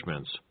and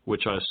judgments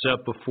which I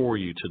set before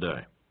you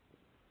today.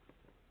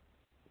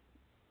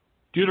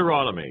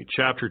 Deuteronomy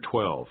chapter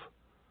 12.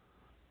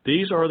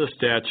 These are the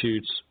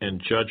statutes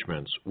and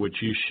judgments which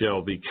you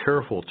shall be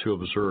careful to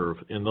observe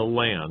in the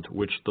land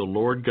which the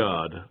Lord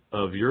God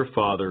of your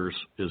fathers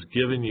is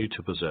giving you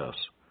to possess,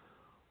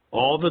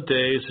 all the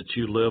days that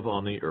you live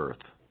on the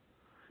earth.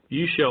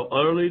 You shall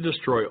utterly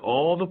destroy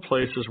all the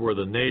places where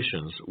the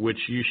nations which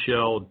you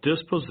shall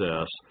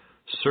dispossess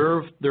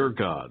serve their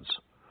gods,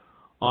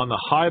 on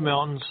the high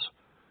mountains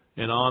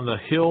and on the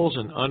hills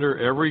and under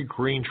every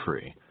green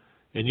tree,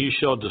 and you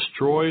shall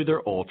destroy their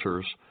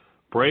altars,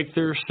 break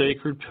their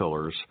sacred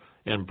pillars,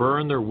 and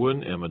burn their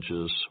wooden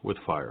images with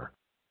fire.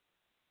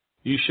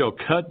 You shall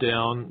cut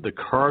down the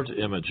carved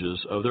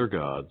images of their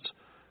gods,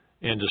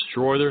 and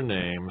destroy their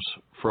names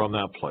from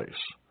that place.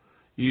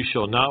 You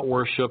shall not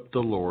worship the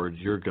Lord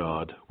your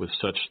God with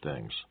such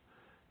things,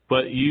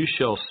 but you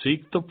shall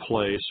seek the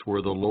place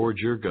where the Lord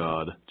your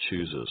God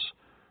chooses,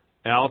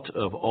 out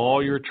of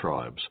all your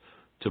tribes,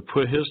 to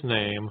put his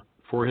name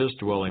for his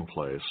dwelling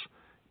place,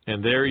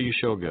 and there you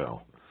shall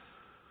go.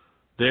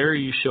 There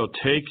you shall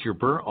take your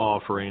burnt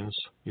offerings,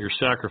 your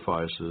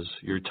sacrifices,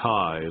 your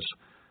tithes,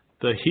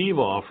 the heave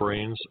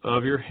offerings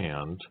of your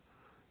hand,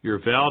 your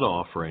vowed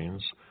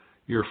offerings,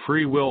 your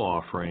free will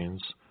offerings,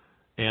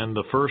 and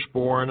the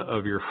firstborn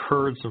of your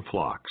herds and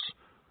flocks.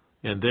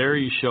 And there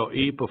you shall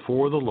eat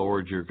before the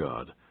Lord your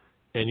God,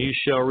 and you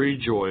shall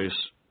rejoice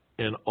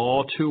in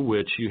all to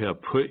which you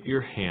have put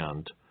your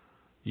hand,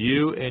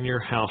 you and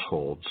your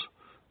households,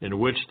 in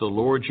which the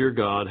Lord your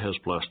God has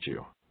blessed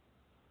you.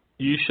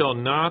 You shall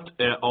not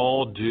at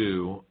all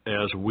do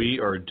as we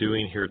are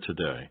doing here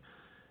today,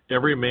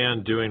 every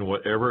man doing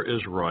whatever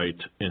is right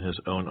in his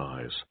own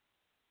eyes.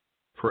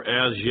 For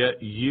as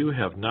yet you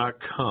have not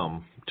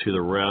come to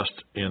the rest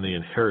and the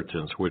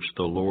inheritance which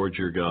the Lord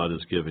your God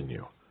has given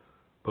you.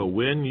 But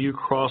when you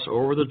cross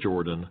over the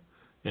Jordan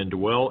and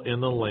dwell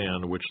in the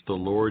land which the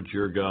Lord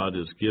your God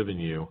has given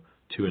you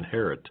to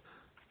inherit,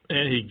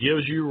 and he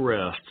gives you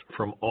rest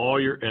from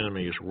all your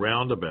enemies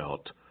round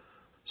about,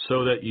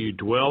 so that you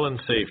dwell in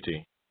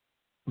safety,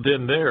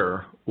 then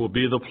there will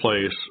be the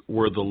place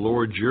where the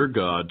Lord your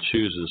God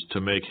chooses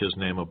to make his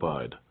name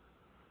abide.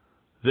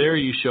 There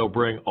you shall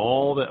bring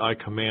all that I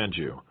command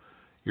you,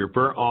 your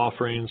burnt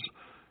offerings,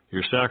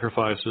 your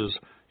sacrifices,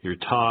 your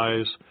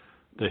tithes,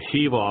 the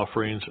heave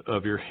offerings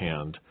of your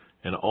hand,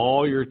 and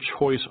all your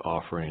choice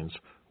offerings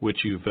which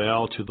you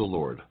vow to the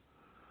Lord.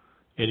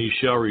 And you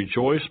shall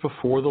rejoice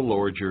before the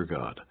Lord your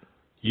God,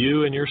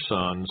 you and your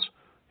sons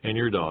and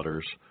your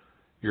daughters,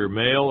 your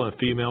male and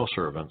female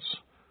servants,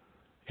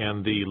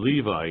 and the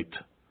Levite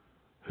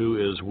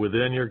who is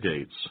within your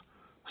gates,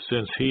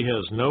 since he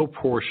has no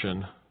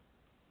portion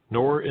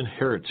nor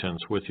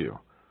inheritance with you.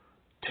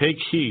 Take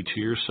heed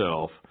to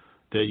yourself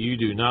that you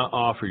do not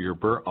offer your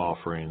burnt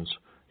offerings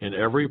in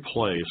every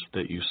place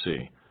that you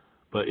see,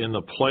 but in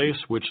the place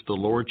which the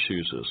Lord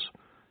chooses,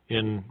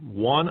 in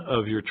one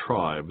of your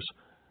tribes.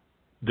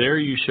 There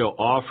you shall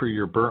offer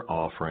your burnt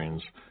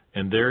offerings,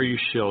 and there you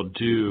shall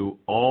do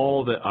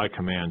all that I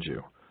command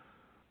you.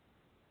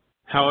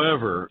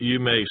 However, you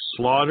may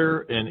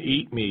slaughter and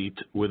eat meat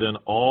within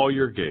all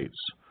your gates,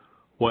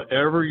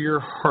 whatever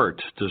your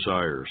heart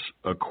desires,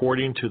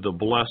 according to the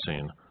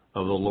blessing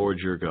of the Lord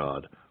your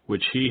God,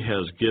 which he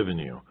has given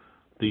you.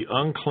 The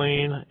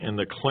unclean and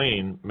the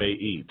clean may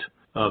eat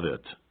of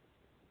it,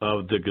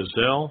 of the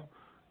gazelle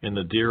and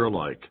the deer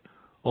alike.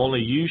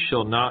 Only you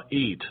shall not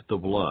eat the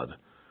blood.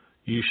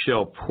 You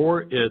shall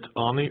pour it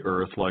on the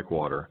earth like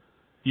water.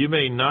 You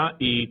may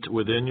not eat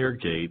within your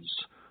gates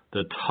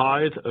the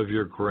tithe of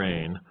your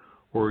grain,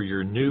 or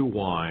your new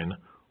wine,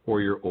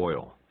 or your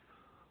oil,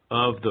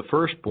 of the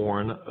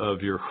firstborn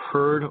of your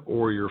herd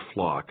or your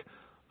flock,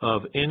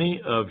 of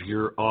any of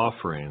your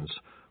offerings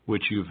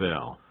which you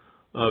vow,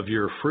 of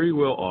your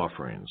freewill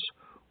offerings,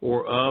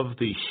 or of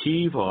the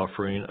heave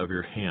offering of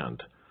your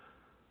hand.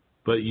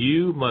 But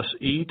you must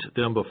eat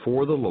them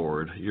before the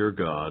Lord your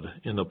God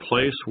in the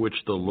place which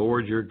the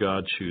Lord your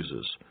God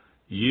chooses,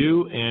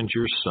 you and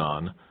your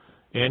son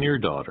and your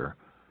daughter,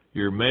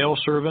 your male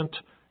servant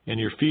and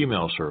your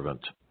female servant,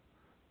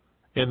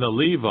 and the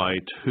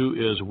Levite who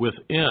is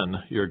within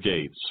your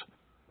gates.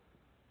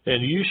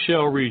 And you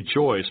shall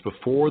rejoice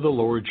before the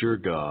Lord your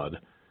God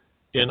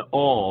in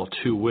all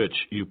to which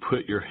you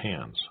put your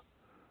hands.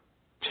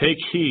 Take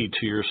heed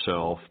to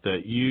yourself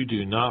that you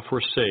do not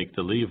forsake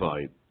the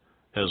Levite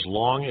as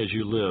long as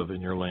you live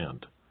in your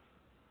land.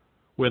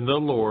 When the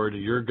Lord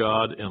your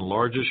God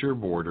enlarges your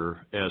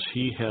border as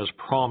he has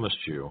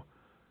promised you,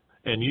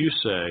 and you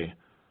say,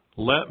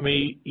 "Let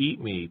me eat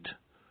meat,"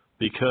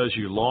 because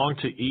you long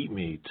to eat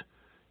meat,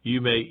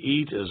 you may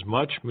eat as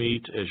much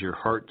meat as your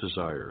heart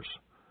desires.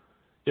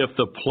 If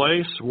the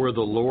place where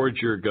the Lord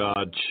your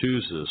God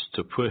chooses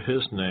to put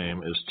his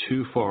name is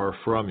too far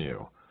from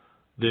you,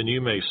 then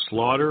you may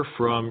slaughter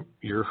from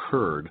your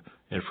herd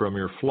and from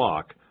your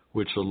flock,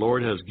 which the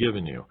Lord has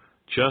given you,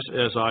 just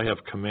as I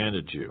have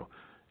commanded you,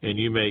 and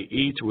you may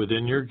eat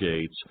within your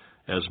gates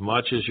as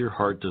much as your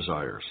heart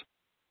desires.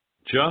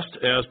 Just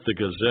as the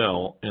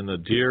gazelle and the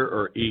deer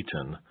are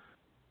eaten,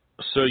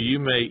 so you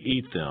may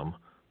eat them.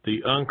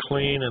 The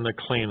unclean and the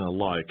clean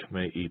alike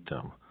may eat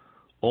them.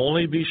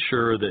 Only be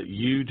sure that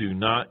you do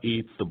not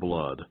eat the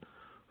blood,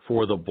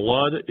 for the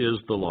blood is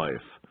the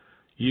life.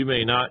 You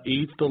may not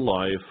eat the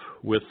life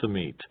with the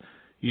meat.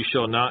 You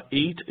shall not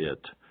eat it.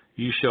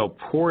 You shall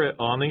pour it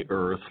on the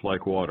earth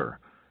like water.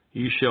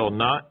 You shall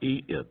not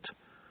eat it,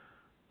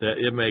 that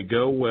it may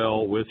go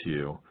well with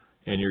you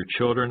and your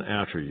children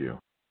after you,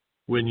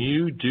 when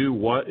you do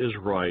what is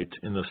right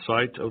in the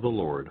sight of the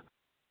Lord.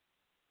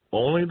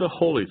 Only the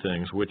holy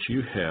things which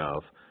you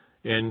have,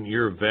 and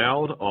your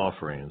vowed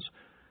offerings,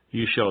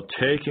 you shall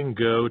take and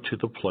go to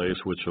the place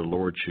which the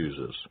Lord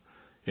chooses,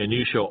 and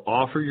you shall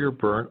offer your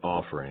burnt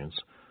offerings,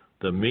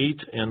 the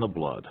meat and the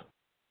blood,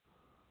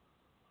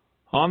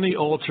 on the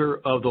altar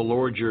of the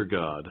Lord your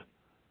God,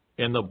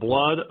 and the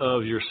blood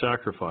of your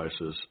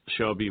sacrifices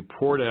shall be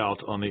poured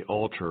out on the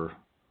altar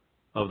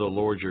of the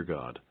Lord your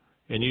God,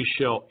 and you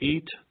shall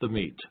eat the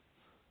meat.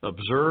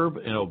 Observe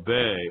and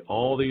obey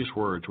all these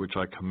words which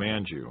I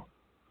command you,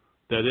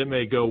 that it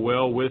may go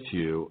well with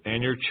you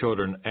and your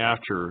children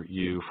after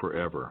you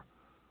forever,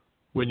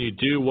 when you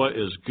do what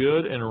is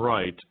good and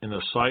right in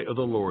the sight of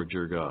the Lord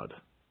your God.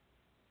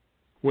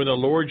 When the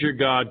Lord your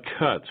God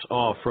cuts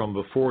off from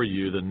before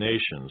you the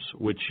nations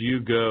which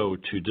you go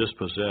to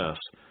dispossess,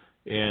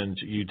 and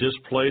you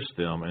displace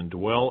them and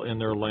dwell in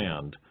their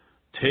land,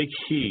 take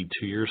heed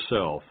to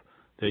yourself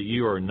that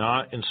you are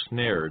not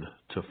ensnared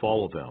to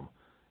follow them,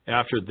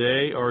 after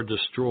they are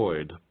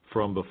destroyed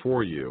from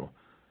before you,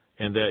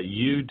 and that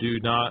you do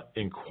not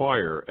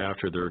inquire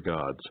after their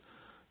gods,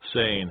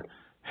 saying,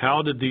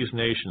 "How did these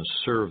nations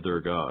serve their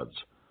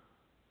gods?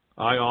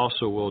 I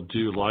also will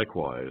do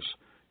likewise."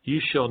 You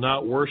shall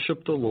not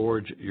worship the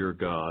Lord your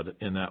God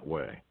in that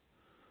way.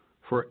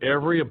 For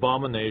every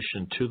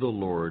abomination to the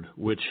Lord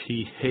which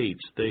he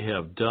hates they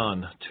have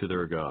done to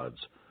their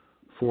gods,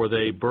 for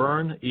they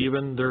burn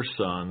even their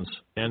sons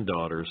and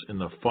daughters in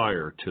the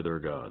fire to their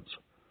gods.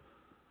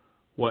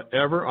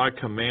 Whatever I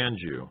command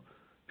you,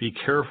 be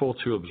careful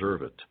to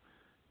observe it.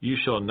 You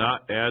shall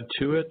not add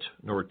to it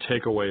nor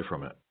take away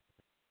from it.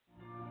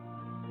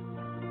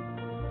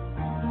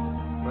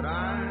 But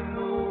I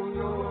know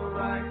you're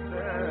right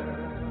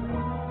there,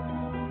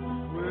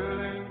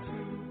 willing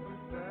to be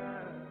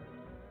there.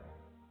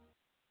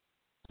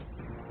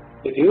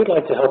 If you would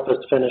like to help us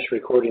finish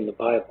recording the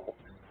Bible,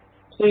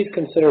 please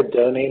consider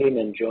donating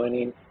and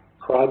joining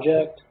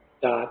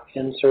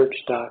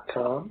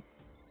project.nsearch.com.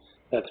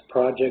 That's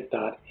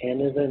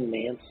project.n as in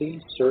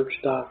Nancy,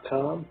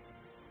 search.com,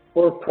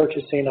 or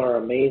purchasing our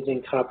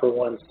amazing Copper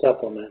One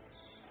supplement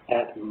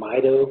at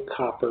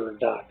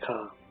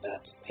mitocopper.com.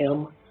 That's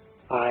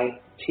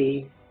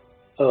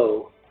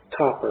MITO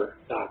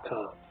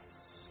copper.com.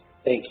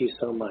 Thank you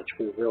so much.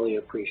 We really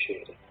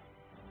appreciate it.